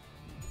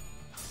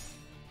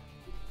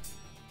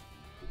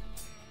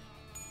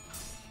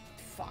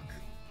 Fuck.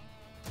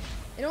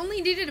 It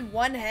only needed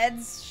 1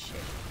 heads. Shit.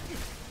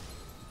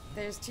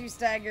 There's 2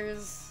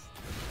 staggers.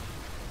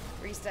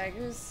 3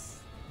 staggers.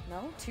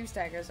 No? 2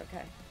 staggers,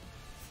 okay.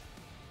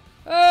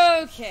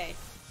 Okay.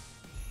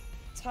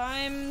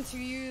 Time to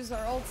use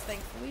our ults,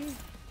 thankfully.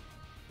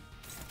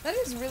 That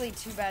is really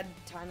too bad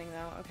timing,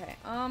 though. Okay,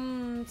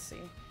 let's see.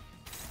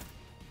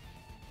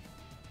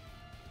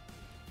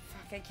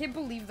 Fuck, I can't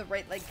believe the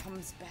right leg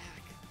comes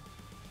back.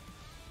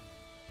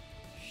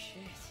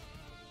 Shit.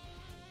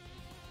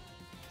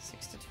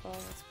 6 to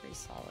 12, that's pretty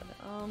solid.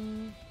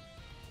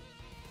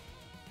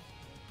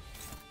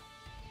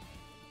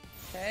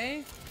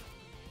 Okay.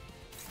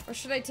 Or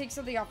should I take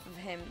something off of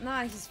him?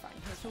 Nah, he's fine.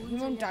 He's fine. He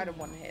won't die to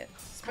 1 hit.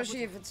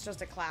 Especially if it's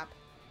just a clap.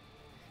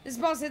 This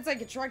boss hits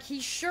like a truck. He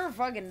sure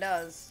fucking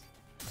does.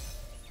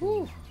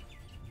 Whew.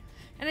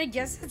 And I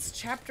guess it's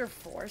chapter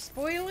 4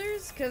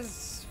 spoilers?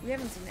 Because we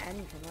haven't seen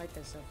anything like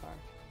this so far.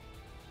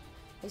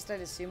 At least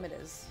I'd assume it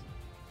is.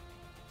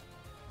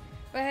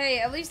 But hey,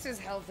 at least his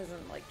health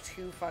isn't like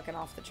too fucking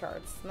off the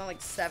charts. It's not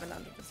like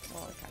 700.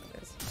 Well, it kind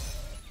of is.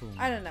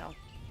 I don't know.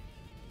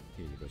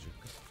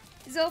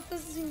 His health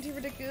doesn't seem too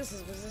ridiculous.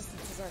 His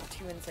resistances aren't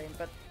too insane,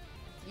 but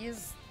he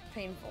is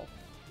painful.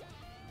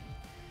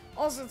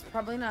 Also, it's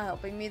probably not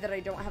helping me that I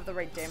don't have the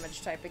right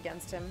damage type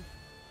against him.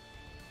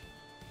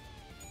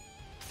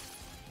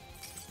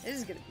 This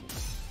is gonna be...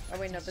 Oh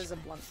wait, no, there's a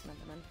blunt. Never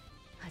mind.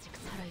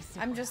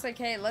 I'm just like,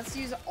 hey, let's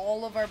use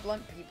all of our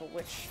blunt people,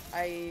 which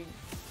I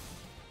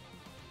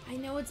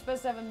know it's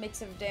supposed to have a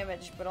mix of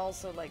damage, but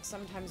also, like,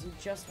 sometimes you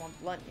just want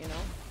blunt, you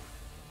know?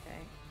 Okay.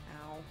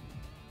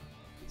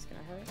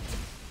 hurt.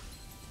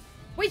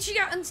 Wait, she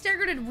got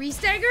unstaggered and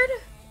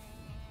restaggered?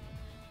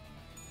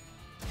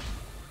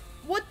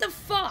 What the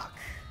fuck?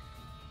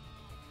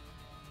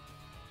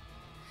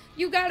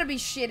 You gotta be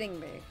shitting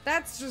me.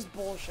 That's just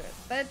bullshit.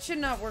 That should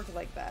not work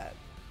like that.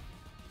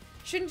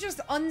 Shouldn't just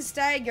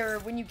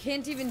unstagger when you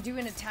can't even do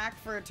an attack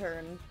for a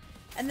turn,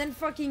 and then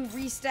fucking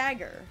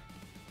restagger.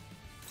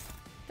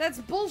 That's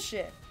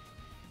bullshit.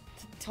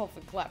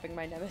 Dolphin clapping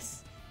my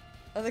nemesis.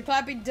 Oh, the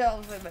clapping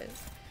dolphin.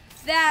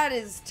 That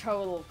is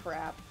total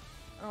crap.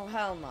 Oh,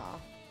 hell nah.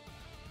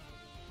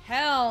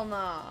 Hell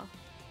nah.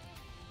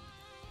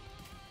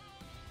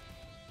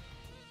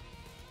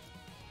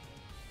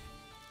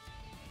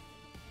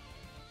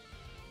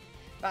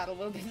 Battle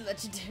will be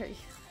legendary.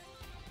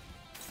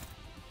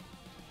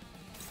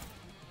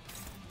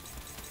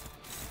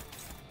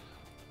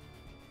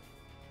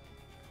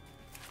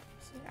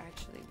 Is it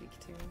actually weak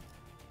too?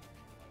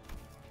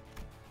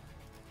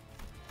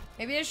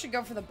 Maybe I should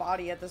go for the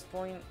body at this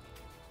point,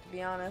 to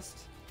be honest.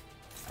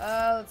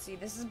 Let's see.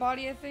 This is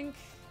body, I think,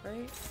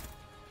 right?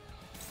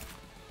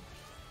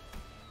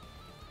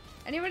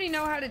 Anybody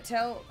know how to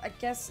tell? I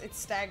guess it's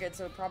staggered,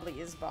 so it probably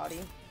is body.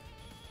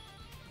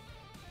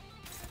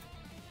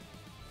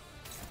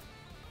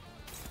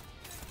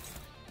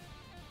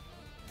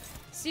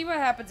 See what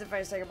happens if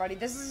I stagger body.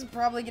 This is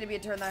probably going to be a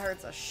turn that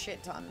hurts a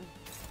shit ton.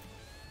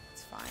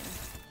 It's fine.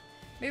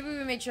 Maybe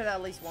we make sure that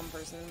at least one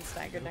person is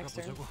staggered next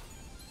turn.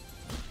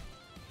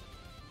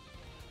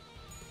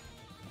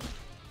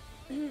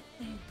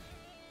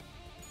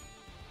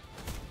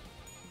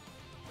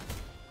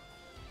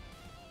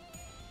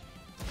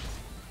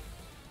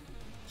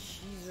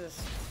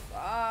 Jesus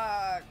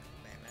fuck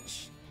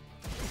damage.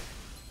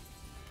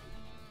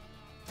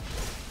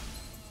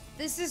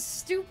 This is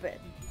stupid.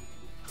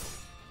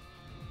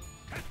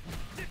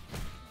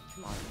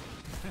 Come on.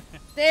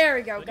 There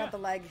we go. Got the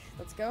leg.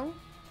 Let's go.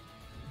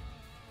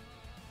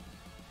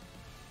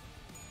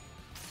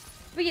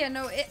 But yeah,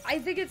 no, I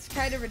think it's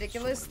kind of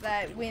ridiculous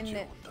that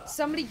when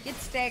somebody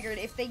gets staggered,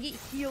 if they get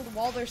healed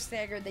while they're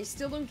staggered, they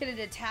still don't get an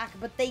attack,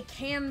 but they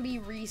can be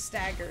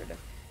re-staggered.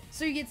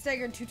 So you get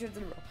staggered 2 turns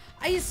in a row.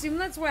 I assume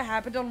that's what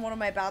happened on one of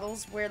my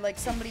battles, where, like,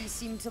 somebody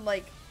seemed to,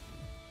 like,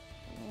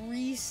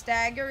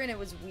 re-stagger, and it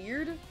was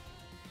weird.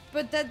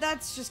 But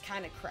that's just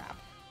kind of crap.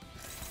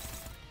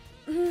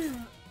 Okay.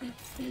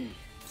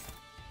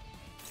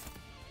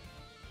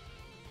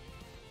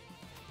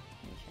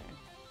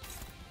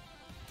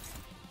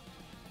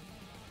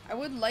 I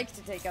would like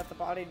to take out the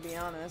body, to be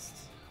honest.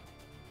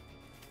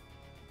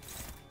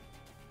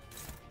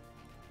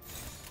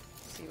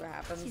 See what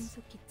happens.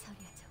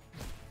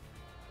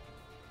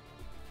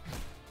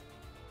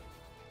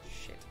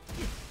 Shit.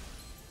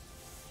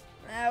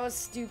 That was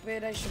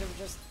stupid. I should have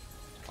just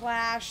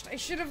clashed. I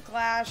should have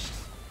clashed.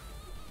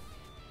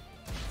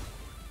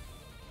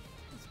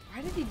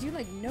 Why did he do,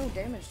 like, no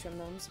damage to him,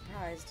 though? I'm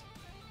surprised.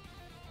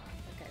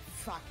 Okay,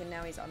 fuck, and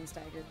now he's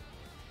unstaggered.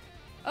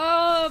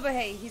 Oh, but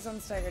hey, he's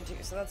unstaggered too,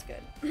 so that's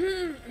good.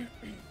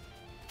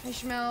 Hey,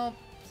 Shmel,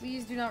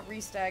 please do not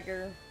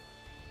restagger.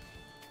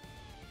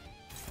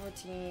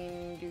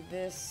 14, do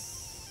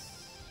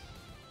this.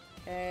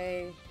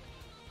 Okay.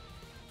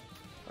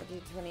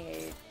 14,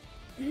 28.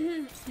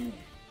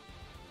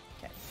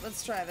 Okay,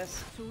 let's try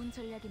this.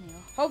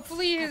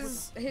 Hopefully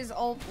his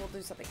ult will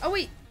do something. Oh,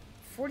 wait.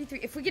 43.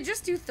 If we could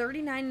just do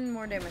 39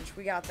 more damage,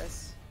 we got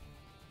this.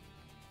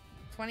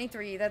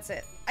 23, that's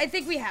it. I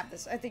think we have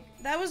this. I think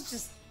that was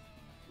just...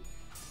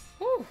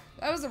 Whew,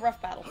 that was a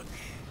rough battle.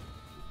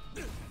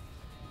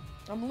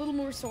 I'm a little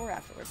more sore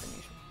afterwards than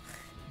usual.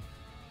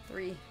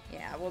 3.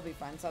 Yeah, we'll be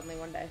fine suddenly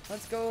one day.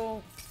 Let's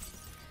go.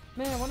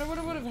 Man, I wonder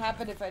what would have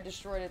happened if I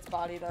destroyed its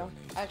body, though.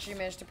 I actually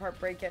managed to part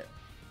break it.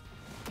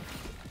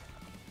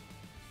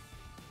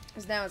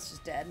 Because now it's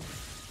just dead.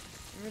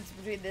 If it's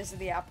between this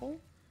and the apple.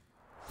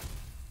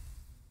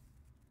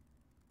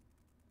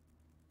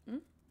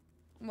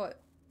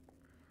 What?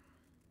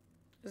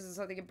 Is this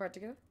something in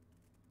particular?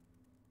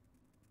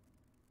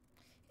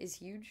 Is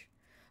huge?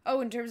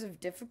 Oh, in terms of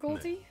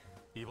difficulty?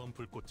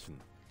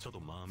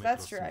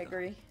 That's true, I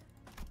agree.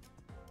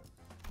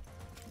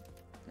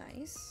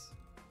 Nice.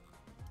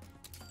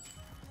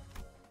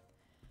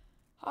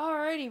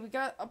 Alrighty, we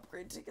got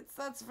upgrade tickets.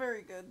 That's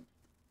very good.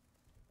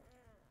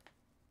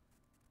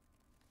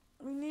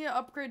 We need to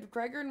upgrade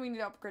Gregor and we need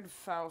to upgrade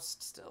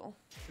Faust still.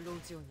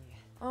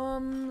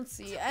 Let's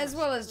see. As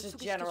well as just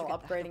general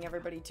upgrading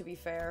everybody, to be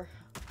fair.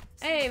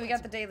 Hey, we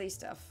got the daily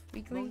stuff.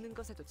 Weekly. 5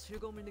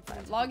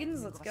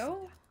 logins, let's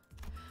go.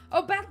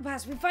 Oh, Battle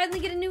Pass! We finally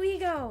get a new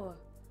ego!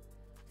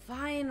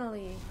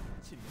 Finally.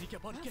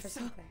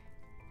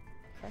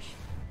 Crush.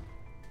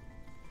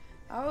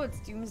 Oh, it's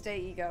Doomsday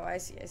Ego. I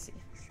see, I see.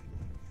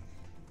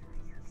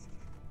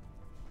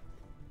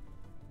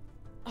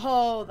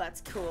 Oh,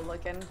 that's cool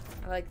looking.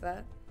 I like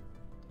that.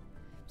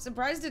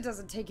 Surprised it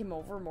doesn't take him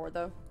over more,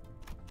 though.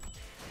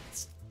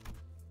 Good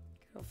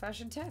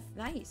old-fashioned Teth.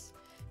 Nice.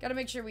 Gotta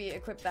make sure we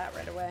equip that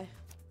right away.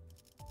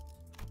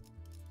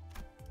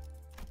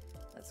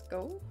 Let's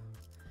go.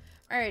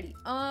 Alrighty.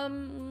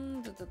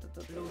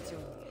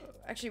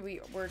 I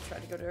Actually, we're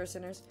trying to go to our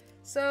sinners.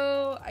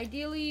 So,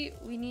 ideally,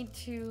 we need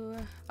to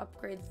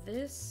upgrade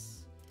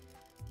this.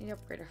 We need to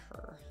upgrade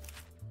her.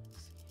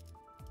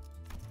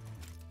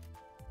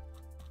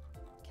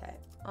 Okay.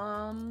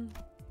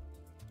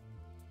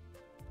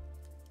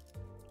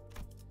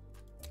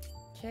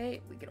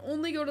 Okay, we can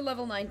only go to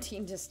level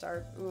 19 to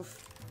start.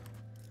 Oof.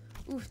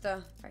 Oof,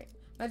 the. Alright.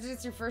 Imagine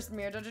it's your first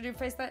mirror dungeon you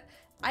faced that.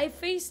 I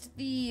faced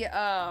the,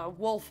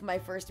 wolf my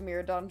first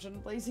mirror dungeon,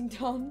 Blazing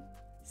Dawn.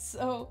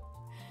 So,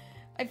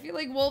 I feel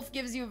like wolf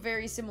gives you a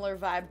very similar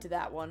vibe to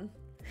that one.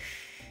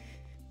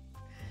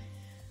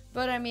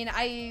 But, I mean,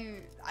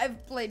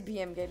 I've played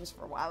PM games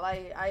for a while.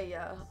 I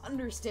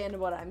understand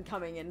what I'm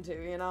coming into,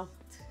 you know?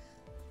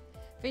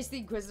 Face the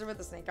Inquisitor with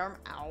the snake arm.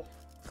 Ow.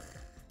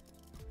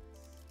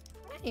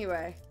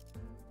 Anyway.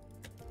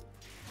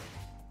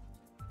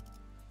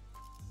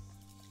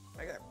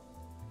 Okay.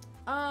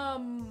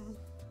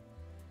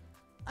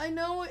 I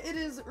know it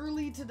is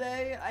early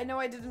today. I know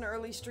I did an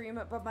early stream,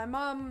 but my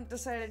mom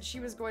decided she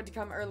was going to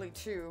come early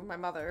too, my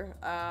mother.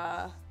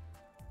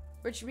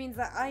 Which means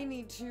that I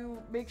need to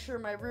make sure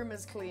my room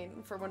is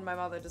clean for when my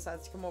mother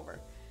decides to come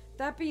over.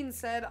 That being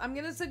said, I'm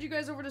gonna send you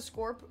guys over to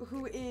Scorp,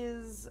 who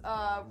is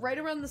right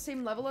around the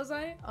same level as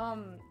I.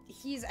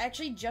 He's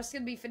actually just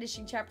gonna be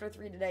finishing chapter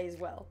 3 today as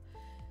well,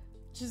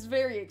 which is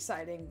very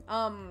exciting.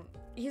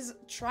 He's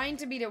trying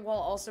to beat it while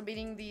also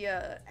beating the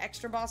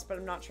extra boss, but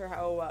I'm not sure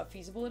how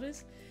feasible it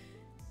is.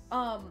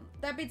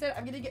 That being said,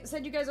 I'm gonna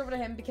send you guys over to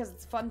him because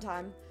it's a fun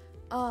time.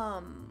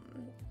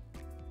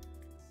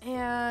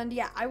 And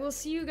yeah, I will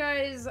see you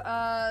guys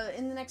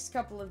in the next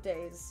couple of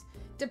days,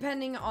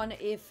 depending on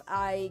if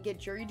I get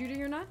jury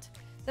duty or not.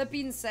 That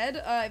being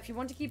said, if you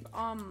want to keep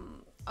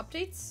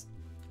updates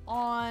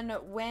on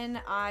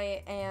when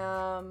I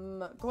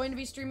am going to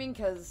be streaming,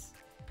 because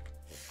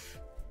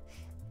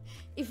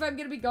if I'm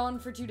gonna be gone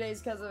for 2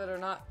 days because of it or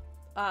not,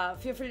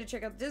 feel free to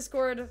check out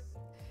Discord.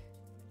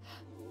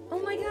 Oh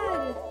my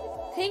god!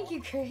 Thank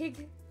you,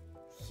 Craig.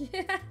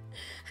 Yeah,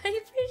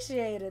 I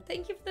appreciate it.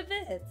 Thank you for the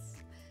bits.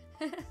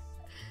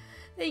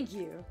 Thank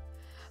you.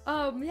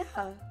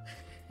 Yeah.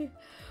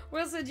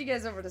 We'll send you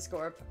guys over to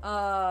Scorp.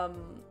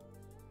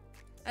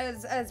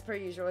 As per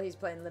usual, he's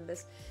playing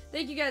Limbus.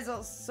 Thank you guys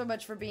all so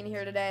much for being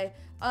here today.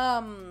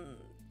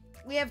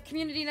 We have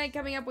community night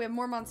coming up. We have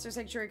more Monster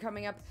Sanctuary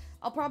coming up.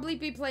 I'll probably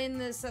be playing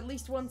this at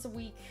least once a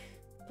week,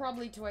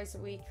 probably twice a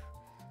week.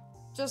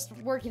 Just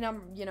working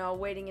on, you know,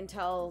 waiting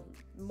until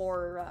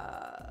more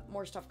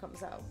stuff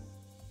comes out.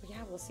 But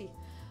yeah, we'll see.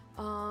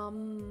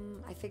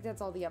 I think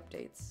that's all the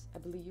updates, I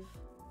believe.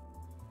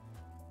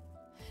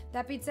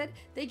 That being said,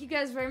 thank you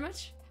guys very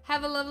much.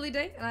 Have a lovely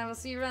day, and I will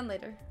see you around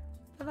later.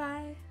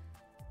 Bye-bye.